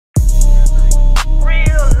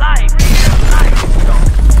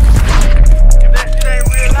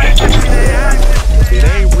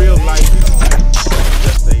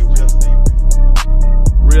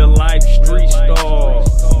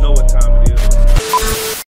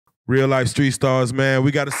Real Life Street Stars, man.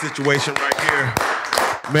 We got a situation right here.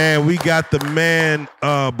 Man, we got the man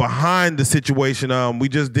behind the situation. We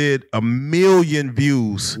just did 1 million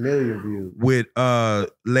views. 1 million views. With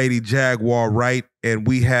Lady Jaguar Wright, and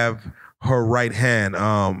we have her right hand,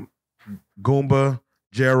 Goomba,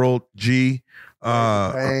 Gerald, G.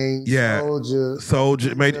 Pain, yeah, Soldier.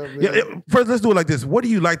 First, let's do it like this. What do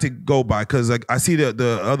you like to go by? Because like I see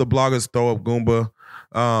the other bloggers throw up Goomba.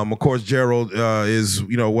 Of course, Gerald is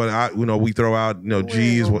what we throw out.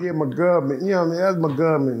 G is what. Yeah, my government. That's my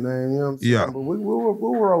government name. You know what I'm saying? Yeah. But we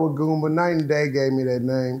roll with Goomba. Night and Day gave me that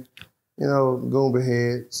name. Goomba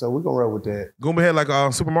Head. So we're gonna roll with that. Goomba Head like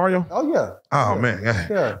Super Mario? Oh yeah. Oh yeah. man.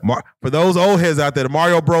 Yeah. For those old heads out there, the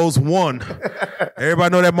Mario Bros 1.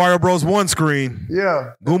 Everybody know that Mario Bros 1 screen.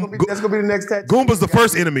 Yeah. That's gonna be the next tattoo. Goomba's the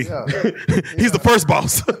first enemy. Yeah. He's the first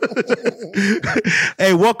boss.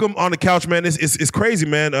 Hey, welcome on the couch, man. It's crazy,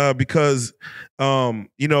 man, because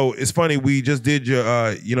it's funny. We just did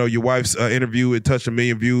your wife's interview. It touched 1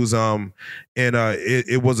 million views. And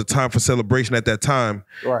it was a time for celebration at that time.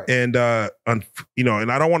 Right. And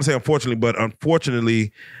and I don't want to say unfortunately, but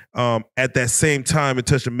unfortunately, at that same time it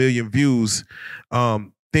touched 1 million views.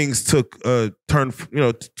 Things took a turn,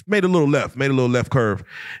 made a little left curve.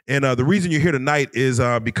 And the reason you're here tonight is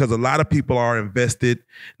because a lot of people are invested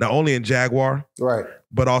not only in Jaguar, right,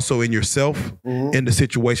 but also in yourself, in the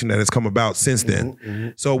situation that has come about since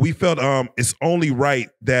then. So we felt it's only right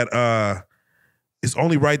that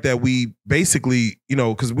we basically,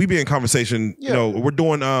 because we be in conversation, we're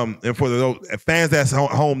doing, and for those fans that's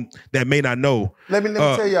home that may not know. Let me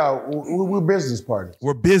tell y'all, we're business partners.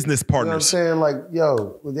 We're business partners. You know what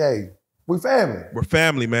I'm saying? Hey, we family. We're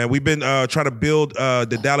family, man. We've been trying to build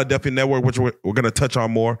the Dalladelphia Network, which we're going to touch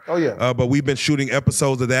on more. Oh, yeah. But we've been shooting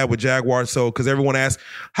episodes of that with Jaguar. So, because everyone asks,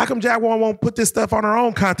 how come Jaguar won't put this stuff on her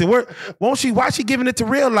own content? Why is she giving it to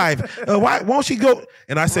real life? Why won't she go?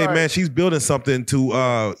 And I say, man, she's building something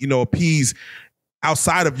to, appease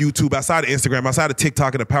outside of YouTube, outside of Instagram, outside of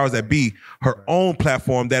TikTok and the powers that be, her own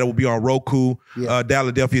platform that will be on Roku,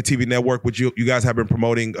 Dalladelphia TV Network, which you guys have been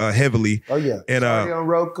promoting heavily. Oh, yeah. And on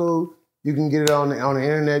Roku. You can get it on the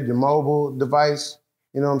internet, your mobile device.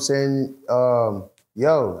 You know what I'm saying? All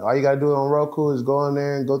you got to do on Roku is go on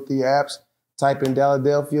there and go through your apps, type in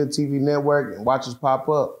Dalladelphia TV Network, and watch us pop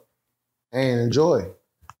up and enjoy.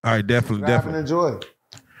 All right, definitely. And enjoy.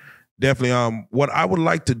 Definitely. What I would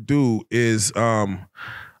like to do is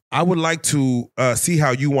I would like to see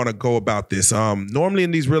how you want to go about this. Normally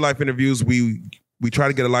in these real life interviews, we try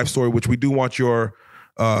to get a life story, which we do want your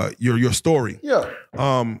story. Yeah.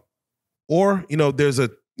 Or, there's the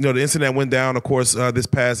incident went down, of course, this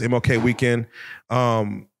past MLK weekend.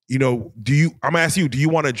 I'm gonna ask you, do you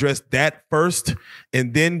want to address that first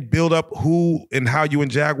and then build up who and how you and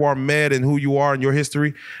Jaguar met and who you are in your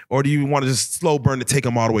history? Or do you want to just slow burn to take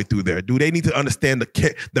them all the way through there? Do they need to understand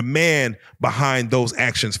the man behind those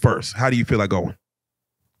actions first? How do you feel like going?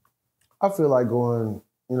 I feel like going,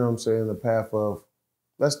 the path of,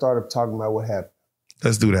 let's start talking about what happened.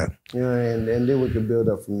 Let's do that. And then we can build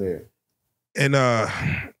up from there. And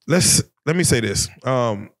let me say this.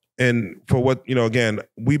 And for what, again,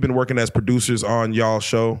 we've been working as producers on y'all's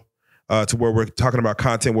show to where we're talking about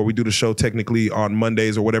content, where we do the show technically on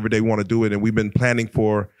Mondays or whatever day we want to do it. And we've been planning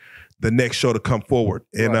for the next show to come forward.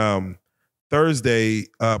 And Thursday,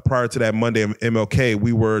 prior to that Monday MLK,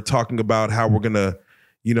 we were talking about how we're going to,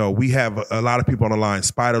 we have a lot of people on the line.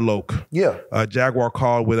 Spider Loke. Yeah. Jaguar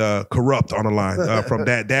called with Corrupt on the line from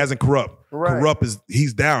Daz and Corrupt. Right. Corrupt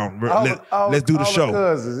he's down. Let's do the show.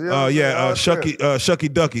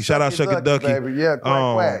 Shucky Ducky. Shout out Shucky Ducky. Baby. Yeah,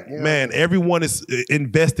 quack. Man, everyone is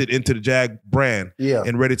invested into the Jag brand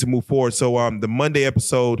and ready to move forward. So the Monday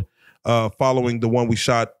episode following the one we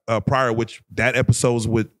shot prior, which that episode was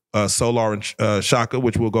with Solar and Shaka,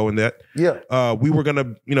 which we'll go in that. Yeah. We were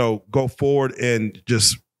gonna, go forward and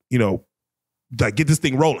just, like get this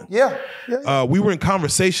thing rolling. Yeah. We were in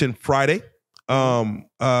conversation Friday.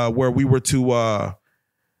 Where we were to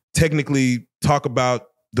technically talk about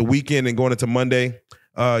the weekend and going into Monday.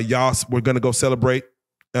 Y'all were going to go celebrate.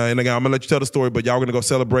 And again, I'm going to let you tell the story, but y'all were going to go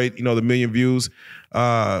celebrate, the 1 million views.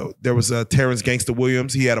 There was Terrence Gangsta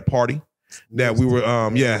Williams. He had a party that we were,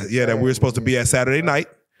 that we were supposed to be at Saturday night.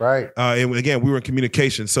 Right. And again, we were in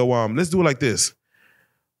communication. So let's do it like this.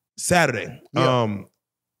 Saturday.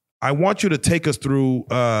 I want you to take us through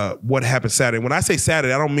what happened Saturday. When I say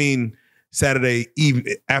Saturday, I don't mean Saturday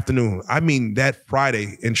afternoon. I mean that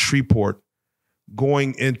Friday in Shreveport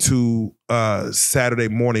going into Saturday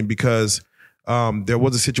morning, because there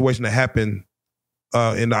was a situation that happened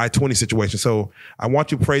in the I-20 situation. So I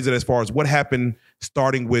want you to phrase it as far as what happened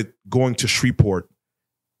starting with going to Shreveport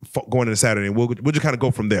going into Saturday? We'll just kind of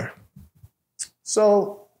go from there.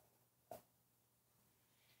 So,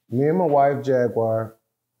 me and my wife, Jaguar,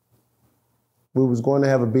 we was going to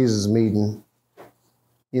have a business meeting,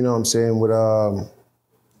 you know what I'm saying, with, I'm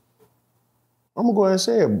gonna go ahead and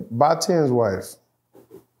say it, Baten's wife.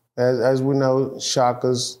 As we know,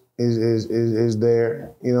 Shaka's is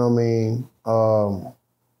there, you know what I mean?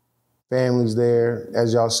 Family's there,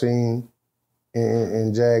 as y'all seen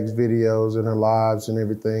in Jag's videos and her lives and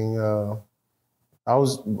everything. I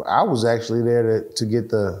was actually there to get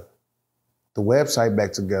the website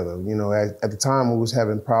back together. You know, at the time we was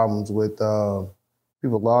having problems with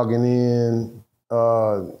people logging in.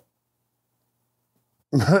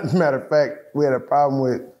 Matter of fact, we had a problem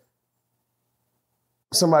with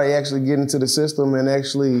somebody actually getting into the system and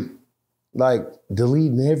actually like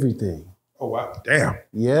deleting everything. Oh wow! Damn.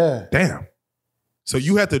 Yeah. Damn. So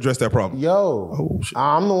you had to address that problem. Yo,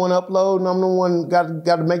 I'm the one uploading. I'm the one got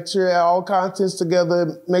to make sure all content's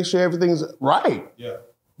together, make sure everything's right. Yeah.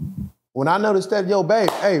 When I noticed that, yo, babe,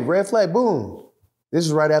 hey, red flag, boom. This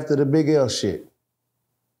is right after the Big L shit.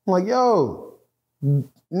 I'm like, yo,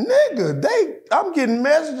 nigga, I'm getting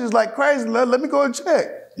messages like crazy. Let me go and check.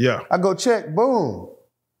 Yeah. I go check, boom.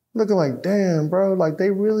 Looking like, damn, bro, like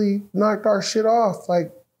they really knocked our shit off.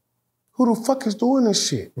 Like, who the fuck is doing this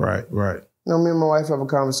shit? Right. You know, me and my wife have a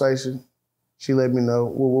conversation. She let me know,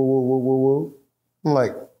 woo. I'm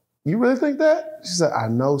like, you really think that? She said, I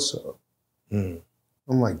know so. I'm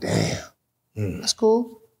like, damn, that's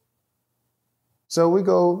cool. So we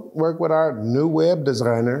go work with our new web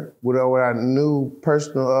designer, with our new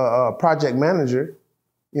personal project manager,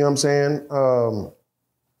 you know what I'm saying?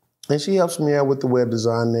 And she helps me out with the web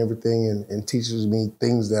design and everything and teaches me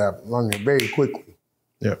things that I've learned very quickly.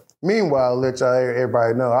 Yeah. Meanwhile, let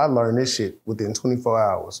everybody know, I learned this shit within 24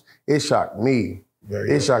 hours. It shocked me.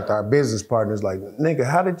 It shocked our business partners. Like, nigga,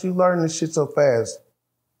 how did you learn this shit so fast?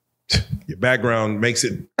 Your background makes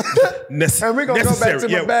it necessary. And we're going to go back to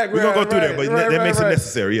my background. We're going to go through that, but that makes it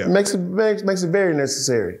necessary, yeah. Makes it very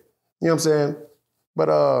necessary. You know what I'm saying? But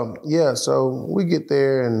yeah, so we get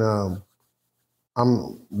there and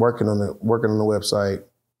I'm working on the website.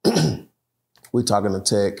 We talking to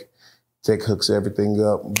tech. Tech hooks everything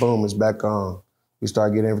up. Boom, it's back on. We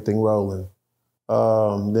start getting everything rolling.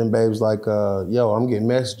 Then babe's like, yo, I'm getting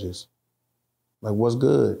messages. Like, what's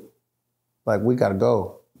good? Like, we gotta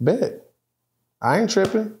go. Bet. I ain't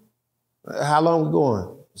tripping. How long we going?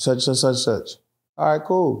 Such. All right,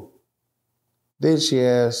 cool. Then she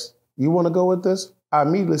asks, you wanna go with this? I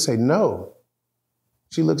immediately say no.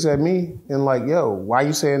 She looks at me and like, yo, why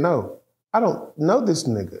you saying no? I don't know this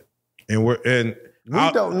nigga. We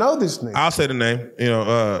don't know this nigga. I'll say the name. You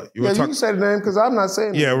know, you can say the name because I'm not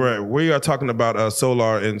saying it. Yeah, right. We are talking about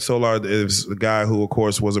Solar, and Solar is the guy who, of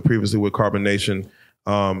course, was previously with Carbon Nation.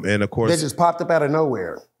 And of course, they just popped up out of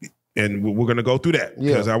nowhere. And we're going to go through that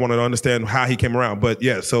because I want to understand how he came around. But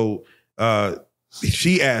yeah, so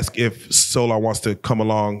she asked if Solar wants to come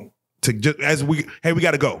along to just we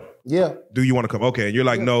got to go. Yeah. Do you want to come? Okay. And you're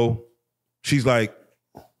like, no. She's like,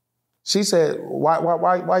 she said,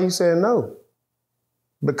 why you saying no?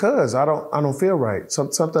 Because I don't feel right.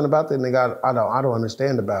 Something about that nigga I don't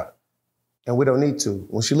understand about. And we don't need to.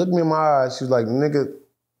 When she looked me in my eyes, she's like, nigga,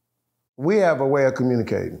 we have a way of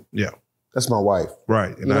communicating. Yeah. That's my wife.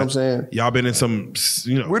 Right. You know what I'm saying? Y'all been in some,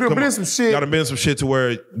 we done been in some shit. Y'all done been in some shit to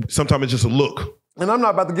where sometimes it's just a look. And I'm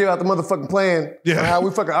not about to give out the motherfucking plan on how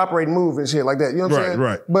we fucking operate and move and shit like that. You know what I'm saying?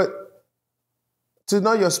 Right. But to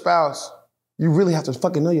know your spouse, you really have to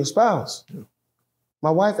fucking know your spouse. Yeah.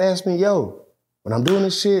 My wife asked me, yo, when I'm doing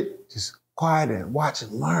this shit, just quiet and watch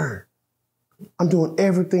and learn. I'm doing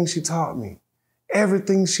everything she taught me.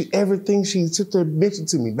 Everything she sit there bitching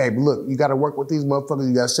to me. Baby, look, you gotta work with these motherfuckers.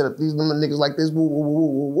 You gotta set up these niggas like this, woo, woo, woo,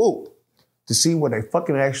 woo, woo, to see where they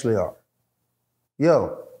fucking actually are.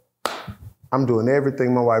 Yo, I'm doing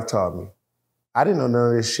everything my wife taught me. I didn't know none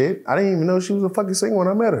of this shit. I didn't even know she was a fucking singer when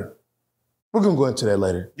I met her. We're gonna go into that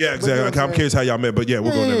later. Yeah, exactly. You know I'm curious how y'all met, but yeah,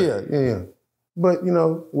 we're going into that. Yeah. But, you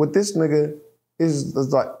know, with this nigga, it's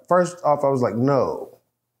like, first off, I was like, no.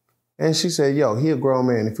 And she said, yo, he a grown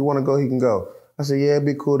man. If you want to go, he can go. I said, yeah, it'd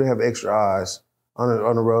be cool to have extra eyes on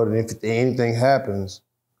the road. And if anything happens,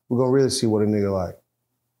 we're going to really see what a nigga like.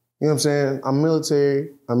 You know what I'm saying? I'm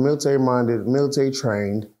military-minded, military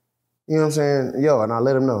trained. You know what I'm saying? Yo, and I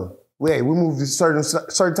let him know. We move this certain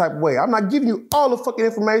type of way. I'm not giving you all the fucking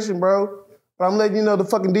information, bro. But I'm letting you know the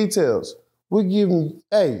fucking details. We're giving,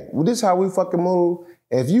 this is how we fucking move.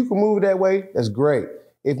 If you can move that way, that's great.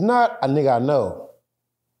 If not, I know.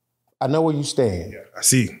 I know where you stand. Yeah, I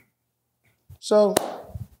see. So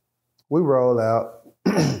we roll out.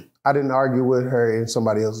 I didn't argue with her in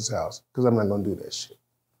somebody else's house because I'm not gonna do that shit.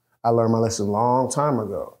 I learned my lesson a long time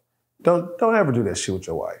ago. Don't ever do that shit with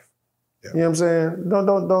your wife. Yeah. You know what I'm saying?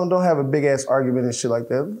 Don't have a big ass argument and shit like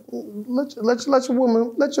that.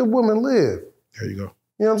 Let your woman live. There you go.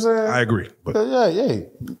 You know what I'm saying? I agree. But yeah.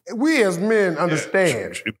 We as men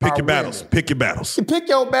understand. Pick your battles. Pick your battles. Pick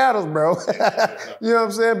your battles, bro. You know what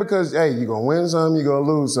I'm saying? Because, hey, you're going to win some, you're going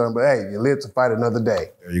to lose some, but hey, you live to fight another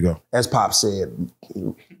day. There you go. As Pop said,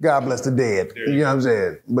 God bless the dead. You know what I'm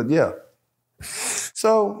saying? But yeah.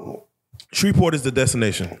 So. Shreveport is the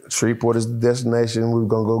destination. Shreveport is the destination. We were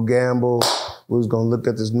going to go gamble. We was going to look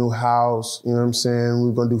at this new house. You know what I'm saying? We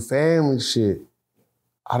were going to do family shit.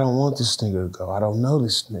 I don't want this nigga to go. I don't know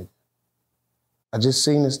this nigga. I just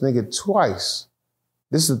seen this nigga twice.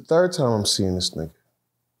 This is the third time I'm seeing this nigga.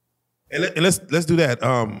 And let's do that.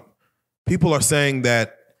 People are saying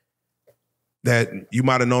that you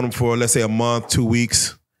might have known him for, let's say, a month, 2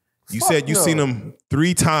 weeks. You said you seen him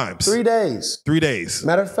 3 times. 3 days. 3 days.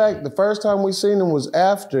 Matter of fact, the first time we seen him was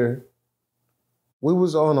after we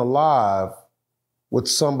was on a live with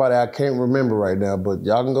somebody I can't remember right now, but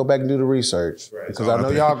y'all can go back and do the research. Right. Because I know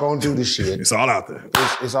y'all gonna do the shit. It's all out there.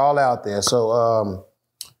 It's all out there. So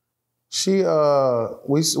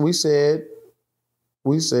we said,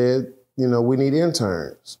 you know, we need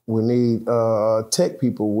interns. We need tech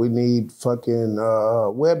people. We need fucking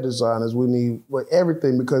web designers. We need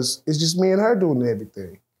everything because it's just me and her doing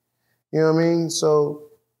everything. You know what I mean? So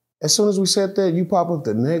as soon as we said that, you pop up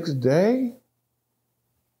the next day.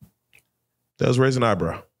 Does raise an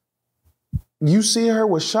eyebrow. You see her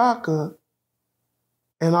with Shaka,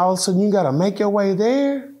 and all of a sudden you gotta make your way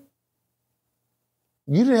there.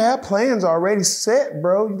 You didn't have plans already set,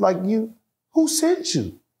 bro. Like who sent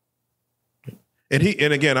you?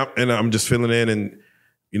 And again, I'm just filling in, and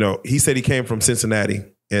you know, he said he came from Cincinnati,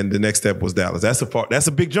 and the next step was Dallas. That's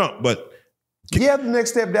a big jump, but yeah, the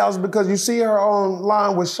next step Dallas because you see her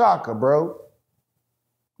online with Shaka, bro.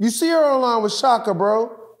 You see her online with Shaka,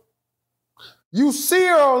 bro. You see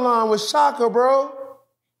her online with Shaka, bro.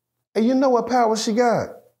 And you know what power she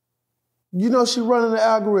got. You know she running the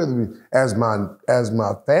algorithm. As my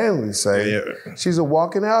family say, yeah. She's a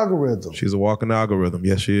walking algorithm. She's a walking algorithm.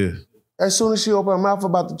 Yes, she is. As soon as she open her mouth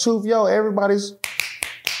about the truth, everybody's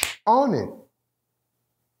on it.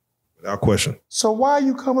 Without question. So why are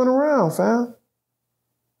you coming around, fam?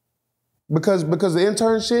 Because the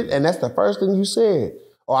intern shit, and that's the first thing you said.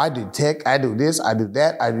 Oh, I do tech, I do this, I do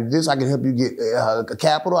that, I do this, I can help you get a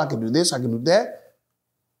capital, I can do this, I can do that.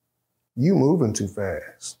 You moving too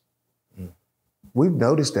fast. We've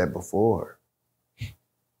noticed that before.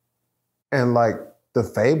 And like the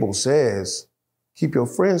fable says, keep your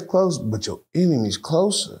friends close, but your enemies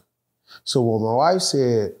closer. So when my wife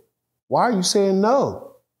said, why are you saying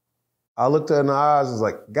no? I looked at her in the eyes and was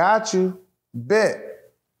like, got you, bet.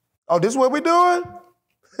 Oh, this is what we doing?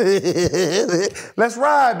 Let's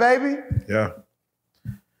ride, baby. Yeah.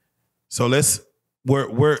 So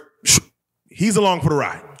he's along for the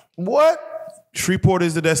ride. What? Shreveport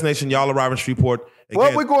is the destination. Y'all arrive in Shreveport. Again,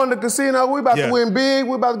 well, we going to the casino. We about to win big.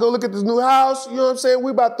 We about to go look at this new house. You know what I'm saying?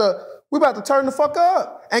 We about to turn the fuck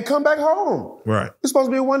up and come back home. Right. It's supposed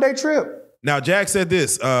to be a one-day trip. Now, Jack said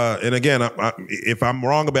this, and again, if I'm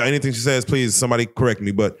wrong about anything she says, please somebody correct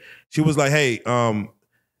me. But she was like, hey,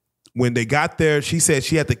 when they got there, she said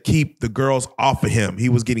she had to keep the girls off of him. He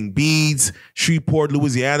was getting beads, Shreveport,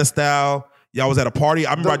 Louisiana style. Y'all was at a party.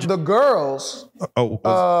 I remember the girls. What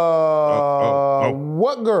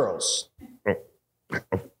girls?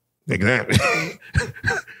 Exactly.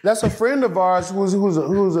 That's a friend of ours who's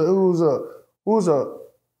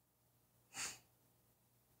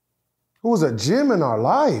a gem in our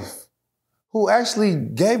life, who actually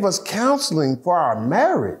gave us counseling for our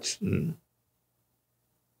marriage. Mm.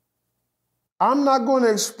 I'm not going to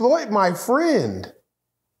exploit my friend.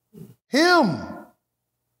 Him.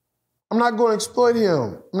 I'm not going to exploit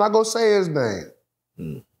him. I'm not going to say his name.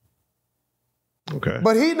 Mm. Okay.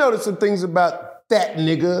 But he noticed some things about that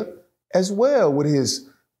nigga as well with his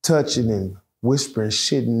touching and whispering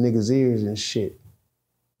shit in niggas' ears and shit.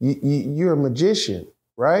 You're a magician,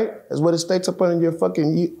 right? That's what it states up on your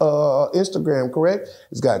fucking Instagram, correct?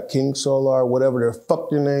 It's got King Solar, whatever the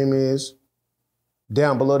fuck your name is.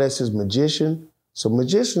 Down below that says magician. So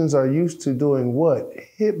magicians are used to doing what?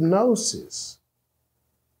 Hypnosis.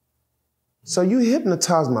 So you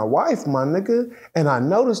hypnotized my wife, my nigga, and I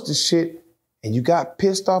noticed the shit, and you got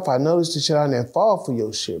pissed off. I noticed the shit. I didn't fall for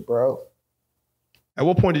your shit, bro. At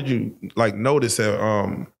what point did you notice that?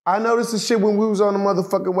 I noticed the shit when we was on the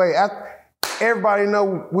motherfucking way. Everybody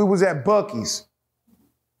know we was at Buc-ee's.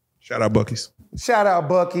 Shout out Buc-ee's. Shout out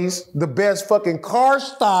Buc-ee's, the best fucking car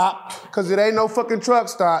stop, because it ain't no fucking truck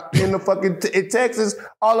stop in the fucking, in Texas,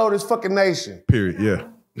 all over this fucking nation. Period, yeah.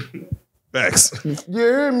 Facts. You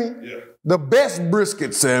hear me? Yeah. The best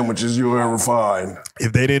brisket sandwiches you'll ever find.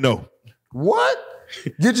 If they didn't know. What?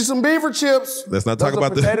 Get you some beaver chips. Let's not talk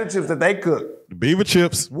about potato chips that they cook. The beaver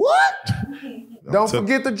chips. What? Don't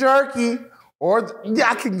forget the jerky. Or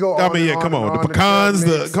I can go on. I mean, yeah, come on. The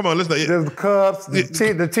pecans, come on, let's the cups,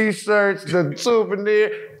 the t-shirts, the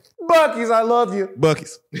souvenir. Buc-ee's, I love you.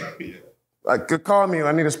 Buc-ee's. Like, call me.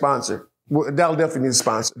 I need a sponsor. That'll definitely need a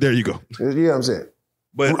sponsor. There you go. You know what I'm saying?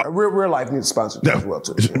 But real life needs a sponsor as well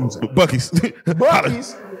too. You know what I'm saying? Buc-ee's.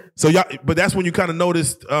 Buc-ee's. So y'all, but that's when you kind of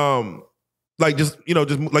noticed, like just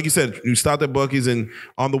like you said, you stopped at Buc-ee's and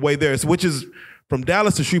on the way there, which is from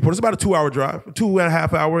Dallas to Shreveport, it's about a 2-hour drive,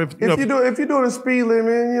 2.5 hour. If you're doing a speed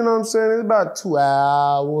limit, you know what I'm saying, it's about 2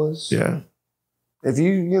 hours. Yeah. If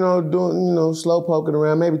doing slow poking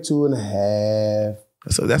around, maybe 2.5.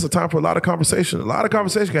 So that's a time for a lot of conversation. A lot of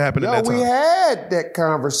conversation can happen in that time. We had that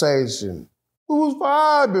conversation. We was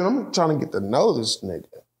vibing. I'm trying to get to know this nigga.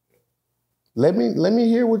 Let me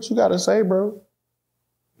hear what you got to say, bro.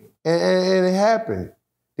 And it happened.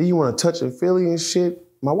 Then you want to touch and feely and shit.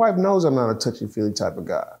 My wife knows I'm not a touchy-feely type of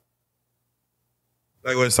guy.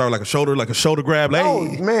 Like when it started like a shoulder grab. Like, oh,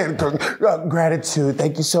 man, gratitude.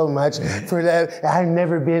 Thank you so much for that. I've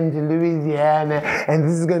never been to Louisiana, and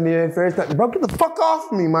this is going to be my first time. Bro, get the fuck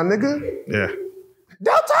off me, my nigga. Yeah.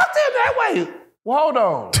 Don't talk to him that way. Well, hold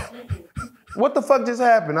on. What the fuck just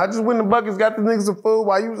happened? I just went to Buc-ee's, got the niggas some food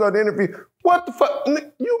while you was on the interview. What the fuck?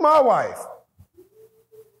 You my wife.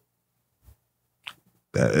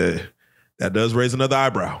 That does raise another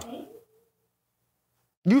eyebrow.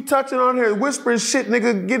 You touching on here, whispering shit,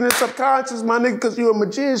 nigga, getting in subconscious, my nigga, because you a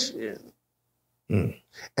magician. Mm.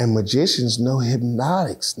 And magicians know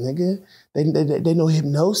hypnotics, nigga. They know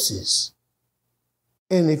hypnosis.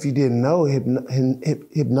 And if you didn't know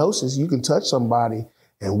hypnosis, you can touch somebody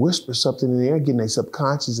and whisper something in their ear, get in their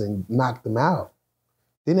subconscious and knock them out.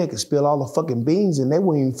 Then they can spill all the fucking beans and they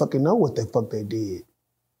wouldn't even fucking know what the fuck they did.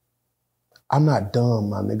 I'm not dumb,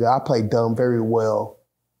 my nigga. I play dumb very well.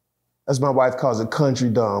 As my wife calls it, country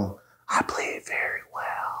dumb. I play it very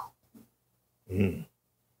well. Mm.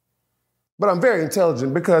 But I'm very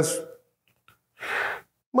intelligent because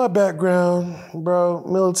my background, bro,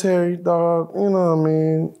 military, dog, you know what I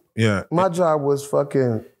mean? Yeah. My job was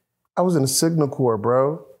I was in the Signal Corps,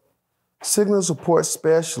 bro. Signal support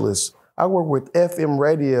specialist. I work with FM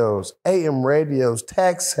radios, AM radios,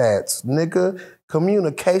 tax hats, nigga.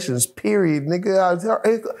 Communications, period,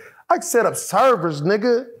 nigga. I set up servers,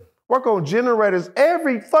 nigga. Work on generators,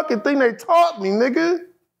 every fucking thing they taught me, nigga.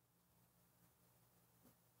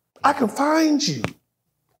 I can find you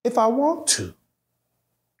if I want to,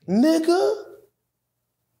 nigga.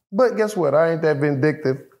 But guess what? I ain't that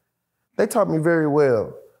vindictive. They taught me very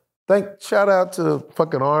well. Shout out to the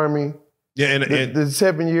fucking Army. Yeah, and the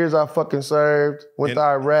 7 years I fucking served, went to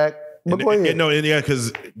Iraq. But go ahead.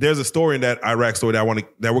 Because there's a story in that Iraq story that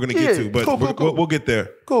we're gonna get to, but cool. We'll get there.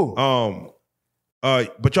 Cool.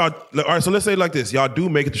 But y'all, all right. So let's say it like this: y'all do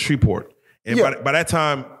make it to Shreveport, and by that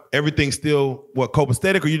time, everything's still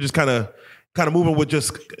copacetic, or you just kind of moving with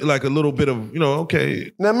just like a little bit of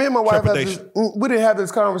okay. Now me and my wife we didn't have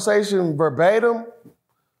this conversation verbatim,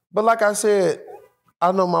 but like I said,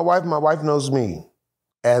 I know my wife. My wife knows me,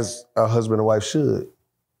 as a husband and wife should.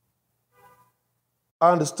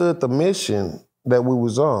 I understood the mission that we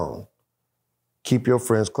was on. Keep your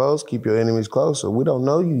friends close, keep your enemies closer. We don't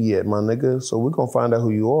know you yet, my nigga, so we're gonna find out who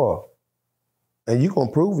you are. And you gonna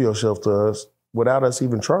prove yourself to us without us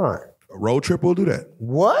even trying. A road trip will do that.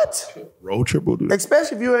 What? Road trip will do that.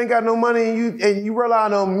 Especially if you ain't got no money and you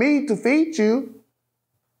relying on me to feed you.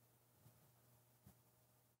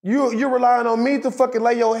 You're relying on me to fucking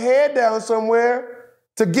lay your head down somewhere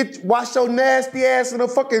to wash your nasty ass in a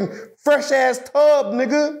fucking fresh ass tub,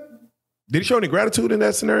 nigga. Did he show any gratitude in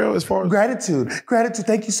that scenario as far as? Gratitude.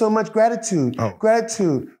 Thank you so much. Gratitude. Oh.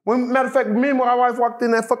 Gratitude. Matter of fact, me and my wife walked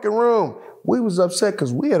in that fucking room. We was upset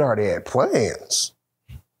because we had already had plans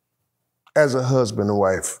as a husband and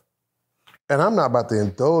wife. And I'm not about to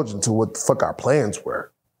indulge into what the fuck our plans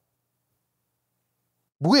were.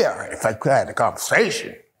 We already had a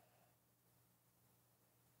conversation.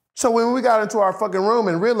 So when we got into our fucking room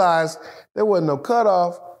and realized there wasn't no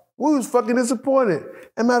cutoff, we was fucking disappointed.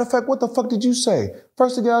 And matter of fact, what the fuck did you say?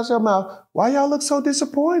 First thing out your mouth, why y'all look so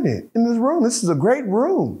disappointed in this room? This is a great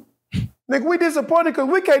room. Nigga, we disappointed because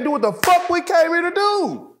we can't do what the fuck we came here to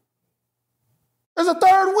do. There's a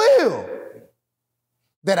third wheel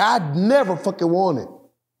that I never fucking wanted.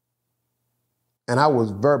 And I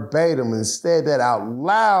was verbatim and said that out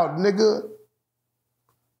loud, nigga.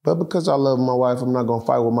 But because I love my wife, I'm not gonna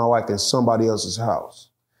fight with my wife in somebody else's house.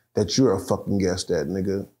 That you're a fucking guest at,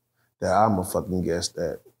 nigga. That I'm a fucking guest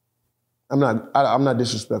at. I'm not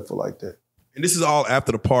disrespectful like that. And this is all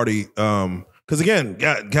after the party. Because again,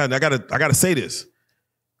 God, I gotta say this.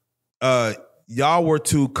 Y'all were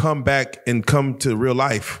to come back and come to real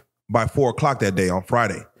life by 4:00 that day on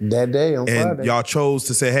Friday. Friday. And y'all chose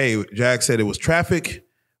to say, hey, Jack said it was traffic.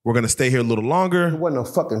 We're gonna stay here a little longer. It wasn't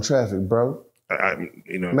no fucking traffic, bro.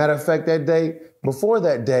 You know. Matter of fact, before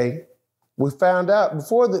that day, we found out,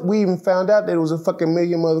 we even found out that it was a fucking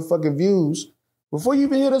million motherfucking views. Before you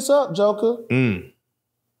even hit us up, Joker,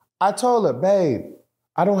 I told her, babe,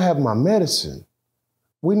 I don't have my medicine.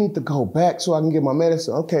 We need to go back so I can get my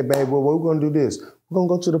medicine. Okay, babe, well, we're gonna do this. We're gonna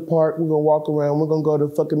go to the park, we're gonna walk around, we're gonna go to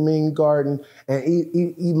the fucking Ming Garden and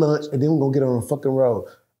eat lunch, and then we're gonna get on the fucking road.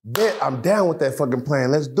 Bet I'm down with that fucking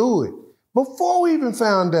plan. Let's do it. Before we even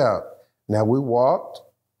found out. Now we walked,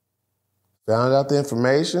 found out the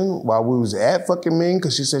information while we was at fucking Ming,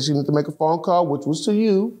 because she said she needed to make a phone call, which was to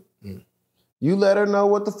you. You let her know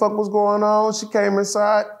what the fuck was going on. She came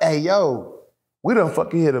inside. Hey, yo, we done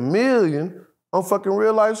fucking hit 1 million on fucking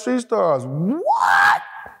Real Life Street Stars. What?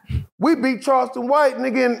 We beat Charleston White,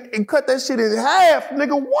 nigga, and cut that shit in half,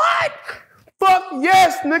 nigga. What? Fuck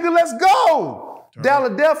yes, nigga, let's go.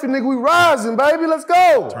 Philadelphia, nigga, we rising, baby, let's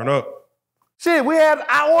go. Turn up. Shit,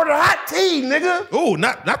 I ordered hot tea, nigga. Oh,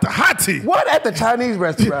 not the hot tea. What? At the Chinese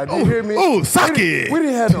restaurant, you hear me? Oh, sake. We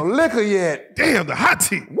didn't have no liquor yet. Damn, the hot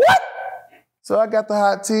tea. What? So I got the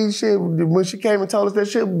hot tea, shit. When she came and told us that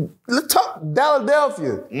shit, let's talk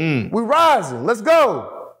Philadelphia. We rising, let's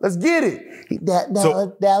go. Let's get it.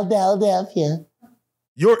 Philadelphia.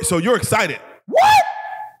 So you're excited. What?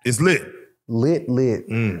 It's lit. Lit.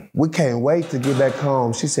 We can't wait to get back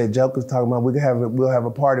home. She said, Joker's talking about we'll have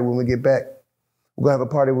a party when we get back. We're gonna have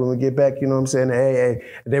a party when we get back, you know what I'm saying? Hey,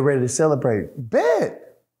 they're ready to celebrate.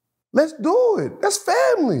 Bet. Let's do it. That's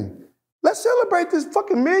family. Let's celebrate this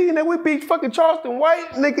fucking million that we beat fucking Charleston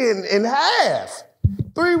White, nigga, in half.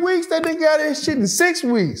 3 weeks, that nigga got that shit in 6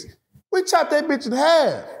 weeks. We chopped that bitch in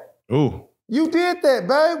half. Ooh. You did that,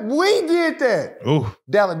 babe. We did that. Ooh.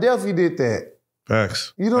 Philadelphia did that.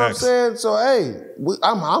 Facts. You know what I'm saying? So, hey,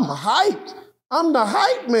 I'm hyped. I'm the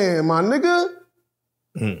hype man, my nigga.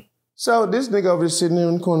 So this nigga over there sitting there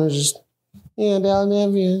in the corner just,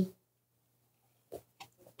 Philadelphia.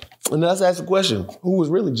 And let's ask the question, who was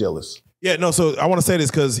really jealous? Yeah, no, so I want to say this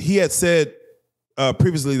because he had said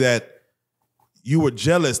previously that you were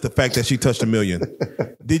jealous the fact that she touched 1 million.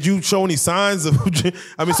 Did you show any signs of, I mean,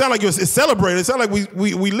 it sounded like it's celebrated. It sounded like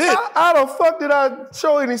we lit. How the fuck did I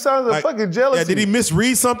show any signs of fucking jealousy? Yeah, did he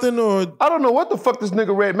misread something or? I don't know what the fuck this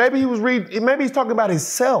nigga read. Maybe he's talking about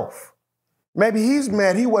himself. Maybe he's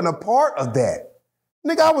mad he wasn't a part of that.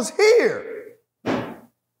 Nigga, I was here.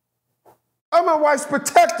 I'm my wife's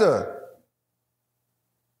protector.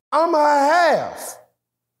 I'm her half,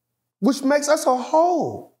 which makes us a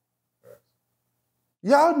whole.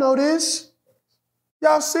 Y'all know this.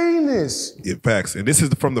 Y'all seen this. Yeah, facts. And this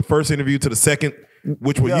is from the first interview to the second,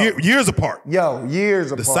 which were years apart.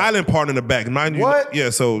 Years apart. The silent part in the back. Mind you, what? Yeah,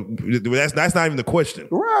 so that's not even the question.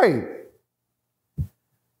 Right.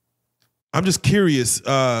 I'm just curious.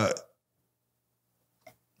 Y'all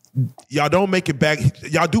don't make it back.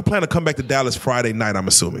 Y'all do plan to come back to Dallas Friday night, I'm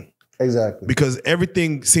assuming. Exactly. Because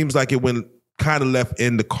everything seems like it went kind of left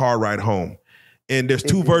in the car ride home. And there's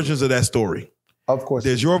two versions of that story. Of course.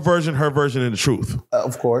 There's your version, her version, and the truth.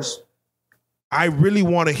 Of course. I really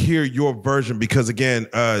want to hear your version because, again,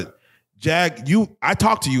 Jag, I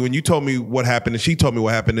talked to you and you told me what happened and she told me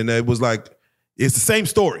what happened. And it was like, it's the same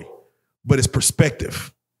story, but it's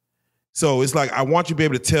perspective. So it's like, I want you to be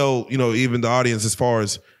able to tell, even the audience as far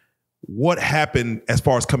as what happened as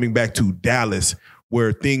far as coming back to Dallas,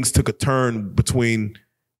 where things took a turn between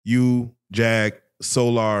you, Jag,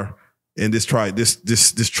 Solar, and this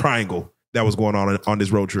triangle that was going on this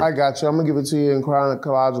road trip. I got you. I'm going to give it to you in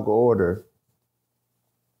chronological order.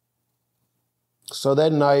 So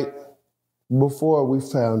that night, before we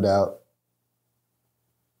found out,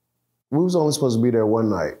 we was only supposed to be there one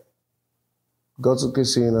night. Go to the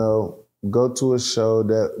casino, go to a show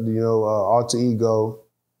that, Alter Ego,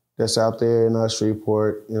 that's out there in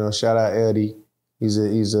Shreveport. Shout out Eddie. He's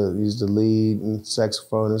the lead and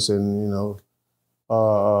saxophonist, and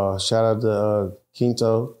shout out to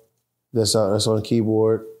Quinto, that's on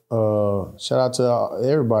keyboard. Shout out to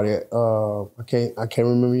everybody. I can't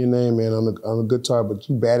remember your name, man, on the guitar, but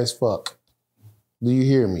you bad as fuck. Do you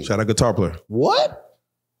hear me? Shout out guitar player. What?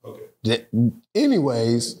 Okay.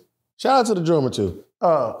 Anyways, shout out to the drummer too.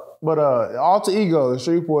 But Alter Ego in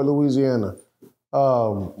Shreveport, Louisiana.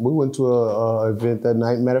 We went to a event that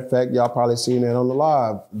night. Matter of fact, y'all probably seen that on the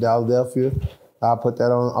live, Philadelphia. I put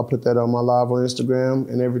that on my live on Instagram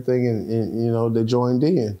and everything, and you know, they joined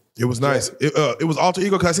in. It was nice. It was Alter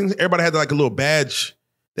Ego because I think everybody had like a little badge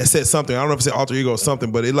that said something. I don't know if it said Alter Ego or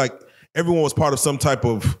something, but it like everyone was part of some type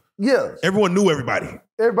of. Yeah. Everyone knew everybody.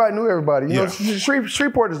 Everybody knew everybody. You know,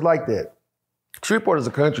 Shreveport is like that. Shreveport is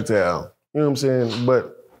a country town. You know what I'm saying?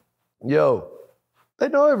 But yo, they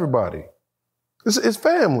know everybody. It's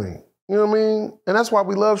family. You know what I mean? And that's why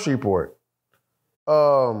we love Shreveport.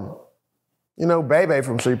 You know, Bebe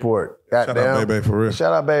from Shreveport. Shout out Bebe for real.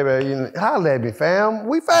 Shout out Bebe. You know, holla at me, fam.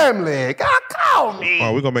 We family. God, call me.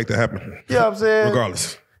 Oh, we're gonna make that happen. You know what I'm saying?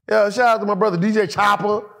 Regardless. Yeah, shout out to my brother DJ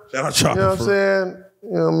Chopper. Shout out Chopper. You know what I'm saying?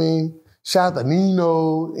 You know what I mean? Shout out to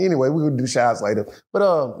Nino. Anyway, we're gonna do shouts later.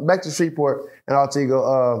 But back to Shreveport and Alter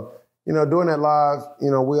Ego. You know, doing that live,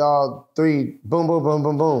 you know, we all three, boom, boom, boom,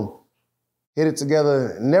 boom, boom. Hit it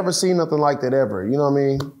together. Never seen nothing like that ever. You know what I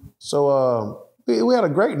mean? So we had a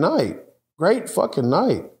great night. Great fucking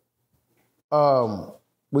night.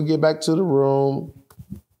 We get back to the room.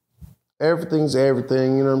 Everything's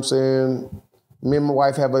everything, you know what I'm saying? Me and my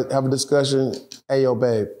wife have a discussion. Hey, yo,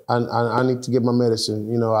 babe, I need to get my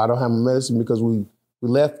medicine. You know, I don't have my medicine because we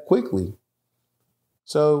left quickly.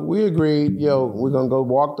 So we agreed, yo, we're gonna go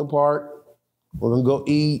walk the park, we're gonna go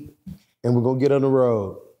eat, and we're gonna get on the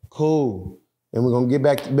road. Cool. And we're gonna get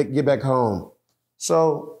back home.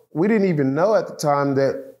 So we didn't even know at the time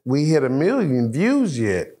that we hit 1 million views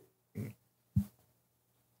yet.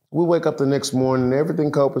 We wake up the next morning,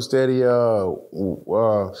 everything copacetic.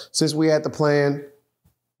 Since we had the plan,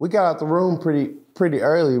 we got out the room pretty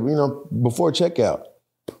early, you know, before checkout.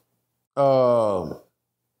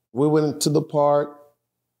 We went to the park,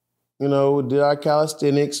 you know, did our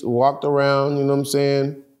calisthenics, walked around, you know what I'm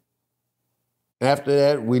saying? After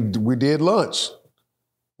that, we did lunch.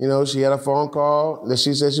 You know, she had a phone call that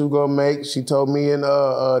she said she was gonna make. She told me and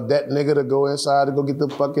that nigga to go inside to go get the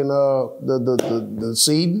fucking the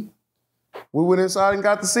seeding. We went inside and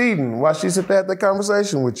got the seeding while she sat there at that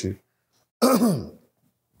conversation with you.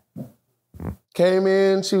 Came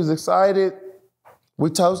in, she was excited. We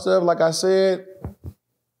toasted up, like I said.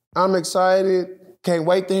 I'm excited. Can't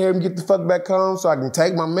wait to hear him get the fuck back home so I can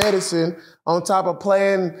take my medicine on top of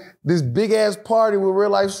playing this big ass party with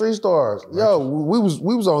real life street stars. Yo, we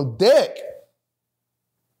was on deck.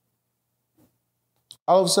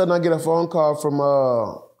 All of a sudden I get a phone call from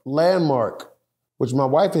Landmark, which my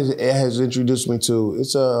wife has introduced me to.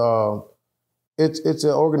 It's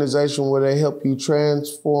an organization where they help you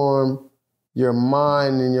transform your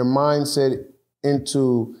mind and your mindset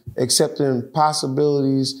into accepting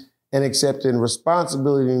possibilities and accepting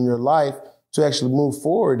responsibility in your life to actually move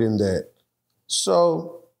forward in that.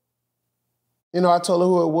 So, you know, I told her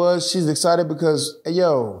who it was. She's excited because, hey,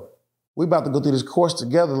 yo, we about to go through this course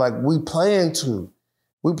together like we plan to.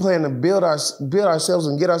 We plan to build ourselves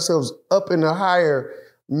and get ourselves up in a higher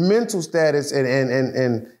mental status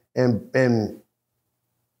and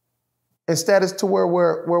status to where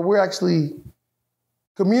we're actually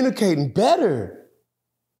communicating better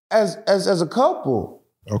as a couple.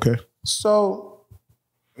 Okay. So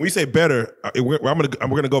when you say better, we're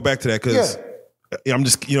gonna go back to that because I'm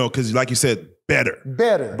just, you know, because like you said, better.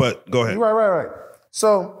 But go ahead. Right.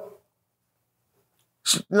 So,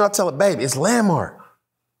 you know, I tell her, baby, it's Landmark.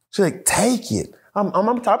 She's like, take it. I'm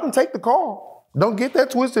gonna take the call. Don't get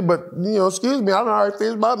that twisted, but, you know, excuse me, I done already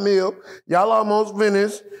finished my meal. Y'all almost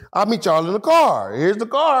finished. I'll meet y'all in the car. Here's the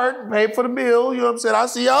card. Pay for the bill. You know what I'm saying? I'll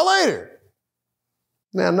see y'all later.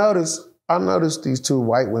 Now, I noticed these two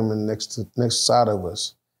white women next side of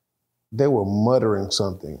us. They were muttering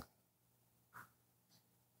something.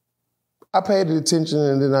 I paid attention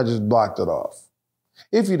and then I just blocked it off.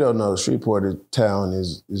 If you don't know, Shreveport town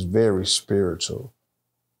is very spiritual.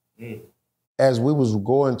 As we was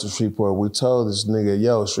going to Shreveport, we told this nigga,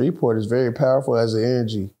 yo, Shreveport is very powerful as an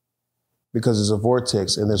energy because it's a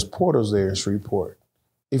vortex and there's portals there in Shreveport,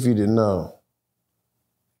 if you didn't know.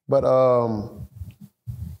 But,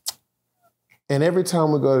 and every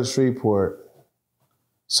time we go to Shreveport,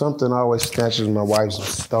 something always snatches my wife's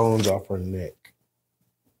stones off her neck.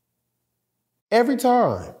 Every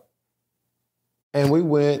time. And we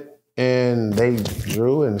went and they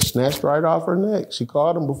drew and snatched right off her neck. She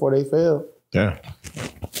caught them before they fell. Yeah.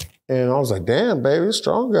 And I was like, damn, baby, it's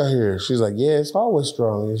strong out here. She's like, yeah, it's always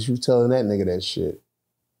strong. And she was telling that nigga that shit.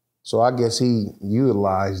 So I guess he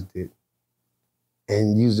utilized it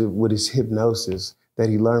and used it with his hypnosis that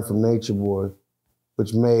he learned from Nature Boy,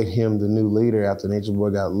 which made him the new leader after Nature Boy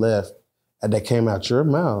got left, and that came out your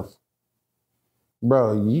mouth.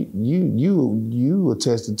 Bro, you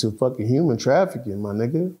attested to fucking human trafficking, my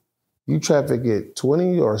nigga. You traffic at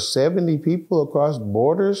 20 or 70 people across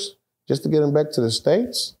borders just to get them back to the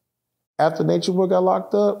States after Nature Boy got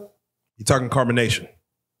locked up? You're talking carbonation.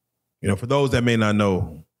 You know, for those that may not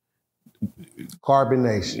know.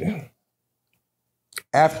 Carbonation.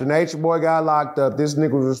 After Nature Boy got locked up, this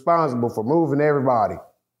nigga was responsible for moving everybody.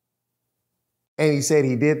 And he said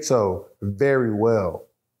he did so very well.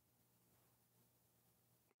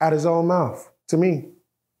 Out his own mouth, to me.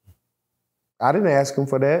 I didn't ask him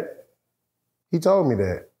for that. He told me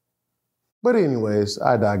that. But anyways,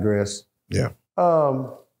 I digress. Yeah.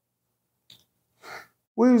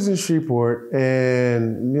 We was in Shreveport,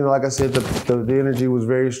 and you know, like I said, the energy was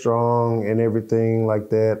very strong and everything like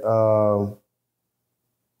that.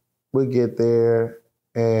 We get there,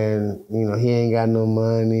 and you know, he ain't got no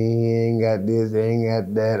money, he ain't got this, he ain't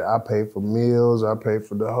got that. I pay for meals, I pay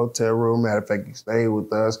for the hotel room. Matter of fact, he stayed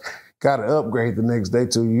with us. Got to upgrade the next day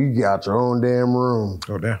too. You got your own damn room.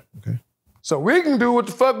 Oh, damn. Okay. So we can do what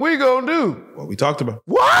the fuck we gonna do. What we talked about.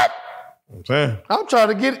 What? I'm saying. I'm trying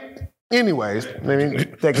to get it. Anyways, let me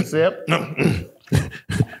take a sip. But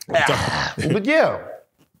yeah,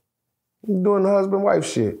 doing the husband-wife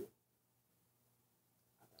shit.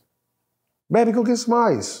 Baby, go get some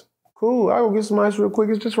ice. Cool, I go get some ice real quick.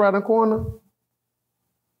 It's just right in the corner.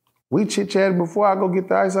 We chit-chatted before I go get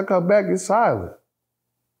the ice. I come back, it's silent.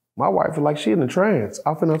 My wife is like she in a trance,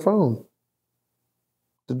 off in her phone.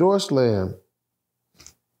 The door slammed.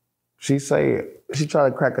 She tried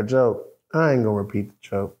to crack a joke. I ain't gonna repeat the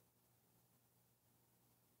joke.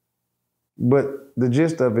 But the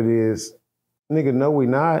gist of it is, nigga, no, we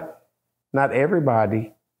not. Not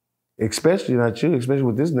everybody. Especially not you, especially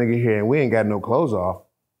with this nigga here, and we ain't got no clothes off.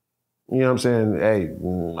 You know what I'm saying? Hey,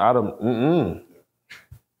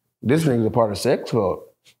 This nigga's a part of sex club.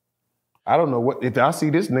 I don't know what, if I see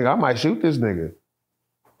this nigga, I might shoot this nigga.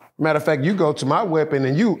 Matter of fact, you go to my weapon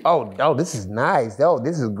and you, oh, this is nice. Oh,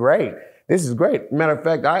 this is great. This is great. Matter of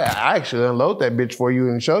fact, I actually unload that bitch for you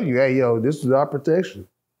and show you, hey, yo, this is our protection.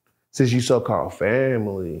 Since you so-called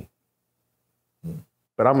family.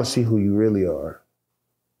 But I'm gonna see who you really are.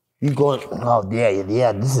 You going, oh,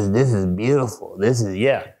 yeah, this is beautiful. This is,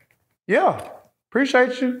 yeah. Yeah,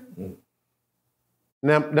 appreciate you.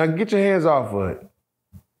 Now get your hands off of it.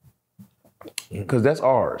 Because that's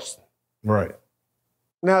ours. Right.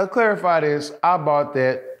 Now, to clarify this, I bought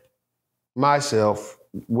that myself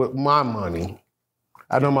with my money.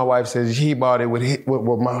 I know my wife says she bought it with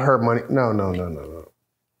her money.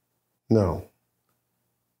 No.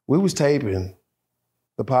 We was taping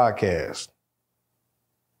the podcast.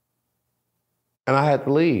 And I had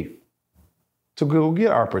to leave to go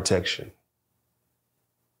get our protection.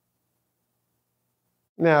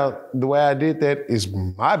 Now, the way I did that is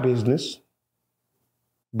my business.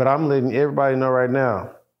 But I'm letting everybody know right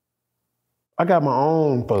now, I got my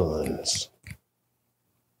own funds.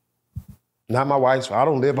 Not my wife's. I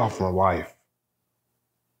don't live off my wife.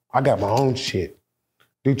 I got my own shit.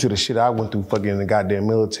 Due to the shit I went through fucking in the goddamn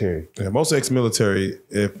military. Yeah, most ex-military,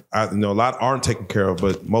 a lot aren't taken care of,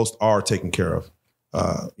 but most are taken care of.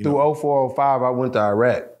 Through 04, 05, I went to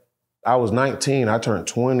Iraq. I was 19. I turned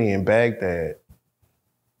 20 in Baghdad.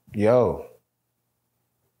 Yo.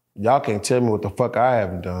 Y'all can't tell me what the fuck I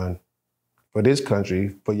haven't done for this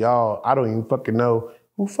country. For y'all, I don't even fucking know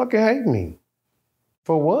who fucking hate me.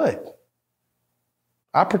 For what?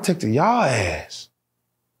 I protected y'all ass.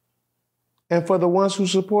 And for the ones who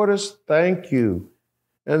support us, thank you.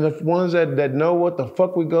 And the ones that know what the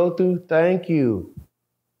fuck we go through, thank you.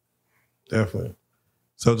 Definitely.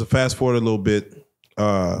 So to fast forward a little bit,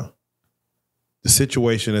 the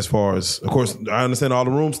situation as far as, of course, I understand all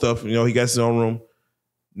the room stuff. You know, he got his own room.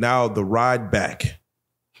 Now the ride back,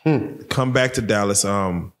 come back to Dallas.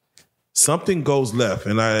 Something goes left,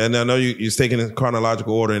 and I know you're taking it in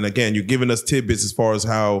chronological order. And again, you're giving us tidbits as far as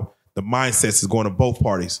how the mindset is going to both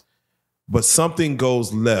parties. But something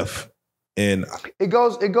goes left, and it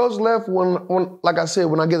goes left when like I said,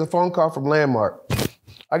 when I get a phone call from Landmark.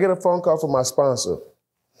 I get a phone call from my sponsor,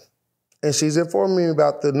 and she's informing me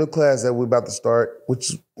about the new class that we're about to start,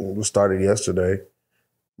 which was started yesterday.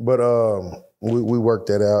 But we worked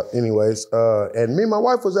that out, anyways. And me and my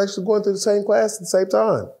wife was actually going through the same class at the same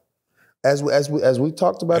time, as we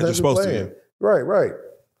talked about. As you're supposed to. Yeah. Right.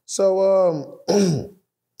 So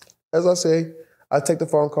as I say, I take the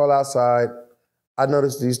phone call outside. I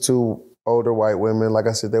noticed these two older white women. Like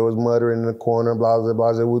I said, they was muttering in the corner, blah, blah,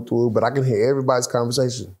 blah, blah, woo, woo, but I can hear everybody's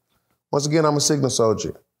conversation. Once again, I'm a signal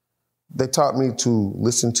soldier. They taught me to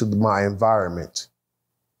listen to my environment.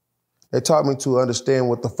 They taught me to understand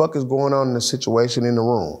what the fuck is going on in the situation in the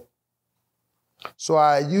room. So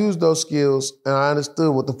I used those skills and I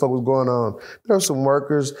understood what the fuck was going on. There were some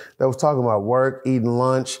workers that was talking about work, eating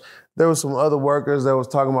lunch. There were some other workers that was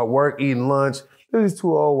talking about work, eating lunch. There was these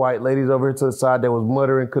two old white ladies over here to the side that was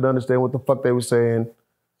muttering, couldn't understand what the fuck they were saying.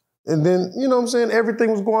 And then, you know what I'm saying,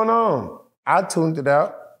 everything was going on. I tuned it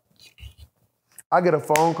out. I get a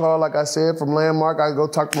phone call, like I said, from Landmark. I go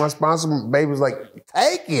talk to my sponsor. My baby was like,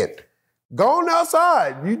 take it. Go on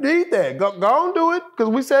outside. You need that. Go on do it,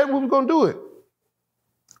 because we said we was going to do it.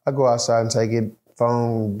 I go outside and take it.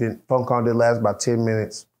 Phone call didn't last about 10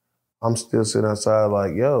 minutes. I'm still sitting outside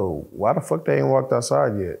like, yo, why the fuck they ain't walked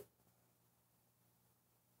outside yet?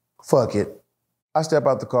 Fuck it. I step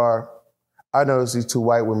out the car. I notice these two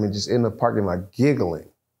white women just in the parking lot giggling.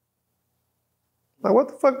 Like, what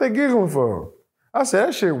the fuck they giggling for? I said,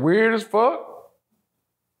 that shit weird as fuck.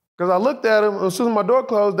 Because I looked at them, as soon as my door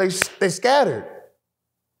closed, they scattered.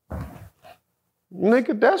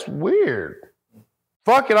 Nigga, that's weird.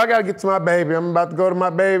 Fuck it, I gotta get to my baby. I'm about to go to my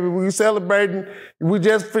baby. We celebrating. We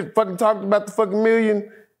just fucking talked about the fucking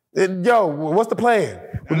million. Yo, what's the plan?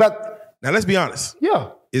 Now, let's be honest. Yeah.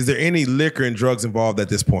 Is there any liquor and drugs involved at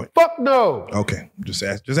this point? Fuck no. Okay, just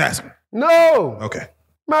asking. No. Okay.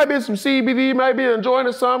 Might be some CBD, might be a joint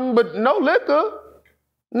or something, but no liquor.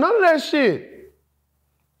 None of that shit.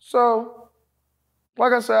 So,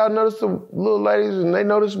 like I said, I noticed the little ladies and they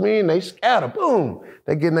noticed me and they scatter. Boom.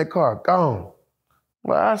 They get in their car, gone.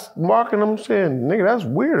 But I was marking them saying, nigga, that's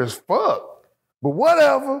weird as fuck. But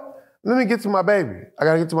whatever. Let me get to my baby. I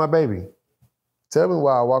gotta get to my baby. Tell me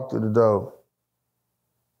why I walk through the door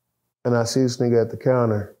and I see this nigga at the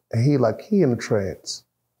counter and he in a trance.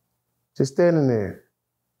 Just standing there.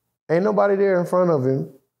 Ain't nobody there in front of him.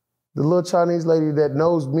 The little Chinese lady that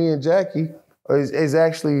knows me and Jackie is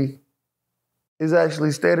actually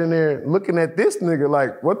standing there looking at this nigga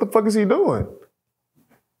like, what the fuck is he doing?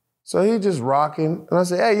 So he just rocking. And I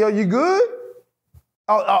said, hey, yo, you good?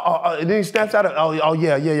 Oh, and then he snaps out of,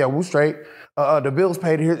 yeah, we're straight. The bill's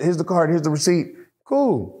paid, here's the card, here's the receipt.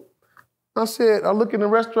 Cool. I said, I look in the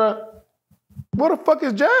restaurant, where the fuck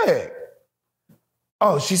is Jag?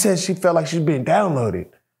 Oh, she said she felt like she's being downloaded.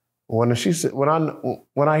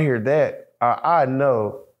 When I hear that, I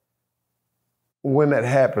know when that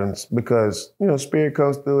happens because, you know, Spirit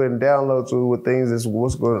comes through and downloads through with things is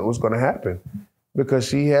what's going to happen. Because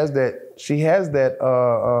she has that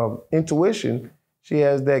intuition, she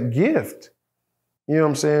has that gift. You know what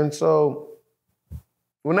I'm saying? So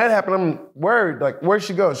when that happened, I'm worried. Like, where'd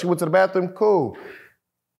she go? She went to the bathroom? Cool.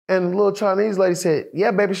 And the little Chinese lady said,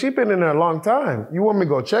 yeah, baby, she been in there a long time. You want me to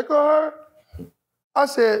go check on her? I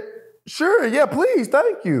said, sure, yeah, please,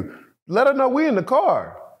 thank you. Let her know we in the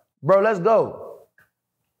car. Bro, let's go.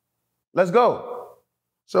 Let's go.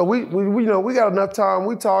 So we you know, we got enough time.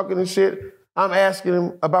 We talking and shit. I'm asking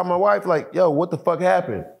him about my wife, like, yo, what the fuck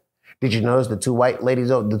happened? Did you notice the two white ladies,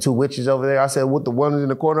 the two witches over there? I said, what, the one in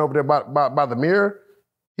the corner over there by the mirror?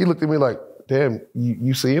 He looked at me like, damn,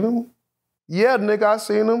 you seen them? Yeah, nigga, I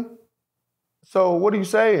seen them. So what are you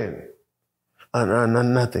saying?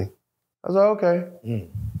 Nothing. I was like, okay. Mm.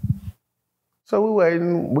 So we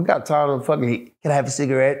waiting. We got time to fucking, can I have a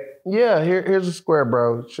cigarette? Yeah, here's a square,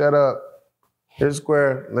 bro. Shut up. Here's a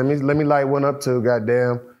square. Let me light one up too,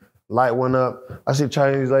 goddamn. Light one up. I see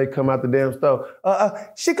Chinese lady come out the damn stove.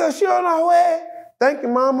 She on her way. Thank you,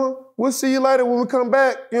 mama. We'll see you later when we come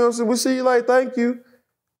back. You know what I'm saying? We'll see you later. Thank you.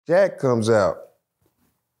 Jack comes out.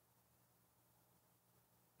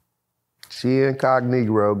 She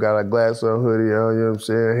incognito, got a glass on hoodie on, you know what I'm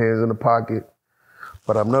saying? Hands in the pocket.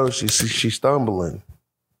 But I know she's stumbling.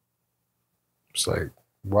 It's like,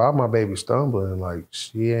 why my baby stumbling? Like,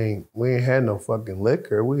 we ain't had no fucking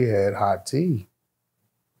liquor. We had hot tea.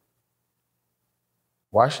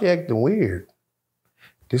 Why she acting weird?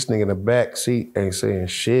 This nigga in the back seat ain't saying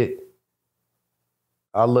shit.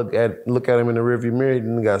 I look at him in the rearview mirror,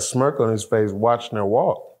 and he got a smirk on his face watching her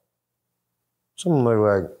walk. Something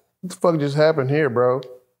like, what the fuck just happened here, bro?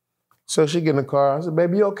 So she get in the car. I said,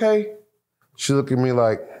 baby, you okay? She looked at me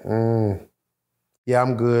like, yeah,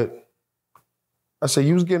 I'm good. I said,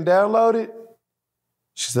 you was getting downloaded?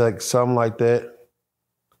 She's like, something like that.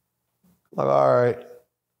 Like, all right.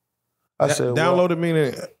 I said, downloaded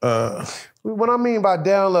meaning? What I mean by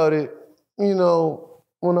downloaded, you know,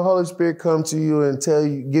 when the Holy Spirit comes to you and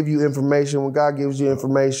give you information, when God gives you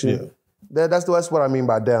information, that's what I mean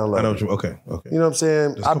by downloaded. I know what you, okay. You know what I'm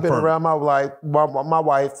saying? Just I've been around my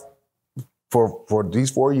wife for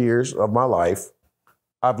these 4 years of my life.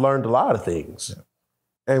 I've learned a lot of things. Yeah.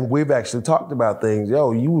 And we've actually talked about things.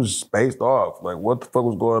 Yo, you was spaced off. Like, what the fuck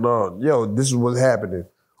was going on? Yo, this is what's happening.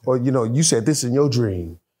 Or, you know, you said this in your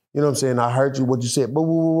dream. You know what I'm saying? I heard you, what you said, boo, boo,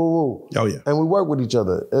 boo, boo, boo. Oh, yeah. And we work with each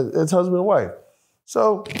other as husband and wife.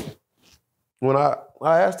 So when I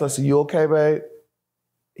asked her, I said, you okay, babe?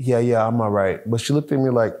 Yeah, I'm all right. But she looked at me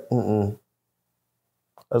like, I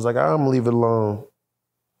was like, I'm gonna leave it alone.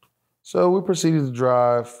 So we proceeded to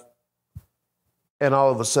drive, and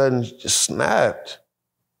all of a sudden, she just snapped.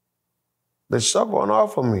 They started going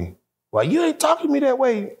off on me. Like, you ain't talking to me that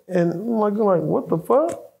way. And I'm like, what the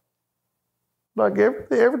fuck? Like,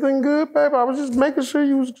 everything good, babe? I was just making sure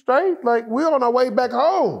you was straight. Like, we're on our way back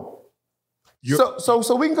home.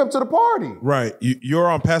 So we can come to the party. Right. You're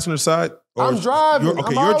on passenger side? I'm driving.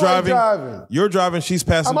 You're driving. You're driving, she's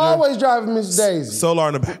passenger. I'm always driving, Miss Daisy. Solar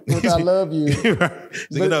in the back. Look, I love you. Right.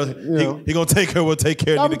 He gonna take her, we'll take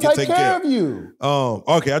care of you. I'm gonna take care of you.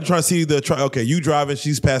 Okay, I'm trying to see okay, you driving,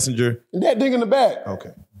 she's passenger. And that nigga in the back.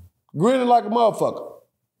 Okay. Grinning like a motherfucker.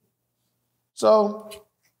 So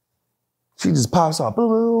she just pops out. Boom,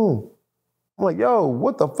 boom, boom. I'm like, yo,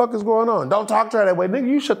 what the fuck is going on? Don't talk to her that way. Nigga,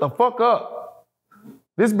 you shut the fuck up.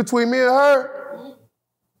 This between me and her.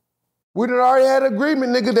 We done already had an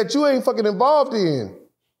agreement, nigga, that you ain't fucking involved in.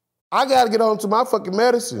 I gotta get home to my fucking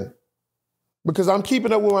medicine because I'm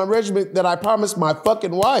keeping up with my regimen that I promised my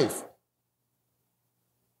fucking wife.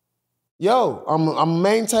 Yo, I'm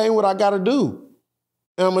maintain what I gotta do.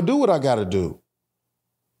 And I'm gonna do what I gotta do.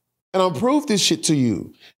 And I'm prove this shit to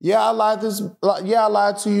you. Yeah, I lied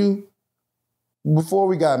to you before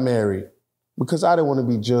we got married because I didn't want to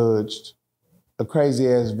be judged. A crazy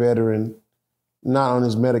ass veteran, not on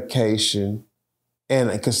his medication, and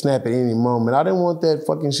it could snap at any moment. I didn't want that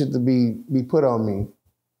fucking shit to be put on me.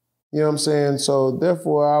 You know what I'm saying? So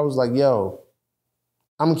therefore I was like, yo,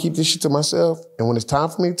 I'm gonna keep this shit to myself. And when it's time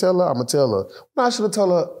for me to tell her, I'm gonna tell her. I should have told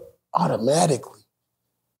her automatically.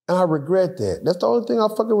 And I regret that. That's the only thing I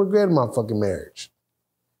fucking regret in my fucking marriage.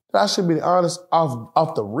 That I should be honest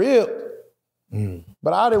off the rip.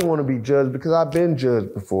 But I didn't want to be judged because I've been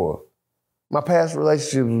judged before. My past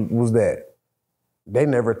relationship was that. They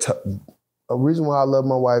never a reason why I love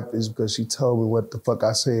my wife is because she told me what the fuck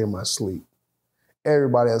I say in my sleep.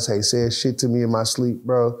 Everybody else said shit to me in my sleep,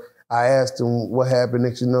 bro. I asked them what happened.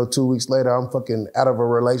 Next, 2 weeks later, I'm fucking out of a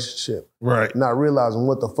relationship. Right. Not realizing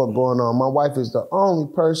what the fuck going on. My wife is the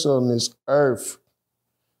only person on this earth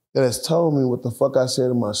that has told me what the fuck I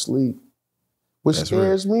said in my sleep, which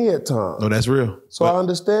scares me at times. No, that's real. So I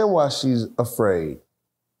understand why she's afraid.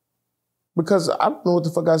 Because I don't know what the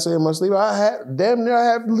fuck I say in my sleep. I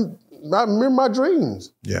remember my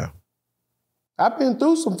dreams. Yeah. I've been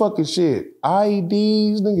through some fucking shit.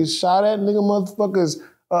 IEDs, niggas shot at, motherfuckers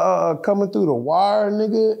coming through the wire,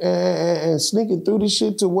 nigga, and sneaking through this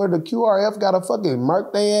shit to where the QRF got a fucking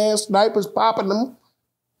murk they ass, snipers popping them.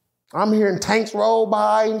 I'm hearing tanks roll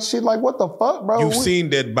by and shit. Like, what the fuck, bro? You've seen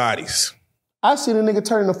dead bodies. I seen a nigga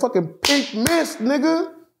turn into fucking pink mist,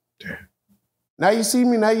 nigga. Damn. Now you see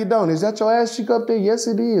me, now you don't. Is that your ass cheek up there? Yes,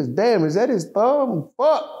 it is. Damn, is that his thumb?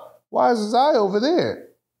 Fuck. Why is his eye over there?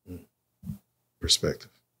 Perspective.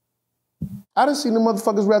 I done seen the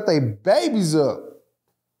motherfuckers wrap their babies up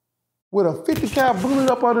with a 50 cal bullet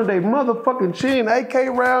up under their motherfucking chin, AK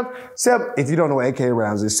rounds. If you don't know what AK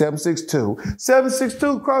rounds is, 7.62.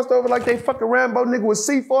 7.62 crossed over like they fucking Rambo nigga with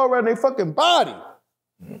C4 around their fucking body.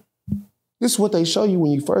 This is what they show you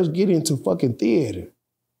when you first get into fucking theater.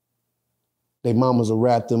 They mamas will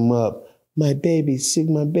wrap them up. My baby sick,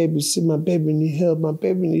 my baby sick, my baby need help, my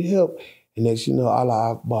baby need help. And next you know,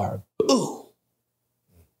 Allah Akbar. Boom.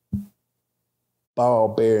 Ball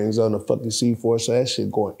bearings on the fucking C4, so that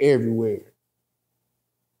shit going everywhere.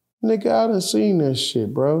 Nigga, I done seen that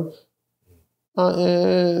shit, bro.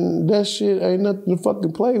 And that shit ain't nothing to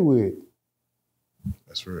fucking play with.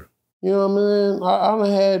 That's real. You know what I mean? I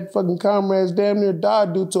done had fucking comrades damn near die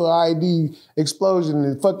due to an ID explosion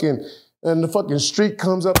and the fucking street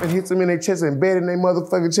comes up and hits them in their chest and bed in their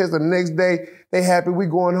motherfucking chest. And the next day, they happy we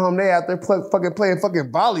going home. They out there fucking playing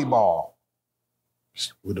fucking volleyball.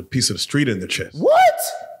 With a piece of the street in their chest. What?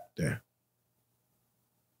 Yeah.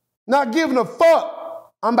 Not giving a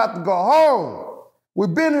fuck. I'm about to go home.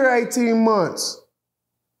 We've been here 18 months.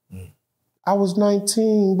 I was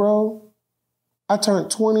 19, bro. I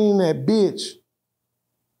turned 20 in that bitch.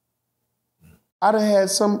 I done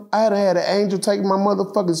had an angel taking my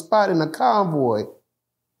motherfucking spot in a convoy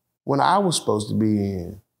when I was supposed to be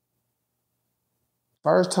in.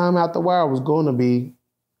 First time out the wire I was going to be,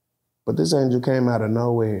 but this angel came out of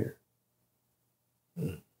nowhere.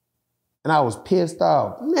 And I was pissed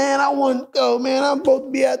off. Man, I want to go, man. I'm supposed to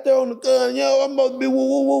be out there on the gun. Yo, I'm supposed to be woo,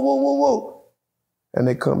 woo, woo, woo, woo, woo. And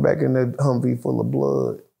they come back in that Humvee full of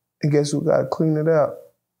blood. And guess who got to clean it out?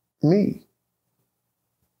 Me.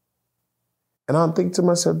 And I'm thinking to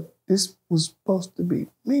myself, this was supposed to be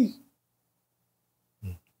me.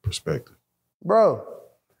 Perspective. Bro,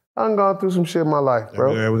 I'm going through some shit in my life,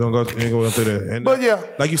 bro. Yeah, we're gonna go through that. And But yeah.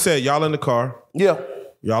 like you said, y'all in the car. Yeah.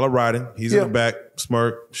 Y'all are riding. He's in the back,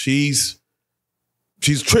 smirk. She's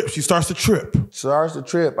tripped. She starts to trip.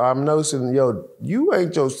 I'm noticing, yo, you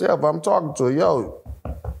ain't yourself. I'm talking to her. Yo,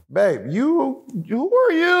 babe, who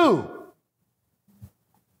are you?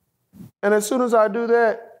 And as soon as I do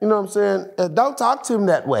that, you know what I'm saying? Don't talk to him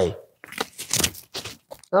that way.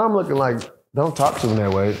 And I'm looking like, don't talk to him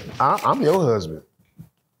that way. I'm your husband.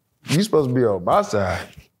 You supposed to be on my side.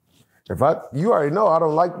 You already know I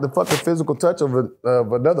don't like the fucking physical touch of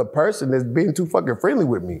another person that's being too fucking friendly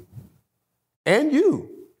with me. And you.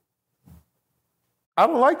 I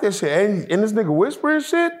don't like that shit. And this nigga whispering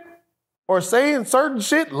shit or saying certain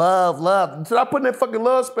shit, love. Until I put that fucking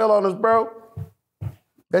love spell on us, bro.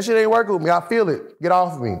 That shit ain't working with me. I feel it. Get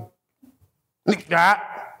off of me.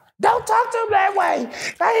 Don't talk to him that way.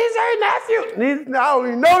 He's her nephew. I don't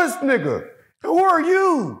even know this nigga. Who are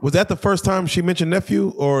you? Was that the first time she mentioned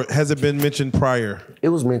nephew, or has it been mentioned prior? It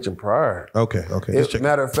was mentioned prior. Okay.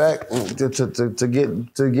 Matter of fact, to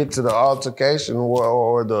get to the altercation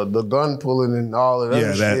or the gun pulling and all of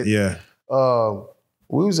that shit.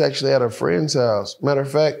 We was actually at a friend's house. Matter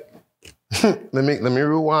of fact, let me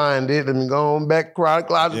rewind it. Let me go on back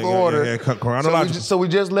chronological order. Chronological. So we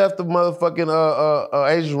just left the motherfucking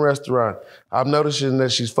Asian restaurant. I'm noticing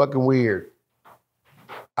that she's fucking weird.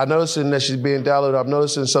 I'm noticing that she's being downloaded. I'm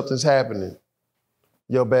noticing something's happening.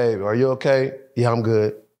 Yo, babe, are you okay? Yeah, I'm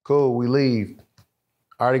good. Cool, we leave.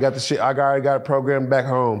 I already got the shit. I already got it programmed back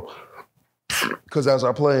home. Because that's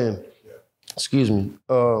our plan. Excuse me.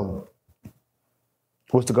 Was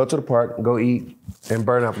to go to the park, go eat, and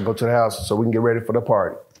burn up and go to the house so we can get ready for the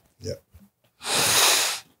party. Yeah.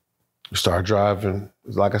 We started driving.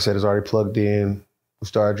 Like I said, it's already plugged in. We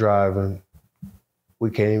started driving.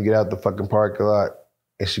 We can't even get out the fucking parking lot.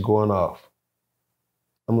 And she going off.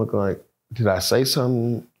 I'm looking like, did I say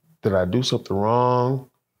something? Did I do something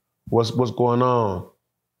wrong? What's going on?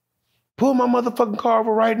 Pull my motherfucking car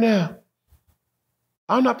over right now.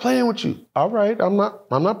 I'm not playing with you. All right, I'm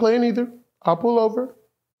not playing either. I'll pull over.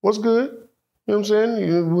 What's good? You know what I'm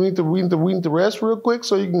saying? We need to rest real quick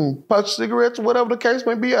so you can punch cigarettes or whatever the case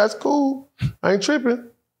may be. That's cool. I ain't tripping.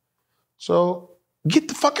 So get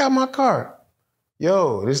the fuck out of my car.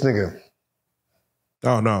 Yo, this nigga.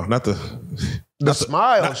 Oh no, not the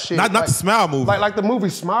smile shit. Not the smile movie. Like the movie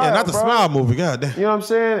Smile. Yeah, not the smile movie. God damn. You know what I'm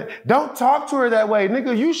saying? Don't talk to her that way.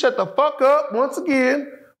 Nigga, you shut the fuck up once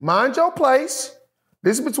again. Mind your place.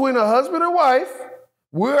 This is between a husband and wife.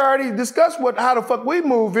 We already discussed how the fuck we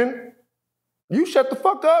moving. You shut the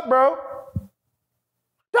fuck up, bro.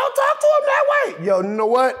 Don't talk to him that way. Yo, you know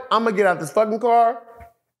what? I'm gonna get out this fucking car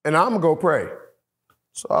and I'm gonna go pray.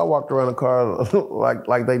 So I walked around the car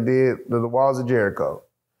like they did the walls of Jericho.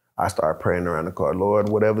 I started praying around the car. Lord,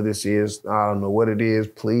 whatever this is, I don't know what it is.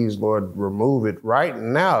 Please, Lord, remove it right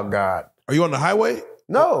now, God. Are you on the highway?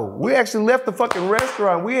 No, we actually left the fucking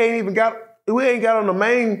restaurant. We ain't got on the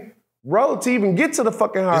main road to even get to the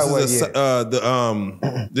fucking highway yet.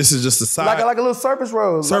 This is just a side. Like a little surface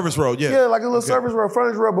road. Surface road, yeah. Yeah, like a little surface road,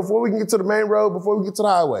 frontage road before we can get to the main road, before we get to the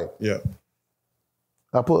highway. Yeah.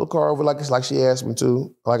 I pulled the car over like she asked me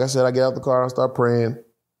to. Like I said, I get out the car and I start praying.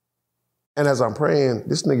 And as I'm praying,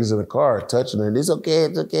 this nigga's in the car touching her. It's okay,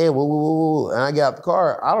 woo, woo, woo. And I get out the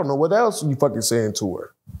car. I don't know what else you fucking saying to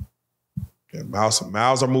her. Yeah,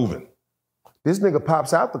 mouths are moving. This nigga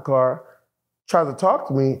pops out the car, tries to talk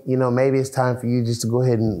to me. You know, maybe it's time for you just to go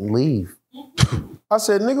ahead and leave. I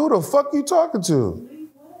said, nigga, who the fuck you talking to?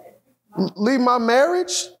 Leave my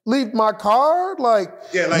marriage? Leave my car? Like,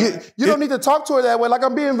 you don't need to talk to her that way. Like,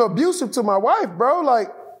 I'm being abusive to my wife, bro.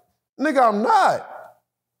 Like, nigga, I'm not.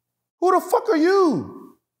 Who the fuck are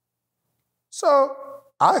you? So,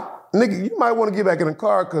 nigga, you might want to get back in the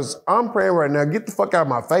car because I'm praying right now. Get the fuck out of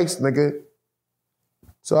my face, nigga.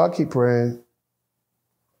 So I keep praying.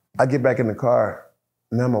 I get back in the car.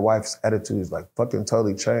 Now my wife's attitude is like fucking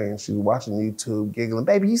totally changed. She's watching YouTube, giggling.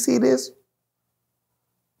 Baby, you see this?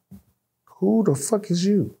 Who the fuck is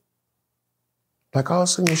you? Like all of a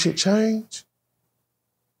sudden your shit changed?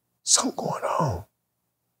 Something going on.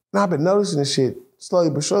 Now I've been noticing this shit slowly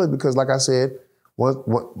but surely because like I said,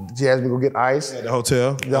 she asked me to go get ice. Yeah, the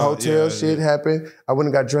hotel. The hotel shit happened. I went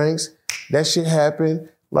and got drinks. That shit happened.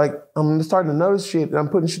 Like I'm starting to notice shit and I'm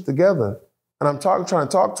putting shit together. And I'm trying to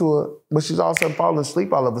talk to her, but she's all of a sudden falling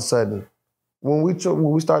asleep all of a sudden. When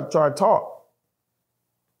we start trying to talk.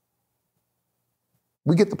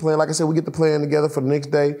 We get the plan, like I said, we get the plan together for the next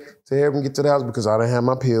day to have him get to the house because I didn't have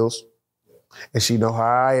my pills. And she know how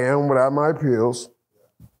I am without my pills.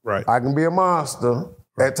 Right. I can be a monster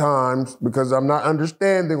at times because I'm not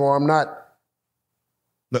understanding or I'm not,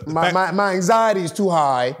 my anxiety is too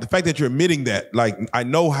high. The fact that you're admitting that, like, I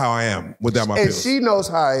know how I am without my pills. And she knows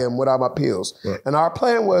how I am without my pills. Right. And our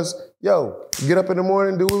plan was, yo, get up in the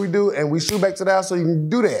morning, do what we do, and we shoot back to the house so you can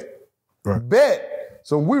do that. Right. Bet.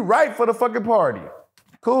 So we right for the fucking party.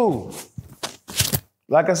 Cool.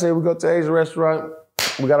 Like I said, we go to the Asian restaurant,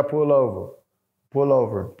 we gotta pull over. Pull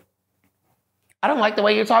over. I don't like the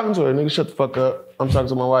way you're talking to her. Nigga, shut the fuck up. I'm talking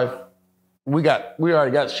to my wife. We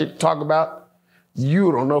already got shit to talk about.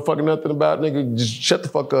 You don't know fucking nothing about, nigga. Just shut the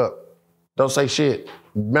fuck up. Don't say shit.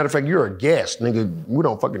 Matter of fact, you're a guest, nigga. We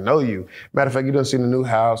don't fucking know you. Matter of fact, you done seen the new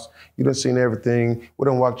house. You done seen everything. We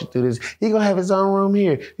done walked you through this. He gonna have his own room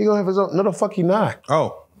here. He gonna have his own. No, the fuck he not.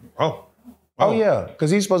 Oh Yeah,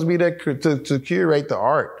 because he's supposed to be there to curate the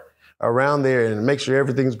art around there and make sure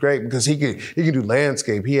everything's great because he can do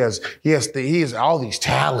landscape. He has all these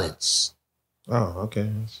talents. Oh,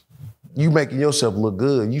 okay. You making yourself look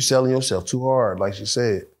good. You selling yourself too hard, like she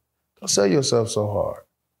said. Don't sell yourself so hard.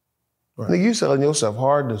 Right. Nigga, you selling yourself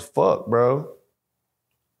hard as fuck, bro.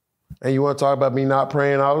 And you want to talk about me not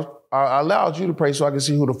praying? I allowed you to pray so I can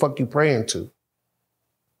see who the fuck you praying to.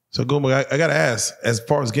 So, Guma, I got to ask, as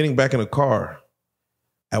far as getting back in the car,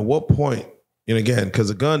 at what point, and again, because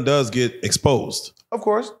the gun does get exposed. Of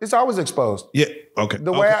course, it's always exposed. Yeah, okay.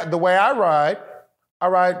 The way I ride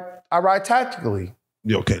tactically.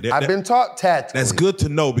 Yeah, okay. I've been taught tactically. That's good to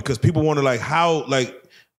know because people wonder like how, like,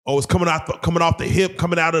 oh, it's coming off the hip,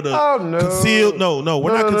 coming out of the concealed. No,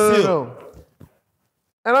 we're not concealed. No.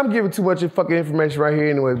 And I'm giving too much fucking information right here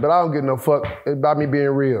anyways, but I don't give no fuck. It's about me being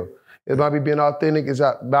real. It's about me being authentic. It's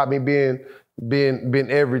about me being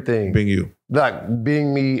everything. Being you. Like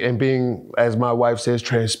being me and being, as my wife says,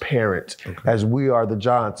 transparent. Okay. As we are, the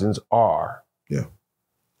Johnsons are. Yeah.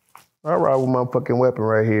 I ride with my fucking weapon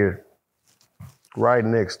right here. Right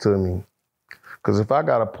next to me. Because if I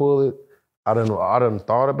gotta pull it, I done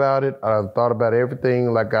thought about it. I done thought about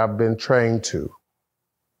everything like I've been trained to.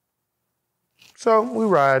 So we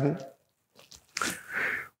riding.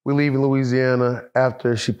 We leave in Louisiana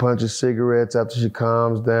after she punches cigarettes, after she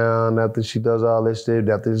calms down, after she does all this shit,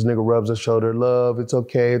 after this nigga rubs her shoulder, love, it's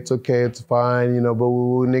okay, it's fine, you know, but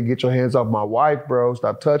nigga, get your hands off my wife, bro.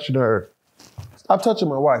 Stop touching her. Stop touching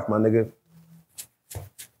my wife, my nigga.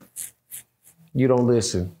 You don't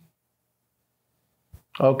listen.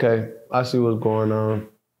 Okay, I see what's going on.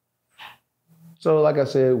 So like I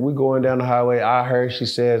said, we going down the highway. I heard she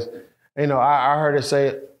says, you know, I heard her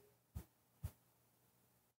say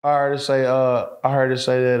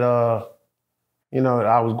that, you know,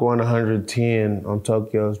 I was going 110 on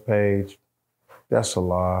Tokyo's page. That's a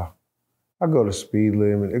lie. I go to speed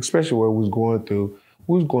limit, especially where we was going through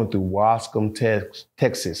Wascom,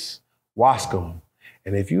 Texas. Wascom.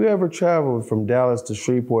 And if you ever travel from Dallas to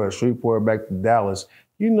Shreveport, Shreveport back to Dallas,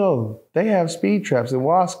 you know they have speed traps in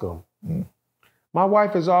Wascom. Mm. My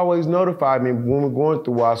wife has always notified me when we're going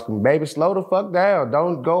through Wascom, baby, slow the fuck down.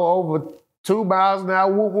 Don't go over 2 miles an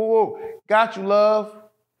hour. Woo, woo, woo. Got you, love.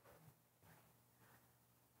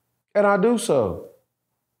 And I do so.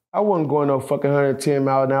 I wasn't going no fucking 110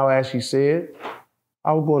 miles an hour, as she said.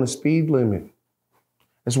 I was going the speed limit.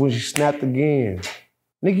 That's when she snapped again.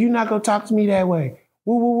 Nigga, you not gonna talk to me that way.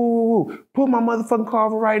 Woo, woo, woo, woo, woo. Pull my motherfucking car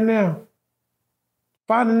over right now.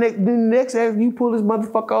 Find the next ass, you pull this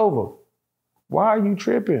motherfucker over. Why are you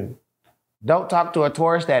tripping? Don't talk to a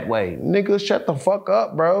tourist that way. Nigga, shut the fuck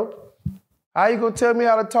up, bro. How you gonna tell me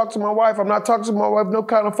how to talk to my wife? I'm not talking to my wife no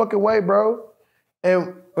kind of fucking way, bro.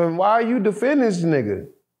 And why are you defending this nigga?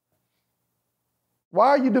 Why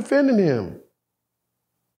are you defending him?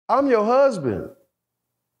 I'm your husband.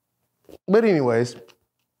 But anyways,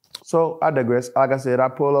 so I digress. Like I said, I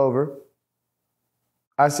pull over.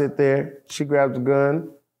 I sit there. She grabs the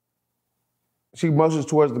gun. She motions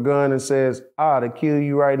towards the gun and says, to kill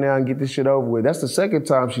you right now and get this shit over with. That's the second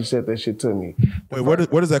time she said that shit to me. Wait, where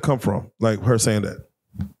does that come from? Like her saying that?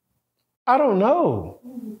 I don't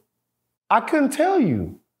know. I couldn't tell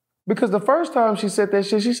you. Because the first time she said that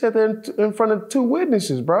shit, she said that in front of 2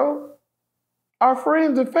 witnesses, bro. Our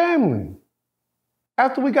friends and family.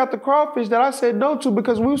 After we got the crawfish that I said no to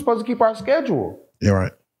because we were supposed to keep our schedule. Yeah,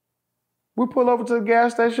 right. We pull over to the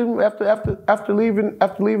gas station after leaving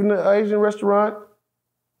the Asian restaurant.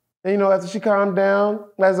 And, you know, after she calmed down,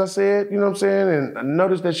 as I said, you know what I'm saying? And I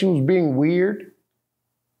noticed that she was being weird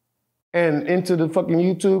and into the fucking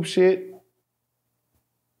YouTube shit.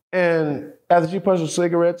 And after she punched her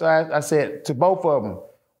cigarettes, I said to both of them,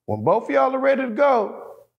 when both of y'all are ready to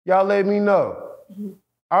go, y'all let me know.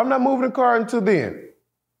 I'm not moving the car until then.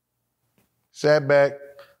 Sat back,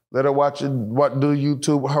 let her watch it, do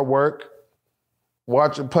YouTube, her work.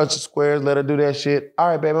 Watch her punch the squares, let her do that shit. All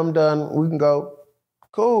right, babe, I'm done. We can go.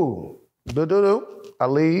 Cool. I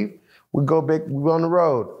leave. We go back, we on the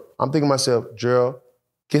road. I'm thinking to myself, Gerald,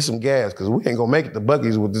 get some gas, because we ain't gonna make it to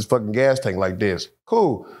Buc-ee's with this fucking gas tank like this.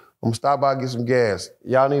 Cool. I'm gonna stop by and get some gas.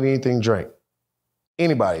 Y'all need anything to drink?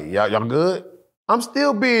 Anybody? Y'all good? I'm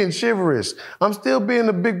still being chivalrous. I'm still being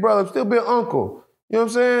the big brother. I'm still being uncle. You know what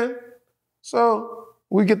I'm saying? So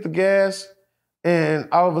we get the gas, and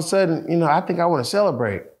all of a sudden, I think I want to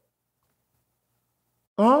celebrate.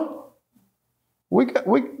 Huh? We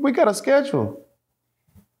got a schedule.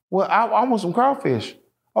 Well, I want some crawfish.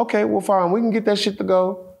 Okay, well, fine. We can get that shit to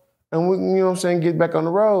go, and we can, get back on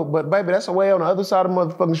the road. But baby, that's away on the other side of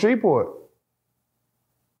motherfucking Shreveport.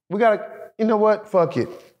 We gotta, you know what? Fuck it.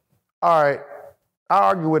 All right. I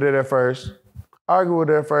argued with it at first.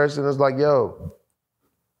 And it's like, yo,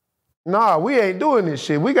 nah, we ain't doing this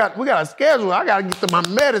shit. We got a schedule. I gotta get to my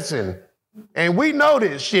medicine. And we know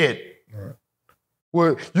this shit. Right.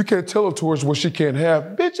 Well, you can't tell her towards what she can't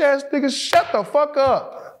have. Bitch ass nigga, shut the fuck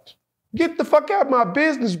up. Get the fuck out of my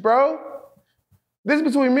business, bro. This is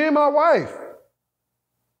between me and my wife.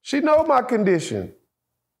 She know my condition.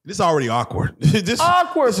 This is already awkward. This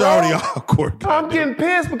awkward, bro. Already awkward. I'm getting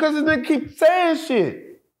pissed because this nigga keep saying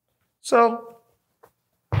shit. So,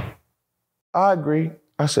 I agree.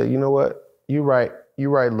 I said, you know what? You're right. You're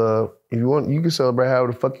right, love. If you want, you can celebrate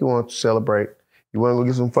however the fuck you want to celebrate. You want to go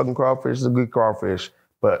get some fucking crawfish? It's a good crawfish.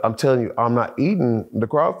 But I'm telling you, I'm not eating the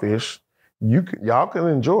crawfish. Y'all can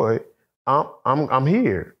enjoy it. I'm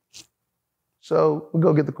here. So we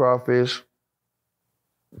go get the crawfish.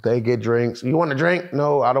 They get drinks. You want a drink?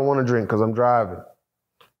 No, I don't want a drink because I'm driving.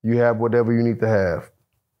 You have whatever you need to have.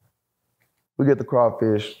 We get the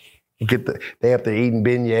crawfish. They have to eating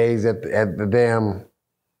beignets at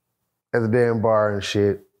the damn bar and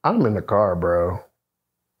shit. I'm in the car, bro.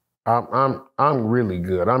 I'm really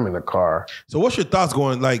good. I'm in the car. So what's your thoughts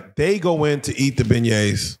going? Like they go in to eat the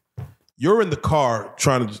beignets. You're in the car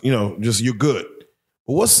trying to, just you're good.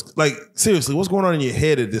 But what's seriously, what's going on in your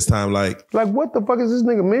head at this time? Like what the fuck is this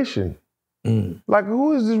nigga mission? Like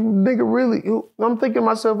who is this nigga really? I'm thinking to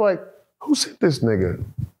myself who sent this nigga?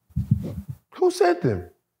 Who sent them?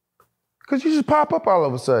 Cause you just pop up all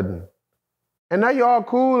of a sudden. And now you're all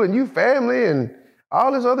cool and you family and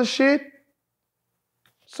all this other shit.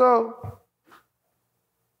 So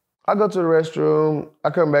I go to the restroom.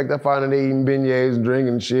 I come back, I find that they eating beignets and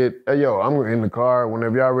drinking shit. Hey, yo, I'm in the car.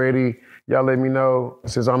 Whenever y'all ready, y'all let me know.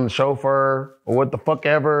 Since I'm the chauffeur or what the fuck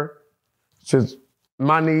ever. Since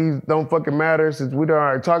my needs don't fucking matter. Since we done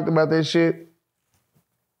already talked about this shit.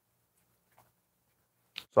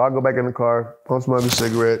 So I go back in the car, pump smoke a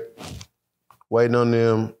cigarette, waiting on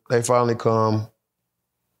them. They finally come.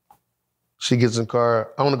 She gets in the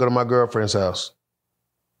car. I want to go to my girlfriend's house.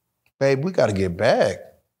 Babe, we got to get back.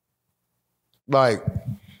 Like,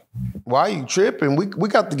 why are you tripping? We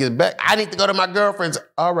got to get back. I need to go to my girlfriend's.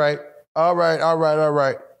 All right.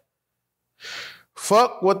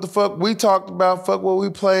 Fuck what the fuck we talked about. Fuck what we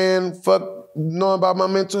playing. Fuck knowing about my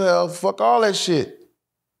mental health. Fuck all that shit.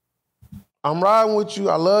 I'm riding with you.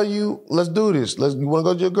 I love you. Let's do this. You want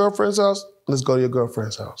to go to your girlfriend's house? Let's go to your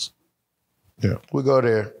girlfriend's house. Yeah. We go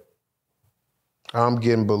there. I'm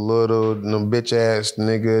getting belittled, no bitch ass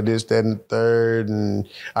nigga, this, that, and the third, and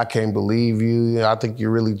I can't believe you. I think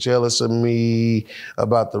you're really jealous of me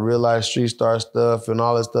about the real life street star stuff and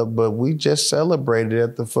all that stuff, but we just celebrated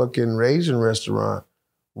at the fucking Asian restaurant.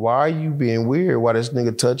 Why are you being weird? Why this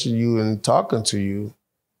nigga touching you and talking to you?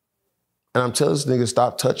 And I'm telling this nigga,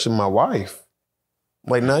 stop touching my wife.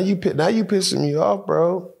 Like, now you pissing me off,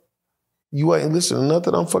 bro. You ain't listening to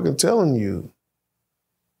nothing I'm fucking telling you.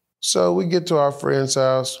 So we get to our friend's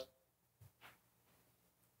house.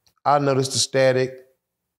 I noticed the static.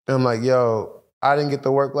 And I'm like, yo, I didn't get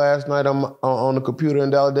to work last night. I'm on the computer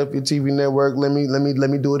in Philadelphia TV network. Let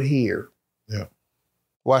me do it here. Yeah.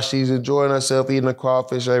 While she's enjoying herself, eating a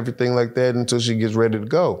crawfish, everything like that, until she gets ready to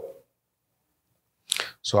go.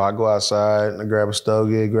 So I go outside and I grab a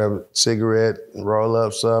stogie, grab a cigarette, and roll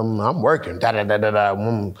up something. I'm working,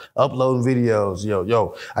 I'm uploading videos.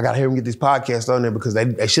 Yo, I gotta hear them get these podcasts on there because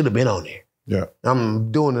they should have been on there. Yeah.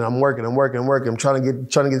 I'm doing it, I'm working. I'm trying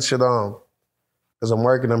to get shit on. Because I'm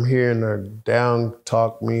working, I'm hearing her down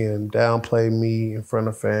talk me and downplay me in front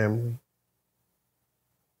of family.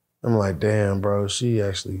 I'm like, damn, bro,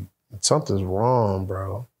 something's wrong,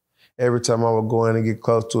 bro. Every time I would go in and get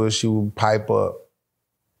close to her, she would pipe up.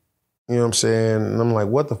 You know what I'm saying? And I'm like,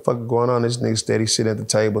 what the fuck is going on? This nigga steady sitting at the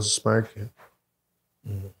table smirking.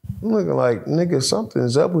 I'm looking like, nigga,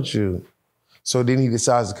 something's up with you. So then he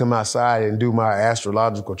decides to come outside and do my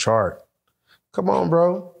astrological chart. Come on,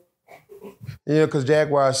 bro. You know, because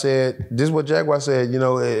Jaguar said, this is what Jaguar said, you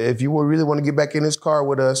know, if you really want to get back in this car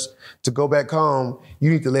with us to go back home,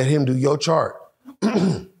 you need to let him do your chart.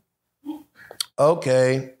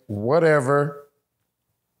 Okay, whatever.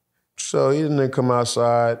 So he didn't come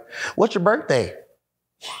outside. What's your birthday?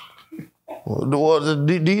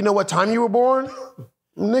 Do you know what time you were born?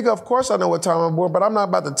 Nigga, of course I know what time I'm born, but I'm not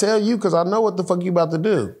about to tell you because I know what the fuck you about to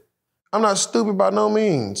do. I'm not stupid by no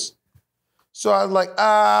means. So I was like,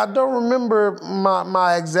 I don't remember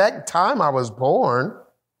my exact time I was born.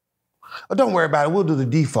 Oh, don't worry about it. We'll do the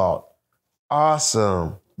default.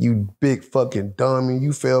 Awesome. You big fucking dummy.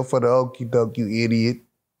 You fell for the okie doke, you idiot.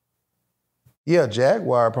 Yeah,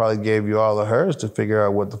 Jaguar probably gave you all of hers to figure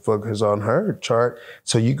out what the fuck is on her chart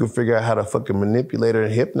so you can figure out how to fucking manipulate her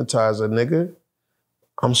and hypnotize her, nigga.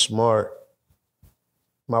 I'm smart.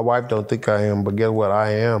 My wife don't think I am, but guess what?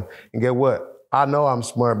 I am. And guess what? I know I'm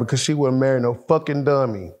smart because she wouldn't marry no fucking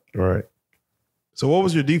dummy. Right. So what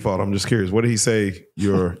was your default? I'm just curious. What did he say?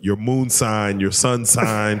 Your moon sign, your sun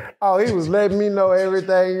sign? Oh, he was letting me know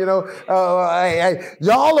everything, you know. Hey,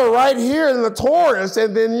 y'all are right here in the Taurus,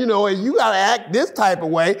 and then, you know, you got to act this type of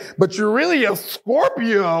way, but you're really a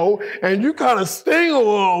Scorpio, and you kind of sting a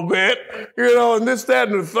little bit, you know, and this, that,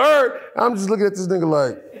 and the third. I'm just looking at this nigga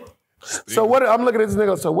like, so what? I'm looking at this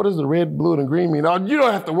nigga, so what does the red, blue, and green mean? Oh, you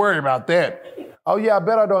don't have to worry about that. Oh, yeah, I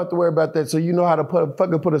bet I don't have to worry about that, so you know how to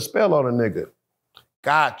put a spell on a nigga.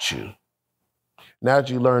 Got you. Now that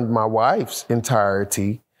you learned my wife's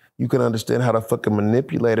entirety, you can understand how to fucking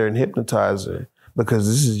manipulate her and hypnotize her because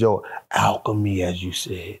this is your alchemy, as you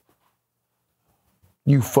said.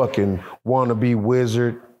 You fucking wannabe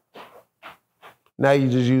wizard. Now you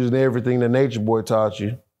just using everything that Nature Boy taught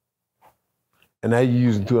you. And now you're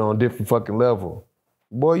using it on a different fucking level.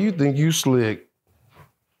 Boy, you think you slick.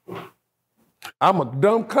 I'm a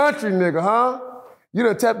dumb country nigga, huh? You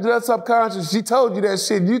done tapped that subconscious. She told you that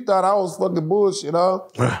shit. You thought I was fucking bullshit, huh?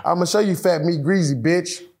 I'm gonna show you fat meat greasy,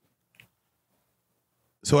 bitch.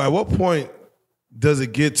 So at what point does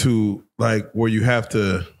it get to like where you have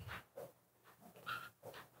to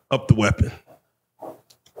up the weapon?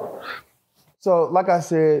 So like I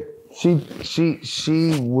said,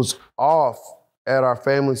 she was off at our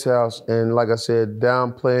family's house and like I said,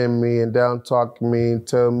 downplaying me and down talking me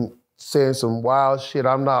and saying some wild shit.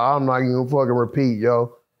 I'm not even fucking repeat,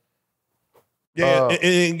 yo. Yeah,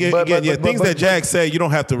 things that Jag said you don't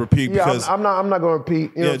have to repeat because I'm not gonna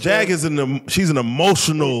repeat. You know Jag she's an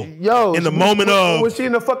emotional in the moment of when she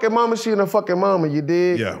in the fucking mama, she in the fucking mama, you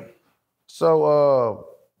dig? Yeah. So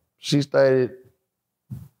she stated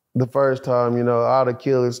the first time, you know, I ought to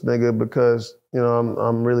kill this nigga because, you know,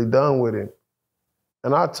 I'm really done with him.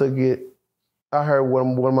 And I took it, I heard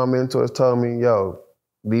one of my mentors tell me, yo,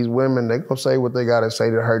 these women, they gonna say what they gotta say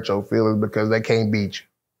to hurt your feelings because they can't beat you.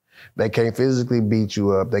 They can't physically beat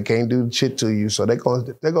you up. They can't do shit to you. So they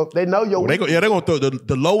know your they're gonna throw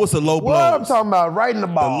the lowest of low blows. What I'm talking about, right in the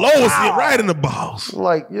balls. The lowest, right in the balls.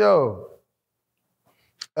 Like, yo.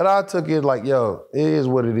 And I took it like, yo, it is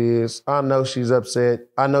what it is. I know she's upset.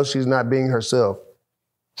 I know she's not being herself.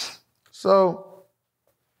 So,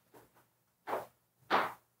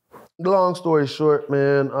 long story short,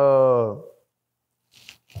 man,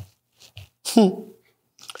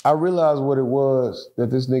 I realized what it was that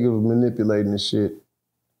this nigga was manipulating this shit.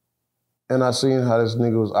 And I seen how this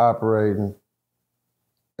nigga was operating.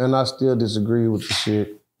 And I still disagree with the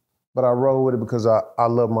shit. But I roll with it because I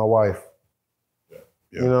love my wife. Yeah.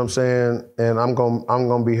 You know what I'm saying? And I'm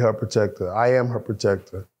gonna be her protector. I am her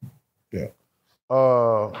protector. Yeah.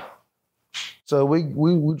 So we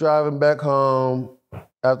driving back home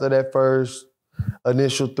after that first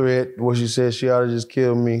initial threat where she said she ought to just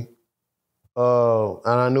kill me.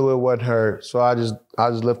 And I knew it wasn't her, so I just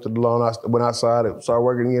left it alone. I went outside, started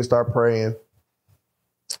working again, started praying.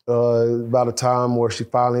 About a time where she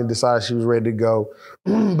finally decided she was ready to go,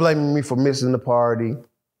 blaming me for missing the party,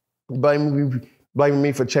 blaming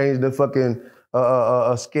me for changing the fucking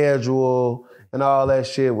schedule and all that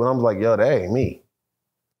shit. When I'm like, yo, that ain't me.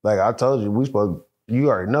 Like I told you, you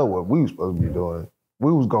already know what we were supposed to be doing.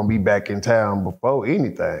 We was gonna be back in town before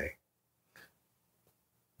anything.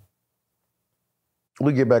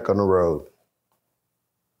 We get back on the road.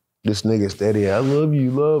 This nigga steady, I love you,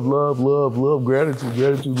 love, love, love, love, gratitude,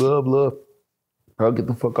 gratitude, love, love. Bro, get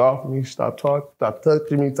the fuck off of me, stop talking, stop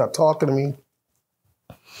touching me, stop talking to me.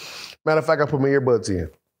 Matter of fact, I put my earbuds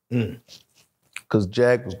in. Because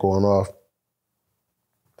Jag was going off.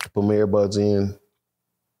 I put my earbuds in,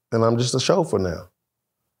 and I'm just a chauffeur now.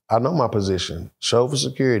 I know my position. Show for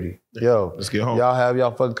security. Yo, let's get home. Y'all have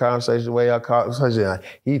y'all fucking conversation the way y'all conversation.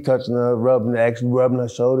 He touching her, actually rubbing her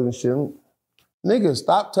shoulder and shit. Nigga,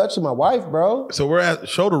 stop touching my wife, bro. So we're at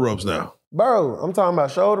shoulder rubs now. Bro, I'm talking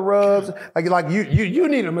about shoulder rubs. Like you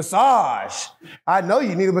need a massage. I know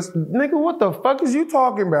you need a massage. Nigga, what the fuck is you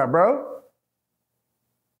talking about, bro?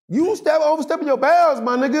 You overstepping your bounds,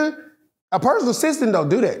 my nigga. A personal assistant don't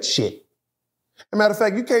do that shit. As a matter of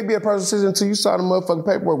fact, you can't be a personal assistant until you sign the motherfucking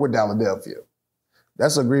paperwork with Philadelphia.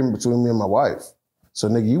 That's an agreement between me and my wife. So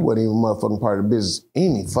nigga, you wasn't even motherfucking part of the business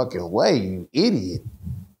any fucking way, you idiot.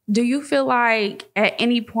 Do you feel like at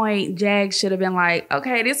any point Jag should have been like,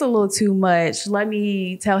 okay, this is a little too much. Let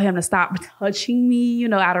me tell him to stop touching me,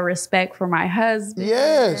 out of respect for my husband?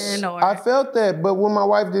 Yes, I felt that. But when my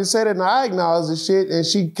wife didn't say that and I acknowledged the shit and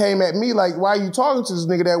she came at me like, why are you talking to this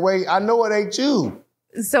nigga that way? I know it ain't you.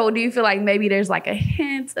 So do you feel like maybe there's like a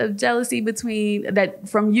hint of jealousy between their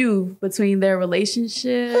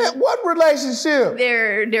relationship? Yeah, what relationship?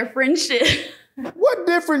 Their friendship. What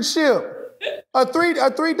different ship? A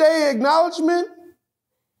 3-day acknowledgement?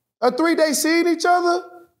 A 3-day seeing each other?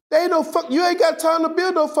 They ain't no fuck. You ain't got time to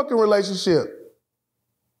build no fucking relationship.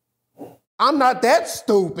 I'm not that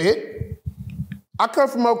stupid. I come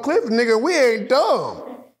from Oak Cliff, nigga. We ain't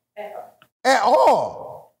dumb at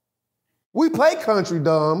all. We play country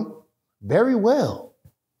dumb very well.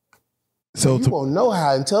 So you won't know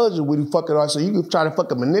how intelligent we fucking are, so you can try to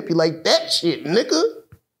fucking manipulate that shit, nigga.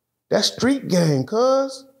 That's street game,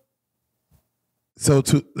 cuz. So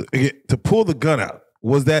to pull the gun out,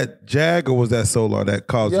 was that Jag or was that Solar that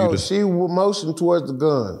caused you to? She motioned towards the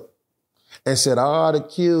gun and said, I ought to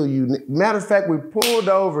kill you. Matter of fact, we pulled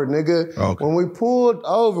over, nigga. Okay. When we pulled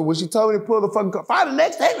over, when she told me to pull the fucking car, find the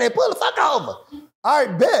next day, they pull the fuck over. All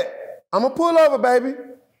right, bet. I'm gonna pull over, baby.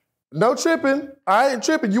 No tripping. I ain't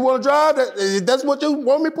tripping. You wanna drive? That's what you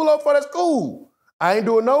want me to pull over for? That's cool. I ain't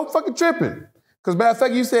doing no fucking tripping. Because matter of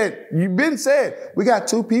fact, you've been said, we got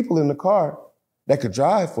 2 people in the car that could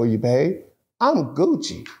drive for you, babe. I'm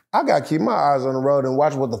Gucci. I gotta keep my eyes on the road and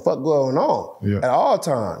watch what the fuck going on at all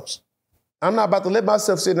times. I'm not about to let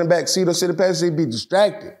myself sit in the back seat or sit in the passenger seat be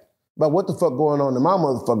distracted about what the fuck going on in my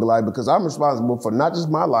motherfucking life, because I'm responsible for not just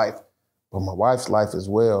my life, but my wife's life as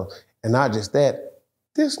well. And not just that,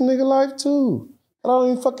 this nigga life too. I don't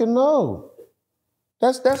even fucking know.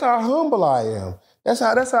 That's how humble I am. That's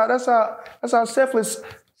how selfless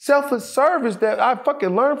service that I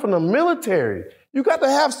fucking learned from the military. You got to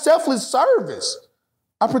have selfless service.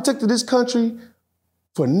 I protected this country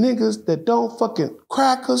for niggas that don't fucking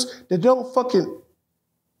crackers, that don't fucking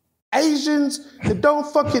Asians, that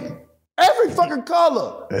don't fucking every fucking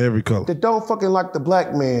color. Every color. That don't fucking like the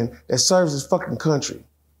black man that serves his fucking country.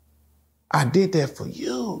 I did that for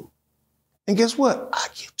you. And guess what? I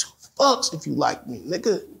give 2 fucks if you like me,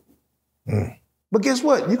 nigga. But guess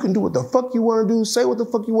what? You can do what the fuck you want to do, say what the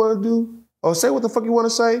fuck you want to do, or say what the fuck you want to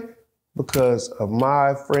say because of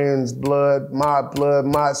my friend's blood,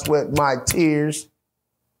 my sweat, my tears.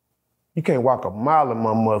 You can't walk a mile in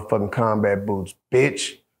my motherfucking combat boots,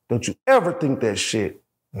 bitch. Don't you ever think that shit.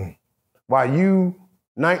 While you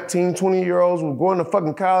 19, 20-year-olds were going to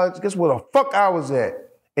fucking college, guess where the fuck I was at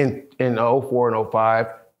in 04 and 05?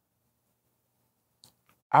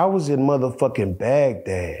 I was in motherfucking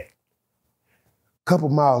Baghdad. Couple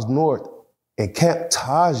miles north in Camp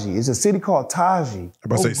Taji. It's a city called Taji. I'm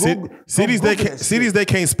about to say cities they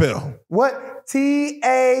can't spell. What?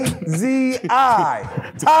 Tazi.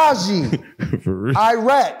 Taji.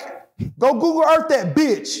 Iraq. Go Google Earth that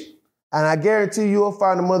bitch. And I guarantee you'll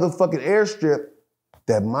find a motherfucking airstrip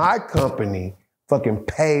that my company fucking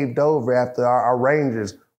paved over after our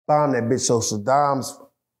Rangers found that bitch so Saddam's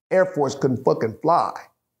Air Force couldn't fucking fly.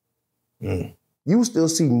 You still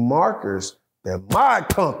see markers that my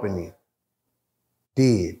company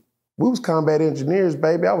did. We was combat engineers,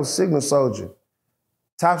 baby. I was Signal Soldier.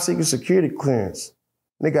 Top secret security clearance.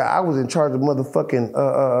 Nigga, I was in charge of motherfucking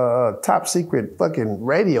top secret fucking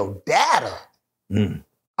radio data.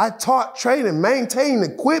 I taught, trained, and maintained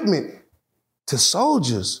equipment to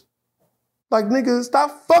soldiers. Like, nigga,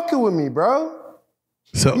 stop fucking with me, bro.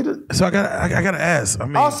 So I gotta ask. I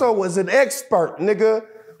mean, also was an expert, nigga.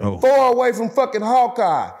 Far away from fucking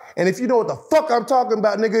Hawkeye. And if you know what the fuck I'm talking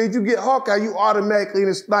about, nigga, if you get Hawkeye, you automatically in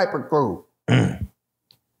a sniper crew.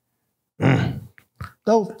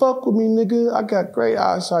 Don't fuck with me, nigga. I got great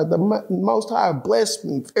eyesight. The Most High blessed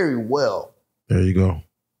me very well. There you go.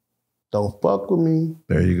 Don't fuck with me.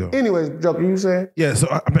 There you go. Anyways, Joker, you saying? Yeah, so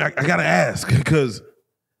I gotta ask, because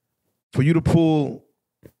for you to pull,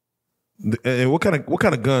 and what kind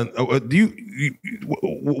of gun do you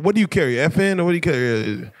what do you carry? FN or what do you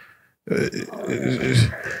carry?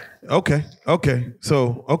 Okay.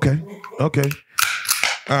 So, okay. All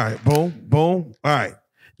right. Boom. All right.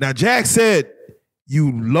 Now, Jack said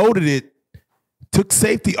you loaded it, took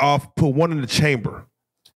safety off, put one in the chamber.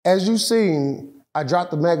 As you seen, I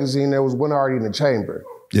dropped the magazine. There was one already in the chamber.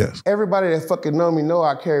 Yes. Everybody that fucking know me know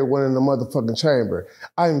I carry one in the motherfucking chamber.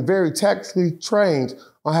 I am very tactically trained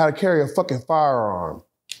on how to carry a fucking firearm.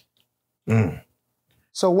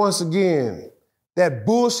 So once again, that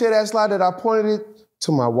bullshit ass lie that I pointed it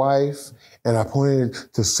to my wife and I pointed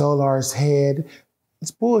it to Solar's head,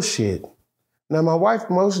 it's bullshit. Now my wife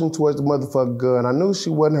motioned towards the motherfucking gun. I knew she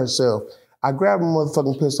wasn't herself. I grabbed my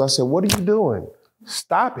motherfucking pistol. I said, what are you doing?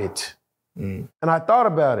 Stop it. And I thought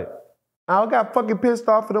about it. I got fucking pissed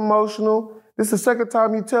off and emotional. This is the second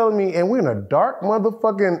time you telling me, and we're in a dark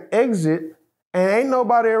motherfucking exit and ain't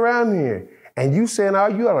nobody around here. And you saying, oh,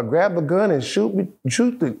 you gotta grab the gun and shoot and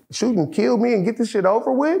kill me and get this shit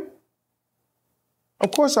over with?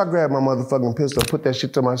 Of course I grabbed my motherfucking pistol and put that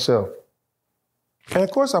shit to myself. And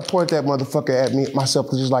of course I point that motherfucker at me myself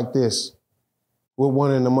just like this, with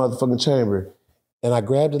one in the motherfucking chamber. And I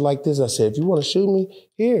grabbed it like this. I said, if you wanna shoot me,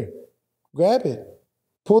 here, grab it.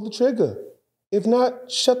 Pull the trigger. If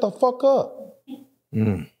not, shut the fuck up.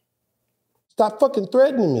 Stop fucking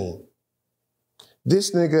threatening me.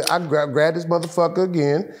 This nigga, I grabbed this motherfucker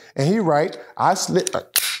again, and he right. I slapped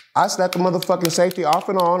the motherfucking safety off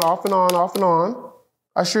and on.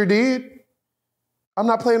 I sure did. I'm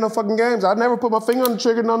not playing no fucking games. I never put my finger on the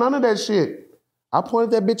trigger, no, none of that shit. I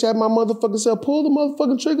pointed that bitch at my motherfucking self. Pull the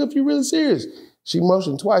motherfucking trigger if you're really serious. She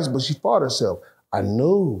motioned twice, but she fought herself. I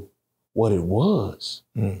knew what it was.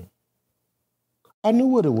 I knew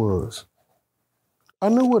what it was. I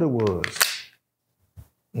knew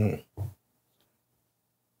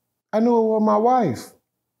it was my wife.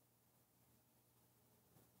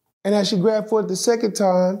 And as she grabbed for it the second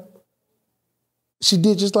time, she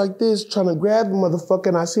did just like this, trying to grab the motherfucker,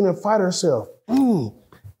 and I seen her fight herself.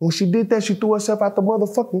 When she did that, she threw herself out the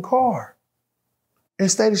motherfucking car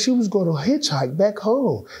and stated she was going to hitchhike back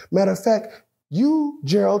home. Matter of fact, you,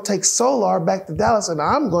 Gerald, take Solar back to Dallas, and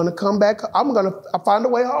I'm going to come back. I'm going to find a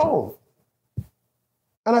way home.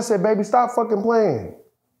 And I said, baby, stop fucking playing.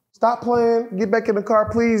 Stop playing. Get back in the car,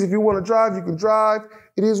 please. If you want to drive, you can drive.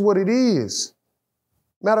 It is what it is.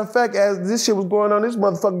 Matter of fact, as this shit was going on, this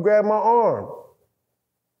motherfucker grabbed my arm.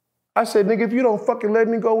 I said, nigga, if you don't fucking let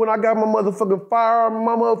me go when I got my motherfucking firearm in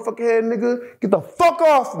my motherfucking head, nigga, get the fuck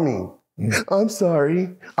off me. I'm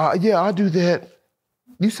sorry. Yeah, I'll do that.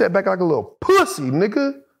 You sat back like a little pussy,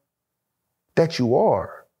 nigga. That you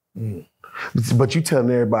are. But you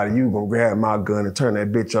telling everybody you gonna grab my gun and turn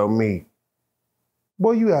that bitch on me.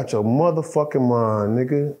 Boy, you out your motherfucking mind,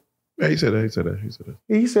 nigga. Yeah, he said that.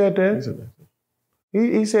 He said that.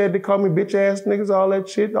 He said they call me bitch ass niggas, all that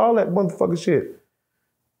shit, all that motherfucking shit.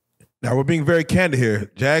 Now we're being very candid here.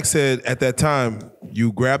 Jag said at that time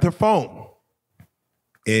you grabbed her phone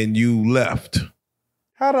and you left.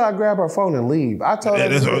 How did I grab her phone and leave? I told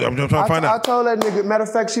that nigga, I'm trying to find out. I told that nigga, matter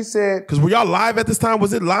of fact, she said... Because were y'all live at this time?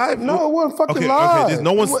 Was it live? No, it wasn't fucking live. Okay.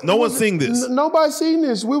 No one's seeing this. Nobody seen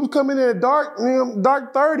this. We was coming in at dark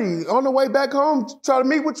 30 on the way back home to try to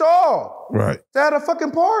meet with y'all. Right. They had a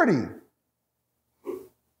fucking party.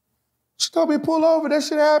 She told me to pull over. That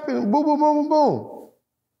shit happened. Boom, boom, boom, boom, boom.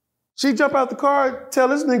 She jumped out the car, tell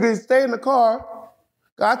this nigga to stay in the car.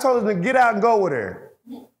 I told her to get out and go with her.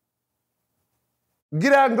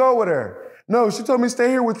 Get out and go with her. No, she told me to stay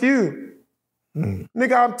here with you.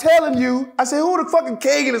 Nigga, I'm telling you. I said, who the fucking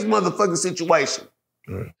king in this motherfucking situation?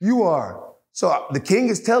 You are. So the king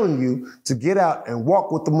is telling you to get out and walk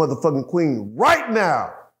with the motherfucking queen right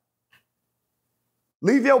now.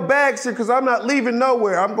 Leave your bags here, because I'm not leaving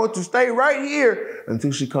nowhere. I'm going to stay right here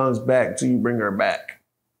until she comes back, until you bring her back.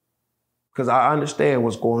 Because I understand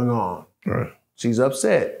what's going on. Right. She's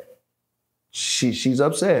upset. She's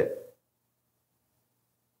upset.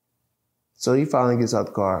 So he finally gets out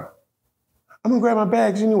the car. I'm gonna grab my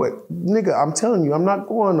bags anyway. Nigga, I'm telling you, I'm not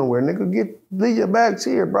going nowhere. Nigga, leave your bags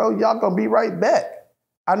here, bro. Y'all gonna be right back.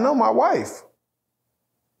 I know my wife.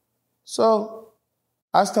 So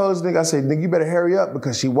I told this nigga, I said, nigga, you better hurry up,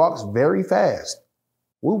 because she walks very fast.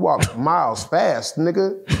 We walk miles fast,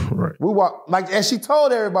 nigga. Right. We walk, like, as she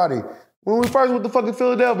told everybody, when we first went to fucking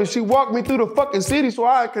Philadelphia, she walked me through the fucking city so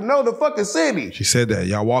I could know the fucking city. She said that.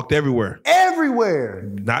 Y'all walked everywhere. Everywhere.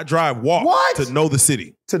 Not drive, walk. What? To know the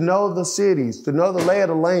city. To know the cities, to know the lay of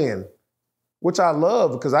the land, which I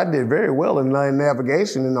love because I did very well in land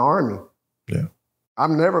navigation in the Army. Yeah.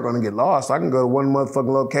 I'm never going to get lost. I can go to one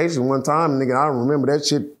motherfucking location one time, nigga, I don't remember that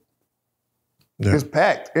shit. Yeah. It's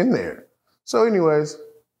packed in there. So anyways,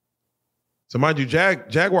 So mind you,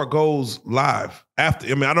 Jaguar goes live after.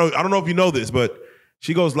 I mean, I don't know if you know this, but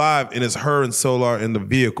she goes live and it's her and Solar in the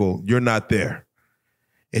vehicle. You're not there.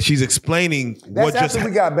 And she's explaining what That's after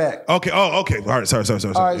we got back. Okay. Oh, okay. All right. Sorry.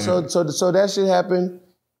 All right. So that shit happened.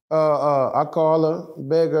 I call her,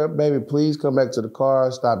 beg her, baby, please come back to the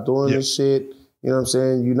car. Stop doing this shit. You know what I'm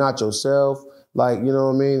saying? You're not yourself. Like, you know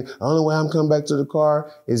what I mean? The only way I'm coming back to the car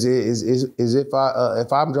is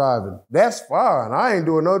if I'm driving. That's fine. I ain't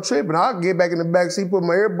doing no tripping. I'll get back in the back seat, put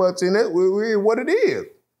my earbuds in it. What it is.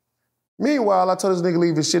 Meanwhile, I told this nigga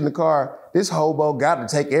leave his shit in the car. This hobo got to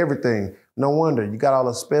take everything. No wonder you got all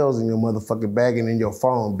the spells in your motherfucking bag and in your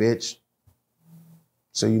phone, bitch.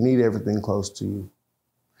 So you need everything close to you.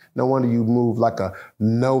 No wonder you move like a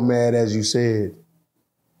nomad, as you said.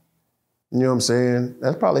 You know what I'm saying?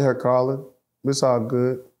 That's probably her calling. It's all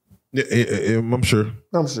good. Yeah, I'm sure.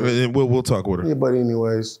 We'll talk with her. Yeah, but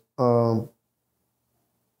anyways,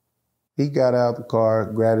 he got out the car,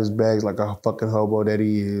 grabbed his bags like a fucking hobo that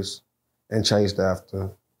he is, and chased after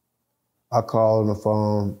her. I called on the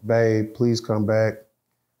phone, babe, please come back.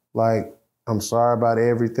 Like, I'm sorry about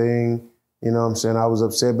everything. You know what I'm saying? I was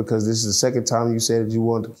upset because this is the second time you said that you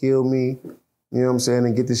wanted to kill me. You know what I'm saying?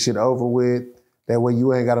 And get this shit over with. That way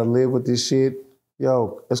you ain't got to live with this shit.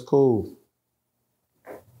 Yo, it's cool.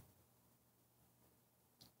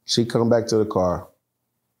 She come back to the car.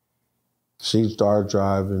 She started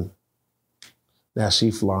driving. Now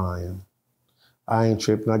she flying. I ain't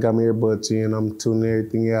tripping. I got my earbuds in. I'm tuning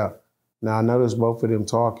everything out. Now I noticed both of them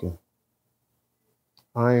talking.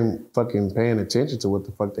 I ain't fucking paying attention to what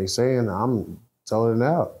the fuck they saying. I'm toning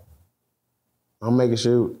out. I'm making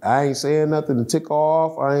sure I ain't saying nothing to tick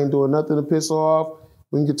off. I ain't doing nothing to piss off.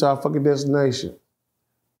 We can get to our fucking destination.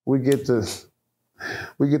 We get the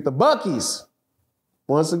Buc-ee's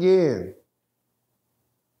once again.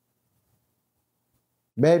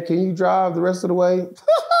 Babe, can you drive the rest of the way?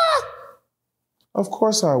 Of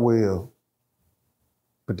course I will.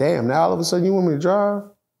 But damn, now all of a sudden you want me to drive?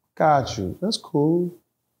 Got you. That's cool.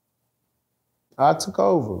 I took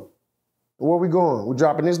over. Where we going? We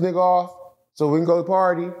dropping this nigga off so we can go to the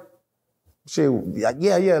party? Shit, yeah,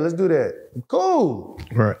 let's do that. Cool.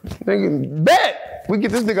 Right. Nigga, bet. We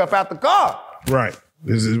get this nigga up out the car. Right.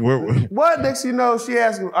 This is where What? Next you know, she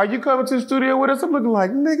asked me, are you coming to the studio with us? I'm looking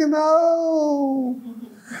like, nigga, no.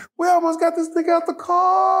 We almost got this nigga out the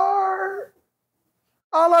car.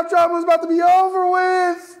 All our drama was about to be over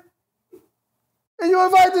with. And you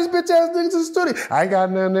invite this bitch ass nigga to the studio. I ain't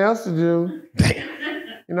got nothing else to do. Damn.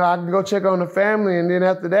 You know, I can go check on the family, and then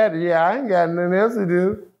after that, yeah, I ain't got nothing else to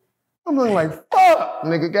do. I'm looking like, fuck,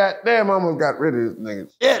 nigga, goddamn, I almost got rid of this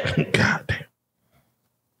nigga. Shit. Goddamn.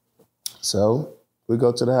 So, we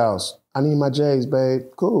go to the house. I need my J's,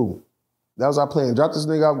 babe. Cool. That was our plan. Drop this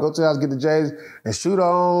nigga off, go to the house, get the J's, and shoot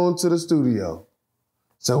on to the studio.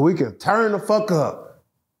 So we can turn the fuck up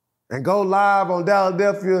and go live on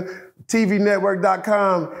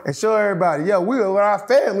DalladelphiaTVNetwork.com and show everybody, yo, we are with our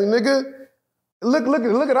family, nigga.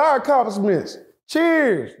 Look at our accomplishments.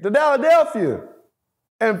 Cheers to Dalladelphia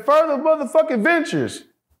and further motherfucking ventures.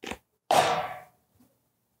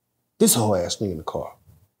 This whole ass nigga in the car.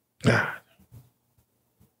 You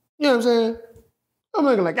know what I'm saying? I'm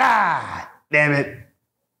looking like, damn it.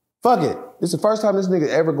 Fuck it. This is the first time this nigga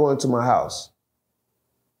ever going to my house.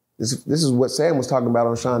 This is what Sam was talking about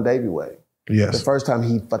on Sean Davey Way. Yes. The first time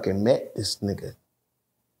he fucking met this nigga.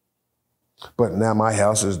 But now my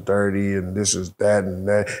house is dirty and this is that and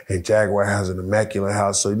that. And Jaguar has an immaculate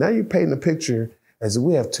house. So now you're painting a picture as if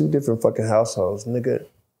we have two different fucking households, nigga.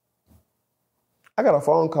 I got a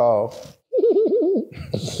phone call.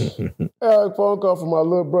 I got a phone call from my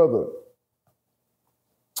little brother.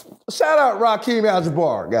 Shout out Rakeem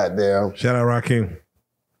Al-Jabbar, goddamn. Shout out Rakeem.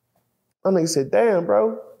 My nigga said, damn,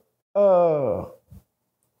 bro. Y'all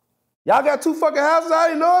got two fucking houses I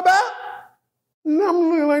didn't know about? And I'm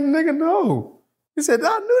looking like, nigga, no. He said,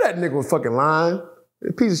 I knew that nigga was fucking lying.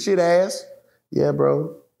 Piece of shit ass. Yeah,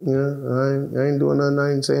 bro. Yeah, I ain't doing nothing.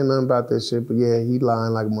 I ain't saying nothing about that shit. But yeah, he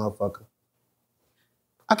lying like a motherfucker.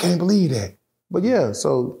 I can't believe that. But yeah,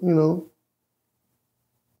 so, you know,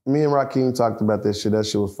 me and Rakeem talked about that shit. That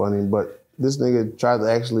shit was funny. But this nigga tried to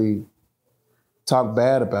actually talk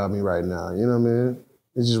bad about me right now. You know what I mean?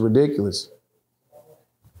 It's just ridiculous.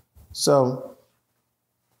 So,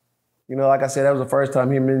 you know, like I said, that was the first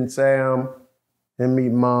time him and Sam, him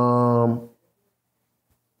meet Mom.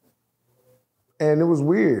 And it was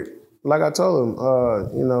weird. Like I told him,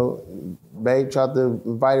 you know, babe tried to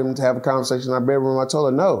invite him to have a conversation in our bedroom. I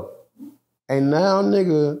told her no. And now,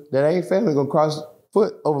 nigga, that ain't family gonna cross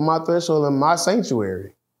foot over my threshold in my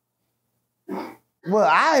sanctuary. Well,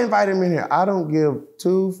 I invite him in here. I don't give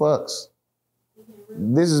two fucks.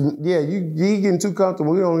 This is, he getting too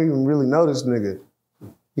comfortable. We don't even really know this nigga.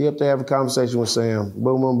 He up there have a conversation with Sam.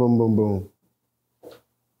 Boom, boom, boom, boom, boom.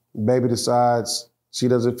 Baby decides she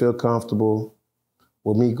doesn't feel comfortable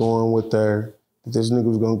with me going with her. That this nigga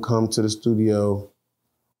was gonna come to the studio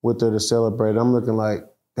with her to celebrate. I'm looking like,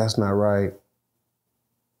 that's not right.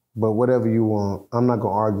 But whatever you want, I'm not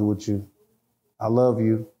gonna argue with you. I love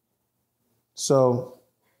you. So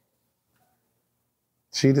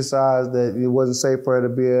she decides that it wasn't safe for her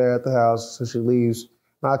to be there at the house, so she leaves.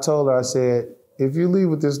 And I told her, I said, if you leave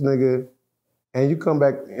with this nigga and you come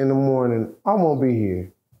back in the morning, I won't be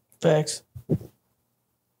here. Facts.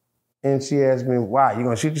 And she asked me, why, you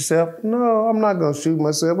gonna shoot yourself? No, I'm not gonna shoot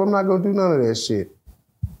myself. I'm not gonna do none of that shit.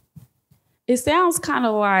 It sounds kind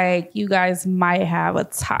of like you guys might have a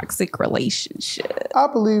toxic relationship. I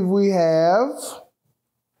believe we have.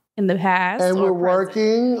 In the past? And we're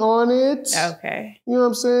working on it. Okay. You know what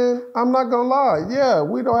I'm saying? I'm not gonna lie. Yeah,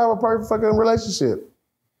 we don't have a perfect fucking relationship.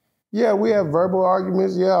 Yeah, we have verbal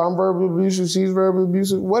arguments. Yeah, I'm verbally abusive, she's verbally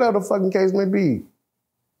abusive, whatever the fucking case may be.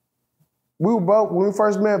 We were both, when we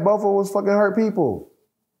first met, both of us fucking hurt people.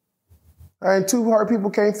 And two hurt people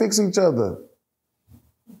can't fix each other.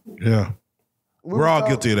 Yeah. We're all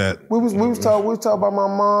guilty of that. We was told by my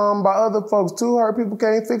mom, by other folks, two hurt people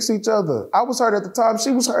can't fix each other. I was hurt at the time, she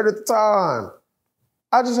was hurt at the time.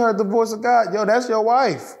 I just heard the voice of God, yo, that's your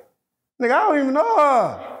wife. Nigga, I don't even know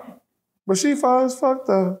her. But she fine as fuck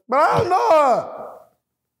though. But I don't know her.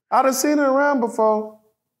 I done seen her around before.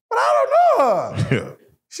 But I don't know her. Yeah.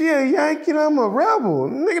 She a Yankee and I'm a rebel.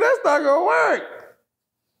 Nigga, that's not gonna work.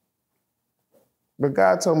 But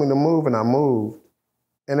God told me to move and I moved.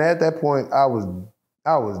 And at that point, I was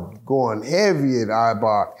going heavy at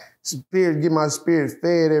Ibach. Get my spirit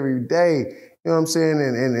fed every day. You know what I'm saying?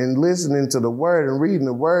 And listening to the word and reading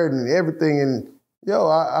the word and everything. And yo,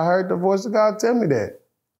 I heard the voice of God tell me that.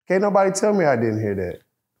 Can't nobody tell me I didn't hear that.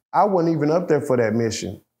 I wasn't even up there for that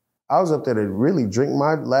mission. I was up there to really drink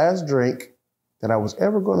my last drink that I was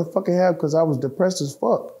ever gonna fucking have because I was depressed as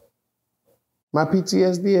fuck. My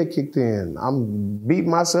PTSD had kicked in. I'm beating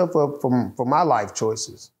myself up for my life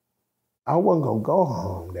choices. I wasn't gonna go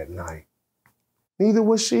home that night. Neither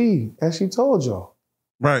was she, as she told y'all.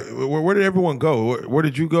 Right. Where did everyone go? Where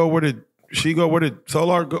did you go? Where did she go? Where did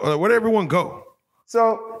Solar go? Where did everyone go?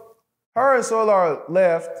 So her and Solar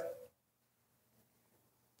left.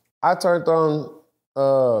 I turned on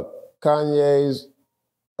Kanye's,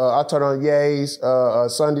 I turned on Ye's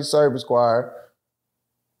Sunday service choir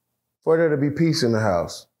for there to be peace in the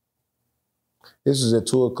house. This was at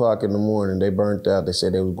 2:00 in the morning. They burnt out. They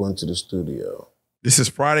said they were going to the studio. This is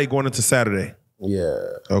Friday going into Saturday. Yeah.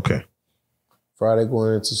 Okay. Friday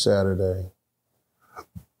going into Saturday.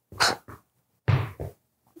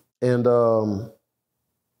 And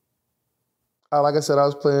like I said, I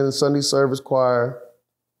was playing the Sunday service choir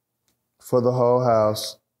for the whole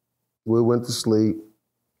house. We went to sleep.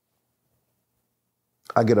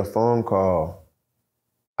 I get a phone call.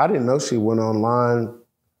 I didn't know she went online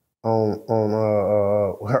on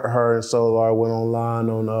her and Solar went online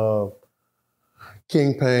on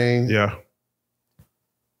King Payne. Yeah.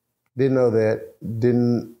 Didn't know that.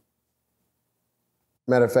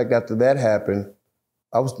 Matter of fact, after that happened,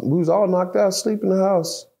 we was all knocked out, asleep in the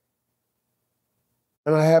house.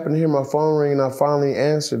 And I happened to hear my phone ring and I finally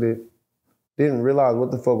answered it. Didn't realize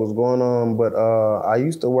what the fuck was going on, but I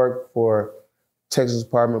used to work for Texas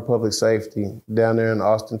Department of Public Safety down there in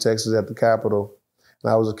Austin, Texas at the Capitol.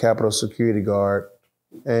 And I was a Capitol security guard.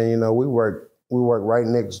 And, you know, we worked right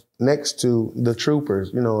next to the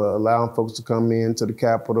troopers, you know, allowing folks to come into the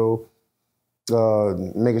Capitol,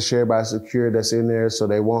 making sure everybody's secure that's in there so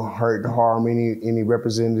they won't hurt or harm any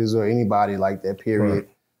representatives or anybody like that, period.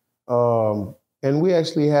 Right. And we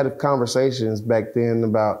actually had conversations back then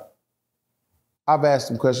about, I've asked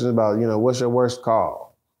them questions about, you know, what's your worst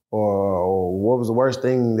call? Or what was the worst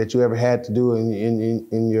thing that you ever had to do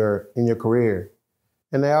in your career?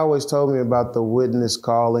 And they always told me about the witness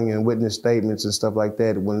calling and witness statements and stuff like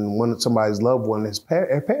that when somebody's loved one has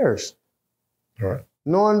perished. Right.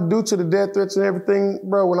 Knowing due to the death threats and everything,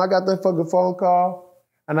 bro, when I got that fucking phone call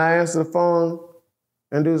and I answered the phone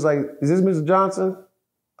and dude's like, is this Mr. Johnson?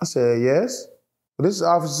 I said, yes. Well, this is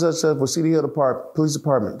Officer such for City Hill Police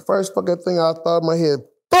Department. The first fucking thing I thought in my head,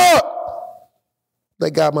 fuck!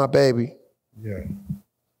 They got my baby. Yeah.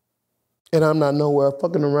 And I'm not nowhere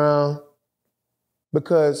fucking around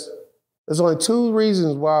because there's only two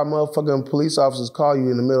reasons why motherfucking police officers call you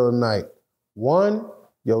in the middle of the night. One,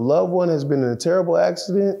 your loved one has been in a terrible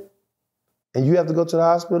accident and you have to go to the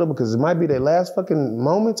hospital because it might be their last fucking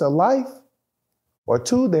moments of life. Or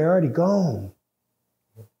two, they're already gone.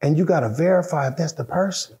 And you gotta verify if that's the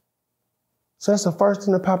person. So that's the first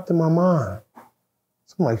thing that popped in my mind.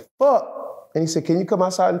 So I'm like, fuck. And he said, can you come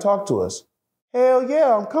outside and talk to us? Hell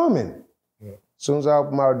yeah, I'm coming. As soon as I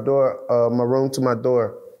open my door, my room to my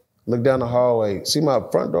door, look down the hallway, see my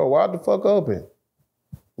front door wide the fuck open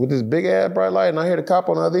with this big ass bright light, and I hear the cop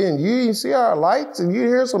on the other end. You didn't see our lights and you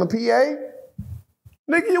hear us on the PA?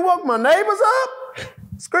 Nigga, you woke my neighbors up?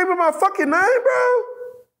 Screaming my fucking name, bro?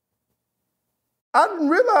 I didn't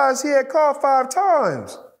realize he had called 5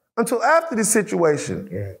 times until after this situation.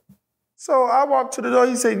 Yeah. So I walked to the door.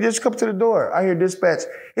 He said, just come to the door. I hear dispatch.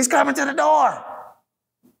 He's coming to the door.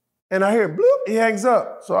 And I hear bloop, he hangs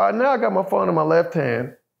up. So now I got my phone in my left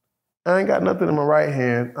hand. I ain't got nothing in my right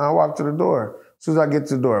hand. I walk to the door. As soon as I get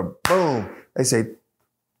to the door, boom, they say,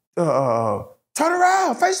 turn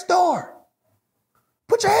around, face the door.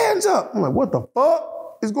 Put your hands up. I'm like, what the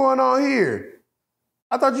fuck is going on here?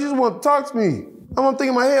 I thought you just wanted to talk to me. I'm thinking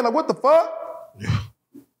in my head, like, what the fuck?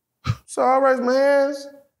 So I raise my hands,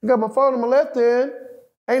 got my phone in my left hand,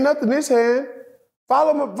 ain't nothing in this hand.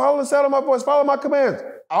 Follow the sound of my voice, follow my commands.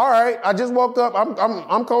 All right, I just woke up,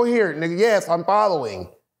 I'm coherent, nigga. Yes, I'm following.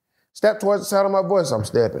 Step towards the sound of my voice, I'm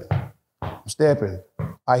stepping.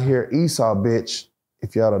 I hear Esau, bitch.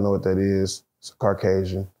 If y'all don't know what that is, it's a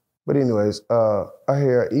Caucasian. But anyways, I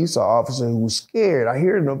hear an Esau officer who was scared. I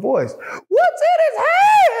hear it in the voice. What's in his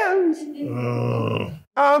hands?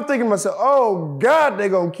 I'm thinking to myself, oh God, they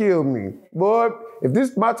gonna kill me. Boy, if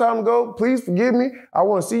this is my time to go, please forgive me. I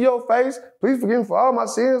wanna see your face. Please forgive me for all my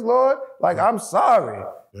sins, Lord. Like, I'm sorry.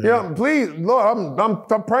 Yeah, please, Lord,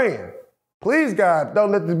 I'm praying. Please, God,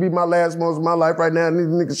 don't let this be my last moments of my life right now. And these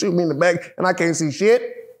niggas shoot me in the back and I can't see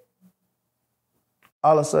shit.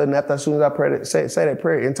 All of a sudden, as soon as I pray, say that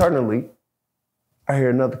prayer internally, I hear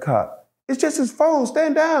another cop. It's just his phone,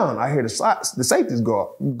 stand down. I hear the safeties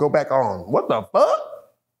go back on. What the fuck?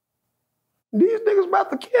 These niggas about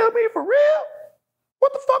to kill me for real?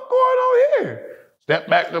 What the fuck going on here? Step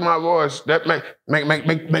back to my voice.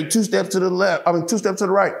 Make 2 steps to the left. 2 steps to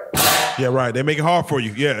the right. Yeah, right. They make it hard for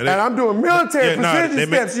you. Yeah. And I'm doing military precision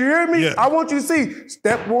steps. You hear me? Yeah. I want you to see.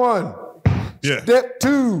 Step 1. Yeah. Step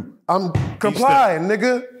 2. I'm complying,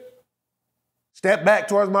 nigga. Step back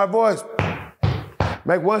towards my voice.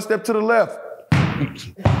 Make 1 step to the left.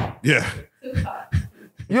 Yeah.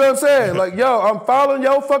 You know what I'm saying? Like, yo, I'm following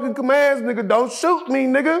your fucking commands, nigga. Don't shoot me,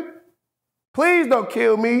 nigga. Please don't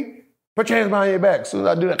kill me. Put your hands behind your back. As soon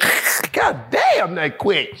as I do that, God damn, they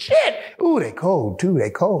quick. Shit. Ooh, they cold, too. They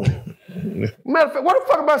cold. Matter of fact, where the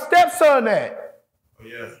fuck my stepson at? Oh,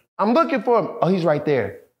 yeah. I'm looking for him. Oh, he's right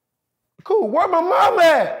there. Cool. Where my mom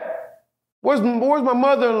at? Where's my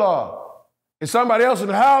mother-in-law? Is somebody else in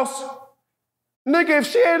the house? Nigga, if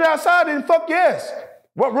she ain't outside, then fuck yes.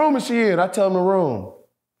 What room is she in? I tell him the room.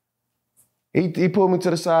 He pulled me to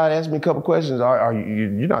the side, asked me a couple questions. Are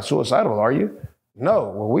you're not suicidal, are you? No.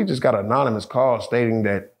 Well, we just got an anonymous call stating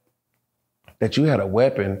that you had a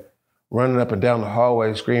weapon running up and down the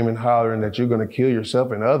hallway, screaming, hollering that you're gonna kill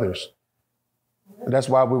yourself and others. And that's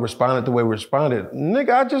why we responded the way we responded.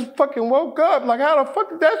 Nigga, I just fucking woke up. Like, how the fuck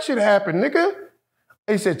did that shit happen, nigga?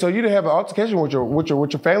 He said, so you didn't have an altercation with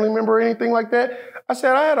your family member or anything like that? I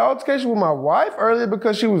said, I had an altercation with my wife earlier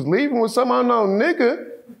because she was leaving with some unknown nigga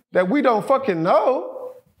that we don't fucking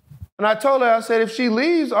know. And I told her, I said, if she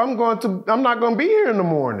leaves, I'm not gonna be here in the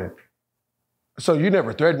morning. So you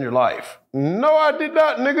never threatened your life? No, I did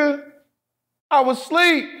not, nigga. I was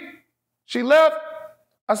asleep. She left.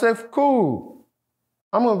 I said, cool.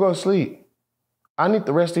 I'm gonna go to sleep. I need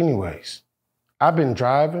the rest anyways. I've been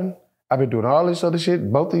driving. I've been doing all this other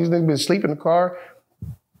shit. Both of these niggas been sleeping in the car,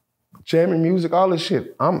 jamming music, all this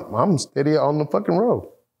shit. I'm steady on the fucking road.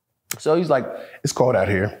 So he's like, it's cold out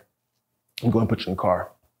here. I'm going to put you in the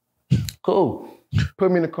car. Cool.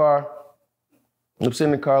 Put me in the car. I'm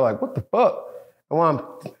sitting in the car like, what the fuck? And while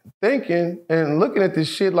I'm thinking and looking at this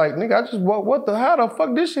shit like, nigga, how the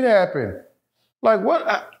fuck this shit happen? Like,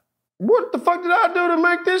 what the fuck did I do to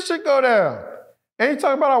make this shit go down? And he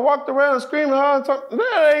talking about I walked around screaming,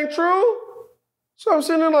 that ain't true. So I'm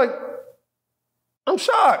sitting there like, I'm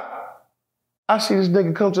shocked. I see this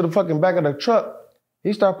nigga come to the fucking back of the truck.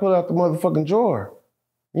 He start pulling out the motherfucking drawer.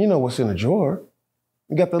 You know what's in the drawer.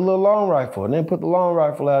 You got the little long rifle. And then put the long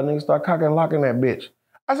rifle out and nigga start cocking and locking that bitch.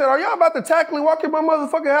 I said, are y'all about to tactfully walk in my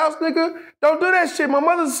motherfucking house, nigga? Don't do that shit. My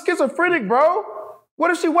mother's schizophrenic, bro.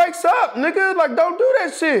 What if she wakes up, nigga? Like, don't do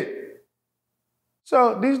that shit.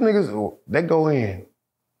 So these niggas, they go in.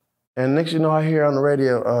 And next you know, I hear on the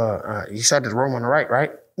radio, you said the room on the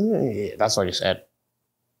right? Yeah, that's what you said.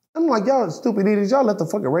 I'm like, y'all stupid idiots. Y'all let the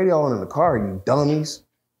fucking radio on in the car, you dummies.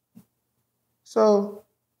 So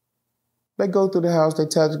They go through the house, they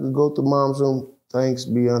tactically go through mom's room. Thanks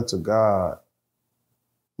be unto God.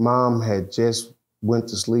 Mom had just went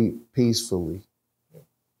to sleep peacefully.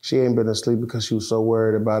 She ain't been asleep because she was so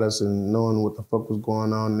worried about us and knowing what the fuck was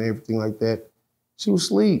going on and everything like that. She was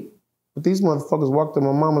asleep. But these motherfuckers walked in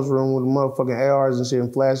my mama's room with motherfucking ARs and shit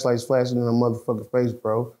and flashlights flashing in her motherfucking face,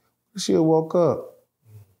 bro. She had woke up.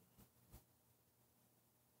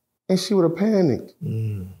 And she would have panicked.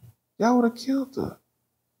 Y'all would have killed her.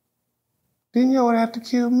 Then y'all would have to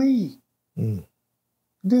kill me.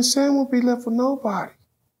 Then Sam would be left with nobody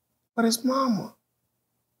but his mama.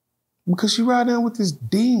 Because she ride down with this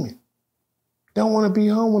demon. Don't want to be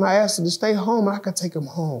home when I asked her to stay home and I could take him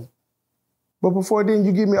home. But before then,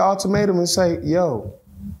 you give me an ultimatum and say, yo,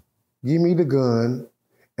 give me the gun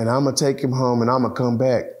and I'm going to take him home and I'm going to come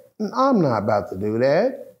back. I'm not about to do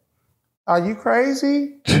that. Are you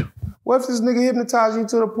crazy? What if this nigga hypnotized you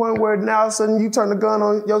to the point where now all of a sudden you turn the gun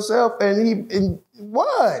on yourself and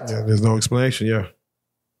what? Yeah, there's no explanation, yeah.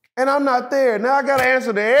 And I'm not there. Now I got to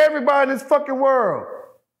answer to everybody in this fucking world.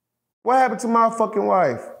 What happened to my fucking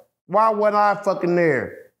wife? Why wasn't I fucking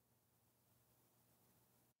there?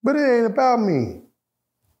 But it ain't about me.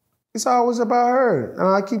 It's always about her. And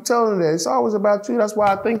I keep telling her that. It's always about you. That's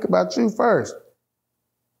why I think about you first.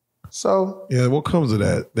 So yeah, what comes of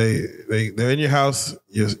that? They're in your house.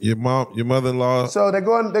 Your mom, your mother-in-law. So they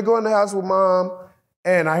go in the house with mom,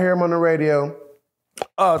 and I hear him on the radio.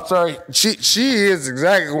 Oh, sorry. She is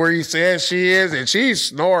exactly where he says she is, and she's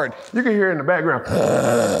snoring. You can hear her in the background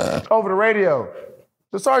over the radio.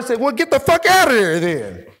 So sorry said, well, get the fuck out of there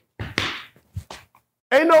then.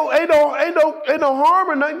 Ain't no harm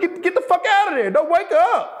or nothing. Get the fuck out of there. Don't wake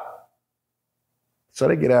up. So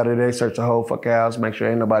they get out of there, they search the whole fucking house, make sure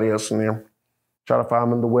ain't nobody else in there. Try to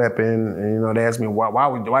find the weapon, and they asked me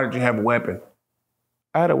why did you have a weapon?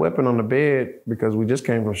 I had a weapon on the bed because we just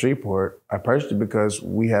came from Shreveport. I purchased it because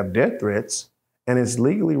we have death threats, and it's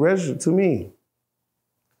legally registered to me.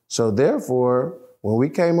 So therefore, when we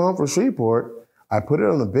came home from Shreveport, I put it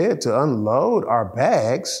on the bed to unload our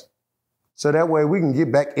bags, so that way we can get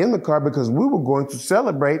back in the car because we were going to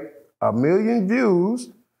celebrate 1 million views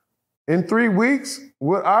in 3 weeks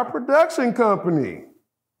with our production company.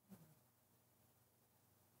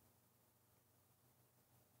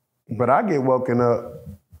 But I get woken up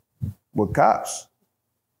with cops,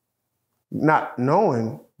 not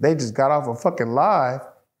knowing they just got off a fucking live,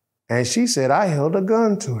 and she said I held a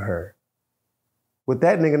gun to her. With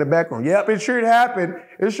that nigga in the background. Yep, it sure happened.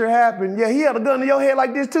 It sure happened. Yeah, he held a gun to your head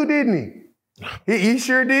like this too, didn't he? He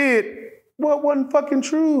sure did. Well, it wasn't fucking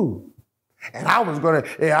true. And I was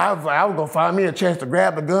gonna find me a chance to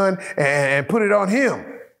grab the gun and put it on him.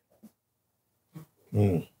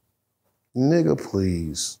 Nigga,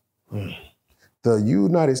 please. The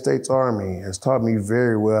United States Army has taught me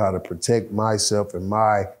very well how to protect myself and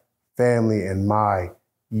my family and my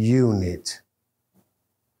unit.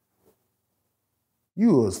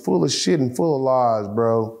 You was full of shit and full of lies,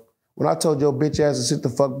 bro. When I told your bitch ass to sit the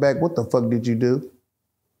fuck back, what the fuck did you do?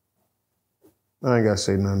 I ain't gotta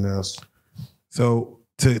say nothing else. So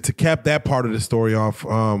to cap that part of the story off,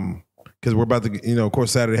 because we're about to, of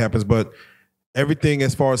course Saturday happens, but everything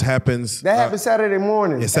as far as happens. That happened Saturday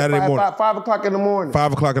morning. Yeah, Saturday morning. 5 o'clock in the morning.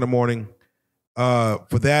 5 o'clock in the morning.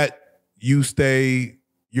 For that, you stay,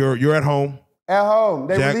 you're at home. At home.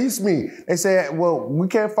 They Jack? released me. They said, well, we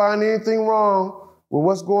can't find anything wrong with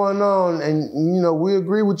what's going on. And, we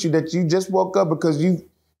agree with you that you just woke up because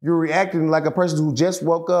you're reacting like a person who just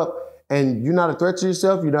woke up and you're not a threat to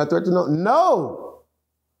yourself. You're not a threat to no.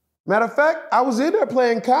 Matter of fact, I was in there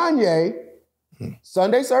playing Kanye,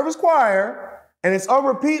 Sunday Service Choir, and it's on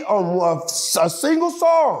repeat on a single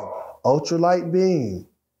song, Ultralight Beam.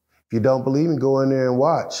 If you don't believe me, go in there and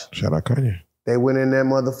watch. Shout out Kanye. They went in there,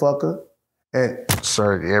 motherfucker, and,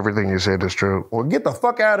 sir, everything you said is true. Well, get the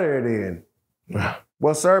fuck out of there then.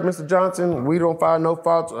 Well, sir, Mr. Johnson, we don't find no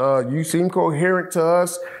faults. You seem coherent to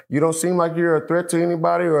us. You don't seem like you're a threat to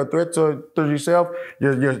anybody or a threat to yourself.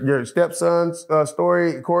 Your stepson's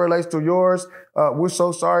story correlates to yours. We're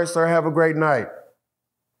so sorry, sir. Have a great night.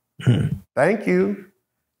 Thank you.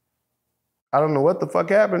 I don't know what the fuck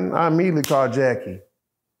happened. I immediately called Jackie,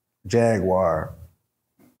 Jaguar,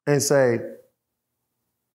 and say,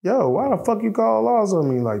 yo, why the fuck you call laws on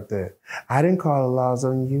me like that? I didn't call the laws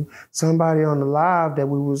on you. Somebody on the live that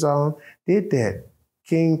we was on did that.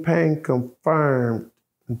 King Payne confirmed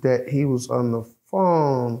that he was on the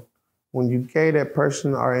phone when you gave that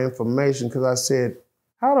person our information, because I said,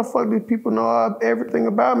 how the fuck did people know everything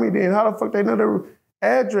about me then? How the fuck they know the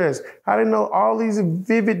address? How they know all these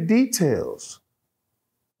vivid details?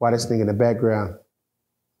 Why this nigga in the background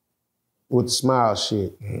with the smile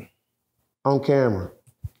shit? on camera.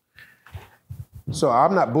 So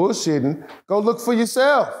I'm not bullshitting. Go look for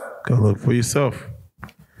yourself. Go look for yourself.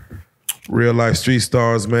 Real life street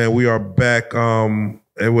stars, man. We are back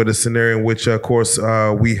with a scenario in which, of course,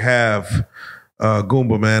 we have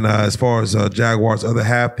Goomba, man. As far as Jaguar's other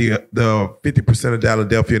half, the 50% of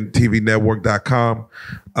Philadelphia TV Network.com.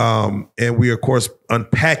 And we, of course,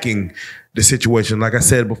 unpacking the situation. Like I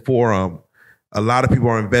said before, a lot of people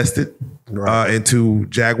are invested into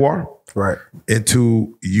Jaguar,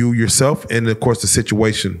 into you yourself, and, of course, the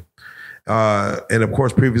situation. And of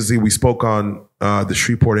course, previously we spoke on the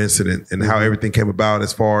Shreveport incident and how everything came about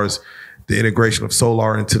as far as the integration of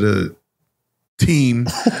Solar into the team,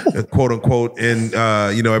 quote unquote, and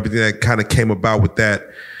everything that kind of came about with that.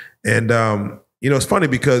 And it's funny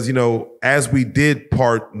because as we did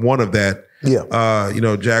part one of that,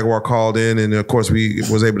 Jaguar called in, and of course we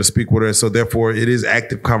was able to speak with her. So therefore, it is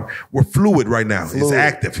active. We're fluid right now. It's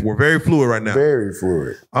active. We're very fluid right now. Very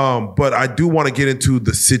fluid. But I do want to get into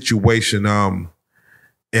the situation, and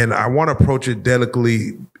I want to approach it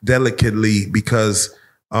delicately because,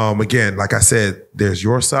 again, like I said, there's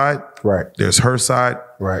your side, there's her side,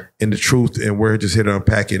 and the truth, and we're just here to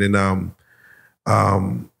unpack it. And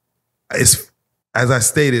it's, as I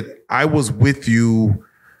stated, I was with you,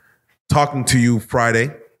 talking to you Friday,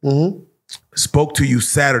 spoke to you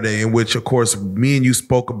Saturday, in which, of course, me and you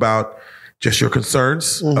spoke about just your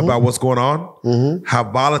concerns about what's going on, how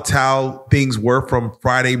volatile things were from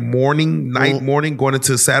Friday morning, night morning, going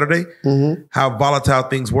into Saturday, how volatile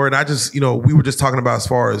things were. And I just, we were just talking about as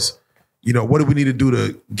far as, what do we need to do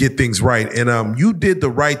to get things right? And you did the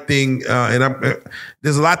right thing. And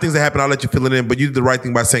there's a lot of things that happen. I'll let you fill it in, but you did the right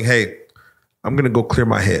thing by saying, hey, I'm going to go clear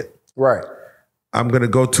my head. Right. I'm going to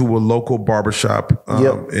go to a local barbershop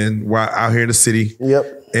and out here in the city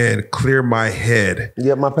and clear my head.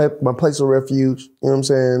 My place of refuge. You know what I'm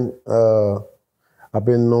saying? I've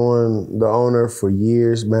been knowing the owner for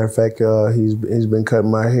years. Matter of fact, he's been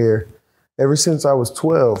cutting my hair ever since I was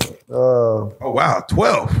 12. Oh, wow.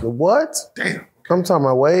 12? What? Damn. I'm talking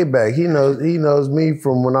about way back. He knows me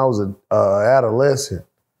from when I was an adolescent.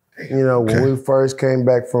 When we first came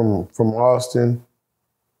back from Austin,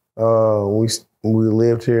 we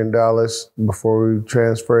lived here in Dallas before we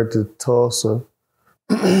transferred to Tulsa.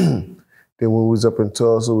 Then when we was up in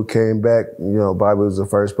Tulsa, we came back. Bobby was the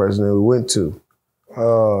first person that we went to.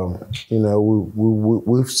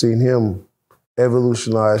 We've seen him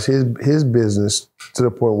evolutionize his business to the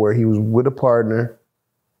point where he was with a partner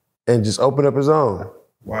and just opened up his own.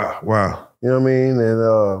 Wow. You know what I mean?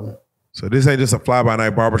 And so this ain't just a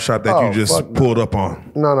fly-by-night barbershop that you just pulled up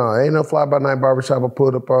on. No, ain't no fly-by-night barbershop I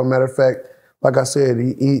pulled up on. Matter of fact, like I said,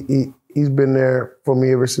 he's been there for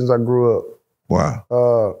me ever since I grew up. Wow.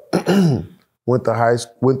 Went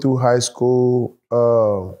through high school,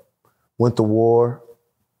 went to war,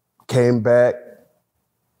 came back,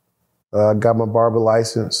 got my barber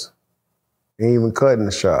license, ain't even cut in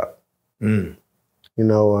the shop.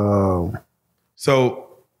 So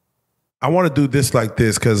I want to do this like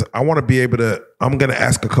this because I want to be able to, I'm going to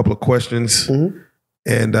ask a couple of questions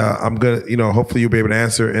and I'm going to, hopefully you'll be able to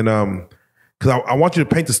answer. And because I want you to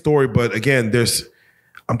paint the story, but again,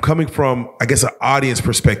 I'm coming from, I guess, an audience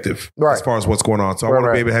perspective as far as what's going on. So I want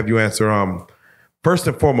to be able to have you answer. First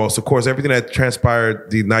and foremost, of course, everything that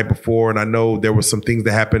transpired the night before, and I know there were some things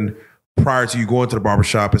that happened prior to you going to the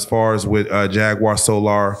barbershop as far as with Jaguar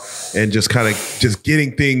Solar and just kind of just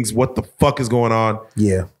getting things, what the fuck is going on?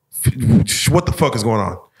 Yeah. What the fuck is going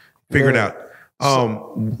on? Figure it out.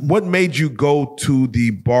 What made you go to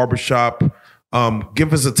the barbershop?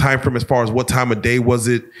 Give us a time frame as far as what time of day was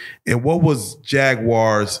it, and what was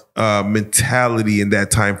Jaguar's mentality in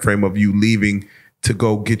that time frame of you leaving to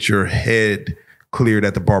go get your head cleared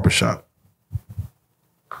at the barbershop?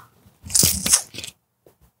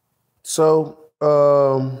 So,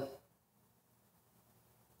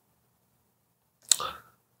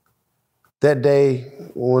 that day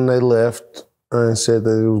when they left and said that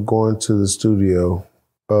they was going to the studio,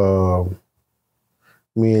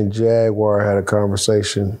 me and Jaguar had a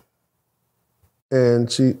conversation, and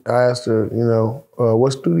I asked her,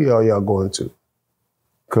 what studio are y'all going to?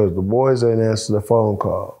 Because the boys didn't answer the phone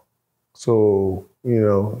call. So,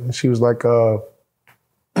 and she was like,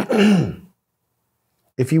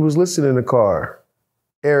 if you was listening in the car,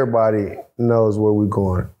 everybody knows where we're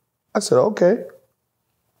going. I said, okay.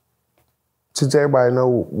 Since everybody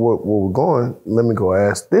know where we're going, let me go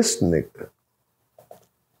ask this nigga.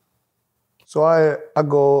 So I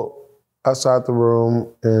go outside the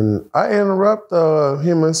room and I interrupt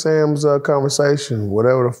him and Sam's conversation,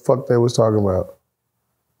 whatever the fuck they was talking about.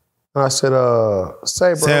 And I said, say,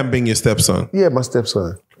 bro. Sam being your stepson. Yeah, my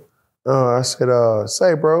stepson. I said,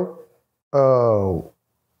 say, bro,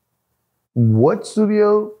 what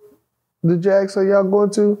studio did Jag say y'all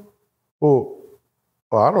going to? Well,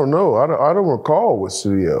 I don't know. I don't recall what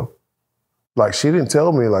studio. Like, she didn't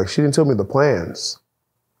tell me. Like, she didn't tell me the plans.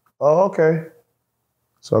 Oh, okay.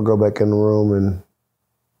 So I go back in the room and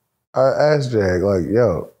I asked Jag, like,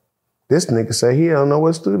 yo, this nigga say he don't know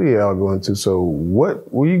what studio y'all going to. So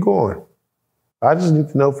where you going? I just need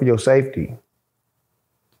to know for your safety.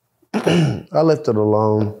 I left it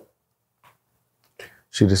alone.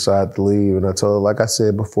 She decided to leave, and I told her, like I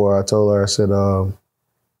said before, I told her, I said,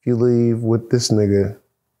 if you leave with this nigga,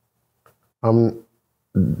 don't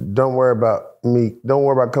worry about me. Don't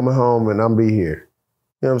worry about coming home and I'll be here.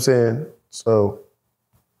 You know what I'm saying? So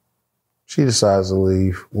she decides to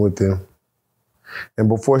leave with him. And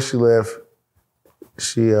before she left,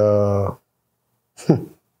 she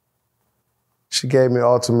she gave me an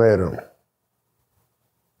ultimatum.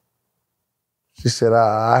 She said,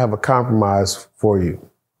 I have a compromise for you.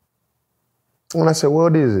 And I said,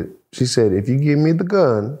 what is it? She said, if you give me the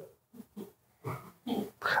gun,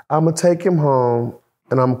 I'm going to take him home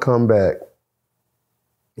and I'm going to come back.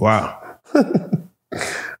 Wow.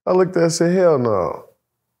 I looked at her and said, hell no.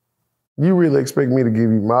 You really expect me to give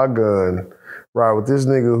you my gun, right, with this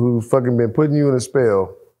nigga who fucking been putting you in a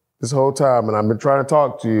spell this whole time, and I've been trying to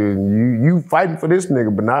talk to you, and you fighting for this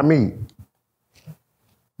nigga, but not me.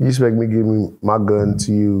 You expect me to give me my gun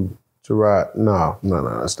to you to ride? No,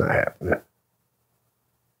 that's not happening.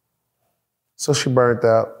 So she burnt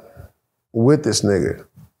out with this nigga.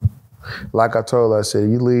 Like I told her, I said,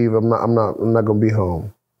 you leave, I'm not gonna be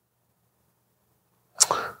home.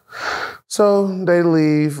 So they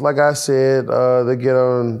leave. Like I said, they get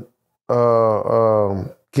on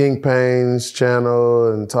King Payne's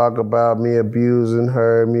channel and talk about me abusing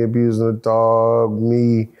her, me abusing the dog,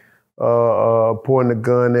 me pointing a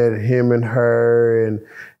gun at him and her,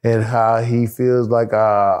 and how he feels like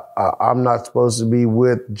I'm not supposed to be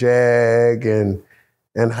with Jag, and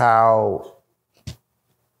how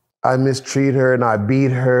I mistreat her and I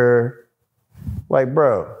beat her. Like,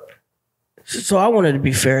 bro. So I wanted to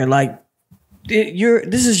be fair. Like,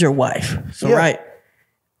 this is your wife, so yeah. Right?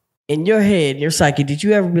 In your head, your psyche, did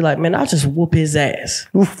you ever be like, man, I'll just whoop his ass?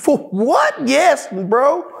 What? Yes,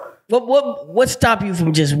 bro. What stopped you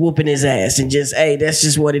from just whooping his ass and just, hey, that's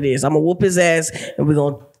just what it is. I'm gonna whoop his ass and we're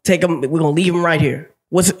gonna take him, we're gonna leave him right here.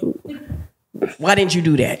 Why didn't you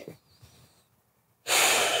do that?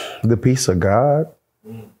 The peace of God.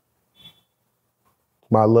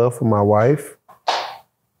 My love for my wife.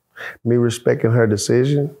 Me respecting her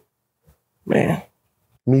decision. Man.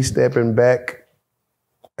 Me stepping back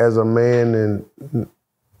as a man and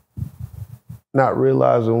not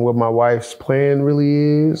realizing what my wife's plan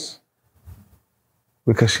really is,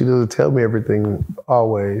 because she doesn't tell me everything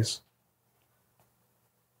always.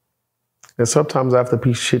 And sometimes I have to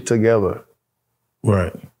piece shit together.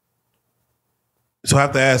 Right. So I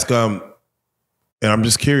have to ask, and I'm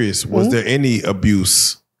just curious, was there any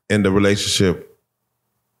abuse in the relationship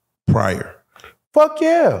prior? Fuck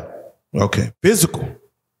yeah. Okay. Physical.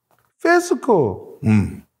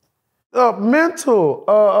 Mental,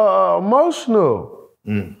 emotional.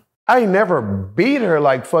 I ain't never beat her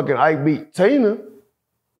like fucking Ike beat Tina.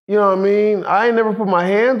 You know what I mean? I ain't never put my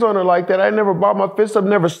hands on her like that. I ain't never brought my fist up,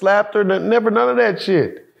 never slapped her, never none of that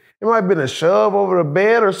shit. It might have been a shove over the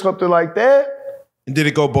bed or something like that. And did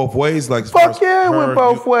it go both ways? Like, fuck yeah, it went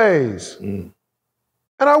both ways. And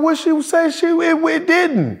I wish she would say it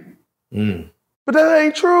didn't. But that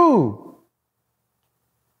ain't true.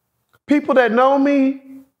 People that know me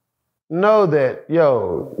know that,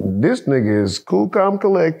 yo, this nigga is cool, calm,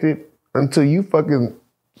 collected until you fucking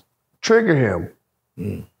trigger him.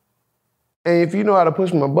 And if you know how to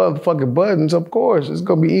push my motherfucking buttons, of course, it's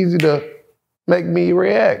gonna be easy to make me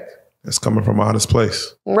react. It's coming from an honest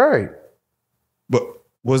place. Right. But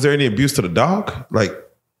was there any abuse to the dog? Like,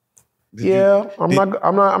 I'm not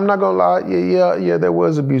gonna lie. Yeah, there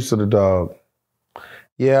was abuse to the dog.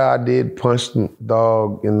 Yeah, I did punch the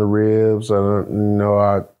dog in the ribs.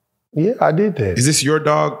 I did that. Is this your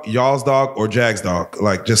dog, y'all's dog, or Jag's dog?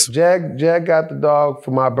 Like, just Jag got the dog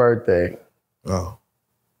for my birthday. Oh.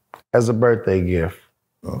 As a birthday gift.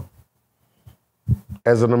 Oh.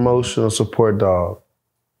 As an emotional support dog.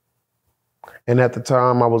 And at the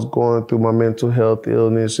time I was going through my mental health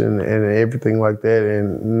illness and everything like that,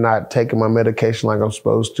 and not taking my medication like I'm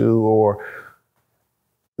supposed to, or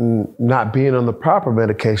not being on the proper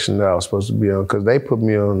medication that I was supposed to be on, because they put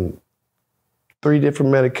me on 3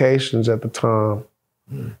 different medications at the time.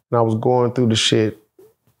 And I was going through the shit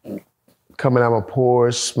coming out my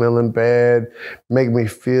pores, smelling bad, make me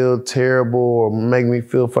feel terrible or make me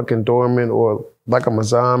feel fucking dormant or like I'm a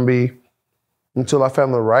zombie until I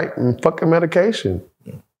found the right fucking medication.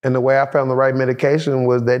 And the way I found the right medication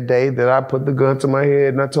was that day that I put the gun to my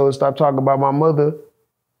head and I told her to stop talking about my mother.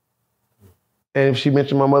 And if she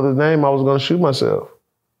mentioned my mother's name, I was gonna shoot myself.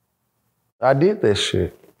 I did that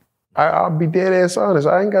shit. I'll be dead ass honest.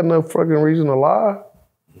 I ain't got no fucking reason to lie.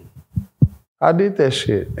 I did that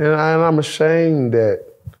shit. And I'm ashamed that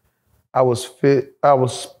I was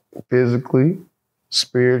physically,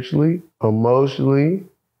 spiritually, emotionally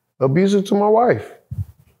abusive to my wife.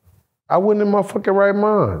 I wasn't in my fucking right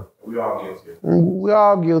mind. We all guilty. We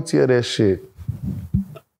all guilty of that shit.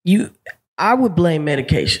 I would blame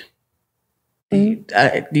medication. Do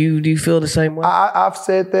you feel the same way? I've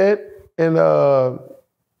said that, and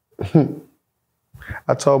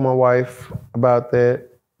I told my wife about that,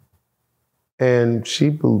 and she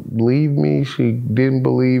believed me. She didn't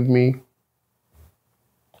believe me.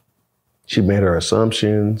 She made her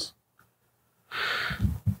assumptions.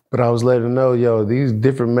 But I was letting her know, yo, these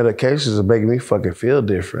different medications are making me fucking feel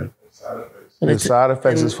different. The side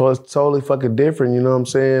effects is totally fucking different, you know what I'm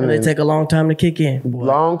saying? And they take a long time to kick in. Boy.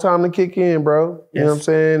 Long time to kick in, bro. Yes. You know what I'm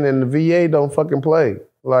saying? And the VA don't fucking play.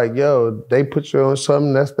 Like, yo, they put you on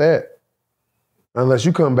something, that's that. Unless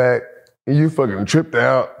you come back and you fucking tripped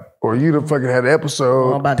out or you done fucking had an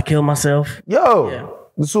episode. I'm about to kill myself. Yo, Yeah.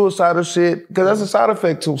 the suicidal shit, because that's a side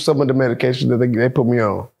effect to some of the medication that they put me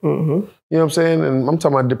on. Mm-hmm. You know what I'm saying? And I'm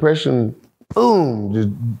talking about depression,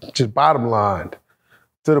 boom, just bottom lined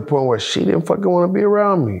to the point where she didn't fucking want to be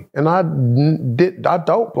around me. And I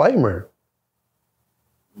don't blame her.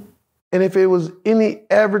 And if it was any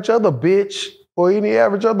average other bitch or any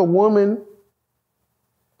average other woman,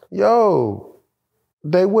 yo,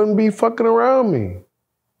 they wouldn't be fucking around me.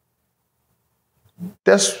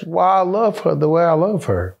 That's why I love her the way I love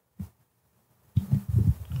her.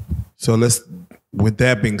 So with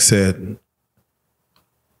that being said,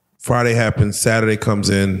 Friday happens, Saturday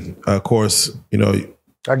comes in. Of course, you know.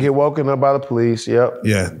 I get woken up by the police, yep.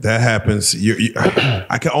 Yeah, that happens.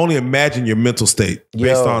 I can only imagine your mental state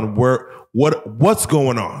based on what's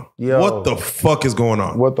going on. Yo. What the fuck is going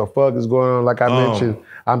on? What the fuck is going on? Like I mentioned,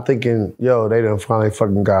 I'm thinking, yo, they done finally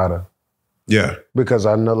fucking got her. Yeah. Because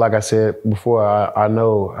I know, like I said before, I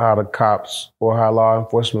know how the cops or how law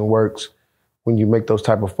enforcement works when you make those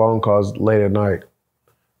type of phone calls late at night.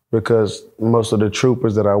 Because most of the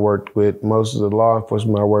troopers that I worked with, most of the law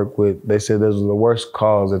enforcement I worked with, they said those are the worst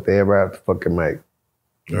calls that they ever have to fucking make.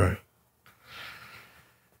 All right.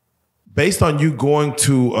 Based on you going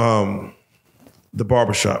to the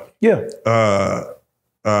barbershop. Yeah.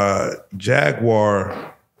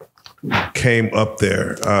 Jaguar came up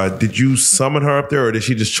there. Did you summon her up there, or did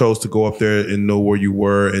she just chose to go up there and know where you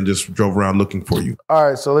were and just drove around looking for you? All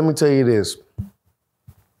right, so let me tell you this.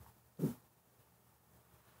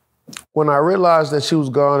 When I realized that she was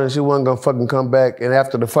gone and she wasn't gonna fucking come back, and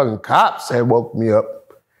after the fucking cops had woke me up,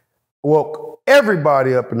 woke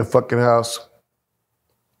everybody up in the fucking house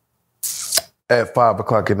at 5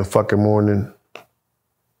 o'clock in the fucking morning.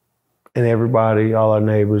 And everybody, all our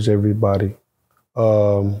neighbors, everybody.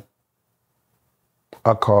 I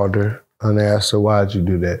called her and asked her, why'd you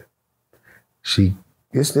do that?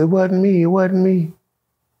 It wasn't me, it wasn't me.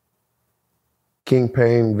 King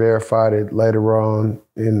Payne verified it later on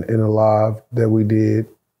in a live that we did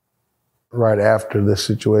right after the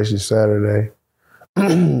situation Saturday,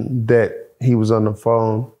 that he was on the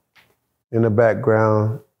phone in the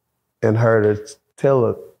background and heard her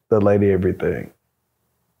tell the lady everything.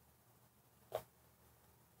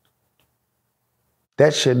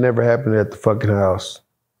 That shit never happened at the fucking house.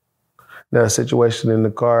 Now, a situation in the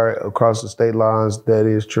car across the state lines, that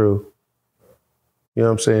is true. You know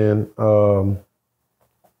what I'm saying?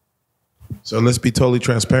 So let's be totally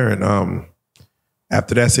transparent.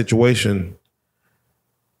 After that situation,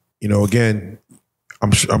 you know, again,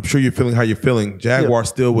 I'm sure you're feeling how you're feeling. Jaguar's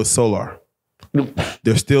still with Solar.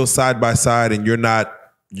 They're still side by side, and you're not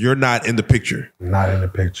in the picture. Not in the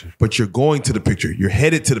picture. But you're going to the picture. You're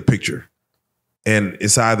headed to the picture. And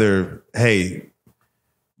it's either, hey,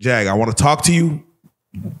 Jag, I want to talk to you.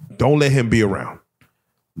 Don't let him be around.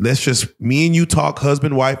 Let's just, me and you talk,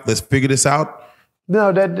 husband, wife. Let's figure this out.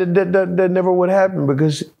 No, that never would happen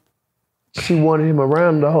because she wanted him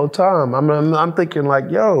around the whole time. I'm thinking like,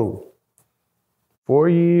 yo, 4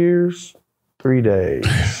 years, 3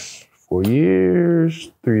 days. 4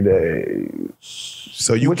 years, 3 days.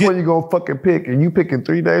 So which one you gonna fucking pick? Are you picking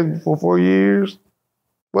 3 days before 4 years?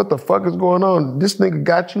 What the fuck is going on? This nigga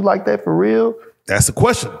got you like that for real? That's the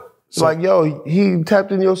question. Like, yo, he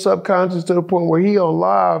tapped in your subconscious to the point where he on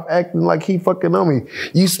live acting like he fucking on me.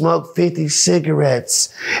 You smoke 50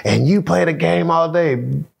 cigarettes and you play the game all day.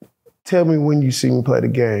 Tell me when you see me play the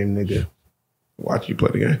game, nigga. Watch you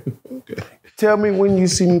play the game. Okay. Tell me when you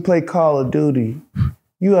see me play Call of Duty.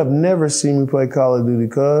 You have never seen me play Call of Duty,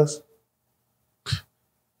 cuz.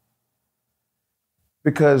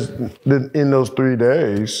 Because in those 3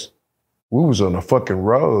 days, we was on the fucking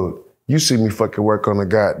road. You see me fucking work on the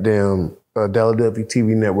goddamn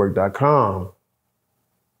DeladelphiaTVNetwork.com.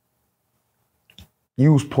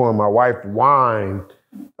 You was pouring my wife wine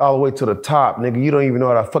all the way to the top, nigga. You don't even know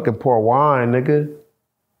how to fucking pour wine, nigga.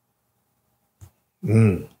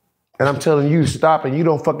 And I'm telling you, stop, and you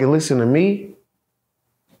don't fucking listen to me.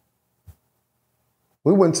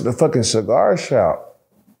 We went to the fucking cigar shop.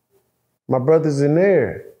 My brother's in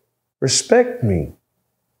there. Respect me.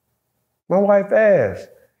 My wife asked,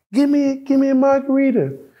 give me a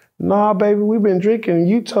margarita. Nah, baby, we've been drinking.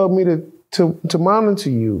 You told me to monitor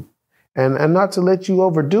you and not to let you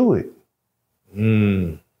overdo it.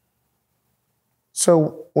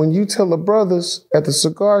 So when you tell the brothers at the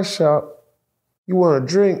cigar shop you want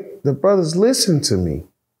to drink, the brothers listen to me.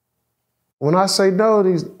 When I say no,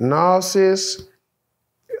 nah, sis.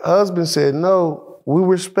 Husband said, no, we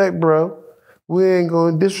respect, bro. We ain't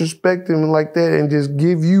gonna disrespect him like that and just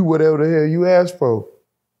give you whatever the hell you asked for.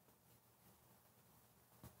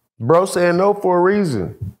 Bro saying no for a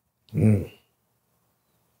reason.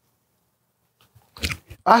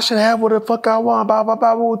 I should have what the fuck I want. Blah, blah,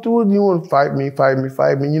 blah, blah. You want to fight me.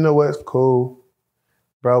 You know what? It's cool.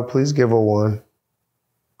 Bro, please give her one.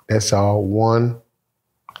 That's all. One.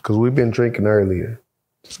 Because we've been drinking earlier.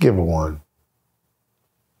 Just give her one.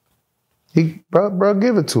 Bro,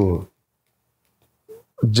 give it to her.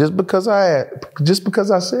 Just because I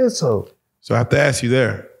said so. So I have to ask you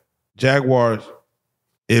there, Jaguars,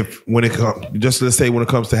 when it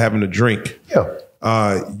comes to having a drink,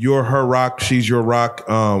 you're her rock, she's your rock.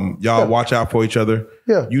 Y'all watch out for each other.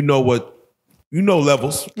 Yeah. You know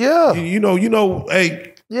levels. Yeah. You know,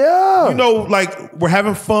 hey. Yeah. You know, like we're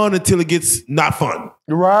having fun until it gets not fun.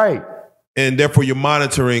 Right. And therefore you're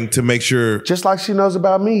monitoring to make sure. Just like she knows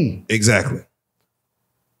about me. Exactly.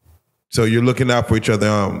 So you're looking out for each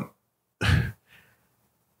other.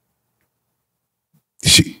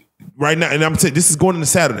 She right now, and I'm saying this is going into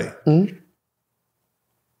Saturday. Mm-hmm.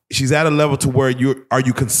 She's at a level to where are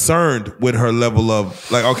you concerned with her level of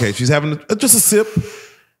like, okay, she's having just a sip.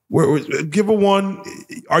 Give her one.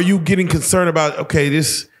 Are you getting concerned about, okay,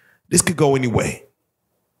 this could go any way?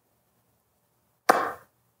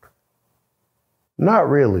 Not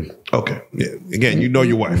really. Okay. Yeah. Again, you know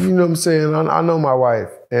your wife. You know what I'm saying? I know my wife,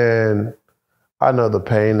 and I know the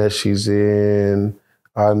pain that she's in.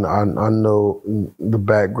 I know the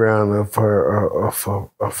background of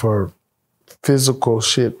her physical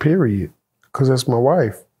shit, period. Because that's my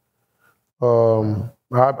wife.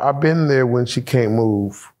 I've been there when she can't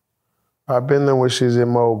move. I've been there when she's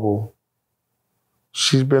immobile.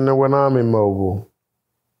 She's been there when I'm immobile.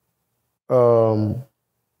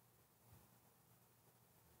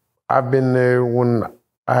 I've been there when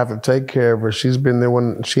I have to take care of her. She's been there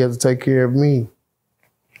when she has to take care of me.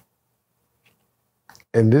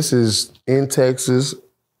 And this is in Texas,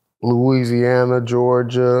 Louisiana,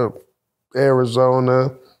 Georgia,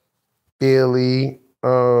 Arizona, Philly,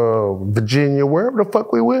 Virginia, wherever the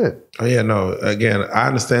fuck we went. Oh yeah, no. Again, I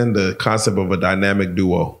understand the concept of a dynamic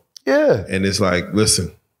duo. Yeah. And it's like,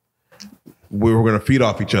 listen, we're going to feed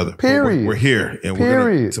off each other. Period. We're here. And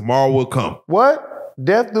Period. Tomorrow will come. What?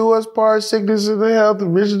 Death do us part, sickness and health,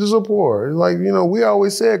 riches or poor. Like, we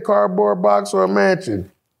always said cardboard box or a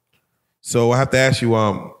mansion. So I have to ask you,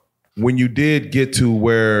 when you did get to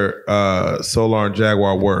where Solar and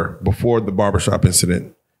Jaguar were before the barbershop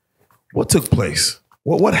incident, what took place?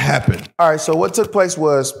 What happened? All right, so what took place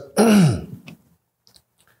was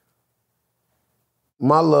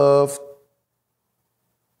my love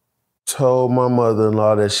told my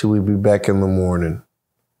mother-in-law that she would be back in the morning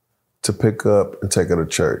to pick up and take her to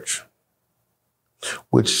church,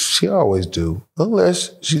 which she always do,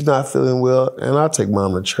 unless she's not feeling well, and I take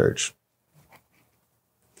mom to church.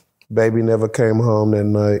 Baby never came home that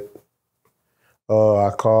night. I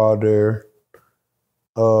called her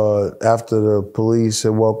after the police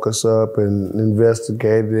had woke us up and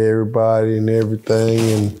investigated everybody and everything,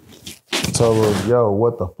 and told her, yo,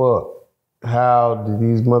 what the fuck? How did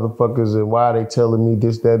these motherfuckers, and why are they telling me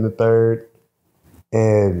this, that, and the third?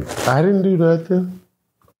 And I didn't do nothing.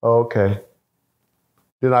 Okay.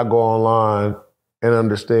 Then I go online and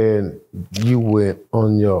understand you went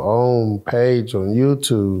on your own page on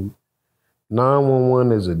YouTube.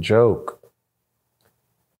 911 is a joke.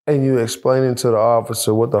 and you explaining to the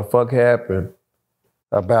officer what the fuck happened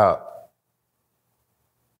about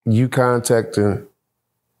you contacting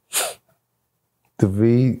the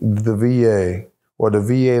VA, or the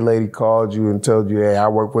VA lady called you and told you, hey, I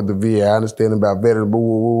work for the VA, I understand about veterans,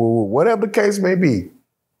 whatever the case may be.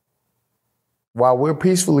 While we're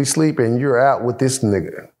peacefully sleeping, you're out with this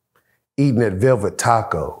nigga, eating that velvet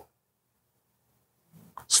taco,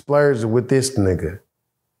 splurging with this nigga,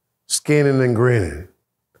 skinning and grinning,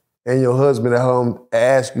 and your husband at home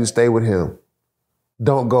asks you to stay with him.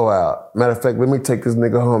 Don't go out. Matter of fact, let me take this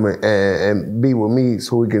nigga home and be with me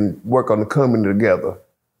so we can work on the company together.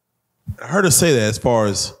 I heard her say that as far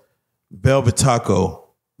as velvet taco,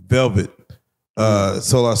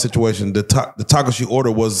 Solar situation. The taco she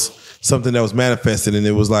ordered was something that was manifested, and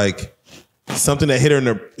it was like something that hit her in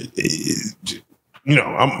the,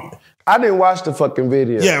 I didn't watch the fucking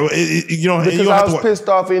video. Yeah, because I was pissed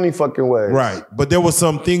off any fucking way. Right, but there was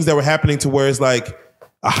some things that were happening to where it's like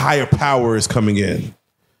a higher power is coming in.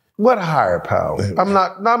 What higher power? I'm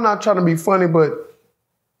not trying to be funny, but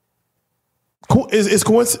is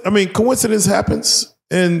coincidence? I mean, coincidence happens,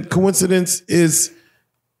 and coincidence it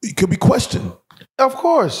could be questioned. Of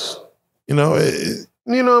course, you know what I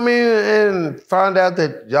mean, and find out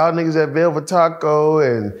that y'all niggas at Velvet Taco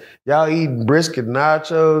and y'all eating brisket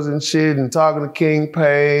nachos and shit and talking to King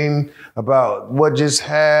Payne about what just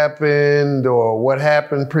happened or what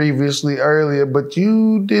happened previously earlier, but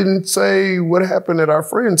you didn't say what happened at our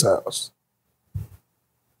friend's house.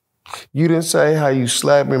 You didn't say how you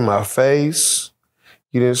slapped me in my face.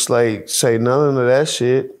 You didn't say none of that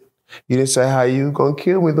shit. You didn't say how you gonna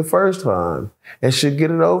kill me the first time and should get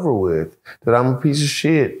it over with. That I'm a piece of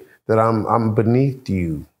shit. That I'm beneath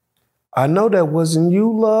you. I know that wasn't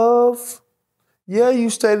you, love. Yeah, you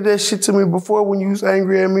stated that shit to me before when you was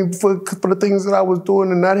angry at me for the things that I was doing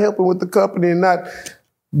and not helping with the company and not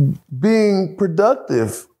being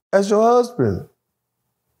productive as your husband.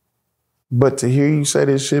 But to hear you say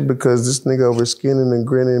this shit because this nigga over skinning and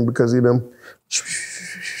grinning because he done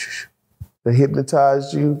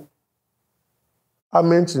hypnotized you. I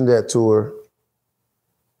mentioned that to her.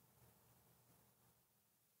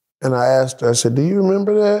 And I asked her, I said, do you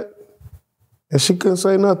remember that? And she couldn't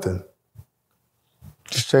say nothing.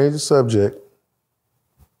 Just changed the subject.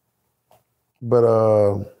 But,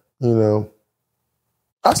 I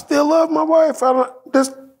still love my wife.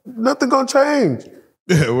 There's nothing gonna change.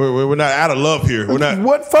 Yeah, we're not out of love here. We're not.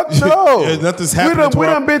 What fuck no? Nothing's happening. We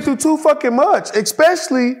done been through too fucking much,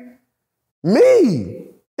 especially me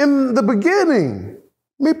in the beginning.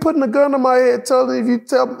 Me putting a gun on my head, telling if you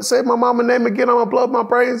say my mama's name again, I'm gonna blow my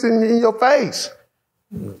brains in your face,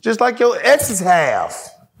 just like your exes have,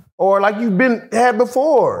 or like you've had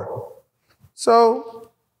before.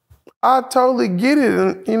 So I totally get it,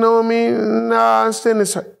 and you know what I mean. Nah, I understand.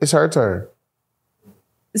 It's her turn.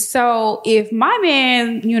 So if my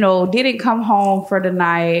man, didn't come home for the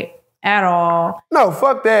night at all. No,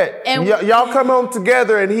 fuck that. And y'all come home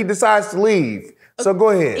together and he decides to leave. So go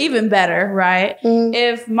ahead. Even better, right? Mm-hmm.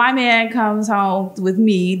 If my man comes home with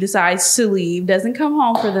me, decides to leave, doesn't come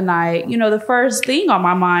home for the night, the first thing on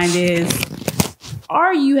my mind is,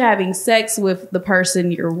 are you having sex with the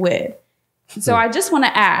person you're with? So I just want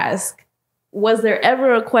to ask, was there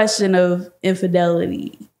ever a question of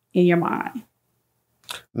infidelity in your mind?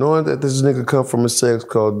 Knowing that this nigga come from a sex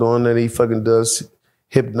cult, knowing that he fucking does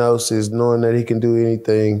hypnosis, knowing that he can do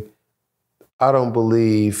anything, I don't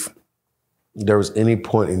believe there was any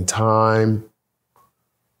point in time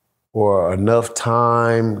or enough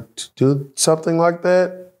time to do something like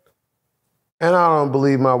that. And I don't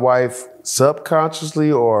believe my wife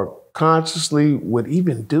subconsciously or consciously would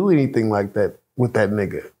even do anything like that with that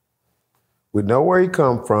nigga. We know where he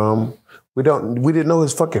come from. We didn't know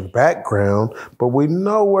his fucking background, but we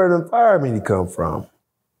know where the environment he come from.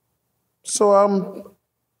 So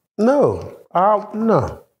no.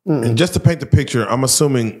 And just to paint the picture, I'm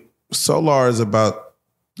assuming Solar is about,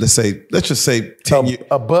 let's just say 10 years.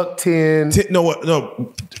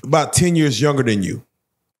 $110. About 10 years younger than you.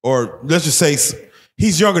 Or let's just say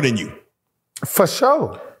he's younger than you. For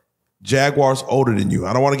sure. Jaguar's older than you.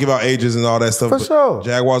 I don't want to give out ages and all that stuff. For sure.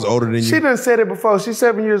 Jaguar's older than you. She done said it before. She's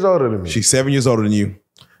 7 years older than me. She's 7 years older than you.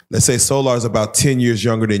 Let's say Solar's about 10 years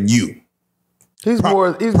younger than you. He's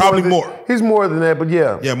more than that, but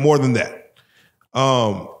yeah. Yeah, more than that.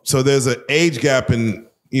 So there's an age gap in,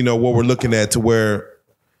 what we're looking at to where,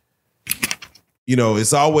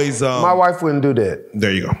 it's always... my wife wouldn't do that.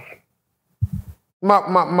 There you go.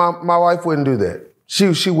 My wife wouldn't do that.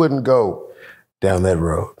 She wouldn't go down that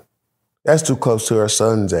road. That's too close to her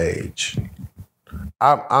son's age.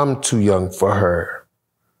 I'm too young for her.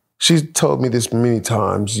 She's told me this many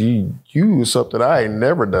times. You was something I ain't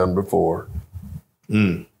never done before.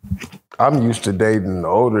 I'm used to dating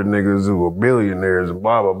older niggas who are billionaires and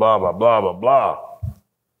blah, blah, blah, blah, blah, blah, blah.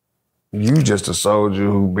 You just a soldier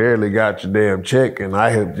who barely got your damn check and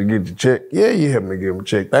I helped you get your check. Yeah, you helped me get him a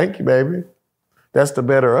check. Thank you, baby. That's the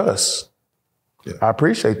better us. Yeah. I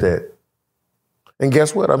appreciate that. And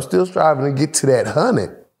guess what? I'm still striving to get to that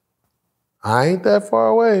 100. I ain't that far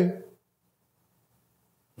away.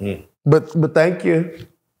 But thank you.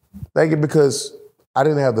 Thank you, because I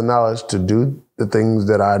didn't have the knowledge to do the things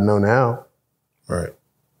that I know now. Right.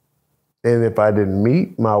 And if I didn't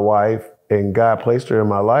meet my wife and God placed her in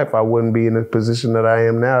my life, I wouldn't be in the position that I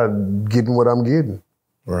am now, getting what I'm getting.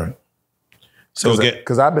 Right. So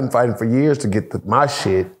because I've been fighting for years to get my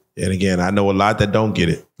shit. And again, I know a lot that don't get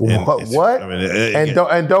it. What? I mean,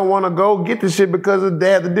 and don't want to go get the shit because they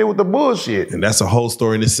have to deal with the bullshit. And that's a whole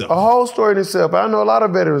story in itself. A whole story in itself. I know a lot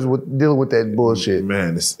of veterans dealing with that bullshit.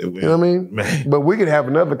 Man, you know what I mean? Man. But we could have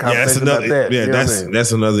another conversation about that. Yeah,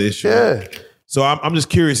 that's another issue. Yeah. Right? So I'm just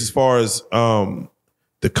curious as far as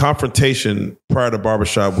the confrontation prior to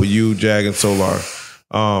Barbershop with you, Jag, and Solar.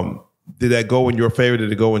 Did that go in your favor?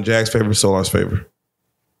 Did it go in Jag's favor, Solar's favor?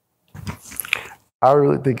 I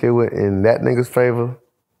really think it went in that nigga's favor.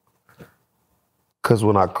 Because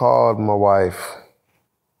when I called my wife,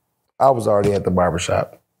 I was already at the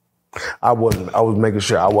barbershop. I was making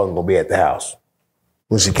sure I wasn't going to be at the house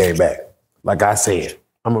when she came back. Like I said,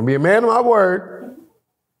 I'm going to be a man of my word.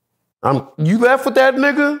 You left with that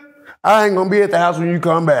nigga? I ain't going to be at the house when you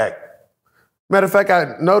come back. Matter of fact,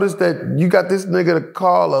 I noticed that you got this nigga to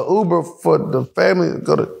call an Uber for the family to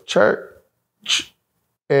go to church.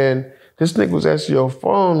 And this nigga was answering your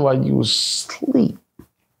phone while you was asleep,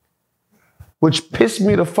 which pissed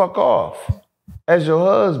me the fuck off as your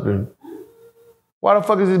husband. Why the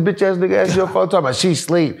fuck is this bitch ass nigga answering your phone talking about she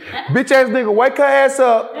sleep? Bitch ass nigga, wake her ass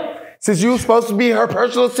up. Since you was supposed to be her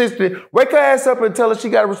personal assistant, wake her ass up and tell her she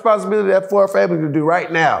got a responsibility that for her family to do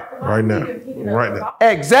right now. Right now. Right now.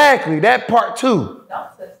 Exactly. That part too.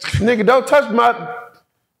 Nigga, don't touch my...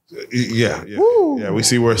 Yeah. Yeah, we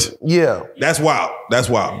see where it's... Yeah. That's wild. That's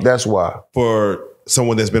wild. For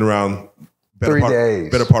someone that's been around... 3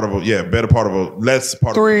 days. Better part of a... Less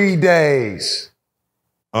part 3 days.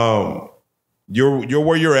 You're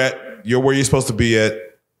where you're at. You're where you're supposed to be at.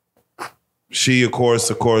 She, of course,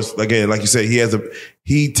 again, like you said,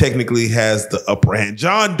 he technically has the upper hand.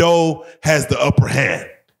 John Doe has the upper hand.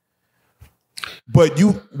 But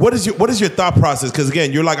what is your thought process? Because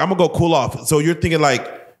again, you're like, I'm gonna go cool off. So you're thinking like,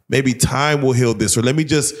 maybe time will heal this, or let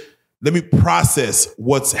me process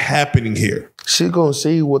what's happening here. She gonna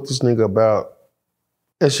see what this nigga about,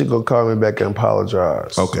 and she gonna call me back and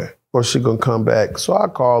apologize. Okay. Or she gonna come back. So I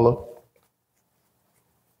call her,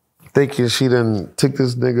 thinking she done took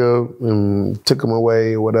this nigga and took him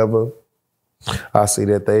away or whatever. I see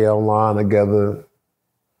that they online together.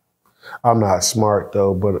 I'm not smart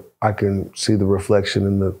though, but I can see the reflection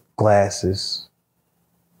in the glasses.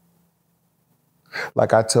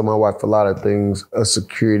 Like I tell my wife a lot of things,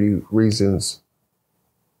 security reasons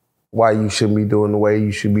why you shouldn't be doing the way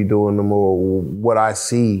you should be doing them, or what I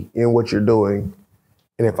see in what you're doing.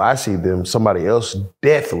 And if I see them, somebody else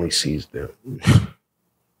definitely sees them.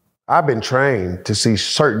 I've been trained to see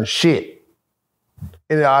certain shit.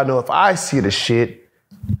 And I know if I see the shit,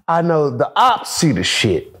 I know the ops see the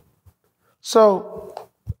shit. So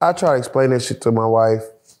I try to explain that shit to my wife,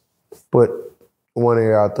 but one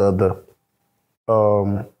ear out the other.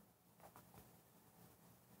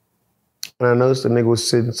 And I noticed the nigga was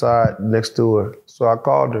sitting inside next to her. So I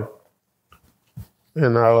called her.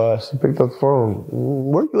 And she picked up the phone.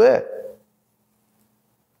 Where you at?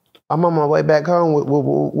 I'm on my way back home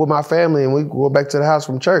with my family, and we go back to the house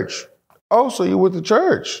from church. Oh, so you went to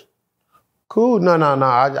church? Cool. No.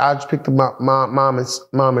 I just picked up my mom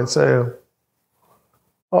and Sam.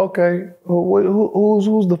 Okay.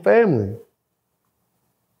 Who's the family?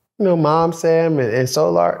 You know, Mom, Sam, and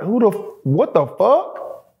Solar. What the fuck?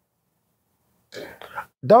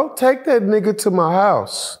 Don't take that nigga to my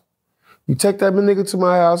house. You take that nigga to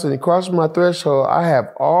my house and he crosses my threshold, I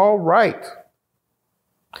have all right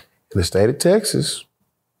in the state of Texas,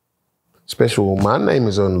 especially when my name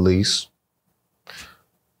is on the lease,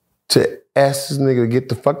 to ask this nigga to get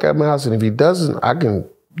the fuck out of my house. And if he doesn't, I can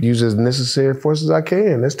use as necessary force as I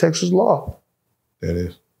can. That's Texas law. That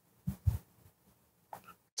is.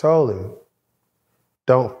 Told him,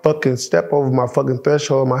 don't fucking step over my fucking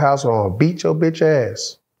threshold of my house or I'll beat your bitch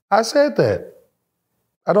ass. I said that.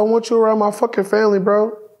 I don't want you around my fucking family,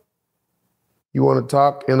 bro. You want to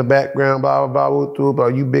talk in the background, blah, blah, blah, blah,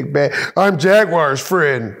 you big bad. I'm Jaguar's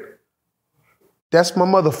friend. That's my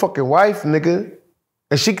motherfucking wife, nigga.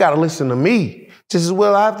 And she gotta listen to me just as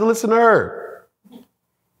well I have to listen to her.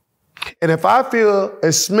 And if I feel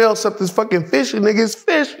and smell something's fucking fishy, nigga, it's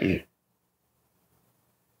fishy.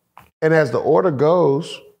 And as the order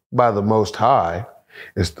goes by the Most High,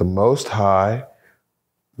 it's the Most High,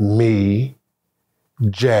 me,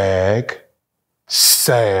 Jag,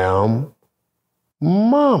 Sam,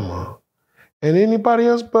 Mama, and anybody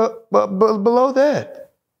else but below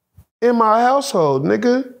that. In my household,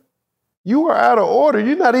 nigga, you are out of order.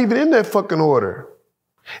 You're not even in that fucking order.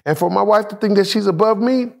 And for my wife to think that she's above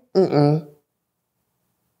me, you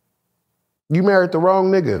married the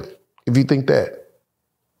wrong nigga if you think that.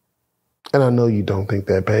 And I know you don't think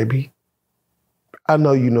that, baby. I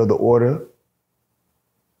know you know the order.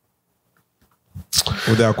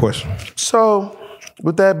 Without question. So,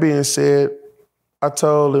 with that being said, I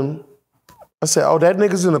told him, I said, oh, that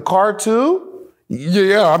nigga's in the car too?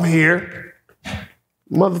 Yeah, I'm here.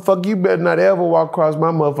 Motherfucker, you better not ever walk across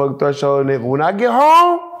my motherfucking threshold. And when I get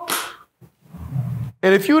home,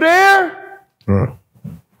 and if you there, we're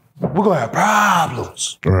gonna have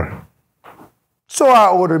problems. Right. So I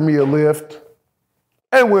ordered me a Lyft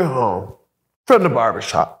and went home from the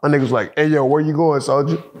barbershop. My nigga's like, hey, yo, where you going,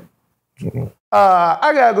 soldier?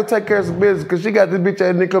 I gotta go take care of some business because she got this bitch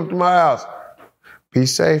ass nigga come to my house. Be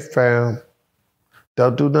safe, fam.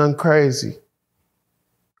 Don't do nothing crazy.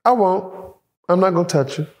 I won't. I'm not gonna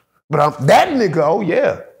touch her. But that nigga, oh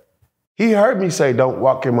yeah. He heard me say, don't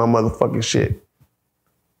walk in my motherfucking shit.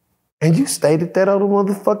 And you stated that on the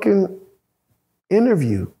motherfucking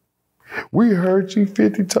interview. We heard you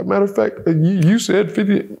 50 times. Matter of fact, you said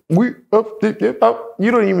 50. You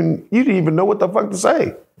didn't even know what the fuck to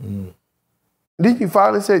say. Then you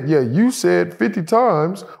finally said, yeah, you said 50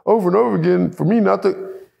 times over and over again for me not to.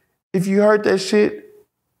 If you heard that shit,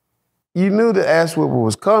 you knew the ass whooping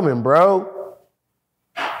was coming, bro.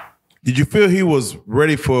 Did you feel he was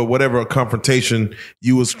ready for whatever confrontation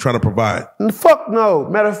you was trying to provide? Fuck no.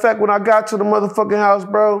 Matter of fact, when I got to the motherfucking house,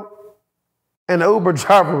 bro, and the Uber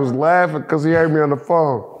driver was laughing because he heard me on the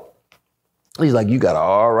phone. He's like, you got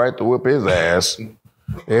all right to whip his ass.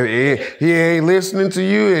 He ain't listening to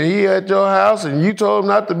you and he at your house and you told him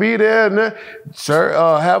not to be there. And sir,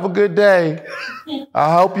 have a good day.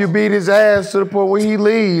 I hope you beat his ass to the point where he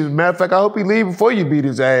leaves. Matter of fact, I hope he leaves before you beat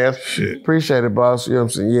his ass. Shit. Appreciate it, boss. You know what I'm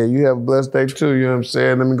saying? Yeah, you have a blessed day too. You know what I'm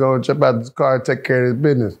saying? Let me go and jump out this car and take care of this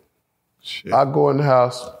business. Shit. I go in the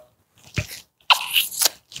house.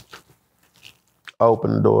 I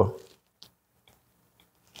open the door.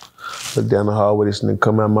 Look down the hallway, this nigga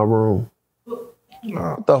come out of my room.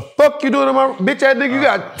 What the fuck you doing in my bitch ass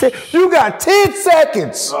nigga? You got 10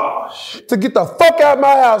 seconds to get the fuck out of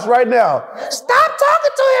my house right now. Stop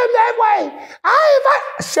talking to him that way.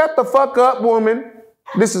 Shut the fuck up, woman.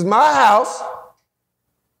 This is my house,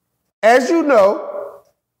 as you know,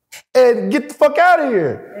 and get the fuck out of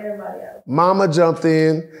here. Everybody else. Mama jumped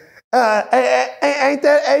in. Ain't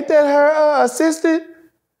that her assistant?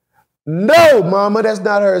 No, mama, that's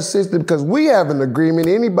not her assistant because we have an agreement.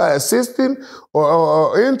 Anybody assistant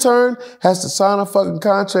or intern has to sign a fucking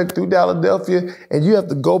contract through Philadelphia and you have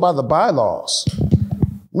to go by the bylaws.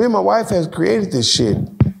 Me and my wife has created this shit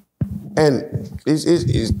and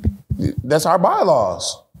that's our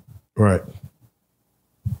bylaws. Right.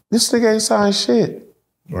 This nigga ain't signed shit.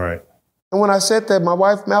 Right. And when I said that, my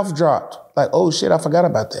wife's mouth dropped. Like, oh shit, I forgot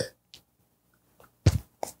about that.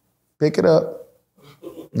 Pick it up.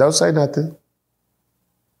 Don't say nothing.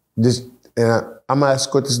 I'm gonna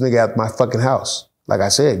escort this nigga out my fucking house. Like I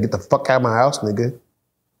said, get the fuck out of my house, nigga.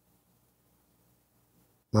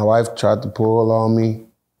 My wife tried to pull on me.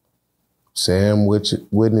 Sam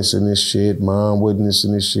witnessing this shit, mom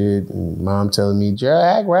witnessing this shit, and mom telling me, Jared,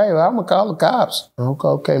 act right, I'm gonna call the cops.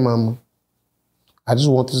 Okay, mama. I just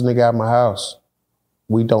want this nigga out of my house.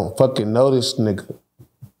 We don't fucking know this nigga.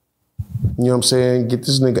 You know what I'm saying? Get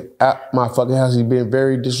this nigga out my fucking house. He's being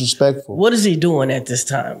very disrespectful. What is he doing at this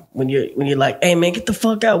time? When you're like, hey man, get the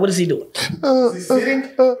fuck out. What is he doing? I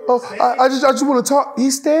just want to talk.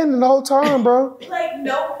 He's standing the whole time, bro. Like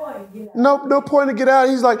no point. No point to get out.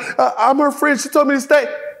 He's like, I'm her friend. She told me to stay.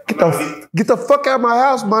 Get the fuck out of my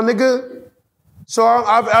house, my nigga. So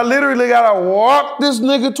I literally gotta walk this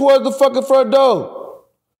nigga towards the fucking front door.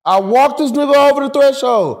 I walk this nigga over the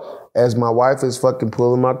threshold. As my wife is fucking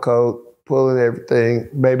pulling my coat, pulling everything.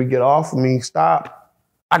 Baby, get off of me. Stop.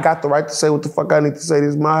 I got the right to say what the fuck I need to say.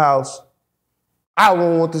 This is my house. I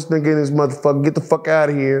don't want this nigga in this motherfucker. Get the fuck out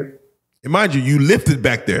of here. And mind you lifted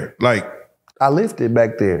back there. Like, I lifted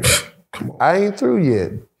back there. come on. I ain't through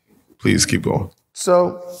yet. Please keep going.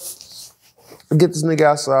 So, I get this nigga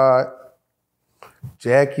outside.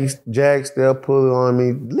 Jack still pulling on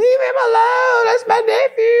me. Leave him alone. That's my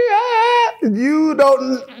nephew. We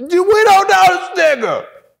don't know this nigga.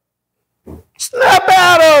 Snap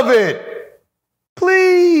out of it.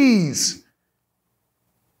 Please.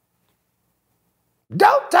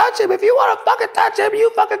 Don't touch him. If you want to fucking touch him, you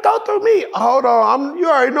fucking go through me. Hold on. You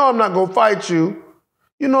already know I'm not going to fight you.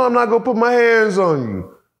 You know I'm not going to put my hands on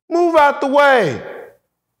you. Move out the way.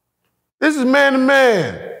 This is man to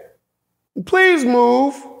man. Please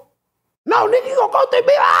move. No, nigga, you gonna go through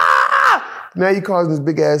me. Ah! Now you causing this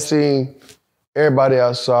big ass scene. Everybody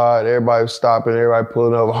outside, everybody stopping, everybody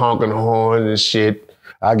pulling up, honking the horn and shit.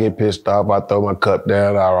 I get pissed off. I throw my cup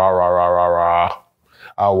down. Rah, rah, rah, rah, rah.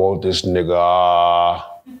 I want this nigga.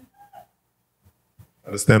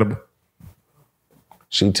 Understandable.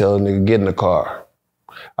 She tell a nigga, get in the car.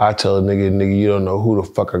 I tell a nigga, you don't know who the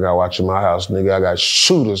fuck I got watching my house, nigga. I got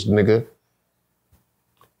shooters, nigga.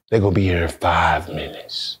 They gonna be here in 5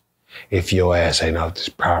 minutes. If your ass ain't off this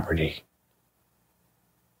property.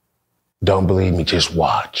 Don't believe me, just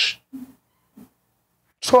watch.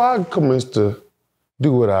 So I commenced to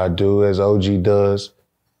do what I do, as OG does.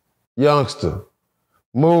 Youngster,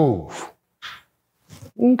 move.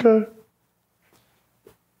 Okay.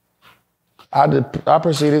 I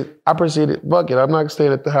proceeded, fuck it, I'm not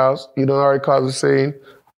staying at the house. You done already caused a scene.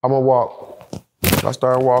 I'm gonna walk. I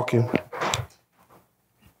started walking.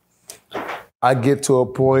 I get to a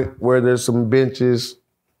point where there's some benches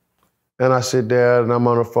and I sit down and I'm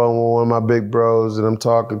on the phone with one of my big bros and I'm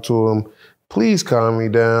talking to him. Please calm me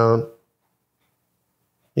down.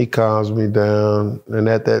 He calms me down. And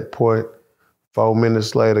at that point, 4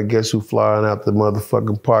 minutes later, guess who flying out the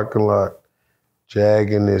motherfucking parking lot?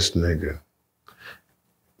 Jagging this nigga.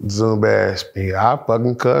 Zoom asked me, I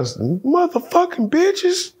fucking cussed. Motherfucking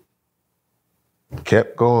bitches.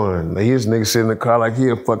 Kept going. This nigga sitting in the car like he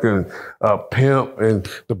a fucking pimp and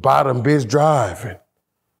the bottom bitch driving.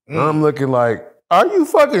 I'm looking like, are you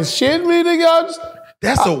fucking shitting me, nigga?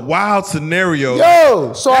 That's a wild scenario.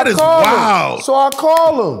 Yo, so that I is call wild. him. So I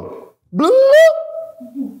call him.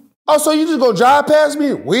 Bloop. Oh, so you just gonna drive past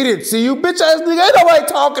me? We didn't see you, bitch ass nigga. Ain't nobody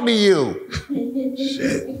talking to you.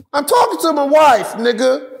 Shit. I'm talking to my wife,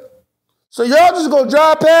 nigga. So y'all just gonna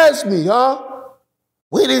drive past me, huh?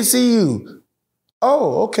 We didn't see you.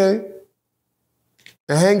 Oh, okay.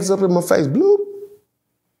 It hangs up in my face. Bloop.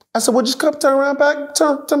 I said, well, just come turn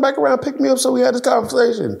back around, pick me up so we had this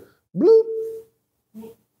conversation. Bloop.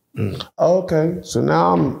 Okay. So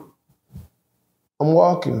now I'm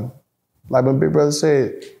walking. Like my big brother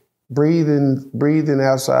said, breathing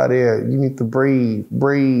outside air. You need to breathe,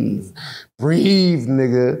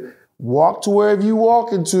 nigga. Walk to wherever you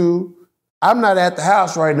walking to. I'm not at the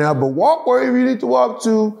house right now, but walk wherever you need to walk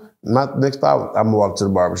to. Not next stop, I'm gonna walk to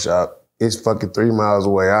the barbershop. It's fucking 3 miles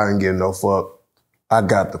away. I ain't getting no fuck. I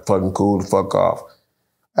got the fucking cool the fuck off.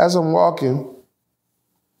 As I'm walking,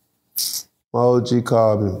 my OG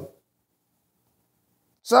called me.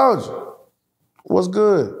 Soldier, what's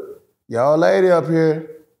good? Y'all lady up here,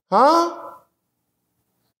 huh?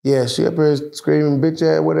 Yeah, she up here screaming bitch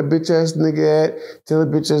ass, where the bitch ass nigga at? Tell the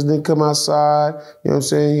bitch ass nigga come outside. You know what I'm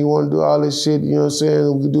saying? He wanna do all this shit, you know what I'm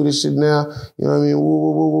saying? We can do this shit now. You know what I mean? Woo,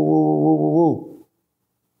 woo, woo, woo, woo, woo, woo, woo.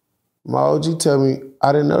 My OG tell me,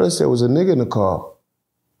 I didn't notice there was a nigga in the car.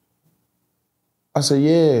 I said,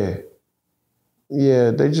 yeah. Yeah,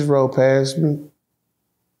 they just rolled past me.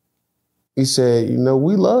 He said, you know,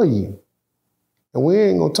 we love you. And we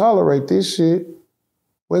ain't gonna tolerate this shit.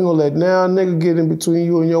 We ain't gonna let now nigga get in between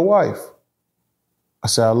you and your wife. I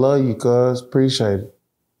said, I love you, cuz. Appreciate it.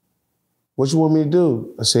 What you want me to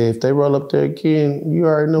do? I said, if they roll up there again, you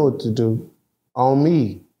already know what to do. On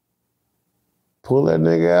me. Pull that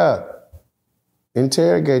nigga out.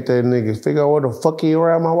 Interrogate that nigga. Figure out what the fuck he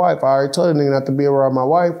around my wife. I already told the nigga not to be around my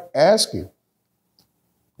wife. Ask him.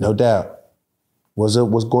 No doubt. What's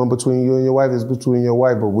going between you and your wife is between your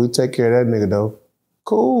wife, but we'll take care of that nigga though.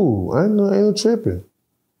 Cool. I ain't no tripping.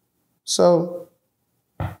 So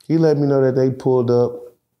he let me know that they pulled up,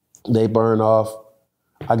 they burned off.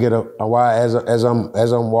 I get a while as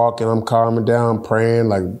I'm walking, I'm calming down, praying,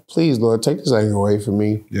 like, please, Lord, take this anger away from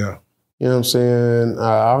me. Yeah. You know what I'm saying?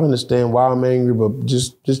 I understand why I'm angry, but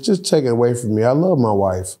just take it away from me. I love my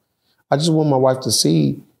wife. I just want my wife to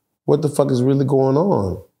see what the fuck is really going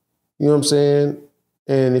on. You know what I'm saying?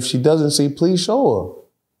 And if she doesn't see, please show her.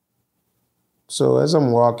 So as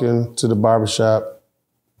I'm walking to the barbershop,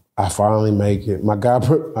 I finally make it. My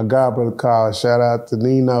godbrother called. Shout out to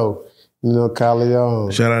Nino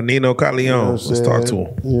Calion. Shout out Nino Calion. You know Let's talk to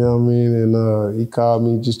him. You know what I mean? And he called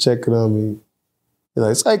me, just checking on me. He's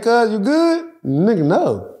like, say, cuz, you good? Nigga,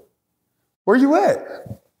 no. Where you at?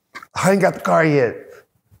 I ain't got the car yet.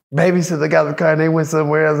 Babysitter got the car and they went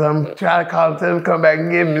somewhere else. I'm trying to call them, tell them to come back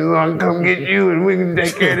and get me. So I can come get you and we can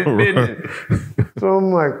take care of this business. So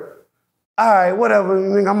I'm like, all right,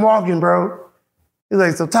 whatever. I'm walking, bro. He's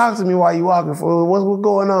like, so talk to me while you walking, fool. What's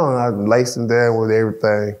going on? I laced him down with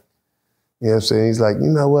everything. You know what I'm saying? He's like, you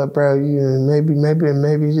know what, bro? Maybe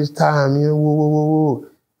it's just time. You know, woo.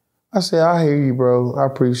 I said, I hear you, bro. I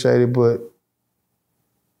appreciate it, but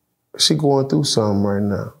she going through something right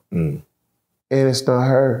now. And it's not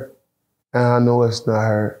her. And I know it's not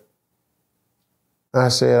her. And I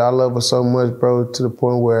said, I love her so much, bro, to the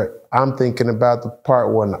point where I'm thinking about the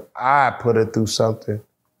part when I put her through something,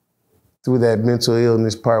 through that mental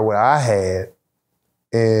illness part where I had,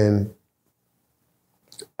 and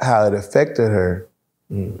how it affected her.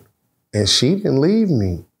 And she didn't leave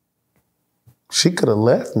me. She could have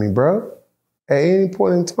left me, bro, at any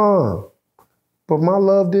point in time. But my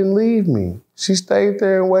love didn't leave me. She stayed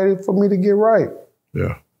there and waited for me to get right.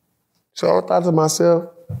 Yeah. So I thought to myself,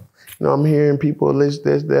 you know, I'm hearing people list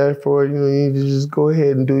this, that for, you know, you need to just go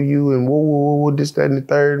ahead and do you and woo, this, that, and the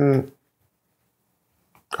third. And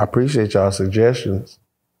I appreciate y'all's suggestions.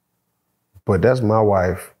 But that's my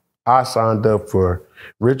wife. I signed up for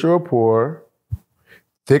rich or poor,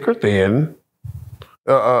 thick or thin,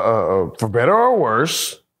 for better or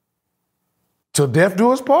worse, till death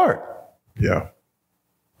do us part. Yeah.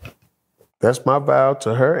 That's my vow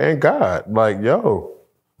to her and God. Like, yo,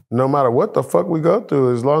 no matter what the fuck we go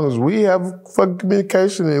through, as long as we have fucking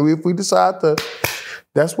communication and if we decide to,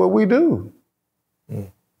 that's what we do.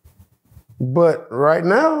 But right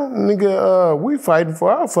now, nigga, we fighting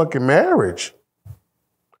for our fucking marriage.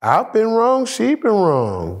 I've been wrong, she been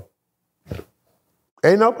wrong.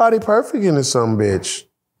 Ain't nobody perfect in this some bitch.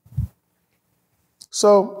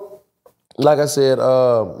 So, like I said,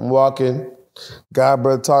 I'm walking, God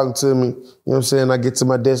brother talking to me, you know what I'm saying? I get to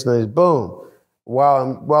my destination, boom.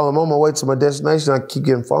 While I'm on my way to my destination, I keep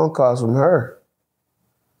getting phone calls from her.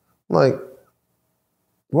 I'm like,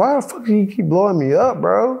 why the fuck do you keep blowing me up,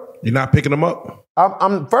 bro? You're not picking them up?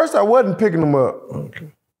 First, I wasn't picking them up. Okay.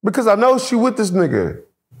 Because I know she with this nigga.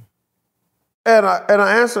 And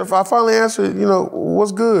I finally answered, you know,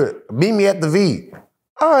 what's good? Meet me at the V.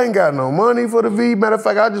 I ain't got no money for the V. Matter of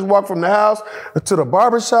fact, I just walked from the house to the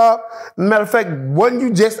barbershop. Matter of fact, wasn't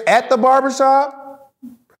you just at the barbershop?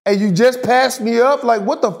 And you just passed me up? Like,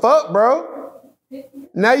 what the fuck, bro?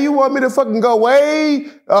 Now you want me to fucking go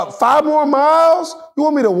way 5 more miles? You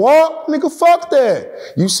want me to walk? Nigga, fuck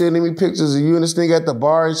that. You sending me pictures of you and this nigga at the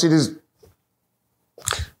bar and shit is...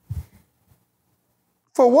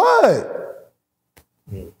 For what?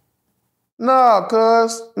 No,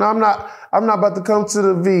 cuz. No, I'm not about to come to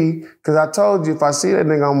the V, because I told you if I see that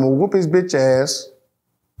nigga, I'm gonna whoop his bitch ass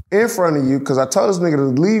in front of you, because I told this nigga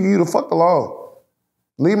to leave you the fuck alone.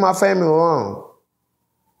 Leave my family alone.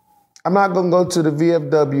 I'm not gonna go to the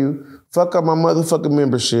VFW, fuck up my motherfucking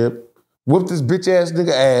membership, whoop this bitch ass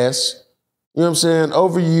nigga ass, you know what I'm saying,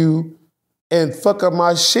 over you, and fuck up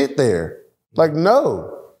my shit there. Like,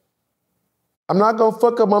 no. I'm not gonna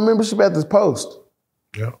fuck up my membership at this post.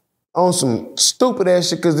 Yeah. On some stupid ass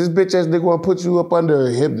shit, because this bitch ass nigga wanna put you up under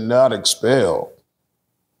a hypnotic spell.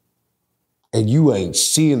 And you ain't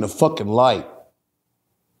seeing the fucking light.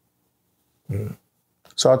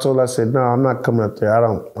 So I told her, I said, no, I'm not coming up there.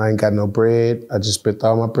 I ain't got no bread. I just spent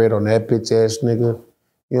all my bread on that bitch ass nigga.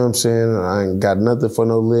 You know what I'm saying? I ain't got nothing for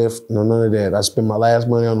no lift, no none of that. I spent my last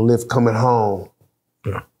money on the lift coming home.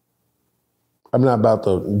 Yeah. I'm not about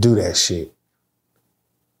to do that shit.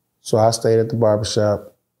 So I stayed at the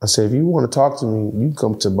barbershop. I said, if you want to talk to me, you can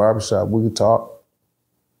come to the barbershop. We can talk.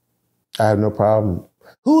 I have no problem.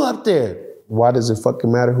 Who up there? Why does it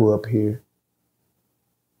fucking matter who up here?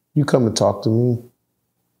 You come to talk to me.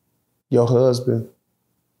 Your husband.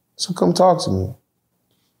 So come talk to me.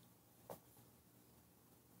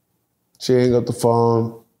 She hang up the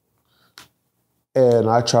phone. And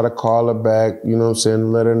I try to call her back, you know what I'm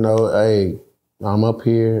saying, let her know, hey, I'm up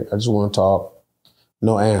here. I just want to talk.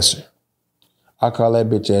 No answer. I call that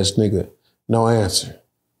bitch ass nigga. No answer.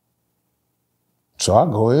 So I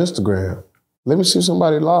go on Instagram. Let me see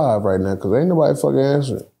somebody live right now, because ain't nobody fucking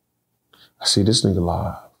answering. I see this nigga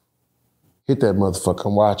live. Hit that motherfucker,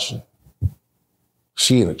 I'm watching.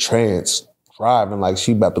 She in a trance, driving like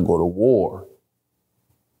she about to go to war.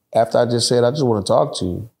 After I just said, I just want to talk to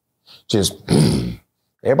you. Just,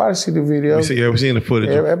 everybody see the video. We seen the footage.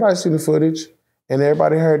 Everybody seen the footage. And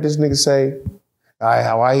everybody heard this nigga say,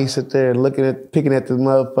 why he sit there picking at the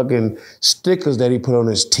motherfucking stickers that he put on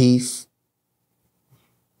his teeth.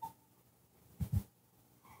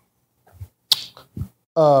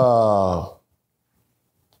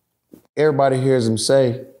 Everybody hears him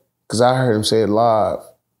say, Because I heard him say it live.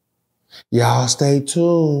 Y'all stay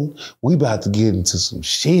tuned. We about to get into some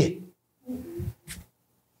shit.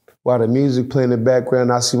 While the music playing in the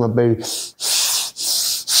background, I see my baby.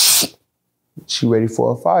 She ready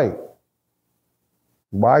for a fight.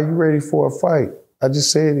 Why are you ready for a fight? I just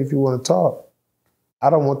said if you want to talk. I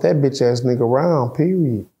don't want that bitch ass nigga around,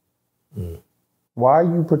 period. Why are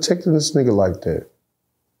you protecting this nigga like that?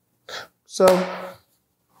 So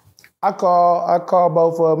I call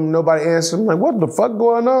both of them, nobody answered. I'm like, what the fuck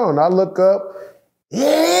going on? I look up.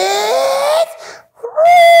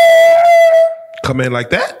 Come in like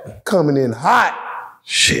that? Coming in hot.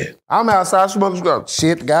 Shit. I'm outside smoking.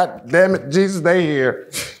 Shit, god damn it, Jesus, they here.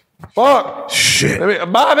 Fuck. Shit.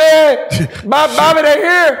 Bobby! Bobby, they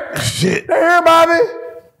here. Shit. They here, Bobby.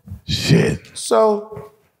 Shit.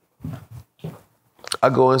 So I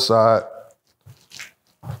go inside.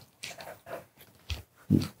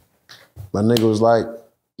 My nigga was like,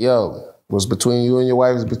 yo, what's between you and your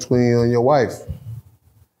wife is between you and your wife.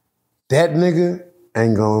 That nigga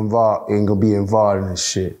ain't gonna be involved in this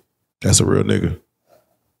shit. That's a real nigga.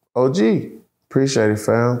 OG, appreciate it,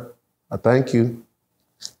 fam. I thank you.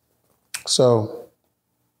 So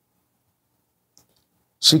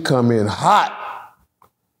she come in hot.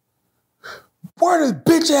 Where this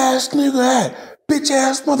bitch ass nigga at? Bitch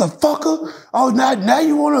ass motherfucker. Oh, now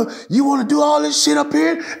you wanna do all this shit up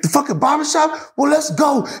here? The fucking barbershop? Well, let's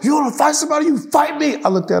go. You wanna fight somebody? You fight me. I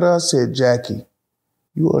looked at her, I said, Jackie,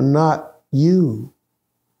 you are not you.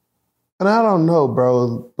 And I don't know,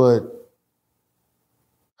 bro, but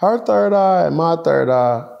her third eye and my third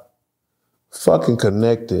eye fucking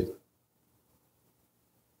connected.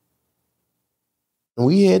 And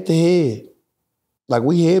we head to head. Like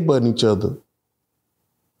we headbutting each other.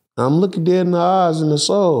 And I'm looking dead in the eyes and the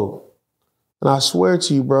soul. And I swear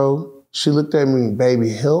to you, bro, she looked at me, baby,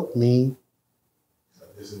 help me.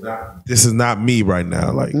 This is not me right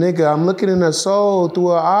now. Like, nigga, I'm looking in her soul through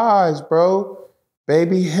her eyes, bro.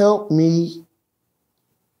 Baby, help me.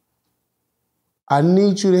 I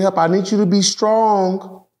need you to help. I need you to be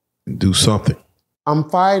strong. do something. I'm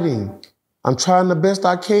fighting. I'm trying the best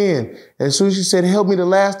I can. And as soon as she said, help me the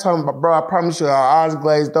last time, bro, I promise you, her eyes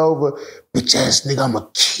glazed over. Bitch ass nigga, I'ma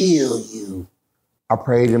kill you. I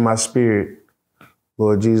prayed in my spirit.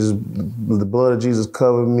 Lord Jesus, the blood of Jesus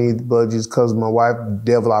covered me. The blood of Jesus covers my wife.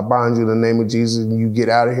 Devil, I bind you in the name of Jesus, and you get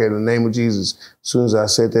out of here in the name of Jesus. As soon as I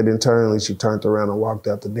said that internally, she turned around and walked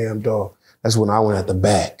out the damn door. That's when I went at the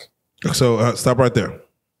back. So stop right there.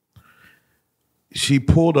 She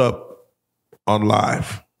pulled up on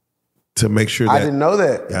live to make sure that... I didn't know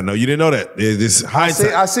that. I know you didn't know that. This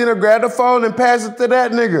hindsight. I seen her grab the phone and pass it to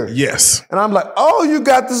that nigga. Yes. And I'm like, oh, you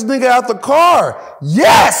got this nigga out the car.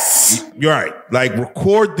 Yes! You're right. Like,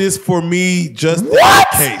 record this for me just what?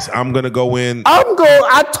 in case. I'm going to go in. I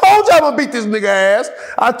told you I'm going to beat this nigga ass.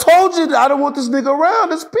 I told you that I don't want this nigga around.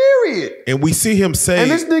 That's period. And we see him say...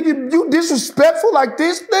 And this nigga, you disrespectful like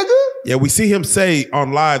this nigga? Yeah, we see him say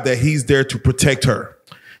on live that he's there to protect her.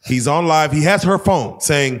 He's on live. He has her phone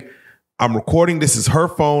saying... I'm recording. This is her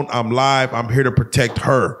phone. I'm live. I'm here to protect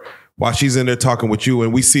her while she's in there talking with you.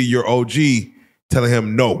 And we see your OG telling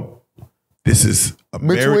him, no, this is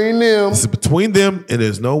between them. This is between them. And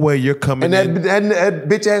there's no way you're coming in. And that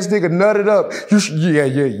bitch ass nigga nutted up.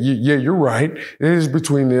 Yeah, you're right. It is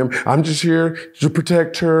between them. I'm just here to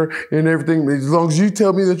protect her and everything. As long as you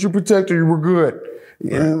tell me that you protect her, we're good.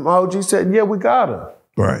 Right. And my OG said, yeah, we got her.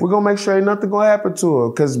 Right. We're going to make sure ain't nothing going to happen to her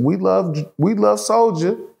because we love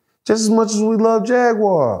Soulja. Just as much as we love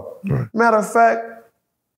Jaguar. Right. Matter of fact,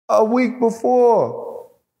 a week before,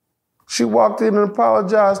 she walked in and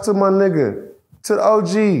apologized to my nigga, to the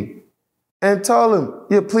OG, and told him,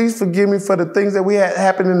 yeah, please forgive me for the things that we had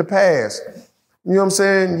happened in the past. You know what I'm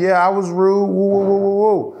saying? Yeah, I was rude,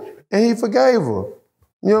 woo. And he forgave her. You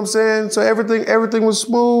know what I'm saying? So everything was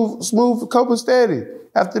smooth, cope and steady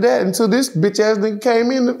after that until this bitch ass nigga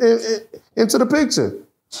came into the picture.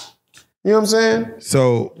 You know what I'm saying?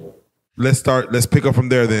 So let's pick up from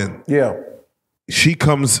there then. Yeah. She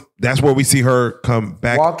comes, that's where we see her come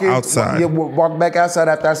back outside. Yeah, walk back outside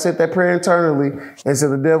after I said that prayer internally and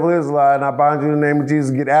said the devil is a lie and I bind you in the name of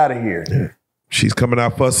Jesus, get out of here. Yeah. She's coming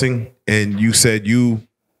out fussing and you said you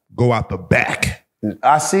go out the back.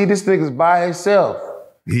 I see this nigga's by himself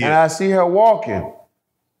and I see her walking.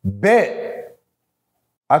 Bet.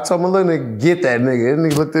 I told my little nigga, get that nigga. And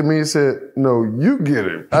he looked at me and said, no, you get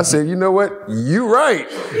him. I said, you know what? You right.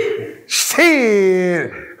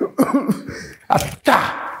 Shit.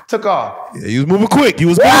 I took off. Yeah, he was moving quick. He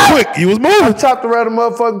was moving. I chopped around the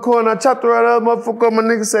motherfucking corner. I chopped around the other motherfucker. My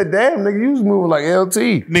nigga said, damn, nigga, you was moving like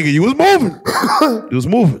LT. Nigga, you was moving. You was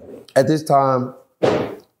moving. At this time,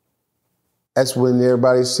 That's when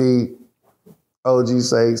everybody see OG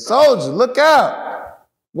say, "Soldier, look out.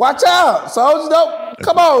 Watch out. Soldier, don't.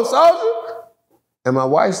 Come on, Soldier." And my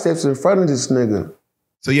wife steps in front of this nigga.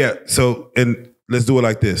 And let's do it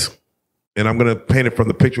like this. And I'm going to paint it from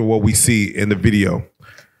the picture of what we see in the video.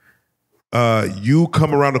 You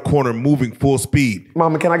come around the corner moving full speed.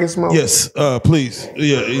 Mama, can I get some more? Yes, please.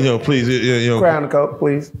 Yeah, please. Crown and Coke,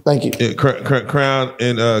 please. Thank you. Yeah, Crown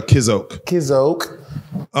and Kizoak.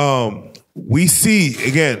 We see,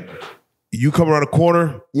 again, you come around the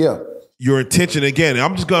corner. Yeah. Your intention, again,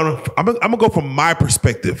 I'm gonna go from my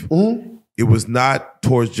perspective. Mm-hmm. It was not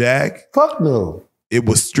towards Jag. Fuck no. It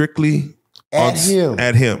was strictly at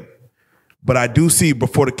him. But I do see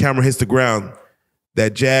before the camera hits the ground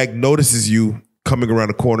that Jag notices you coming around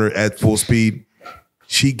the corner at full speed.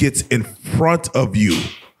 She gets in front of you.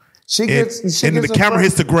 And then the camera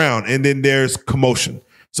hits the ground, and then there's commotion.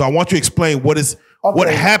 So I want you to explain what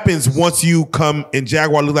happens once you come and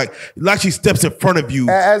Jaguar look like she steps in front of you.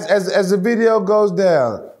 As the video goes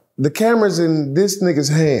down, the camera's in this nigga's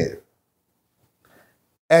hand.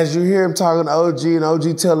 As you hear him talking to OG and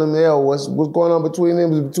OG telling him, what's going on between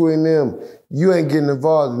them is between them. You ain't getting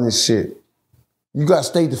involved in this shit. You gotta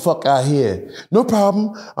stay the fuck out here. No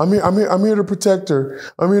problem. I'm here to protect her.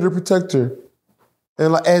 I'm here to protect her.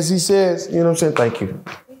 And like, as he says, you know what I'm saying? Thank you.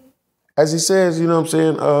 As he says, you know what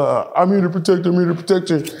I'm saying? I'm here to protect her. I'm here to protect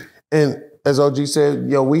her. And as OG said,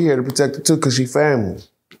 we here to protect her too because she family.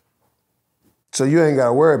 So you ain't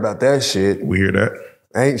gotta worry about that shit. We hear that.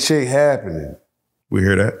 Ain't shit happening. We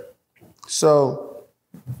hear that. So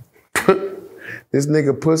this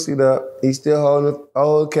nigga pussied up. He's still holding the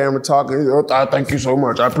old camera talking. I thank you so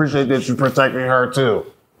much. I appreciate that you protecting her too.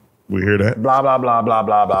 We hear that. Blah, blah, blah, blah,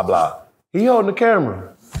 blah, blah, blah. He holding the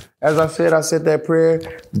camera. As I said that prayer.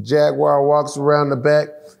 The Jaguar walks around the back.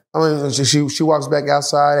 She walks back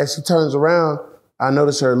outside. As she turns around, I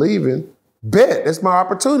notice her leaving. Bet, that's my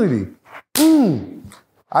opportunity.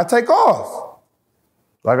 I take off.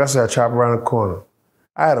 Like I said, I chop around the corner.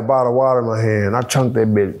 I had a bottle of water in my hand. I chunked that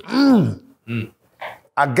bitch.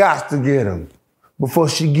 I got to get him before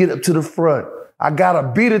she get up to the front. I gotta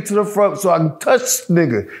beat her to the front so I can touch this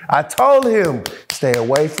nigga. I told him, stay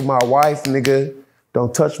away from my wife, nigga.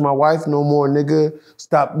 Don't touch my wife no more, nigga.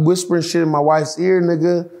 Stop whispering shit in my wife's ear,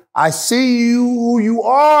 nigga. I see you who you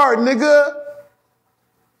are, nigga.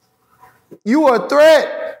 You a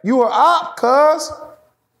threat. You a op, cuz.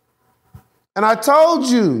 And I told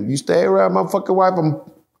you, you stay around my fucking wife,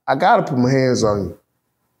 I gotta put my hands on you.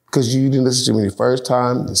 Because you didn't listen to me the first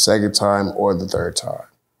time, the second time, or the third time.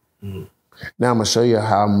 Now I'm gonna show you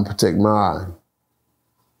how I'm gonna protect mine.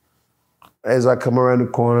 As I come around the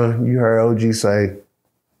corner, you heard OG say,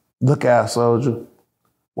 look out, soldier.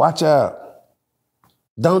 Watch out.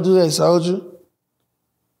 Don't do that, soldier.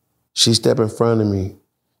 She stepped in front of me.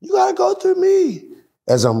 You gotta go through me.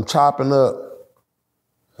 As I'm chopping up.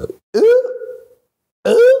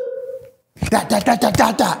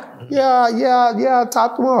 Yeah, I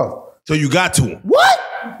topped him off. So you got to him. What?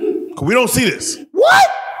 We don't see this. What?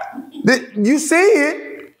 You see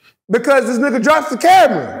it because this nigga drops the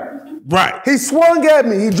camera. Right. He swung at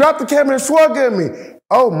me. He dropped the camera and swung at me.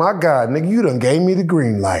 Oh my God, nigga, you done gave me the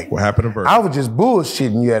green light. What happened to Virgil? I was just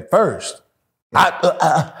bullshitting you at first.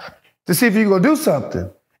 To see if you gonna do something.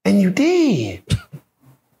 And you did.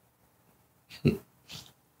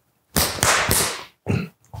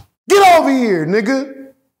 Get over here, nigga.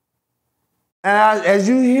 And as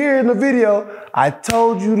you hear in the video, I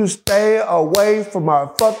told you to stay away from my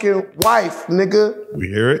fucking wife, nigga. We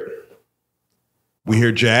hear it. We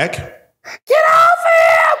hear Jack. Get off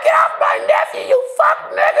him! Get off my nephew, you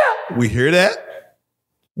fuck nigga! We hear that.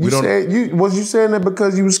 Was you saying that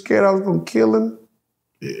because you was scared I was gonna kill him?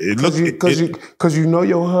 Because you know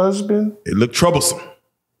your husband? It looked troublesome.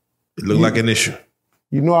 It looked like an issue.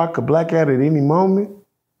 You know I could black out at any moment.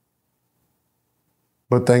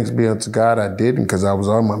 But thanks be unto God, I didn't because I was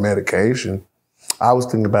on my medication. I was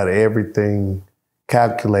thinking about everything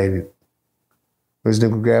calculated. This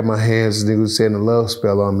nigga grabbed my hands, this nigga was saying a love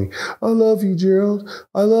spell on me. I love you, Gerald.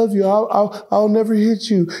 I love you. I'll never hit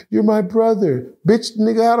you. You're my brother. Bitch,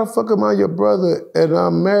 nigga, how the fuck am I your brother? And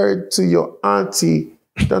I'm married to your auntie.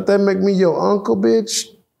 Don't that make me your uncle, bitch?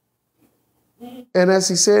 And as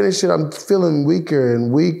he said this shit, I'm feeling weaker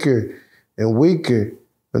and weaker and weaker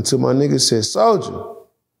until my nigga said, soldier,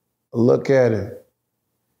 look at him.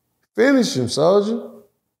 Finish him, soldier.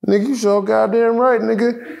 Nigga, you sure goddamn right,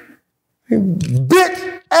 nigga.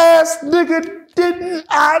 Bitch ass nigga, didn't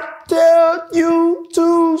I tell you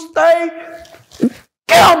to stay?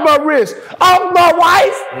 Get off my wrist, off my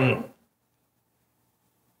wife.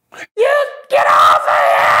 You get off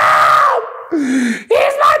of him!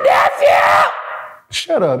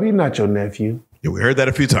 shut up. He's not your nephew. Yeah, we heard that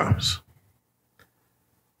a few times.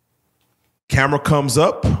 Camera comes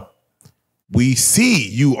up. We see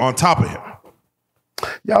you on top of him.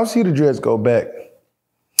 Y'all see the dreads go back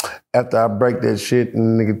after I break that shit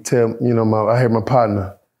and nigga tell, I heard my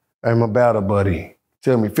partner, I heard my battle buddy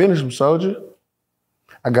tell me, finish him, soldier.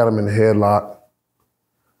 I got him in the headlock.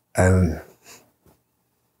 And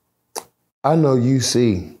I know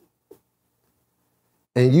UC.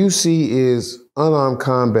 And UC is unarmed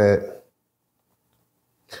combat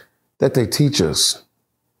that they teach us.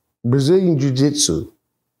 Brazilian Jiu-Jitsu.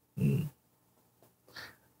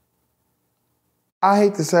 I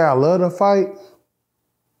hate to say I love the fight,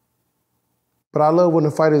 but I love when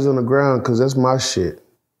the fight is on the ground because that's my shit.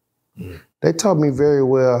 They taught me very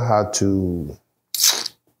well how to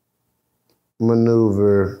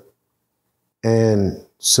maneuver and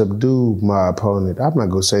subdue my opponent. I'm not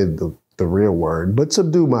gonna say the real word, but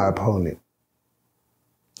subdue my opponent.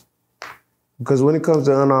 Because when it comes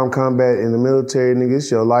to unarmed combat in the military, nigga,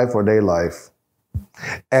 it's your life or their life.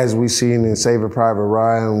 As we seen in Saving Private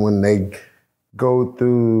Ryan when they go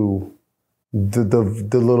through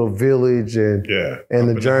the little village and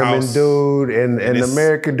the German dude and the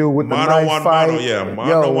American dude with the knife fight.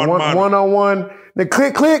 One-on-one. Then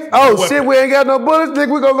click. Oh, shit, we ain't got no bullets.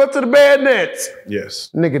 Nigga, we gonna go to the bayonets.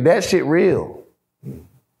 Yes. Nigga, that shit real.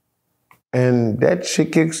 And that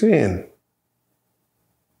shit kicks in.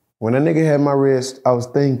 When a nigga had my wrist, I'm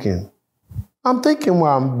thinking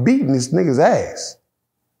while I'm beating this nigga's ass.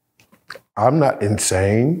 I'm not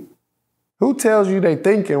insane. Who tells you they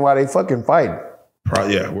thinking while they fucking fighting?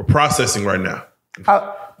 We're processing right now.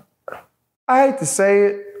 I hate to say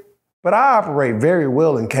it, but I operate very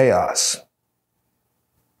well in chaos.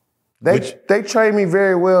 They train me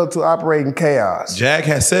very well to operate in chaos. Jag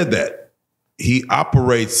has said that. He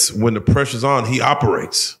operates when the pressure's on, he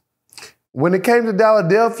operates. When it came to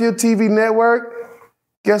Philadelphia TV network,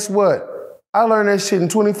 guess what? I learned that shit in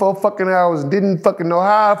 24 fucking hours and didn't fucking know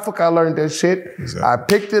how the fuck I learned that shit. Exactly. I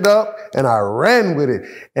picked it up and I ran with it.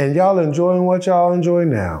 And y'all enjoying what y'all enjoy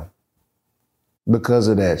now because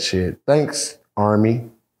of that shit. Thanks, Army,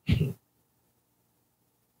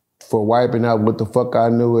 for wiping out what the fuck I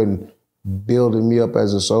knew and building me up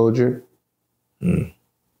as a soldier.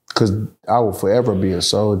 Because I will forever be a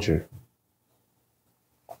soldier.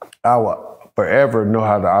 I will forever know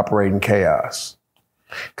how to operate in chaos.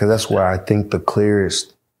 Because that's where I think the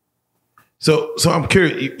clearest. So I'm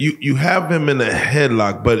curious. You have him in a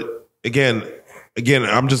headlock, but again,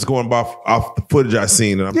 I'm just going off the footage I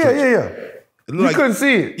seen. And You couldn't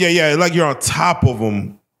see it. Yeah. Like you're on top of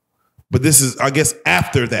him. But this is, I guess,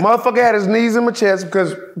 after that. Motherfucker had his knees in my chest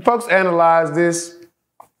because folks analyzed this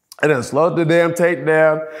and then slowed the damn tape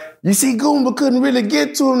down. You see, Goomba couldn't really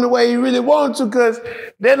get to him the way he really wanted to because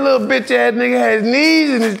that little bitch ass nigga had his knees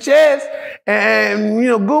in his chest. And,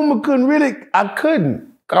 Goomba couldn't really, I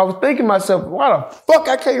couldn't. I was thinking to myself, why the fuck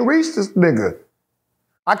I can't reach this nigga?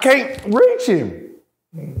 I can't reach him.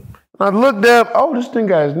 I looked up, this thing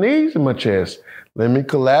got his knees in my chest. Let me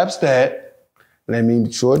collapse that. Let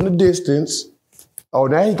me shorten the distance. Oh,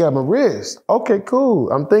 now he got my wrist. Okay,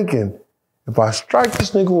 cool. I'm thinking, if I strike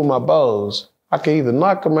this nigga with my bows, I can either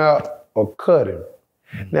knock him out or cut him.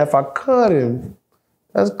 Now, if I cut him,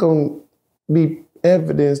 that's going to be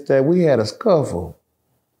evidence that we had a scuffle.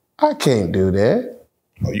 I can't do that.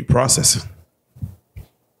 Oh, you processing.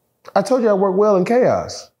 I told you I work well in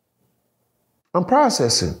chaos. I'm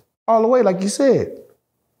processing all the way, like you said.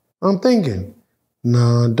 I'm thinking,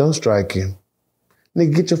 nah, don't strike him.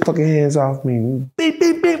 Nigga, get your fucking hands off me. Beep,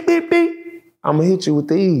 beep, beep, beep, beep. I'm gonna hit you with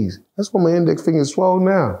these. That's why my index finger is swollen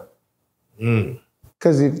now.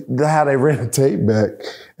 Because how they ran the tape back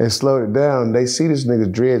and slowed it down, they see this nigga's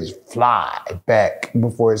dreads fly back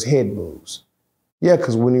before his head moves. Yeah,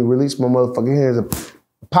 because when he released my motherfucking hands,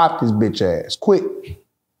 I popped his bitch ass. Quick.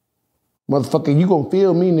 Motherfucker, you gonna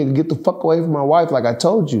feel me, nigga. Get the fuck away from my wife like I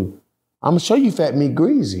told you. I'm gonna show you fat meat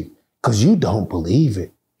greasy. Because you don't believe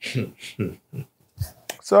it.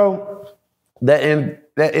 So that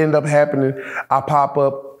ended up happening. I pop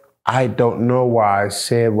up. I don't know why I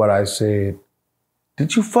said what I said.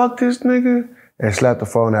 Did you fuck this nigga? And slapped the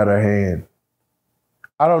phone out of her hand.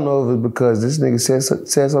 I don't know if it's because this nigga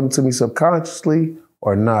said something to me subconsciously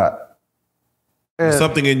or not. And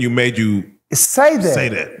something in you made you say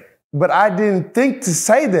that. But I didn't think to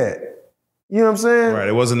say that. You know what I'm saying? Right.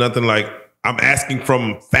 It wasn't nothing like, I'm asking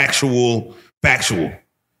from factual.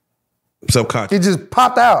 Subconscious. It just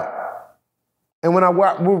popped out. And when I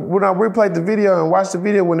replayed the video and watched the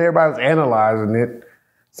video when everybody was analyzing it,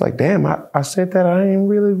 it's like, damn, I said that. I didn't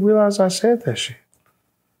really realize I said that shit.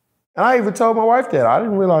 And I even told my wife that. I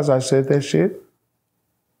didn't realize I said that shit.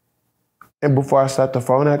 And before I slapped the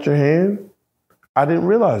phone out your hand, I didn't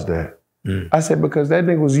realize that. I said, because that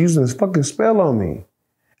nigga was using his fucking spell on me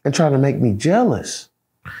and trying to make me jealous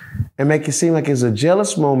and make it seem like it's a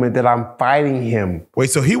jealous moment that I'm fighting him.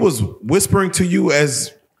 Wait, so he was whispering to you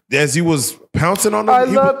as you was pouncing on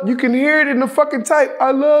him? You can hear it in the fucking tape.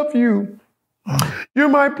 I love you. You're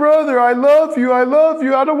my brother. I love you. I love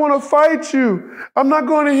you. I don't want to fight you. I'm not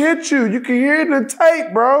going to hit you. You can hear it in the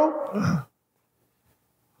tape, bro.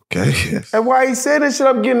 Okay. Yes. And while he said this shit,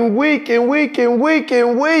 I'm getting weak and weak and weak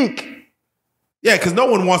and weak. Yeah, because no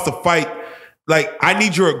one wants to fight. Like, I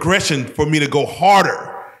need your aggression for me to go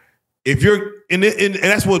harder. If you're and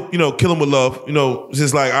that's what, kill him with love. It's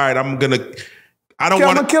just like, all right, I'm gonna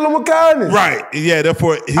kill him with kindness. Right. Yeah,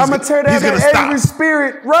 therefore I'm gonna tear down that angry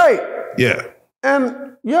spirit. Right. Yeah.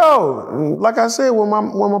 And like I said, when my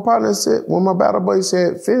battle buddy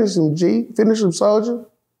said, finish him, G, finish him, soldier.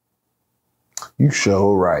 You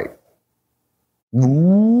sure right.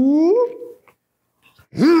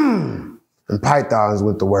 And pythons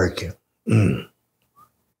went to working. And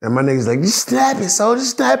my nigga's like, just snap it, soldier,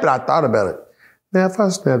 snap it. I thought about it. Now, if I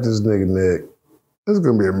snap this nigga neck, it's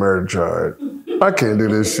gonna be a murder charge. I can't do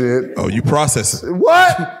this shit. Oh, you process it.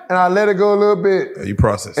 What? And I let it go a little bit. Yeah, you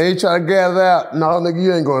process it. And he try to gather out. No, nigga,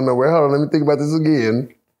 you ain't going nowhere. Hold on, let me think about this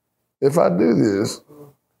again. If I do this,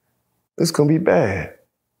 it's gonna be bad.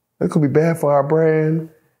 It's gonna be bad for our brand.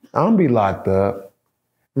 I'm gonna be locked up.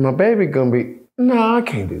 And my baby gonna be, no, I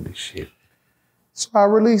can't do this shit. So I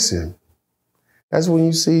release him. That's when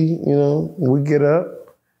you see, we get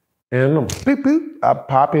up and I'm beep, beep, I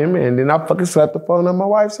pop him and then I fucking slap the phone on my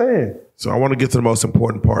wife's hand. So I want to get to the most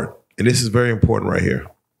important part. And this is very important right here.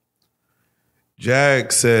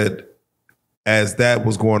 Jag said, as that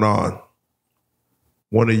was going on,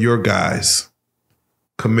 one of your guys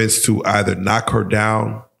commenced to either knock her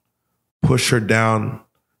down, push her down,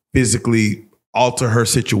 physically alter her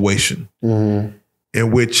situation. Mm-hmm.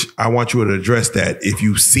 In which I want you to address that. If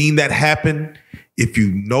you've seen that happen, if you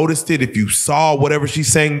noticed it, if you saw whatever she's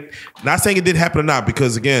saying, not saying it did happen or not,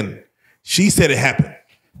 because again, she said it happened.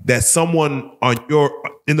 That someone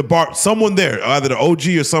in the bar, someone there, either the OG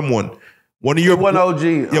or someone, one of your OG.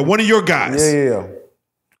 Yeah, one of your guys. Yeah.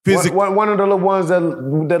 One of the little ones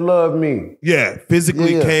that love me. Yeah,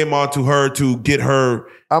 physically came onto her to get her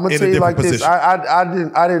I'm gonna in tell a you different like position. this.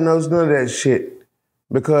 I didn't know none of that shit.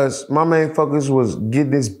 Because my main focus was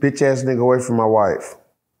getting this bitch ass nigga away from my wife.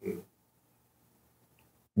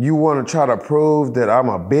 You want to try to prove that I'm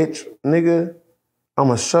a bitch, nigga? I'm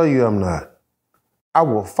going to show you I'm not. I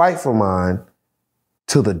will fight for mine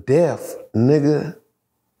to the death, nigga.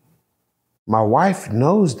 My wife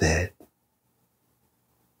knows that.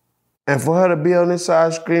 And for her to be on this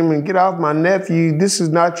side screaming, get off my nephew, this is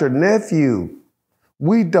not your nephew.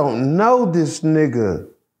 We don't know this nigga.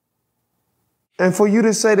 And for you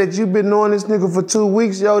to say that you've been knowing this nigga for 2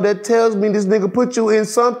 weeks, that tells me this nigga put you in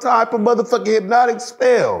some type of motherfucking hypnotic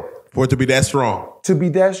spell. For it to be that strong. To be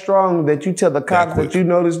that strong that you tell the cops that you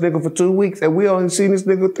know this nigga for 2 weeks and we only seen this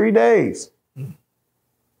nigga 3 days.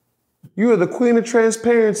 You are the queen of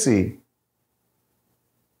transparency.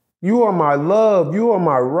 You are my love. You are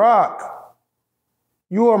my rock.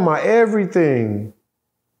 You are my everything.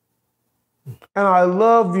 And I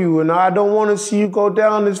love you, and I don't want to see you go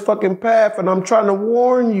down this fucking path, and I'm trying to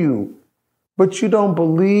warn you. But you don't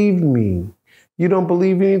believe me. You don't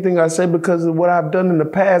believe anything I say because of what I've done in the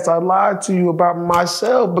past. I lied to you about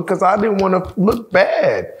myself because I didn't want to look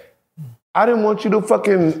bad. I didn't want you to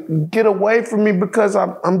fucking get away from me because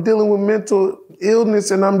I'm dealing with mental illness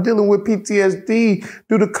and I'm dealing with PTSD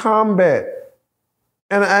due to combat.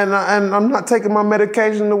 And I'm not taking my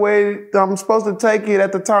medication the way that I'm supposed to take it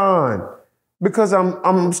at the time. Because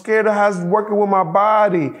I'm scared of how it's working with my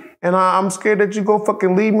body. And I'm scared that you're gonna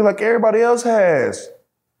fucking leave me like everybody else has.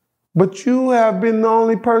 But you have been the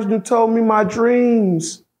only person who told me my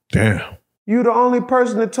dreams. Damn. You're the only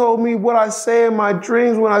person that told me what I say in my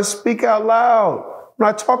dreams when I speak out loud, when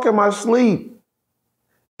I talk in my sleep.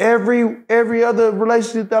 Every other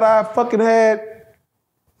relationship that I fucking had,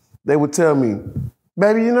 they would tell me,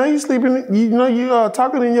 baby, you sleeping, you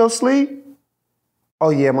talking in your sleep? Oh,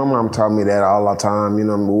 yeah, my mom taught me that all the time.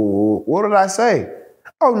 What did I say?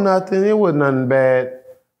 Oh, nothing. It was nothing bad.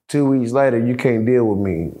 2 weeks later, you can't deal with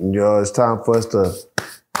me. It's time for us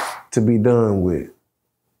to be done with.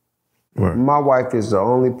 Right. My wife is the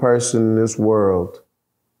only person in this world,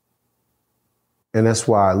 and that's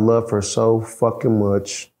why I love her so fucking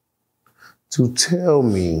much, to tell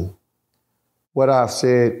me what I've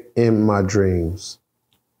said in my dreams.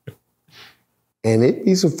 And it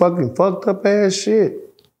be some fucking fucked up ass shit.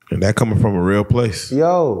 And that coming from a real place.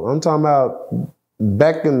 Yo, I'm talking about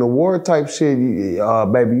back in the war type shit,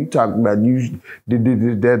 baby, you talking about you did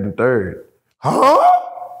this, that, and the third. Huh?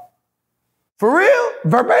 For real?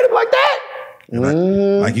 Verbatim like that?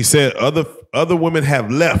 Like you said, other women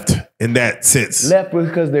have left in that sense. Left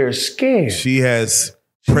because they're scared. She has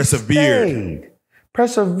persevered.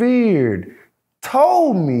 Persevered.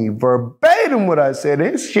 Told me verbatim what I said.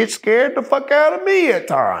 This shit scared the fuck out of me at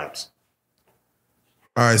times.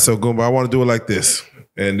 All right, so Goomba, I want to do it like this.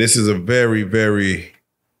 And this is a very, very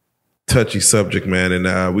touchy subject, man.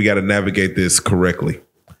 And we got to navigate this correctly.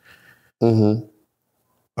 After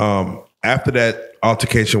that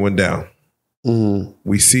altercation went down,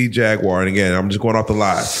 we see Jaguar. And again, I'm just going off the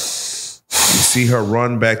live. We see her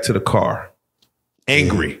run back to the car.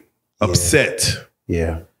 Angry. Upset.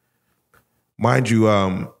 Yeah. Mind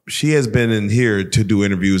you, she has been in here to do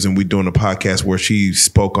interviews, and we're doing a podcast where she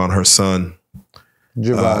spoke on her son,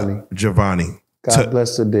 Giovanni. God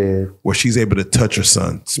bless the dead. Where she's able to touch her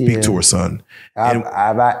son, speak to her son. We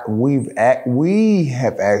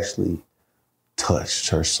have actually touched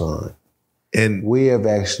her son. And we have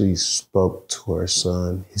actually spoke to her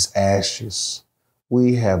son, his ashes.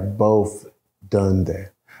 We have both done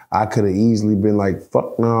that. I could have easily been like,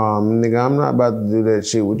 fuck no, nigga, I'm not about to do that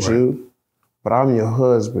shit with you. But I'm your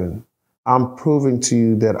husband. I'm proving to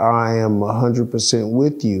you that I am 100%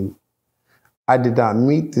 with you. I did not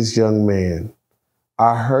meet this young man.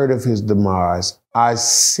 I heard of his demise. I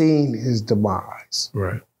seen his demise.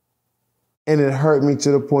 Right. And it hurt me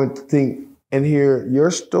to the point to think and hear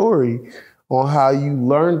your story on how you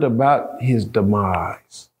learned about his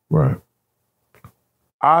demise. Right.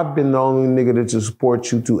 I've been the only nigga that to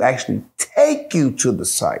support you to actually take you to the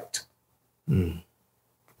site. And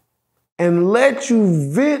let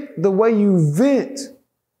you vent the way you vent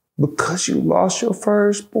because you lost your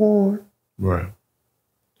firstborn. Right.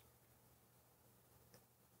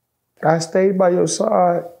 I stayed by your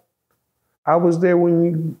side. I was there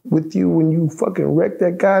with you when you fucking wrecked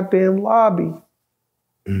that goddamn lobby.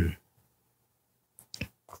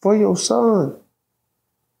 For your son.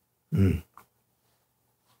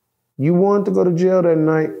 You wanted to go to jail that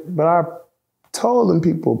night, but I told them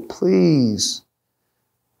people, please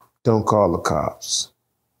don't call the cops.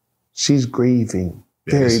 She's grieving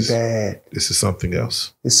very bad. This is something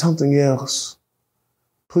else. It's something else.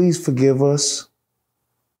 Please forgive us.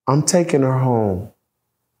 I'm taking her home.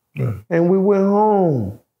 And we went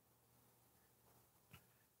home.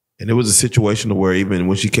 And it was a situation where even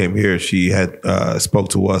when she came here, she had spoke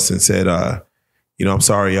to us and said, I'm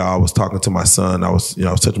sorry, y'all. I was talking to my son. I was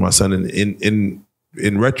touching my son. And in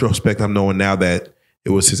retrospect, I'm knowing now that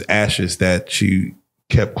it was his ashes that she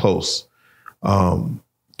kept close to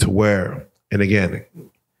where. And again,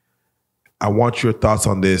 I want your thoughts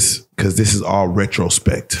on this because this is all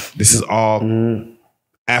retrospect. This is all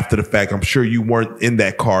after the fact. I'm sure you weren't in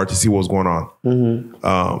that car to see what was going on.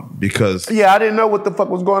 Because I didn't know what the fuck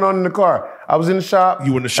was going on in the car. I was in the shop.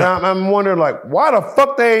 You were in the shop. And I'm wondering, like, why the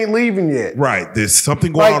fuck they ain't leaving yet? Right. There's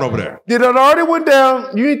something going on over there. It already went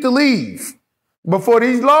down. You need to leave before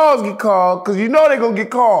these laws get called, because you know they're going to get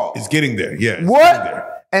called. It's getting there. Yeah. What?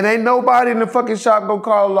 And ain't nobody in the fucking shop going to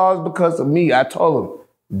call the laws because of me. I told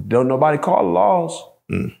them, don't nobody call the laws.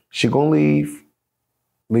 She going to leave.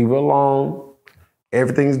 Leave her alone.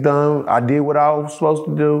 Everything's done. I did what I was supposed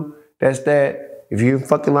to do. That's that. If you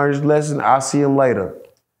fucking learn this lesson, I'll see him later.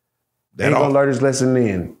 They ain't gonna learn this lesson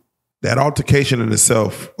then. That altercation in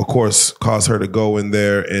itself, of course, caused her to go in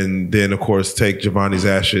there and then, of course, take Giovanni's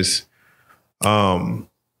ashes. Of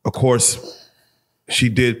course, she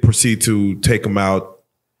did proceed to take him out,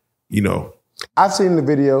 I've seen the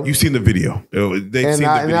video. You've seen the video. And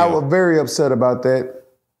I was very upset about that.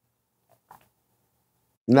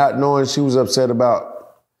 Not knowing she was upset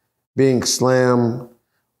about being slammed.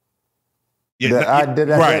 That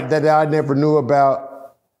I never knew about.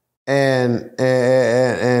 And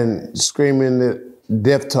screaming that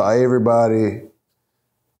death to everybody.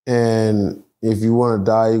 And if you want to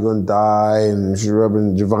die, you're gonna die. And she's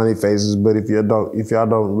rubbing Giovanni faces. But if y'all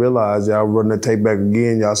don't realize, y'all run that tape back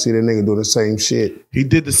again, y'all see that nigga doing the same shit. He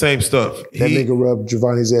did the same stuff. That nigga rubbed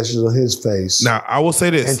Giovanni's ashes on his face. Now I will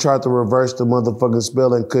say this. And tried to reverse the motherfucking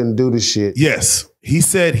spell and couldn't do the shit. Yes. He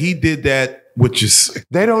said he did that. Which is...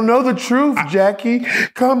 They don't know the truth, Jackie.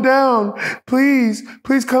 Calm down. Please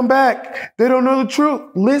come back. They don't know the truth.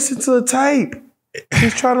 Listen to the tape.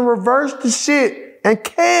 He's trying to reverse the shit and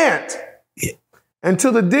can't.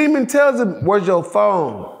 Until the demon tells him, where's your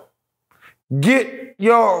phone? Get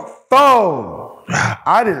your phone.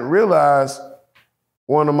 I didn't realize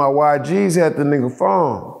one of my YGs had the nigga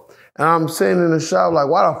phone. And I'm sitting in the shop like,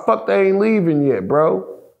 why the fuck they ain't leaving yet,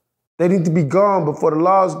 bro? They need to be gone before the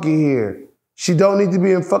laws get here. She don't need to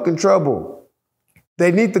be in fucking trouble.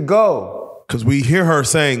 They need to go. Because we hear her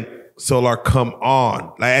saying, Solar, come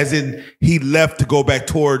on. Like, as in, he left to go back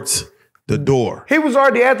towards the door. He was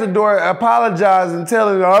already at the door apologizing,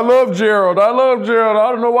 telling her, I love Gerald. I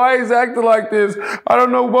don't know why he's acting like this. I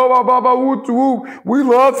don't know, blah, blah, blah, blah, whoop, whoop. We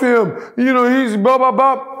love him. You know, he's blah, blah,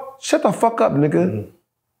 blah. Shut the fuck up, nigga. Mm-hmm.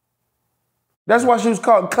 That's why she was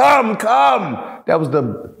called, come. That was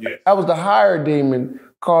the higher demon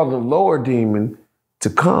called the lower demon to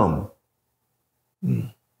come.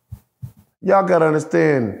 Mm. Y'all gotta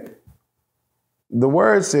understand, the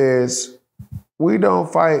word says, we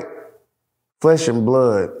don't fight flesh and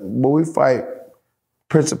blood, but we fight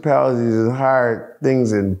principalities and higher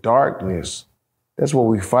things in darkness. That's what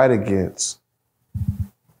we fight against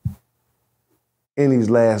in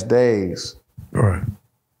these last days. All right.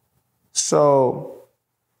 So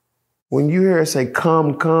when you hear her say,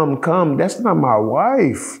 come, that's not my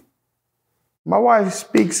wife. My wife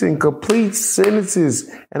speaks in complete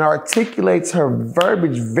sentences and articulates her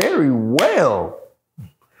verbiage very well.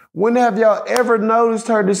 When have y'all ever noticed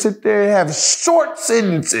her to sit there and have short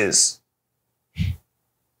sentences?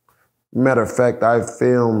 Matter of fact, I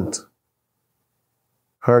filmed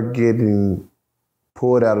her getting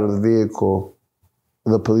pulled out of the vehicle,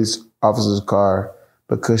 the police officer's car,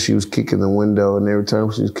 because she was kicking the window. And every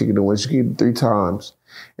time she was kicking the window, she kicked it 3 times.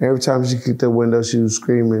 And every time she kicked the window, she was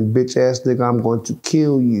screaming, bitch ass nigga, I'm going to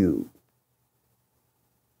kill you.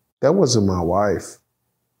 That wasn't my wife.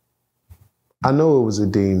 I know it was a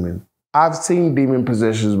demon. I've seen demon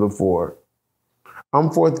possessions before. I'm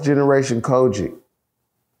 4th generation Kojic.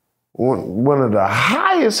 One of the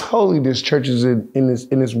highest holiness churches in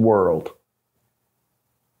this world.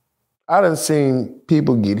 I done seen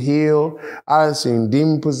people get healed. I done seen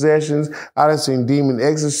demon possessions. I done seen demon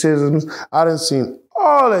exorcisms. I done seen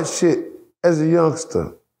all that shit as a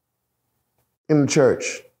youngster in the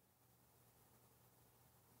church.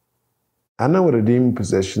 I know what a demon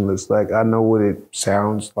possession looks like. I know what it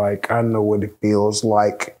sounds like. I know what it feels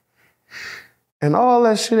like. And all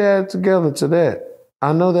that shit added together to that.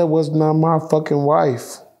 I know that was not my fucking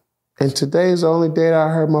wife. And today's the only day that I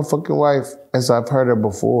heard my fucking wife as I've heard her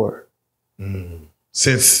before. Mm.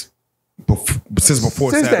 Since before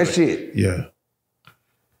Since Saturday. that shit. Yeah.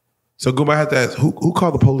 So Goom, I have to ask, who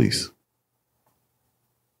called the police?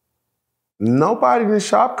 Nobody in the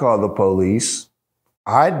shop called the police.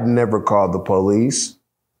 I'd never called the police.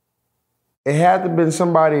 It had to have been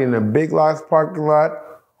somebody in the Big Lots parking lot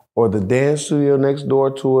or the dance studio next door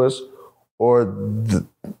to us or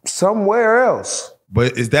somewhere else.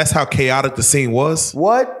 But that's how chaotic the scene was?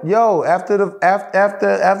 What? Yo, after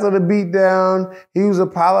the beat down, he was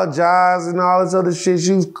apologizing and all this other shit.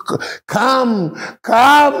 She was, come,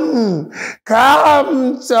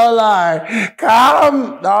 Solar,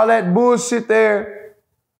 come. All that bullshit there.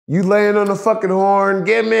 You laying on the fucking horn,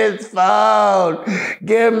 give me his phone,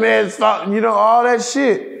 you know, all that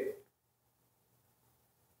shit.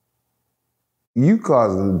 You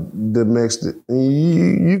causing domestic,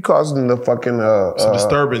 you causing the fucking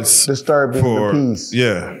disturbing for, the peace.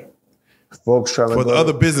 Yeah. Folks trying to for the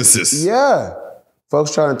other businesses. Yeah.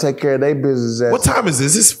 Folks trying to take care of their business. What time is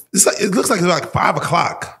this? It's like, it looks like it's like 5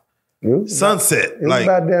 o'clock. Sunset. It's like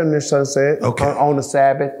about down there sunset. Okay. On the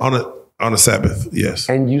Sabbath. On a Sabbath, yes.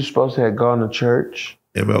 And you supposed to have gone to church.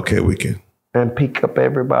 MLK weekend. And pick up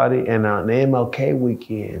everybody and on the MLK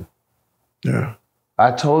weekend. Yeah.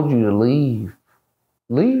 I told you to leave.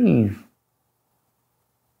 Leave.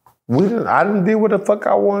 I didn't do what the fuck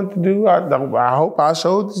I wanted to do. I hope I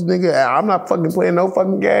showed this nigga. I'm not fucking playing no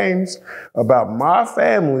fucking games about my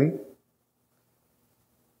family.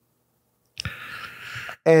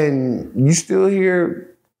 And you still here.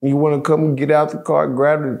 You want to come get out the car,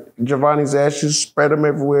 grab Giovanni's ashes, spread them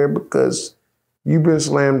everywhere because you've been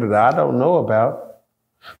slammed that I don't know about.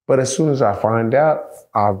 But as soon as I find out,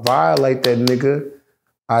 I violate that nigga.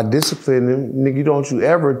 I discipline him. Nigga, don't you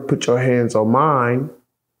ever put your hands on mine.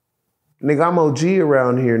 Nigga, I'm OG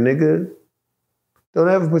around here, nigga. Don't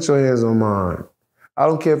ever put your hands on mine. I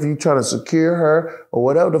don't care if you trying to secure her or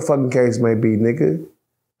whatever the fucking case may be, nigga.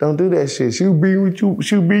 Don't do that shit. She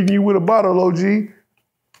beating you with a bottle, OG.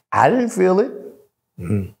 I didn't feel it.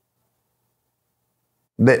 Mm-hmm.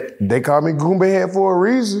 They call me Goomba Head for a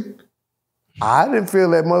reason. I didn't feel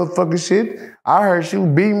that motherfucking shit. I heard she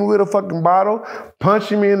was beating me with a fucking bottle,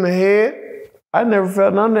 punching me in the head. I never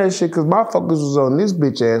felt none of that shit because my focus was on this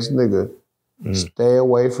bitch ass nigga. Stay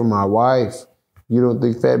away from my wife. You don't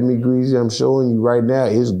think Fat Me Greasy I'm showing you right now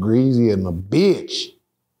is greasy and a bitch.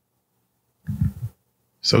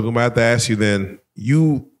 So Goomba, I have to ask you then,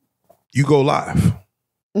 you go live.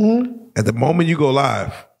 Mm-hmm. At the moment you go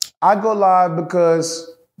live, I go live because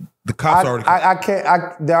The cops already. I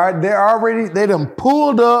can't. They done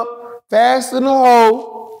pulled up fast in the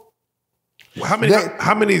hole.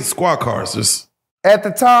 How many squad cars? Just At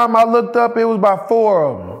the time I looked up, it was about 4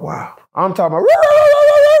 of them. wow. I'm talking about.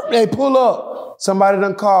 They pull up. Somebody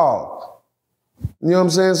done called. You know what I'm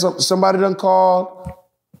saying? Somebody done called.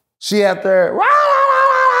 She out there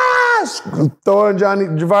throwing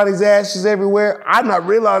Giovanni's ashes everywhere. I not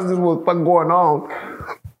realizing this was fucking going on.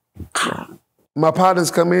 My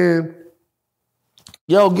partners come in.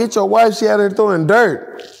 Yo, get your wife. She out there throwing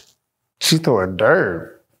dirt. She throwing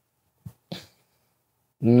dirt.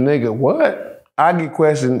 Nigga, what? I get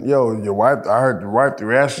questioned. Yo, your wife. I heard your wife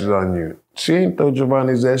threw ashes on you. She ain't throw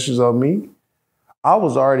Giovanni's ashes on me. I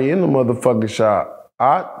was already in the motherfucking shop.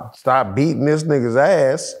 I stopped beating this nigga's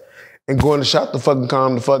ass and going to shop to fucking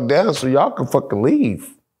calm the fuck down so y'all can fucking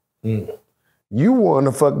leave. You want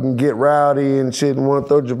to fucking get rowdy and shit and want to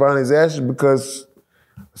throw Giovanni's ashes because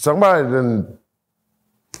somebody done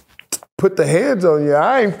put the hands on you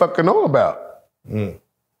I ain't fucking know about.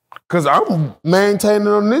 Because I'm maintaining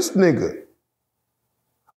on this nigga.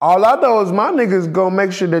 All I know is my niggas gonna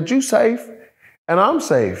make sure that you safe and I'm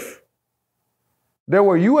safe. That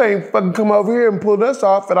way you ain't fucking come over here and pull us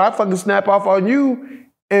off and I fucking snap off on you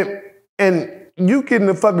and you get in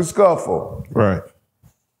the fucking scuffle. Right.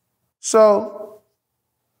 So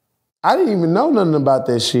I didn't even know nothing about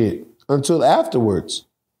that shit until afterwards.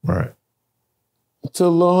 Right.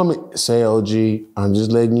 Until little homie say, OG, I'm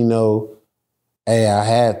just letting you know, hey, I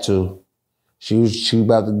had to. She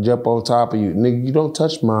about to jump on top of you. Nigga, you don't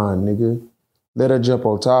touch mine, nigga. Let her jump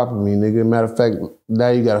on top of me, nigga. Matter of fact, now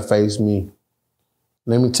you gotta face me.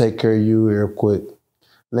 Let me take care of you real quick.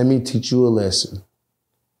 Let me teach you a lesson.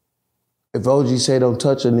 If OG say don't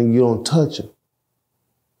touch her, nigga, you don't touch her.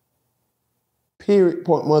 Period,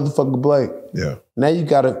 point motherfucker blank. Yeah. Now you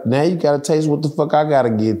gotta taste what the fuck I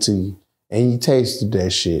gotta get to you. And you tasted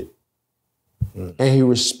that shit. And he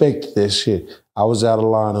respected that shit. I was out of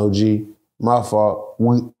line, OG. My fault.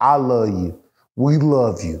 I love you. We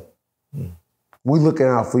love you. We looking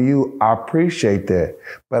out for you. I appreciate that.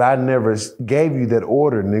 But I never gave you that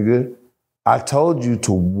order, nigga. I told you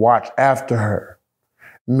to watch after her.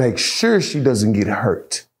 Make sure she doesn't get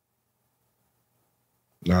hurt.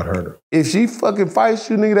 Not hurt her. If she fucking fights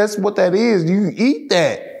you, nigga, that's what that is. You eat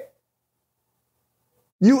that.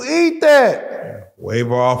 You eat that. Wave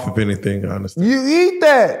her off if anything, honestly. You eat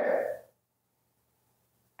that.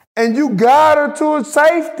 And you guide her to her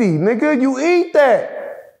safety, nigga. You eat that.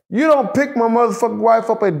 You don't pick my motherfucking wife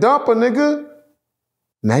up and dump her, nigga.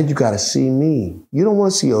 Now you gotta see me. You don't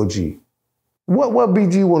want to see OG. What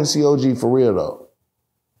BG want to see OG for real, though?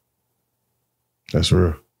 That's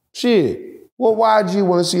real. Shit. What YG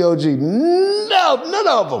want to see OG? No, none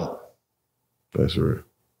of them. That's real.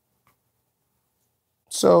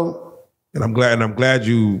 So. And I'm glad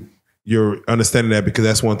you're understanding that because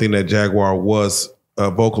that's one thing that Jaguar was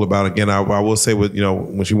vocal about. Again, I will say with,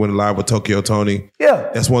 when she went live with Tokyo Tony, yeah,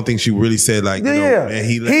 that's one thing she really said, like, man,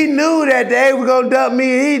 he knew that they were gonna dump me.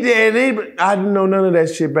 He did. I didn't know none of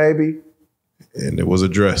that shit, baby. And it was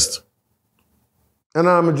addressed. And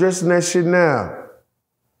I'm addressing that shit now.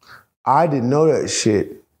 I didn't know that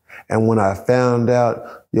shit. And when I found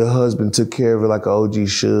out, your husband took care of it like an OG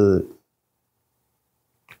should.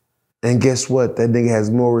 And guess what? That nigga has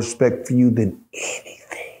more respect for you than anything.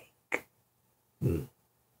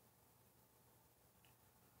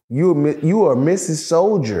 You are Mrs.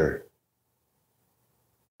 Soldier.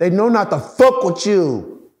 They know not to fuck with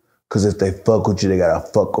you. Because if they fuck with you, they gotta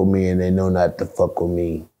fuck with me, and they know not to fuck with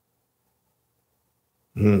me.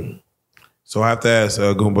 So I have to ask,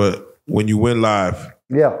 Goomba, when you went live,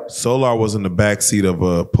 Solar was in the back seat of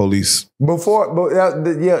a police. I caught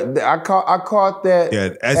that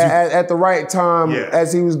at the right time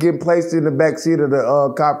as he was getting placed in the back seat of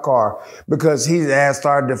the cop car because his ass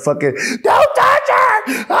started to fucking, don't touch her!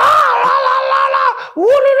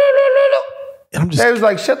 They was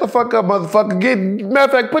like, shut the fuck up, motherfucker. Matter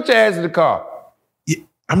of fact, put your ass in the car. Yeah,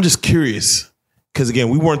 I'm just curious because, again,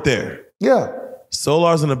 we weren't there. Yeah.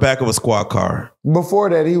 Solar's in the back of a squad car. Before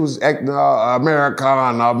that, he was acting American,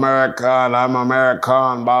 I'm American,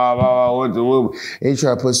 blah, blah, blah. And he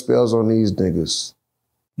tried to put spells on these niggas.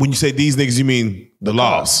 When you say these niggas, you mean the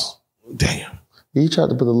laws. Damn. He tried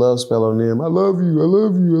to put the love spell on them. I love you, I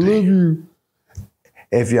love you, I love you.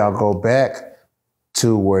 If y'all go back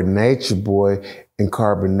to where Nature Boy and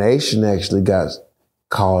Carbonation actually got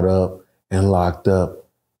caught up and locked up,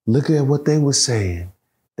 look at what they were saying.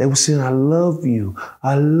 They were saying, I love you,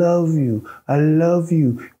 I love you, I love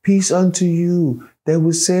you. Peace unto you, They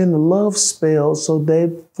was saying the love spell so they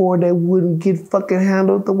wouldn't get fucking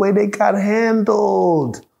handled the way they got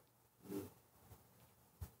handled.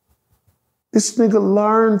 This nigga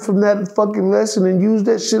learned from that fucking lesson and used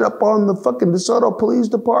that shit up on the fucking DeSoto Police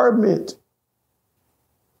Department.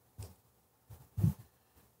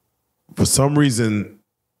 For some reason,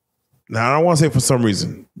 now I don't want to say for some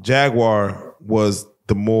reason, Jaguar was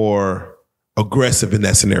the more aggressive in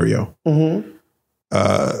that scenario.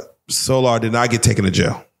 Solar did not get taken to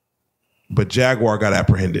jail, but Jaguar got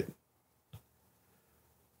apprehended.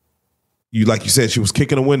 Like you said, she was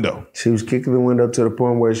kicking a window. She was kicking the window to the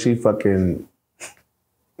point where she fucking...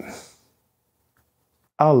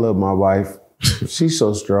 I love my wife. She's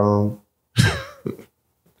so strong.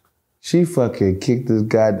 She fucking kicked this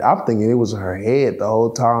guy. I'm thinking it was her head the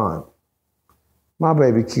whole time. My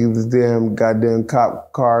baby kicked this damn goddamn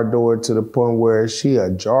cop car door to the point where she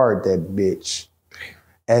ajarred that bitch.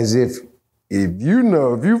 As if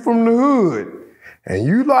you from the hood and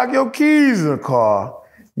you lock your keys in the car,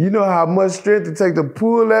 you know how much strength it takes to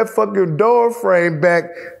pull that fucking door frame back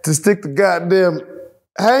to stick the goddamn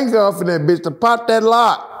hanger off in that bitch to pop that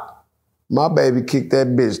lock. My baby kicked that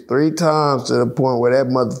bitch 3 times to the point where that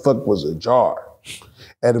motherfucker was ajar.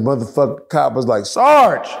 And the motherfucking cop was like,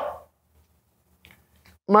 Sarge,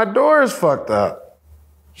 my door is fucked up.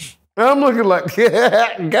 And I'm looking like,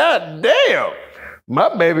 God damn,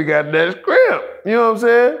 my baby got that script. You know what I'm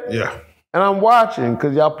saying? Yeah. And I'm watching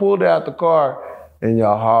because y'all pulled out the car and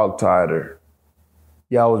y'all hog-tied her.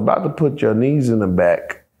 Y'all was about to put your knees in the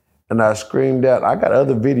back. And I screamed out. I got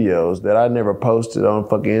other videos that I never posted on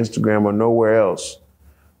fucking Instagram or nowhere else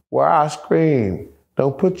where I screamed,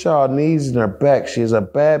 don't put y'all knees in her back. She has a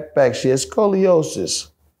bad back. She has scoliosis.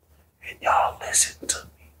 And y'all listened to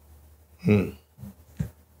me.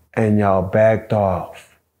 And y'all backed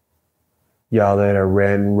off. Y'all let her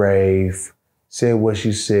rant and rave, said what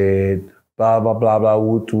she said, blah, blah, blah, blah,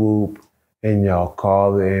 whoop, whoop. And y'all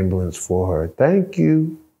called the ambulance for her. Thank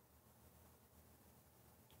you.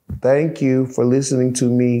 Thank you for listening to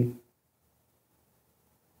me.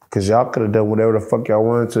 Because y'all could have done whatever the fuck y'all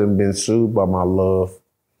wanted to and been sued by my love.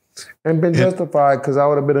 And been justified because I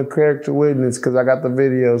would have been a character witness because I got the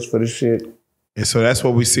videos for the shit. And so that's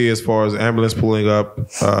what we see as far as ambulance pulling up,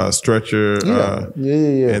 stretcher.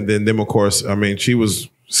 Yeah. And then them, of course, I mean, she was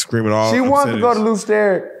screaming all. She wanted to go to Loose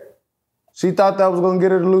Derrick. She thought that was going to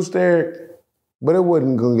get her to Loose Derrick, but it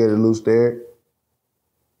wasn't going to get her to Loose Derrick.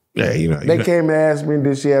 Yeah, They came and asked me,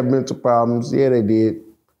 did she have mental problems? Yeah, they did.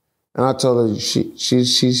 And I told her she's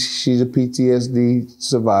a PTSD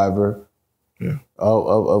survivor. Yeah.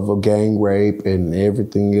 Of a gang rape and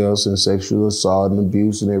everything else and sexual assault and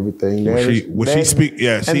abuse and everything. She speak?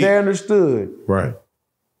 Yeah, and they understood. Right.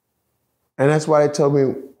 And that's why they told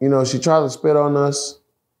me, she tried to spit on us,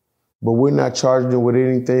 but we're not charging her with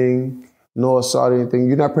anything, no assault, anything.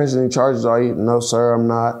 You're not pressing any charges, are you? No, sir, I'm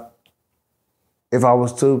not. If I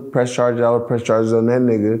was to press charges, I would press charges on that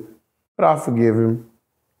nigga, but I'll forgive him.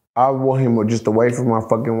 I want him just away from my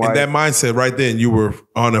fucking wife. In that mindset right then, you were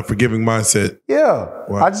on a forgiving mindset. Yeah.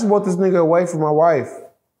 Wow. I just want this nigga away from my wife.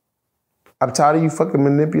 I'm tired of you fucking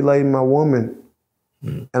manipulating my woman.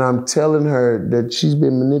 And I'm telling her that she's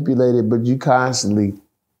been manipulated, but you constantly,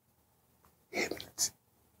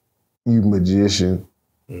 you magician.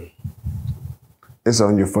 It's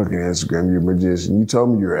on your fucking Instagram, you're a magician. You told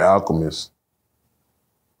me you're an alchemist.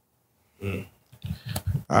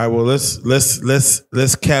 All right, well,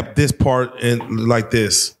 let's cap this part in like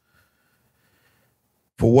this.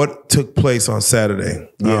 For what took place on Saturday,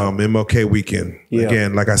 MLK weekend. Yeah.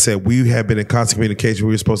 Again, like I said, we have been in constant communication.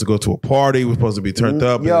 We were supposed to go to a party. We were supposed to be turned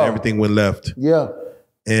up, and everything went left. Yeah.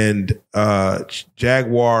 And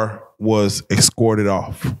Jaguar was escorted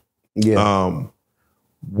off. Yeah.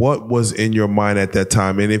 What was in your mind at that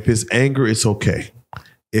time? And if it's anger, it's okay.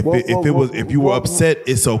 If you were upset,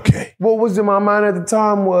 it's okay. What was in my mind at the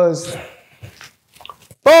time was,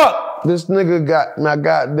 fuck, this nigga got my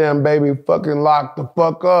goddamn baby fucking locked the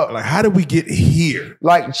fuck up. Like, how did we get here?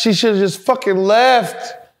 Like, she should have just fucking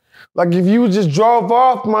left. Like, if you just drove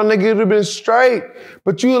off, my nigga, it would have been straight.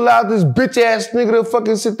 But you allowed this bitch ass nigga to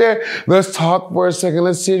fucking sit there. Let's talk for a second.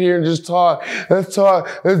 Let's sit here and just talk. Let's talk.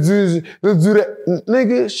 Let's do that.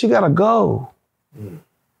 Nigga, she gotta go.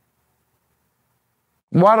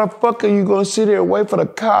 Why the fuck are you gonna sit here and wait for the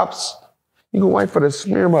cops You can wait for to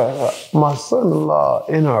smear my son-in-law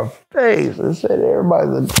in her face and say that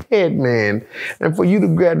everybody's a dead man. And for you to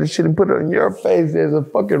grab the shit and put it on your face as a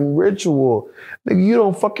fucking ritual. Nigga, you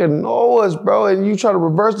don't fucking know us, bro. And you try to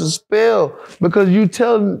reverse the spell because you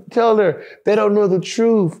tell her they don't know the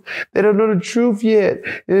truth. They don't know the truth yet.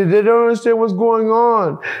 And they don't understand what's going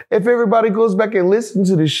on. If everybody goes back and listens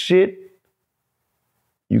to this shit,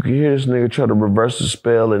 you can hear this nigga try to reverse the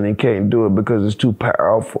spell and he can't do it because it's too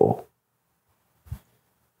powerful.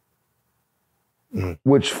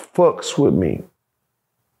 Which fucks with me.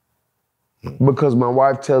 Because my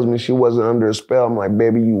wife tells me she wasn't under a spell. I'm like,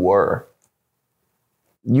 baby, you were.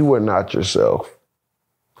 You were not yourself.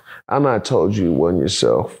 I not told you wasn't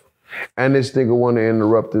yourself. And this nigga want to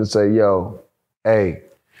interrupt and say, yo, hey,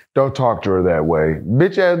 don't talk to her that way.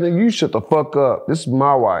 Bitch ass nigga, you shut the fuck up. This is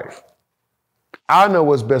my wife. I know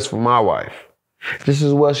what's best for my wife. Just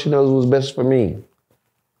as well she knows what's best for me.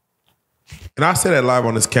 And I say that live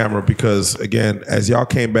on this camera because, again, as y'all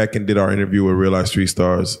came back and did our interview with Real Life Street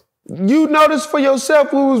Stars, you noticed for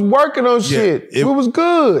yourself we was working on shit. It was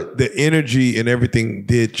good. The energy and everything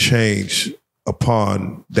did change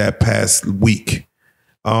upon that past week.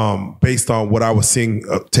 Based on what I was seeing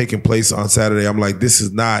taking place on Saturday, I'm like, this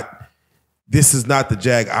is not the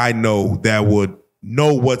Jag I know that would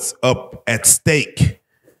know what's up at stake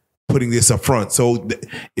putting this up front. So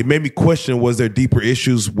it made me question, was there deeper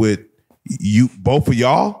issues with you, both of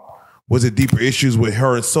y'all? Was it deeper issues with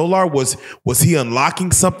her and Solar? Was he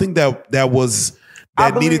unlocking something that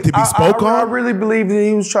needed to be spoke on? I really believe that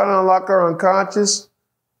he was trying to unlock her unconscious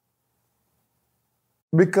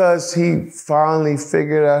because he finally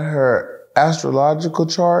figured out her astrological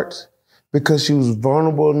chart because she was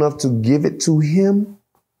vulnerable enough to give it to him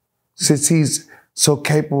since he's so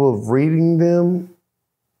capable of reading them.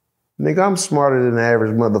 Nigga, I'm smarter than the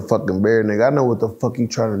average motherfucking bear, nigga. I know what the fuck you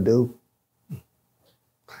trying to do.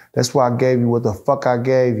 That's why I gave you what the fuck I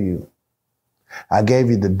gave you. I gave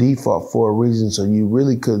you the default for a reason so you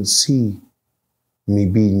really couldn't see me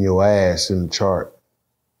beating your ass in the chart.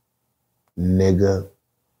 Nigga,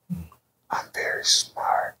 I'm very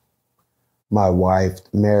smart. My wife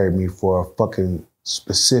married me for a fucking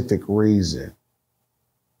specific reason.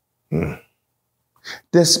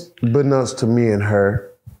 This unbeknownst to me and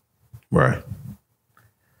her. Right.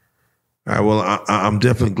 All right. Well, I'm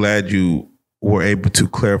definitely glad you were able to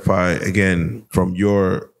clarify again from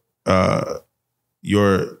your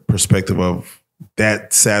perspective of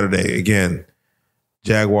that Saturday. Again,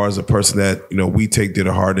 Jaguar is a person that we take dear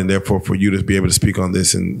to heart, and therefore for you to be able to speak on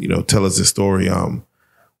this and tell us this story,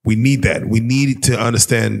 we need that. We need to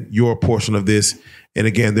understand your portion of this. And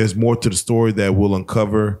again, there's more to the story that we'll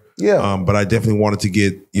uncover. Yeah. But I definitely wanted to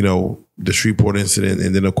get the Shreveport incident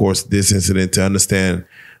and then of course this incident to understand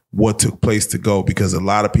what took place to go, because a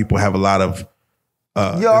lot of people have a lot of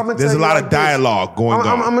there's a lot of dialogue going on.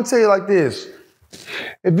 I'm gonna tell you like this.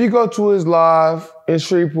 If you go to his live in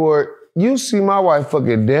Shreveport, you see my wife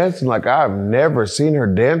fucking dancing like I've never seen her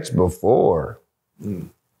dance before. And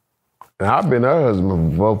I've been her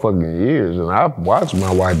husband for 4 fucking years, and I've watched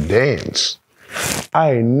my wife dance.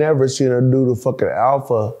 I ain't never seen her do the fucking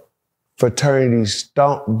Alpha fraternity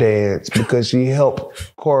stomp dance because she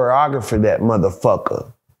helped choreograph that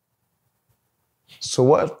motherfucker. So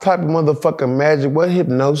what type of motherfucking magic, what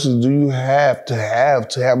hypnosis do you have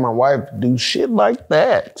to my wife do shit like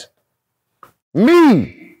that?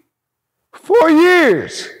 Me, 4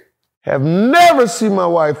 years, have never seen my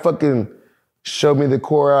wife fucking show me the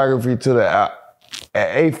choreography to the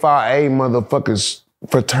A5A motherfucking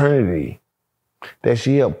fraternity that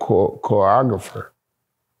she helped choreograph.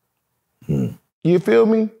 You feel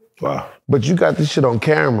me? Wow. But you got this shit on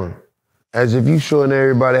camera. As if you showing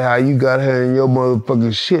everybody how you got her in your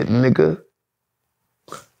motherfucking shit, nigga.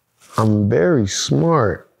 I'm very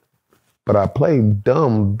smart, but I play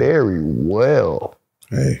dumb very well.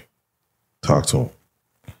 Hey, talk to him.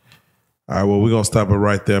 All right, well, we're gonna stop it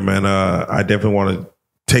right there, man. I definitely want to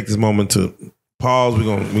take this moment to pause. We're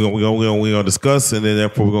gonna discuss, and then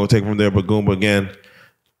therefore we're gonna take from there. But Goomba, again,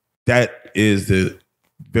 that is the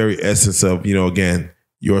very essence of again,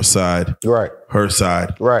 your side, right, her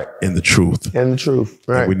side, right, and the truth,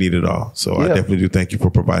 right. And we need it all. So I definitely do thank you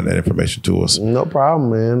for providing that information to us. No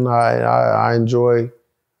problem, man. I enjoy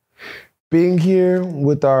being here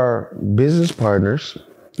with our business partners.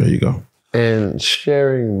 There you go. And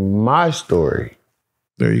sharing my story.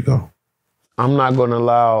 There you go. I'm not going to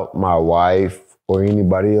allow my wife or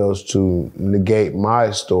anybody else to negate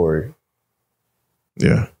my story.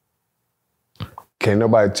 Yeah. Can't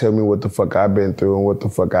nobody tell me what the fuck I've been through and what the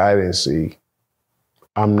fuck I didn't see.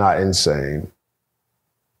 I'm not insane.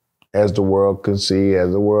 as the world can see,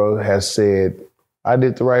 as the world has said, I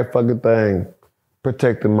did the right fucking thing,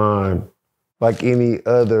 protecting mine, like any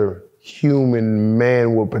other human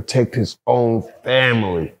man would protect his own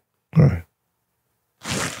family. Right.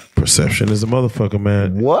 Perception is a motherfucker,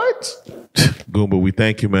 man. What? Goomba, we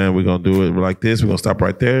thank you, man. We're going to do it like this. We're going to stop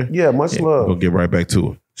right there. Yeah, much love. We're going to get right back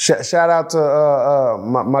to it. Shout out to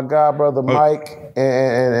my god brother Mike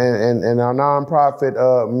and our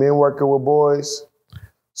nonprofit Men Working with Boys.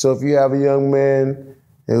 So if you have a young man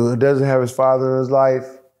who doesn't have his father in his life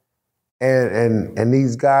and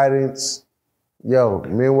needs guidance, yo,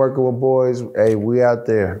 Men Working with Boys, hey, we out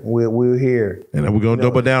there. We're here. And we're going to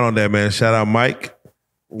double down on that, man. Shout out Mike.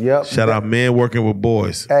 Yep. Shout out Men Working with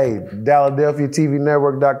Boys. Hey,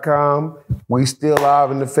 DaladelphiaTVNetwork.com. We still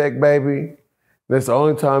live in effect, baby. That's the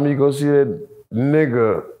only time you go see that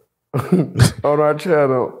nigga on our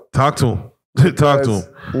channel. Talk to him. Talk to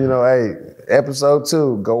him. You know, hey, episode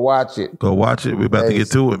 2, go watch it. Go watch it. We're about to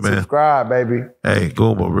get to it, man. Subscribe, baby. Hey,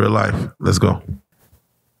 Goomba, real life. Let's go. All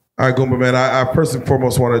right, Goomba, man, I first and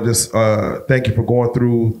foremost want to just thank you for going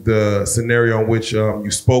through the scenario in which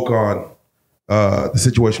you spoke on the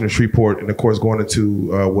situation in Shreveport and, of course, going into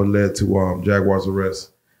what led to Jaguar's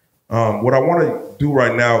arrest. What I want to do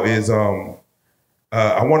right now is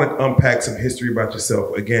I want to unpack some history about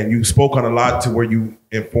yourself. Again, you spoke on a lot to where you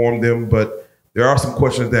informed them, but there are some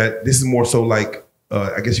questions that this is more so like,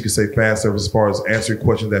 I guess you could say fan service as far as answering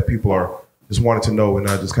questions that people are just wanting to know and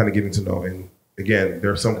just kind of getting to know. And again,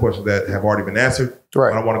 there are some questions that have already been answered.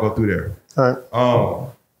 Right. I don't want to go through there. All right.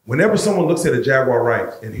 Whenever someone looks at a Jaguar Wright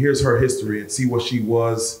and hears her history and see what she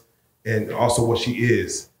was and also what she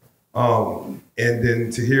is, and then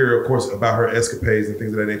to hear, of course, about her escapades and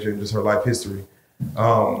things of that nature and just her life history,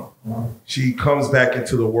 she comes back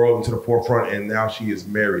into the world, into the forefront, and now she is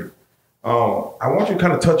married. I want you to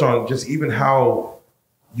kind of touch on just even how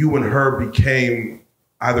you and her became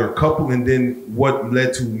either a couple and then what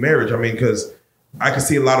led to marriage. I mean, because I can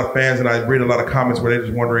see a lot of fans and I read a lot of comments where they're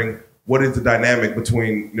just wondering what is the dynamic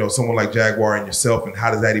between, you know, someone like Jaguar and yourself and how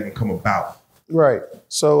does that even come about? Right.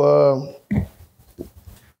 So,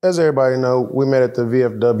 as everybody know, we met at the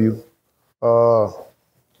VFW.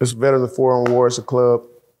 It's Veterans Forum Awards, a club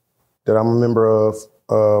that I'm a member of.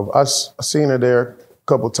 I seen her there a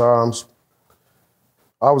couple times.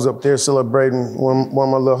 I was up there celebrating one of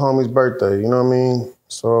my little homies' birthday, you know what I mean?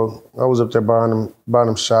 So I was up there buying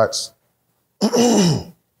them shots.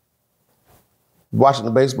 Watching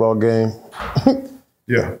the baseball game.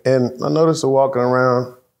 Yeah. And I noticed her walking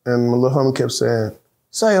around and my little homie kept saying,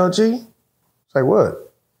 "Say, OG." It's like,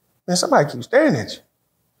 what? Man, somebody keeps staring at you.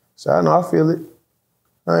 So I know, I feel it.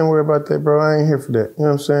 I ain't worried about that, bro. I ain't here for that. You know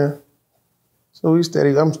what I'm saying? So I'm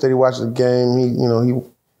steady watching the game. He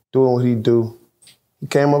doing what he do. He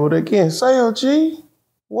came over there again. "Say, OG,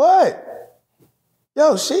 what?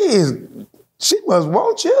 Yo, she must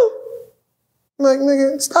want you." I'm like,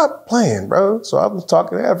 nigga, stop playing, bro. So I was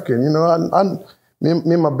talking African, you know. Me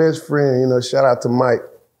and my best friend, you know, shout out to Mike,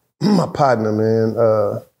 my partner, man.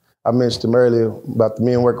 I mentioned him earlier about the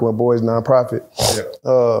Men Working with Boys nonprofit.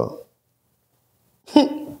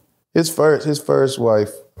 Yeah. His first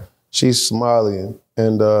wife, she's Somalian,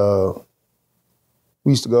 and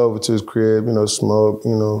we used to go over to his crib, you know, smoke,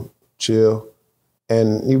 you know, chill,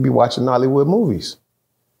 and he'd be watching Nollywood movies.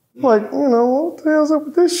 I'm like, you know, what the hell's up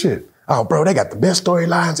with this shit? Oh, bro, they got the best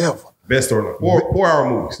storylines ever. Best storyline. 4-hour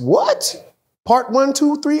movies. What? Part 1,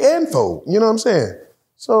 2, 3, and 4. You know what I'm saying?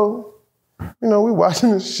 So, you know, we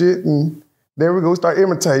watching this shit, and there we go, start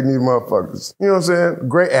imitating these motherfuckers. You know what I'm saying?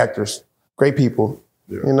 Great actors, great people.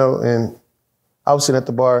 Yeah. You know, and I was sitting at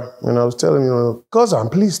the bar, and I was telling him, you know, Cousin,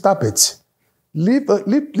 please stop it. Leave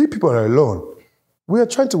people alone. We are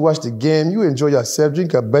trying to watch the game. You enjoy yourself,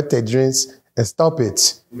 drink your birthday drinks, and stop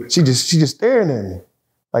it. She just staring at me.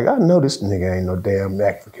 Like, I know this nigga ain't no damn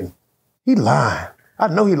African. He lying. I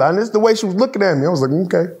know he lying. This is the way she was looking at me. I was like,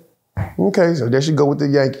 okay. Okay, so there she go with the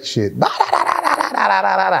Yankee shit.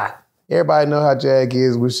 Everybody know how Jag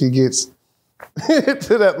is when she gets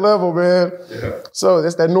to that level, man. Yeah. So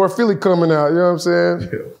that's that North Philly coming out, you know what I'm saying?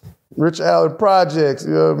 Yeah. Rich Allen Projects,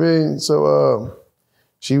 you know what I mean? So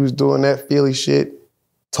she was doing that Philly shit,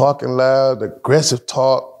 talking loud, aggressive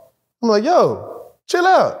talk. I'm like, yo, chill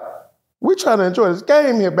out. We trying to enjoy this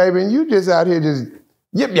game here, baby, and you just out here just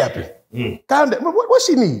yip-yapping. Calm down. What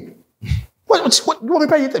she need? What you want me to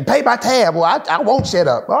pay? You pay by tab. Well, I won't shut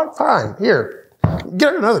up. All right, fine. Here.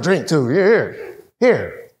 Get her another drink, too. Here.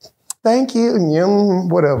 Thank you.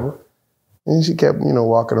 And whatever. And she kept, you know,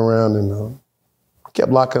 walking around and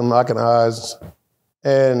kept locking eyes.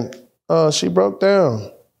 And she broke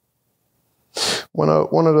down. One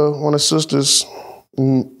of the sisters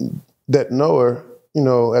that know her, you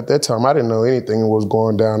know, at that time, I didn't know anything was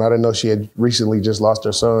going down. I didn't know she had recently just lost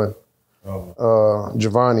her son,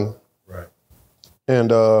 Giovanni. Right.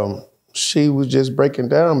 And she was just breaking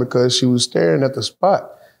down because she was staring at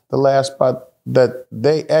the last spot that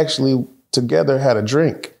they actually together had a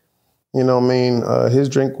drink. You know what I mean? His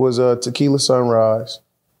drink was Tequila Sunrise.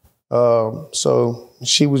 So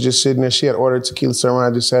she was just sitting there. She had ordered Tequila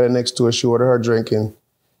Sunrise, just sat it next to her. She ordered her drink and,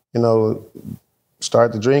 you know,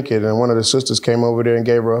 started to drink it. And one of the sisters came over there and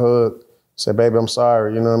gave her a hug. Said, baby, I'm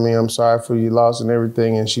sorry. You know what I mean? I'm sorry for your loss and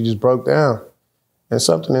everything. And she just broke down. And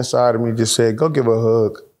something inside of me just said, go give her a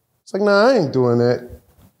hug. It's like, nah, I ain't doing that.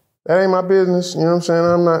 That ain't my business. You know what I'm saying?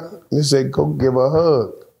 I'm not. They said, go give her a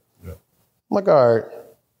hug. Yeah. I'm like, all right.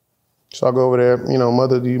 So I go over there, you know,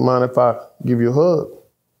 mother, do you mind if I give you a hug?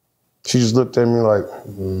 She just looked at me like,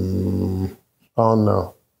 oh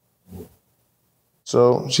no.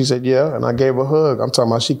 So she said, yeah, and I gave her a hug. I'm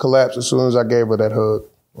talking about she collapsed as soon as I gave her that hug.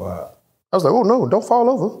 Wow. I was like, oh no, don't fall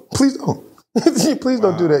over. Please don't. Please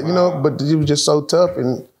don't do that, you know, but it was just so tough.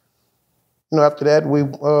 And, you know, after that, we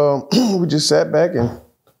just sat back and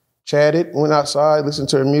chatted, went outside, listened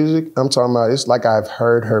to her music. I'm talking about, it's like I've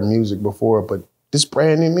heard her music before, but this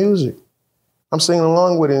brand new music. I'm singing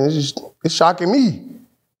along with it, and it's shocking me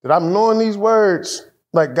that I'm knowing these words.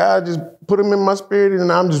 Like God just put them in my spirit,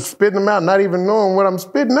 and I'm just spitting them out, not even knowing what I'm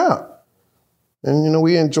spitting out. And, you know,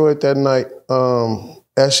 we enjoyed that night.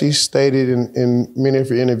 As she stated in many of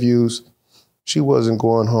her interviews, she wasn't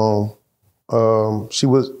going home.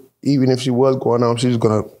 Even if she was going home, she was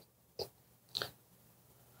gonna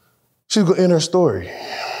end her story.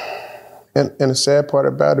 And the sad part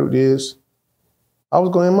about it is, I was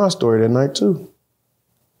going to end my story that night too.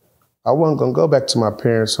 I wasn't going to go back to my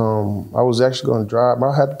parents' home. I was actually going to drive.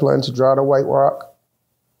 I had the plan to drive to White Rock,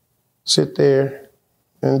 sit there,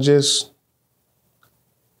 and just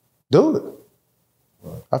do it.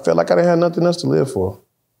 I felt like I didn't have nothing else to live for.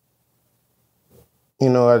 You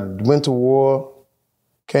know, I went to war,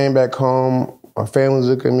 came back home. My family's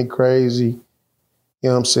looking at me crazy. You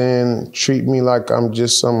know what I'm saying? Treat me like I'm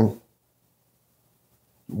just some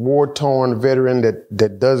war-torn veteran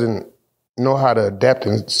that doesn't know how to adapt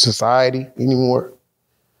in society anymore.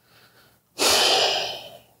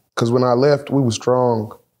 Because when I left, we were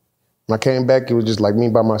strong. When I came back, it was just like me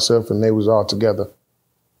by myself, and they was all together.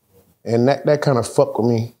 And that kind of fucked with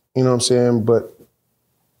me, you know what I'm saying? But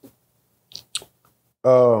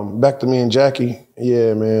back to me and Jackie,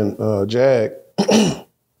 yeah, man, Jag.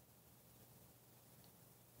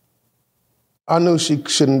 I knew she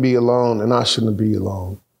shouldn't be alone, and I shouldn't be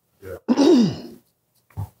alone. Yeah.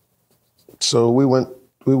 So we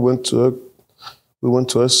went to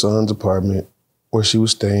her son's apartment where she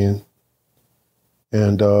was staying,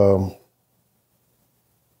 and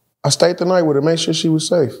I stayed the night with her, made sure she was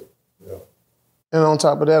safe. Yeah. And on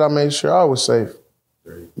top of that, I made sure I was safe,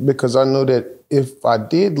 because I knew that if I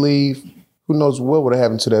did leave, who knows what would have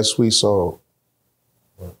happened to that sweet soul.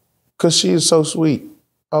 Because she is so sweet.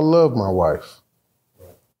 I love my wife.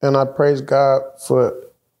 And I praise God for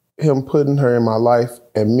him putting her in my life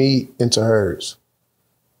and me into hers.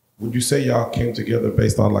 Would you say y'all came together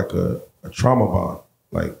based on like a trauma bond,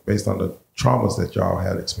 like based on the traumas that y'all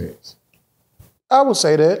had experienced? I would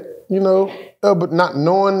say that, you know, but not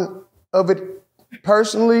knowing of it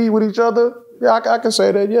personally with each other. Yeah, I can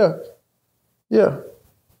say that, yeah. Yeah.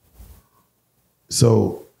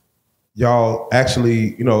 So y'all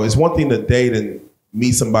actually, you know, it's one thing to date and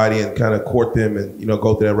meet somebody and kind of court them and, you know,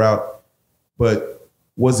 go through that route. But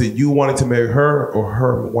was it you wanting to marry her or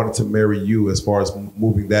her wanting to marry you as far as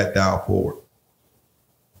moving that dial forward?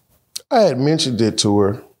 I had mentioned it to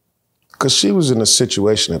her because she was in a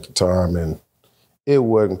situation at the time and it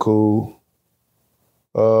wasn't cool.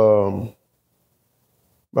 I'm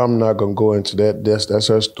not going to go into that. That's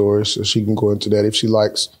her story, so she can go into that if she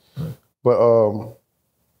likes. Right. But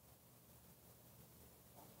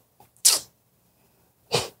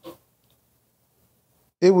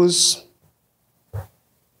it was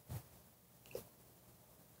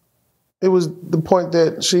the point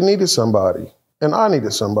that she needed somebody and I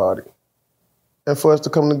needed somebody. And for us to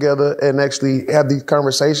come together and actually have these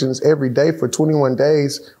conversations every day for 21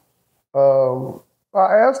 days, I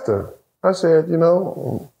asked her, I said, you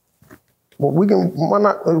know, well, why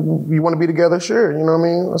not, you want to be together? Sure, you know what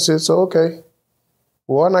I mean? I said, so, okay,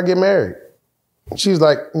 well, why not get married? She's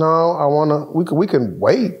like, no, we can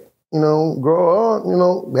wait. You know, grow up, you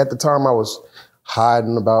know. At the time, I was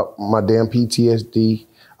hiding about my damn PTSD.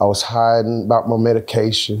 I was hiding about my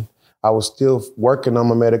medication. I was still working on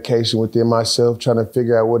my medication within myself, trying to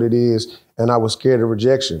figure out what it is. And I was scared of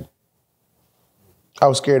rejection. I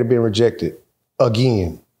was scared of being rejected.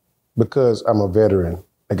 again, because I'm a veteran,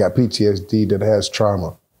 I got PTSD that has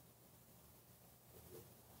trauma.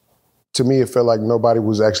 To me, it felt like nobody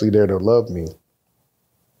was actually there to love me.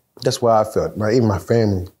 That's why I felt, right? Even my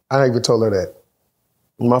family. I even told her that.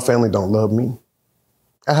 My family don't love me.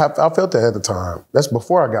 I felt that at the time. That's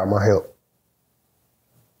before I got my help.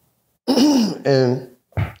 And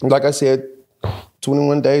like I said,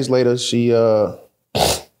 21 days later,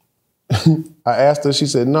 I asked her, she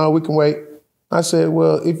said, no, we can wait. I said,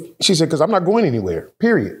 well, she said, because I'm not going anywhere,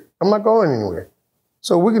 period. I'm not going anywhere.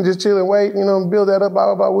 So we can just chill and wait, build that up,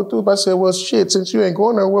 blah, blah, blah. We'll do it. I said, well, shit, since you ain't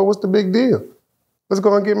going nowhere, what's the big deal? Let's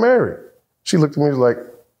go and get married. She looked at me and was like,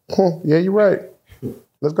 yeah, you're right.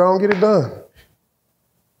 Let's go and get it done.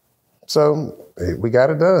 So we got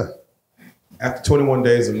it done. After 21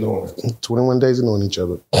 days of knowing. 21 days of knowing each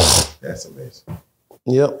other. That's amazing.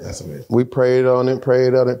 Yep. That's amazing. We prayed on it.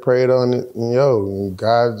 And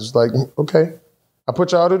God was like, okay, I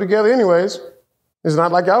put y'all two together anyways. It's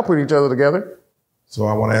not like y'all put each other together. So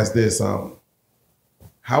I want to ask this.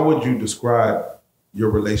 How would you describe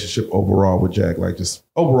your relationship overall with Jack? Like just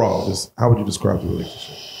overall, just how would you describe the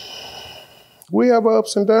relationship? We have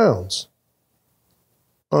ups and downs.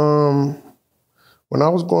 When I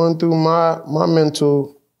was going through my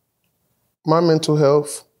mental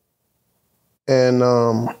health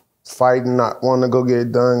and fighting, not wanting to go get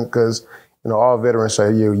it done, because all veterans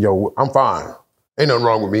say, yo, I'm fine. Ain't nothing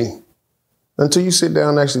wrong with me. Until you sit down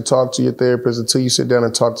and actually talk to your therapist, until you sit down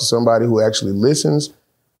and talk to somebody who actually listens,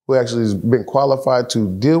 who actually has been qualified to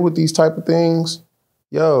deal with these type of things,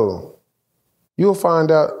 you'll find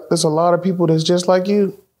out there's a lot of people that's just like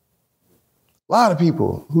you. A lot of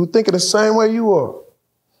people who think of the same way you are.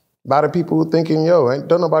 A lot of people who thinking,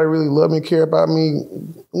 don't nobody really love me, care about me,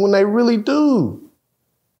 when they really do.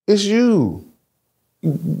 It's you.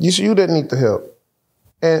 It's you that need the help.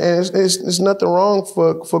 And it's nothing wrong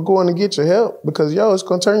for going to get your help, because, it's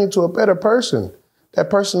going to turn you into a better person.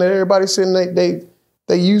 That person that everybody saying they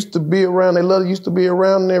used to be around, they used to be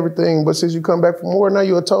around and everything, but since you come back from war, now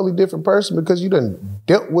you're a totally different person because you done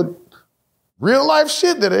dealt with real life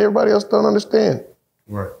shit that everybody else don't understand.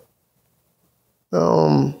 Right.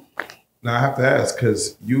 Now I have to ask,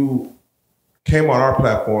 because you came on our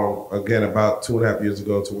platform again about 2.5 years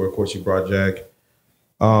ago, to where, of course, you brought Jack.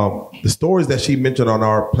 The stories that she mentioned on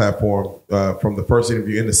our platform from the first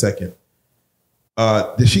interview and the second,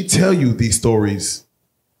 did she tell you these stories?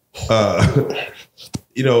 Does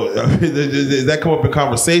that come up in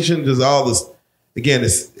conversation? Does all this, again,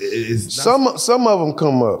 it's some of them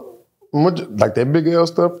come up. Like that Big L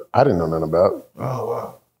stuff, I didn't know nothing about. Oh,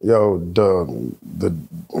 wow.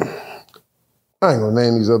 I ain't gonna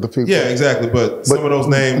name these other people. Yeah, exactly. But some of those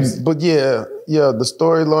names. But yeah, the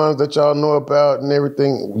storylines that y'all know about and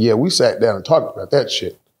everything. Yeah, we sat down and talked about that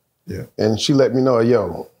shit. Yeah. And she let me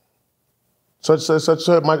know, such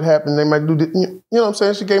might happen. They might do this. You know what I'm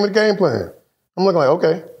saying? She gave me the game plan. I'm looking like,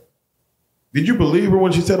 okay. Did you believe her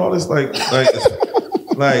when she said all this? Like,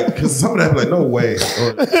 because some of that, like, no way.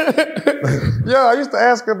 I used to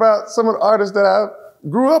ask her about some of the artists that I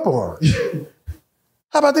grew up on.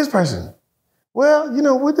 How about this person? Well,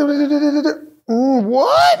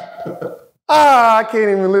 what? I can't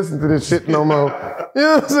even listen to this shit no more. You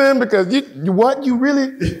know what I'm saying? Because you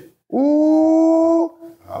really? Ooh.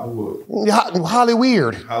 Hollywood.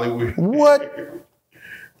 Hollywood. What?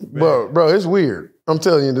 Bro, it's weird. I'm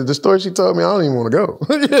telling you, the story she told me, I don't even want to go.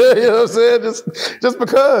 You know what I'm saying? Just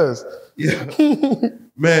because. Yeah.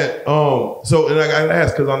 Man, so, and I got to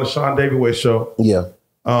ask, because on the Sean David Way show,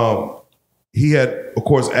 he had, of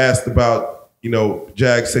course, asked about,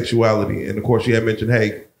 Jag's sexuality. And of course, you had mentioned,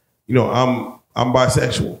 hey, I'm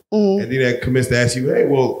bisexual. Mm-hmm. And then that commenced to ask you, hey,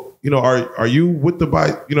 well, are you with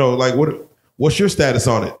the what's your status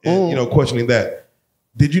on it? And, questioning that.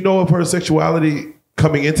 Did you know of her sexuality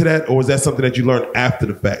coming into that, or was that something that you learned after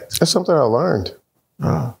the fact? That's something I learned.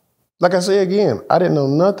 Like I say again, I didn't know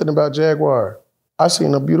nothing about Jaguar. I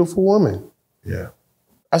seen a beautiful woman. Yeah.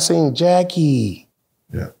 I seen Jackie.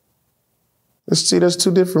 Yeah. Let's see, there's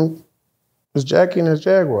two different. There's Jackie and there's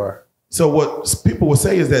Jaguar. So what people will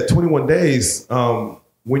say is that 21 days,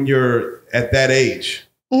 when you're at that age,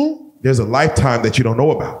 there's a lifetime that you don't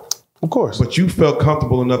know about. Of course. But you felt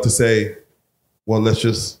comfortable enough to say, well, let's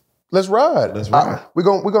ride. We're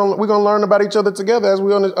gonna learn about each other together as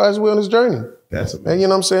we on this journey. That's amazing. And you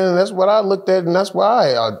know what I'm saying? That's what I looked at, and that's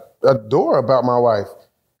why I adore about my wife.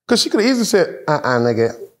 Because she could have easily said,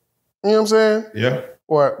 nigga. You know what I'm saying? Yeah.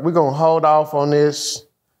 Or we're gonna hold off on this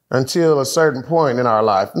until a certain point in our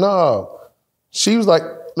life. No. She was like,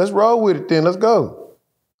 let's roll with it then. Let's go.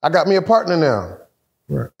 I got me a partner now.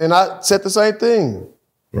 Right. And I said the same thing.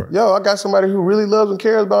 Right. Yo, I got somebody who really loves and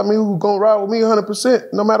cares about me, who's gonna ride with me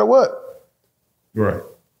 100%, no matter what. Right.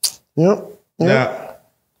 Yep. Now,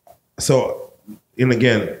 so, and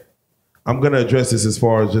again, I'm going to address this as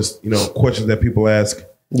far as just, questions that people ask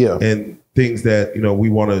and things that, we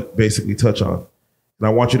want to basically touch on. And I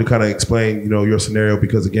want you to kind of explain, your scenario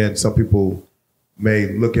because, again, some people may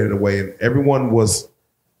look at it away. And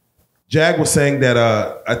Jag was saying that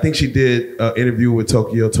I think she did an interview with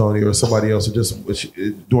Tokyo Tony or somebody else or just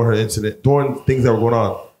during her incident, during things that were going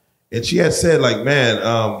on. And she had said, like,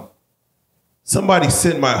 man, somebody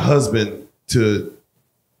sent my husband to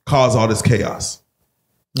cause all this chaos.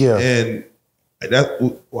 Yeah. And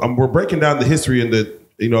we're breaking down the history and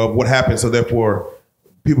of what happened. So therefore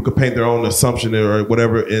people could paint their own assumption or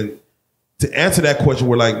whatever. And to answer that question,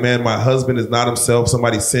 we're like, man, my husband is not himself.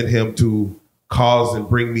 Somebody sent him to cause and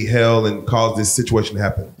bring me hell and cause this situation to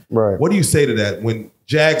happen. Right. What do you say to that when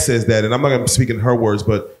Jag says that? And I'm not going to speak in her words,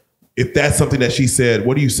 but if that's something that she said,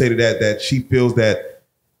 what do you say to that she feels that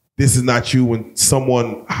this is not you when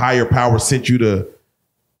someone higher power sent you to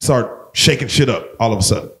start shaking shit up all of a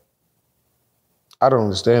sudden? I don't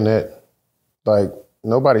understand that. Like,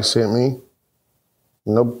 nobody sent me.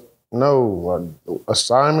 No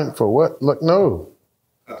assignment for what? Like, no.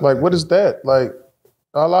 Like, what is that? Like,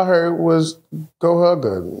 all I heard was go hug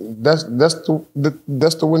her. That's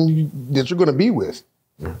the one that you're gonna be with.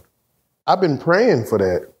 I've been praying for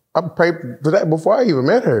that. I prayed for that before I even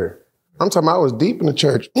met her. I'm talking about I was deep in the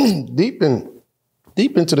church, deep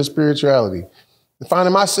into the spirituality, and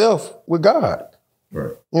finding myself with God. Right.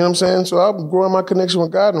 You know what I'm saying? So I'm growing my connection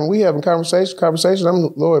with God, and we having conversation.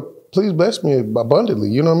 I'm, Lord, please bless me abundantly.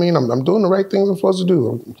 You know what I mean? I'm doing the right things I'm supposed to do.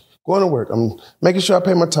 I'm going to work. I'm making sure I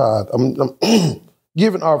pay my tithe. I'm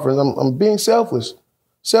giving offerings. I'm being selfless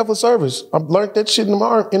service. I've learned that shit in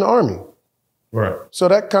the army. Right. So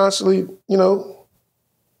that constantly,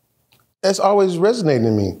 that's always resonating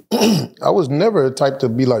in me. I was never a type to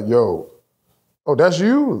be like, yo, oh, that's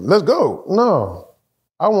you? Let's go. No.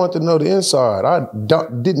 I want to know the inside.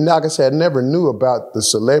 Like I said, I never knew about the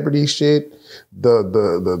celebrity shit,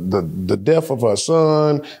 the death of her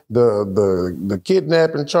son, the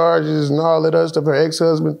kidnapping charges and all that other stuff her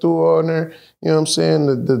ex-husband threw on her. You know what I'm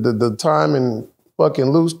saying? The time in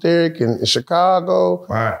fucking Loose Derrick in Chicago.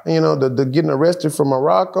 Wow. The getting arrested from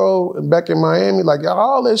Morocco and back in Miami. Like,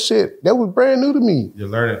 all that shit, that was brand new to me. You're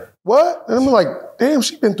learning. What? And I'm like, damn,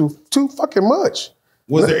 she been through too fucking much.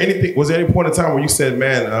 Was there any point in time where you said,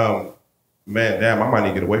 man, damn, I might need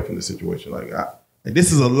to get away from this situation? Like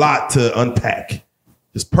this is a lot to unpack,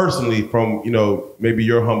 just personally from, maybe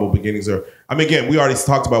your humble beginnings. Or, I mean, again, we already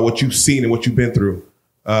talked about what you've seen and what you've been through.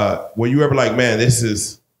 Were you ever like, man, this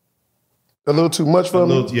is a little too much for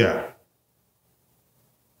me? Yeah.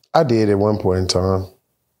 I did at one point in time.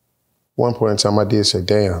 I did say,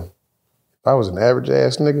 damn, if I was an average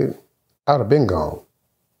ass nigga, I'd have been gone.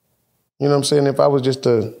 You know what I'm saying? If I was just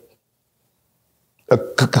a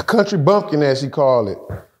country bumpkin, as he called it,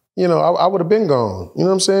 I would have been gone. You know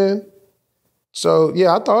what I'm saying? So,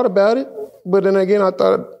 yeah, I thought about it. But then again, I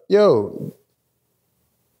thought, yo,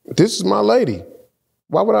 this is my lady.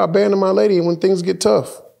 Why would I abandon my lady when things get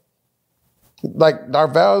tough? Like our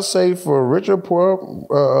vows say for rich or poor,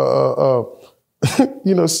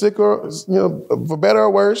 sick or, for better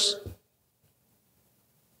or worse,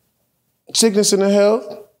 sickness and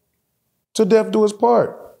health, till death do us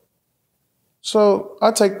part. So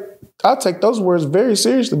I take those words very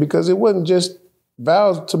seriously because it wasn't just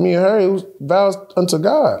vows to me and her, it was vows unto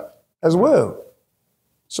God as well.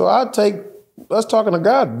 So I take us talking to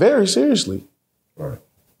God very seriously. Right.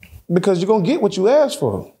 Because you're going to get what you ask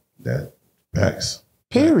for. That facts.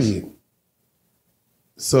 Period. Facts.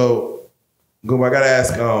 So, I got to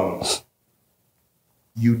ask,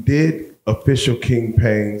 you did official King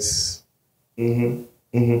Pain's. Shout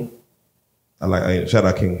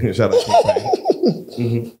out King Pain. Shout out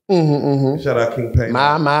King Pain.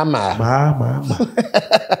 My.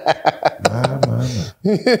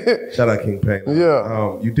 Shout out King Pain.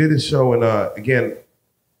 Yeah. You did a show and again,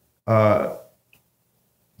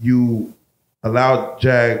 you allowed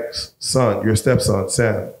Jag's son, your stepson,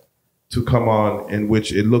 Sam, to come on, in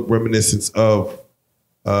which it looked reminiscent of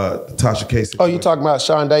the Tasha Case. Oh, you talking about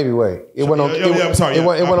Sean Davey Way? It went on. I'm sorry. It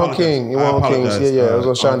went on King. It went on King. Yeah. It was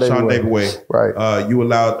on Sean Davey Way. Right. You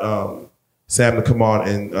allowed Sam to come on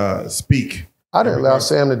and speak. I didn't allow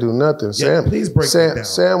Sam to do nothing. Yeah, please break that down.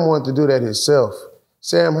 Sam wanted to do that himself.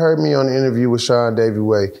 Sam heard me on the interview with Sean Davey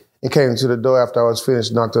Way and came to the door after I was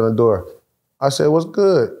finished, knocked on the door. I said, "What's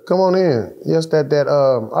good? Come on in." Yes, I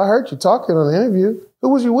heard you talking on the interview. Who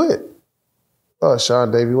was you with?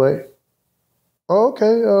 Sean Davey Way. Oh,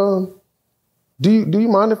 okay. Do you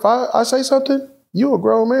mind if I say something? You a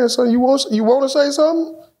grown man, son. You want to say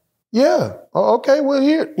something? Yeah. Oh, okay. Well,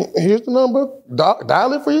 here's the number.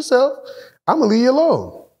 Dial it for yourself. I'm gonna leave you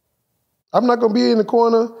alone. I'm not gonna be in the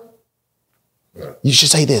corner. Right. You should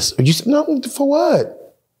say this. Or you say, no, for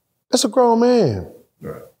what? That's a grown man.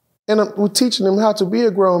 Right. And we're teaching him how to be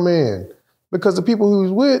a grown man. Because the people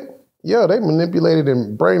who's with, they manipulated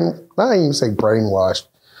and I ain't even say brainwashed,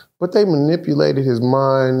 but they manipulated his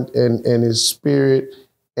mind and his spirit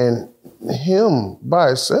and him by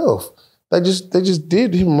himself. They just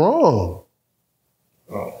did him wrong.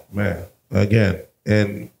 Oh man. Again,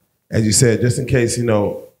 and as you said, just in case,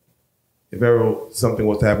 if ever something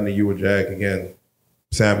was to happen to you or Jack, again,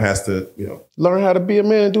 Sam has to, learn how to be a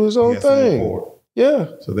man and do his own thing. Yeah.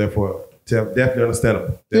 So therefore, definitely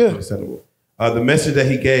understandable. Understandable. The message that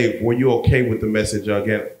he gave, were you okay with the message?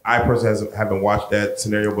 Again, I personally haven't watched that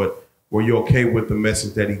scenario, but were you okay with the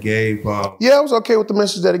message that he gave? Yeah, I was okay with the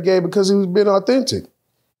message that he gave because he was being authentic.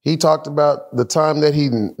 He talked about the time that he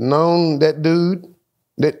known that dude,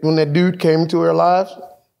 when that dude came into her lives.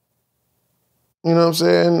 You know what I'm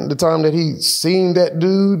saying? The time that he seen that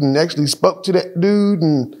dude and actually spoke to that dude,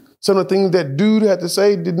 and some of the things that dude had to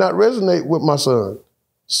say did not resonate with my son,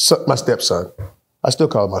 my stepson. I still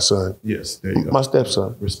call him my son. Yes, there you go. My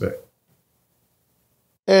stepson. Respect.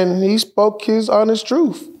 And he spoke his honest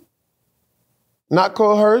truth. Not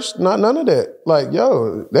coerced, not none of that. Like,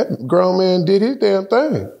 that grown man did his damn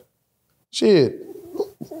thing. Shit.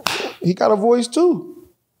 He got a voice too.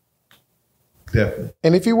 Definitely.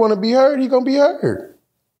 And if he want to be heard, he gonna be heard.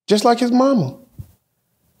 Just like his mama.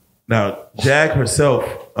 Now, Jag herself,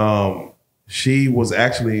 she was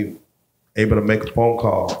actually able to make a phone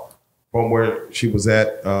call from where she was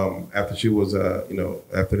at after she was,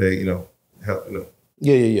 after they,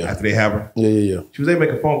 after they have her. Yeah. She was able to make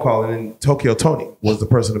a phone call, and then Tokyo Tony was the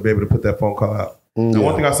person to be able to put that phone call out. Now,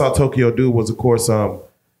 one thing I saw Tokyo do was, of course, and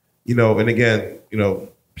again,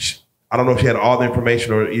 I don't know if she had all the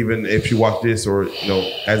information or even if she watched this or,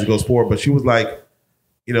 as it goes forward, but she was like,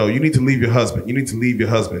 you need to leave your husband. You need to leave your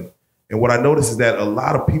husband. And what I noticed is that a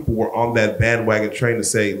lot of people were on that bandwagon train to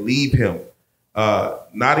say, leave him.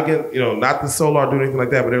 Not again, not the Solar doing anything like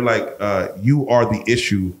that, but they're like, you are the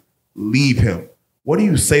issue. Leave him. What do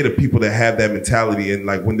you say to people that have that mentality and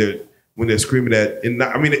like when they're screaming that? And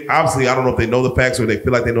obviously, I don't know if they know the facts or they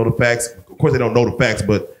feel like they know the facts. Of course, they don't know the facts,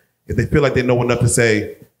 but if they feel like they know enough to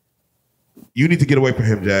say, you need to get away from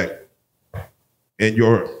him, Jack, and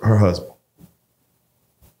you're her husband.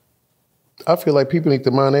 I feel like people need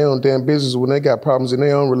to mind their own damn business when they got problems in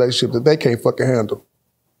their own relationship that they can't fucking handle.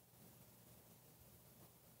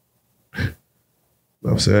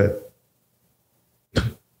 Enough said.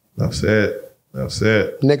 Enough said. Enough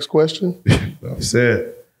said. Next question. Enough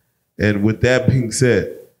said. And with that being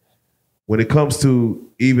said, when it comes to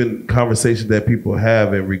even conversations that people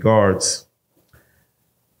have in regards,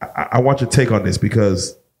 I want your take on this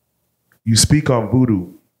because you speak on voodoo,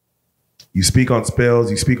 you speak on spells,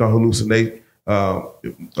 you speak on hallucination,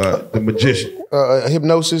 the magician,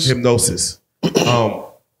 hypnosis.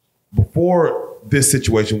 Before this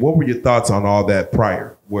situation, what were your thoughts on all that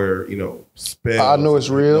prior? Where spells? I know it's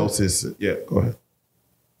real. Hypnosis. Yeah, go ahead.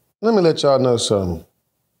 Let me let y'all know something.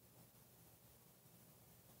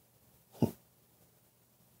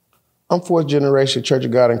 I'm fourth generation Church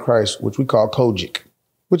of God in Christ, which we call Kojic,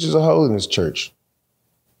 which is a holiness church.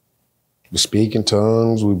 We speak in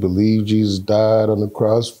tongues. We believe Jesus died on the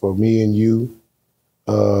cross for me and you.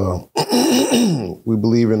 We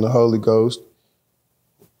believe in the Holy Ghost.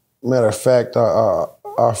 Matter of fact,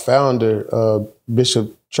 our founder,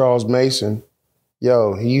 Bishop Charles Mason, he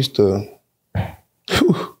used to,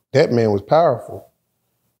 that man was powerful.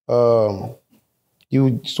 You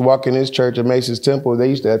used to walk in his church at Mason's Temple, they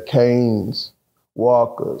used to have canes,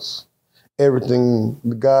 walkers, everything.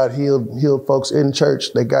 God healed folks in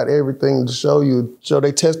church. They got everything to show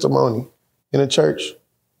their testimony in the church.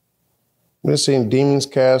 We've seen demons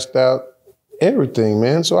cast out, everything,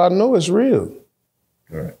 man. So I know it's real.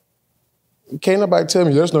 All right. Can't nobody tell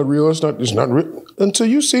me that's not real, it's not real. Until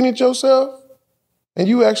you've seen it yourself and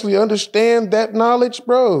you actually understand that knowledge,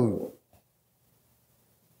 bro.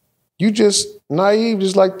 You just naive,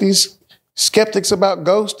 just like these skeptics about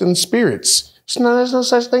ghosts and spirits. There's no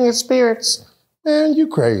such thing as spirits. Man, you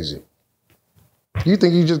crazy. You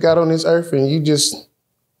think you just got on this earth and you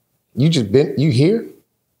here?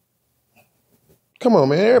 Come on,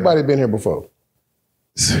 man. Everybody been here before.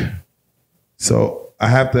 So I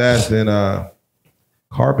have to ask then,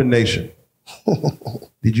 carbonation.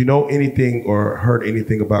 Did you know anything or heard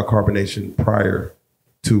anything about carbonation prior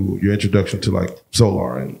to your introduction to like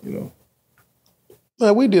Solar and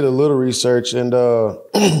We did a little research, and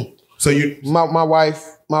So you, my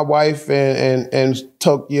wife and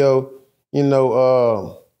Tokyo,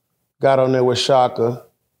 got on there with Shaka,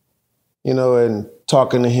 and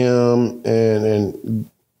talking to him and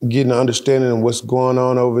getting an understanding of what's going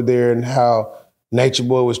on over there and how Nature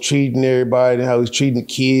Boy was treating everybody and how he was treating the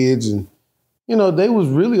kids. And, they was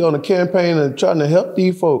really on a campaign and trying to help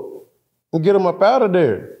these folk and get them up out of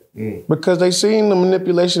there because they seen the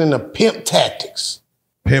manipulation and the pimp tactics.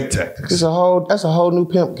 Pimp tactics. That's a whole new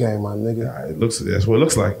pimp game, my nigga. That's what it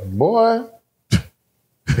looks like. Boy.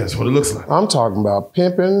 That's what it looks like. I'm talking about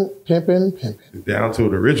pimping. Down to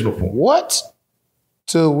the original form. What?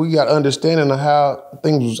 Till we got understanding of how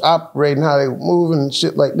things was operating, how they were moving and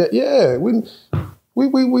shit like that. Yeah, we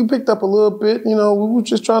picked up a little bit. We were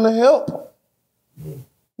just trying to help.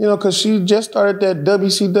 Because she just started that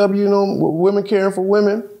WCW, Women Caring for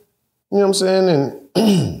Women. You know what I'm saying?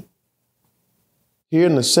 And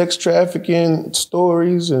hearing the sex trafficking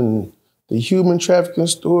stories and the human trafficking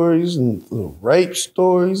stories and the rape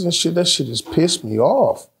stories and shit, that shit just pissed me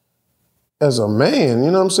off as a man.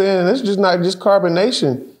 You know what I'm saying? And it's just not just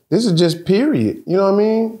carbonation. This is just period. You know what I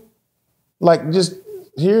mean? Like just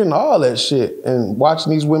hearing all that shit and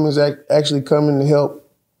watching these women actually coming to help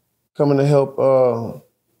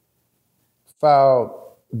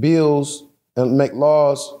file bills and make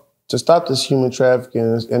laws to stop this human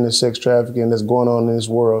trafficking and the sex trafficking that's going on in this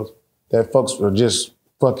world that folks are just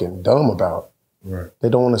fucking dumb about. Right. They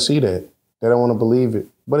don't want to see that. They don't want to believe it.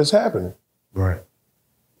 But it's happening. Right.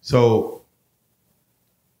 So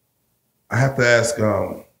I have to ask,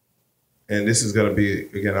 and this is going to be,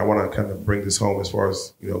 again, I want to kind of bring this home as far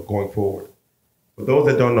as, going forward. For those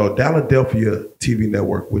that don't know, Philadelphia TV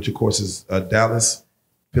network, which of course is Dallas,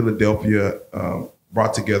 Philadelphia,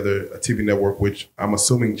 brought together a TV network, which I'm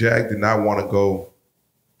assuming Jag did not want to go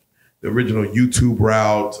the original YouTube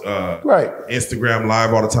route, right? Instagram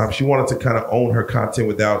Live all the time. She wanted to kind of own her content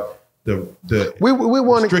without the we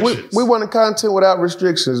wanted content without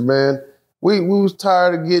restrictions, man. We was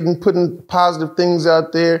tired of putting positive things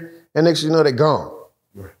out there, and next thing you know, they're gone.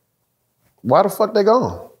 Right. Why the fuck they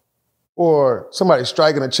gone? Or somebody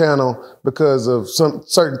striking a channel because of some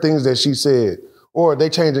certain things that she said. Or they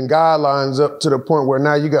changing guidelines up to the point where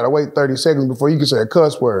now you got to wait 30 seconds before you can say a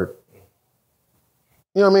cuss word.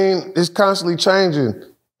 You know what I mean? It's constantly changing.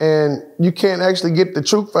 And you can't actually get the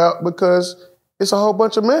truth out because it's a whole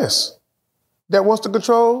bunch of mess that wants to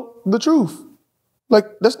control the truth.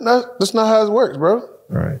 Like, that's not how it works, bro.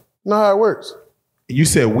 Right. Not how it works. You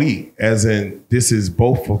said we, as in this is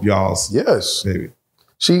both of y'all's. Yes. Baby.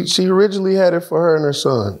 She originally had it for her and her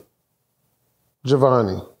son,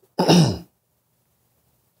 Giovanni.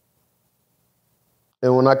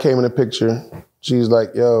 And when I came in the picture, she's like,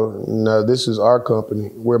 yo, no, this is our company.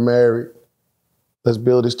 We're married. Let's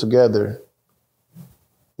build this together.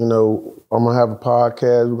 I'm going to have a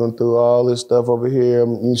podcast. We're going to do all this stuff over here.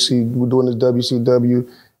 You see, we're doing this WCW.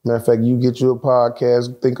 Matter of fact, you get you a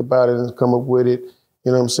podcast, think about it and come up with it.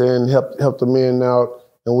 You know what I'm saying? Help the men out.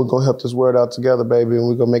 And we're going to help this world out together, baby. And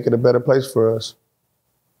we're going to make it a better place for us.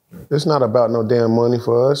 It's not about no damn money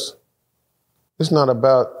for us. It's not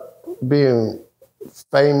about being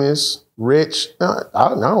famous, rich. No, I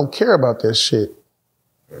don't care about that shit.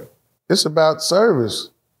 It's about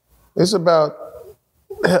service. It's about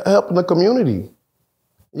helping the community.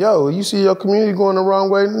 Yo, you see your community going the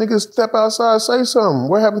wrong way, niggas step outside, say something.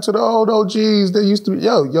 What happened to the old OGs that used to be,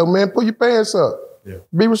 yo man, pull your pants up. Yeah.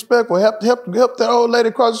 Be respectful. Help that old lady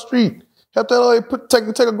across the street. Help that old lady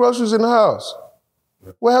take her groceries in the house.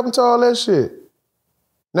 Yeah. What happened to all that shit?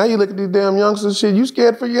 Now you look at these damn youngsters shit, you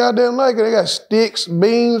scared for your goddamn life. They got sticks,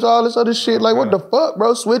 beams, all this other shit. Like, what the fuck,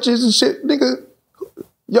 bro? Switches and shit. Nigga,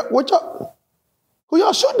 who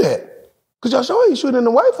y'all shooting at? Because y'all sure ain't shooting in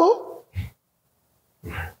the white folk.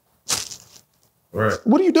 Right.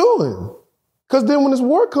 What are you doing? Because then when this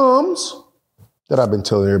war comes, that I've been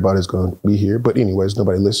telling everybody's going to be here, but anyways,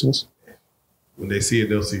 nobody listens. When they see it,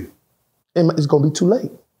 they'll see it. And it's going to be too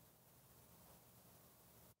late.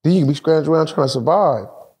 Then you can be scrounging around trying to survive.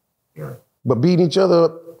 Right. But beating each other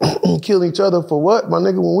up, killing each other for what, my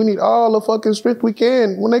nigga, when we need all the fucking strength we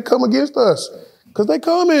can when they come against us. Because they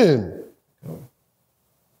coming.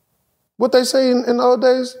 What they say in the old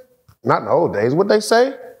days? Not in the old days. What they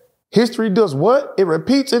say? History does what? It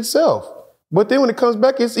repeats itself. But then when it comes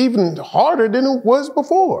back, it's even harder than it was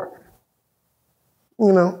before.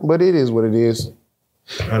 But it is what it is.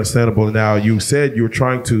 Understandable. Now, you said you were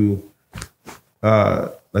trying to,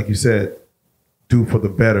 like you said, do for the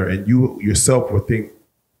better. And you yourself were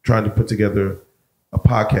trying to put together a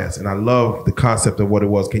podcast, and I love the concept of what it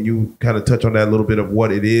was. Can you kind of touch on that a little bit of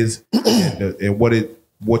what it is and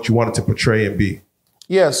what you wanted to portray and be?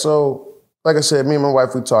 Yeah, so like I said, me and my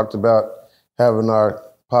wife, we talked about having our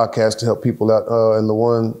podcast to help people out, and the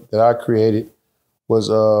one that I created was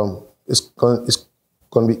it's going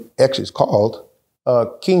to be actually it's called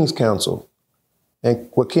King's Council, and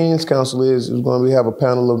what King's Council is going to have a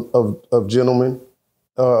panel of gentlemen,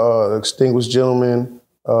 extinguished gentlemen,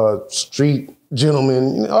 street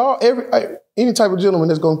gentlemen, any type of gentleman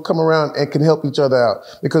that's going to come around and can help each other out,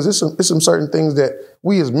 because it's some certain things that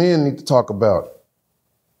we as men need to talk about.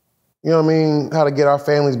 You know what I mean? How to get our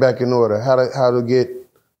families back in order, how to get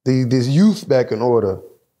this youth back in order,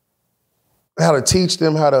 how to teach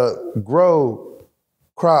them how to grow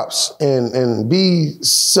crops and be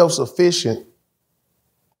self-sufficient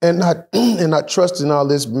and not trusting all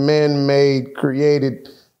this man-made created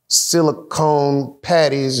silicone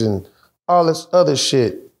patties and all this other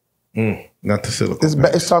shit. Not the silicone.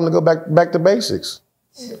 It's time to go back to basics.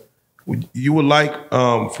 You would like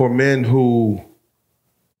for men who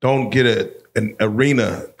don't get an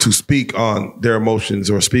arena to speak on their emotions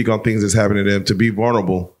or speak on things that's happening to them, to be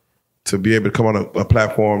vulnerable, to be able to come on a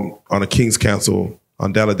platform on a King's Council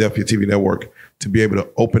on Philadelphia TV network, to be able to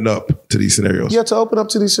open up to these scenarios. Yeah, to open up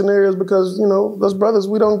to these scenarios, because those brothers,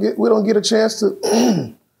 we don't get a chance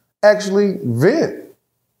to actually vent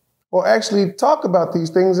or actually talk about these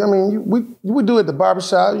things. I mean, we do it at the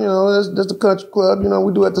barbershop, that's the country club,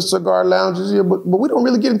 we do it at the cigar lounges, but we don't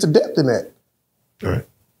really get into depth in that. All right.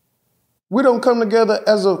 We don't come together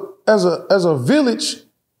as a village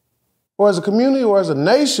or as a community or as a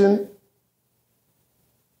nation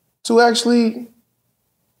to actually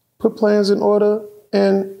put plans in order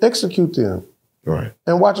and execute them. Right.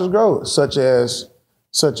 And watch us grow, such as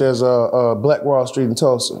Black Wall Street in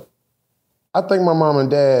Tulsa. I thank my mom and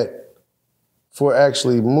dad for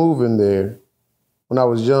actually moving there when I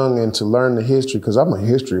was young and to learn the history, because I'm a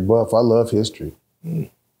history buff. I love history.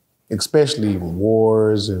 Especially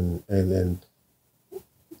wars and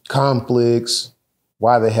conflicts,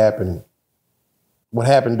 why they happened, what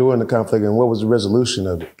happened during the conflict, and what was the resolution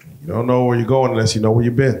of it. You don't know where you're going unless you know where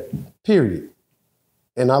you've been. Period.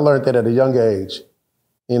 And I learned that at a young age.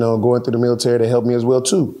 Going through the military, they helped me as well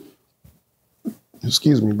too.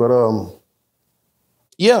 Excuse me, but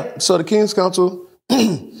yeah. So the King's Council,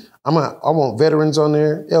 I want veterans on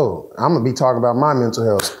there. I'm gonna be talking about my mental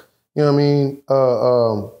health. You know what I mean?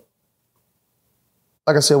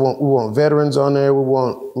 Like I said, we want veterans on there. We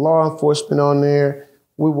want law enforcement on there.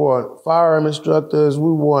 We want firearm instructors.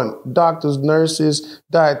 We want doctors, nurses,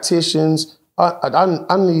 dietitians.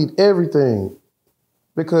 I need everything,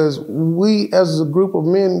 because we, as a group of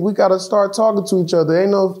men, we got to start talking to each other.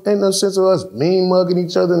 Ain't no sense of us mean mugging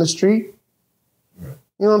each other in the street.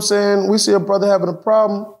 You know what I'm saying? We see a brother having a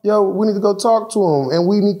problem. We need to go talk to him, and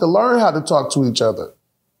we need to learn how to talk to each other.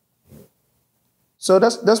 So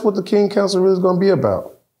that's what the King Council really is going to be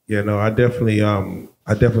about. Yeah, no, I definitely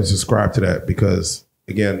subscribe to that, because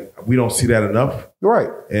again, we don't see that enough. Right.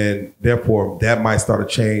 And therefore that might start a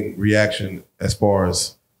chain reaction as far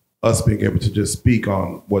as us being able to just speak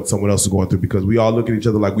on what someone else is going through, because we all look at each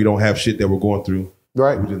other like we don't have shit that we're going through.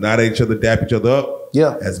 Right. We just nod at each other, dap each other up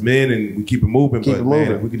as men, and we keep it moving.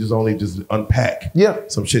 Man, if we could just only unpack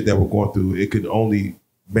some shit that we're going through, it could only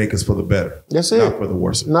make us for the better. That's it. Not for the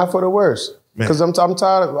worse. Not for the worse. Because I'm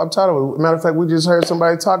tired of it. Matter of fact, we just heard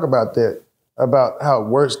somebody talk about that, about how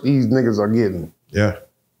worse these niggas are getting. Yeah.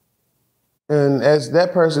 And as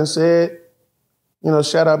that person said,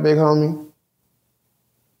 shout out Big Homie.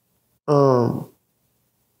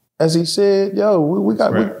 As he said,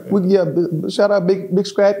 shout out Big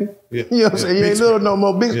Scrappy. Yeah. You know what I'm saying? You ain't little no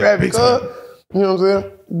more, Big Scrappy, big cuz. You know what I'm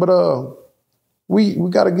saying? But we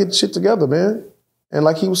got to get shit together, man. And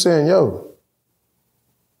like he was saying,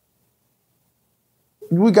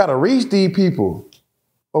 we got to reach these people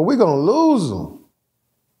or we're going to lose them.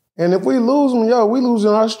 And if we lose them, we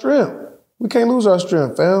losing our strength. We can't lose our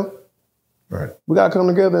strength, fam. Right. We got to come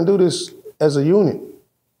together and do this as a unit,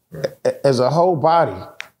 as a whole body.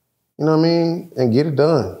 You know what I mean? And get it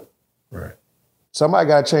done. Right. Somebody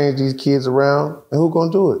got to change these kids around, and who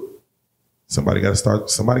going to do it? Somebody got to start.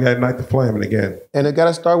 Somebody got to ignite the flame, and again. And it got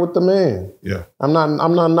to start with the man. Yeah. I'm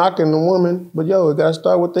not knocking the woman, but it got to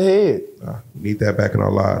start with the head. We need that back in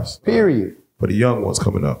our lives. Period. For the young ones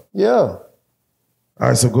coming up. Yeah. All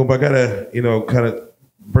right, so Goomba, I gotta, kind of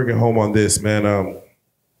bring it home on this, man.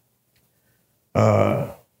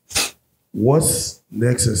 What's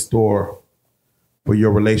next in store for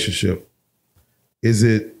your relationship? Is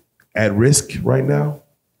it at risk right now?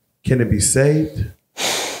 Can it be saved?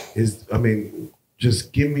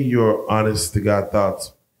 just give me your honest to God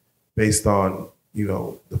thoughts based on, you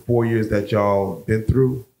know, the 4 years that y'all been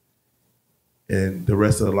through and the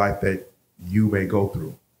rest of the life that you may go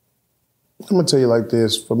through. I'm gonna tell you like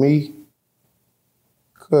this. For me,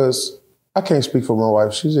 because I can't speak for my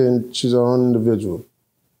wife. She's her own individual.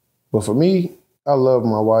 But for me, I love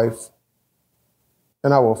my wife.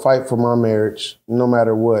 And I will fight for my marriage no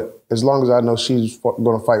matter what, as long as I know she's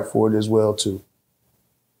going to fight for it as well, too.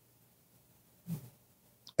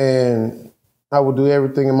 And I will do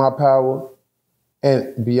everything in my power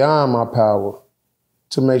and beyond my power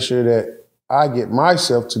to make sure that I get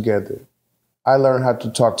myself together. I learn how to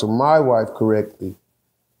talk to my wife correctly.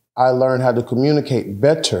 I learn how to communicate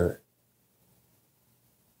better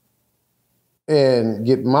and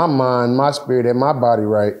get my mind, my spirit, and my body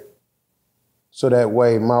right. So that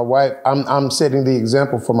way, my wife, I'm setting the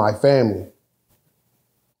example for my family.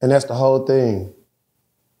 And that's the whole thing.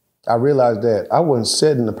 I realized that I wasn't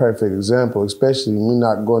setting the perfect example, especially me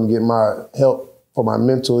not going to get my help for my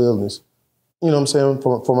mental illness. You know what I'm saying?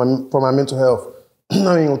 For my mental health. I'm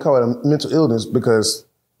not even going to call it a mental illness because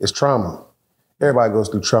it's trauma. Everybody goes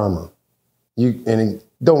through trauma. You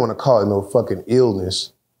don't want to call it no fucking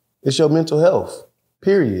illness. It's your mental health,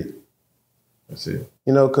 period. That's it.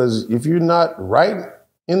 You know, because if you're not right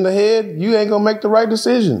in the head, you ain't gonna make the right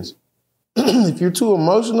decisions. If you're too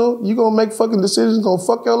emotional, you're gonna make fucking decisions, gonna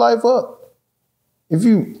fuck your life up. If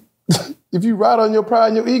you ride on your pride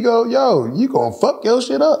and your ego, you gonna fuck your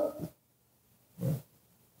shit up.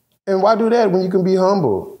 And why do that when you can be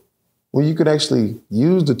humble? When you could actually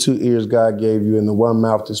use the 2 ears God gave you and the 1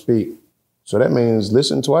 mouth to speak. So that means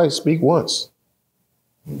listen twice, speak once.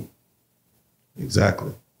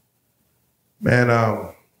 Exactly. Man,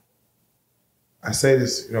 I say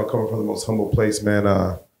this, you know, coming from the most humble place, man.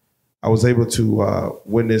 I was able to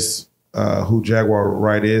witness who Jaguar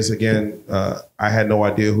Wright is. Again, I had no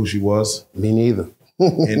idea who she was. Me neither.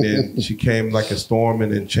 And then she came like a storm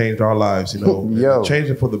and then changed our lives, you know.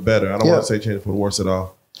 Changed it for the better. I don't want to say change it for the worse at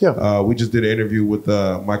all. Yeah. We just did an interview with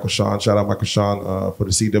Michael Sean. Shout out Michael Sean for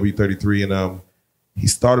the CW33. And he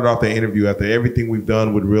started off the interview after everything we've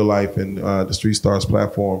done with Real Life and the Street Stars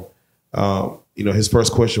platform. You know, his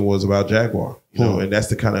first question was about Jaguar, you know, and that's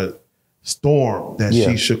the kind of storm that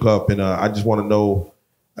she shook up. And I just want to know,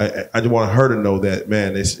 I just want her to know that,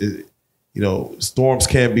 man, you know, storms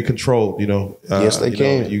can be controlled, you know. Yes, they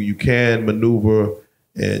can. You can maneuver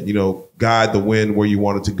and, you know, guide the wind where you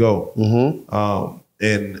want it to go. Mm-hmm.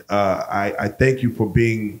 And I thank you for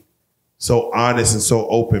being so honest and so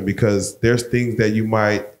open, because there's things that you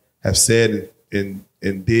might have said and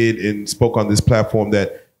did and spoke on this platform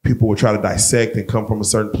that people will try to dissect and come from a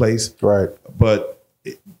certain place. Right. But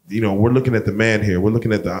you know, we're looking at the man here. We're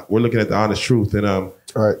looking at the honest truth. And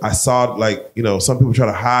right. I saw, like, you know, some people try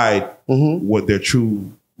to hide what their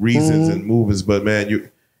true reasons and movements, but man,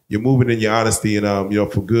 you're moving in your honesty, and you know,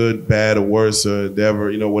 for good, bad, or worse, or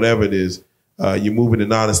whatever, you know, whatever it is, you're moving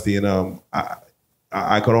in honesty, and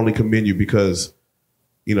I could only commend you, because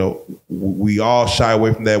you know, we all shy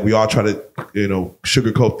away from that. We all try to, you know,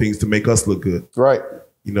 sugarcoat things to make us look good. Right.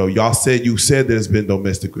 You know, you said there's been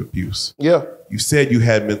domestic abuse. Yeah. You said you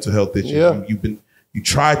had mental health issues. Yeah. You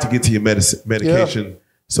tried to get to your medication,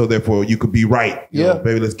 so therefore you could be right. You know,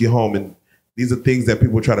 baby, let's get home. And these are things that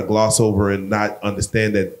people try to gloss over and not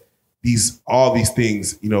understand that all these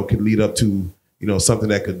things, you know, can lead up to, you know, something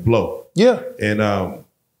that could blow. Yeah. And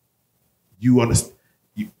you understand.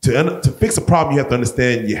 To fix a problem, you have to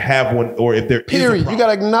understand you have one, or if there is a problem. You got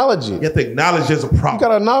to acknowledge it. You have to acknowledge there's a problem. You got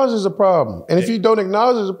to acknowledge there's a problem. And if you don't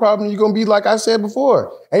acknowledge there's a problem, you're going to be like I said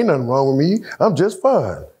before. Ain't nothing wrong with me. I'm just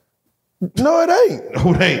fine. No, it ain't.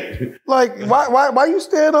 No, it ain't. Like, why you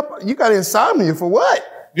stand up? You got insomnia for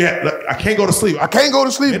what? Yeah, I can't go to sleep. I can't go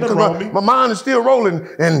to sleep because my mind is still rolling.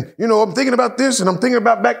 And, you know, I'm thinking about this and I'm thinking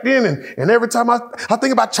about back then. And every time I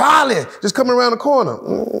think about Charlie just coming around the corner.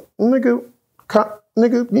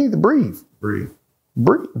 Nigga, you need to breathe. Breathe,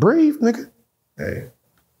 nigga. Hey,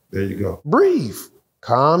 there you go. Breathe.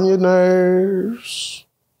 Calm your nerves.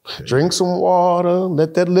 Drink some water.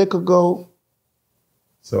 Let that liquor go.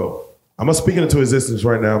 So I'm gonna speak into existence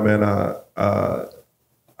right now, man.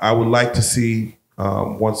 I would like to see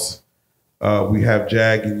once we have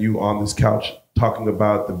Jag and you on this couch talking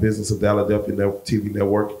about the business of the Philadelphia TV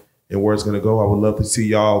network and where it's gonna go. I would love to see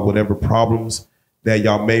y'all, whatever problems that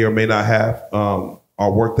y'all may or may not have,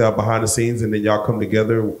 are worked out behind the scenes, and then y'all come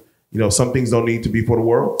together. You know, some things don't need to be for the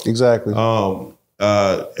world. Exactly.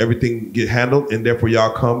 Everything get handled, and therefore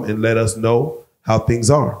y'all come and let us know how things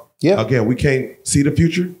are. Yeah. Again, we can't see the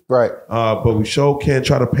future. Right. But we sure can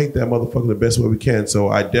try to paint that motherfucker the best way we can. So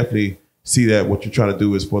I definitely see that what you're trying to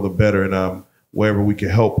do is for the better. And wherever we can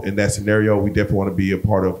help in that scenario, we definitely want to be a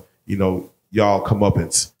part of, y'all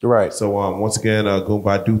comeuppance. Right. So once again,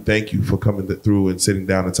 Goomba, I do thank you for coming through and sitting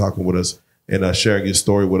down and talking with us and sharing your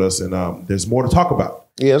story with us. And there's more to talk about.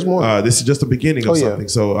 Yeah, there's more. This is just the beginning of something.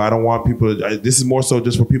 So I don't want people. This is more so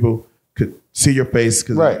just for people could see your face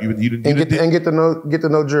because you get to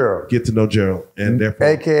know Gerald. Get to know Gerald, and therefore,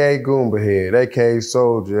 AKA Goomba Head, AKA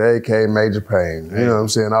Soldier, AKA Major Pain. You know what I'm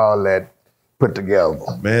saying? All that put together.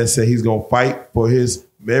 Man said he's gonna fight for his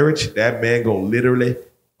marriage. That man gonna literally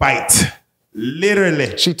fight.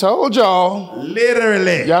 Literally. She told y'all.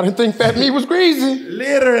 Literally. Y'all didn't think Fat Meat was greasy.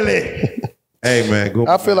 Literally. Hey man, go.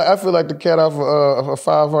 I feel like the cat off of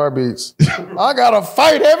 5 Heartbeats. I gotta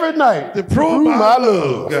fight every night to prove my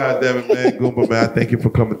love. God damn it, man. Goomba, man. Thank you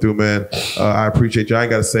for coming through, man. I appreciate you. I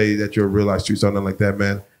ain't gotta say that you're a real life street star, nothing like that,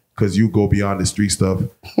 man. Because you go beyond the street stuff.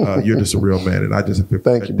 You're just a real man, and I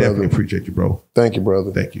definitely appreciate you, bro. Thank you,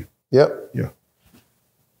 brother. Thank you. Yep. Yeah.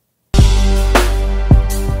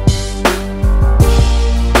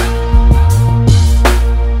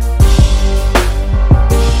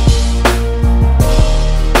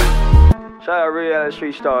 Shout out real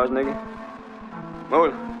street stars, nigga.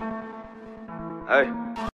 Move. Hey.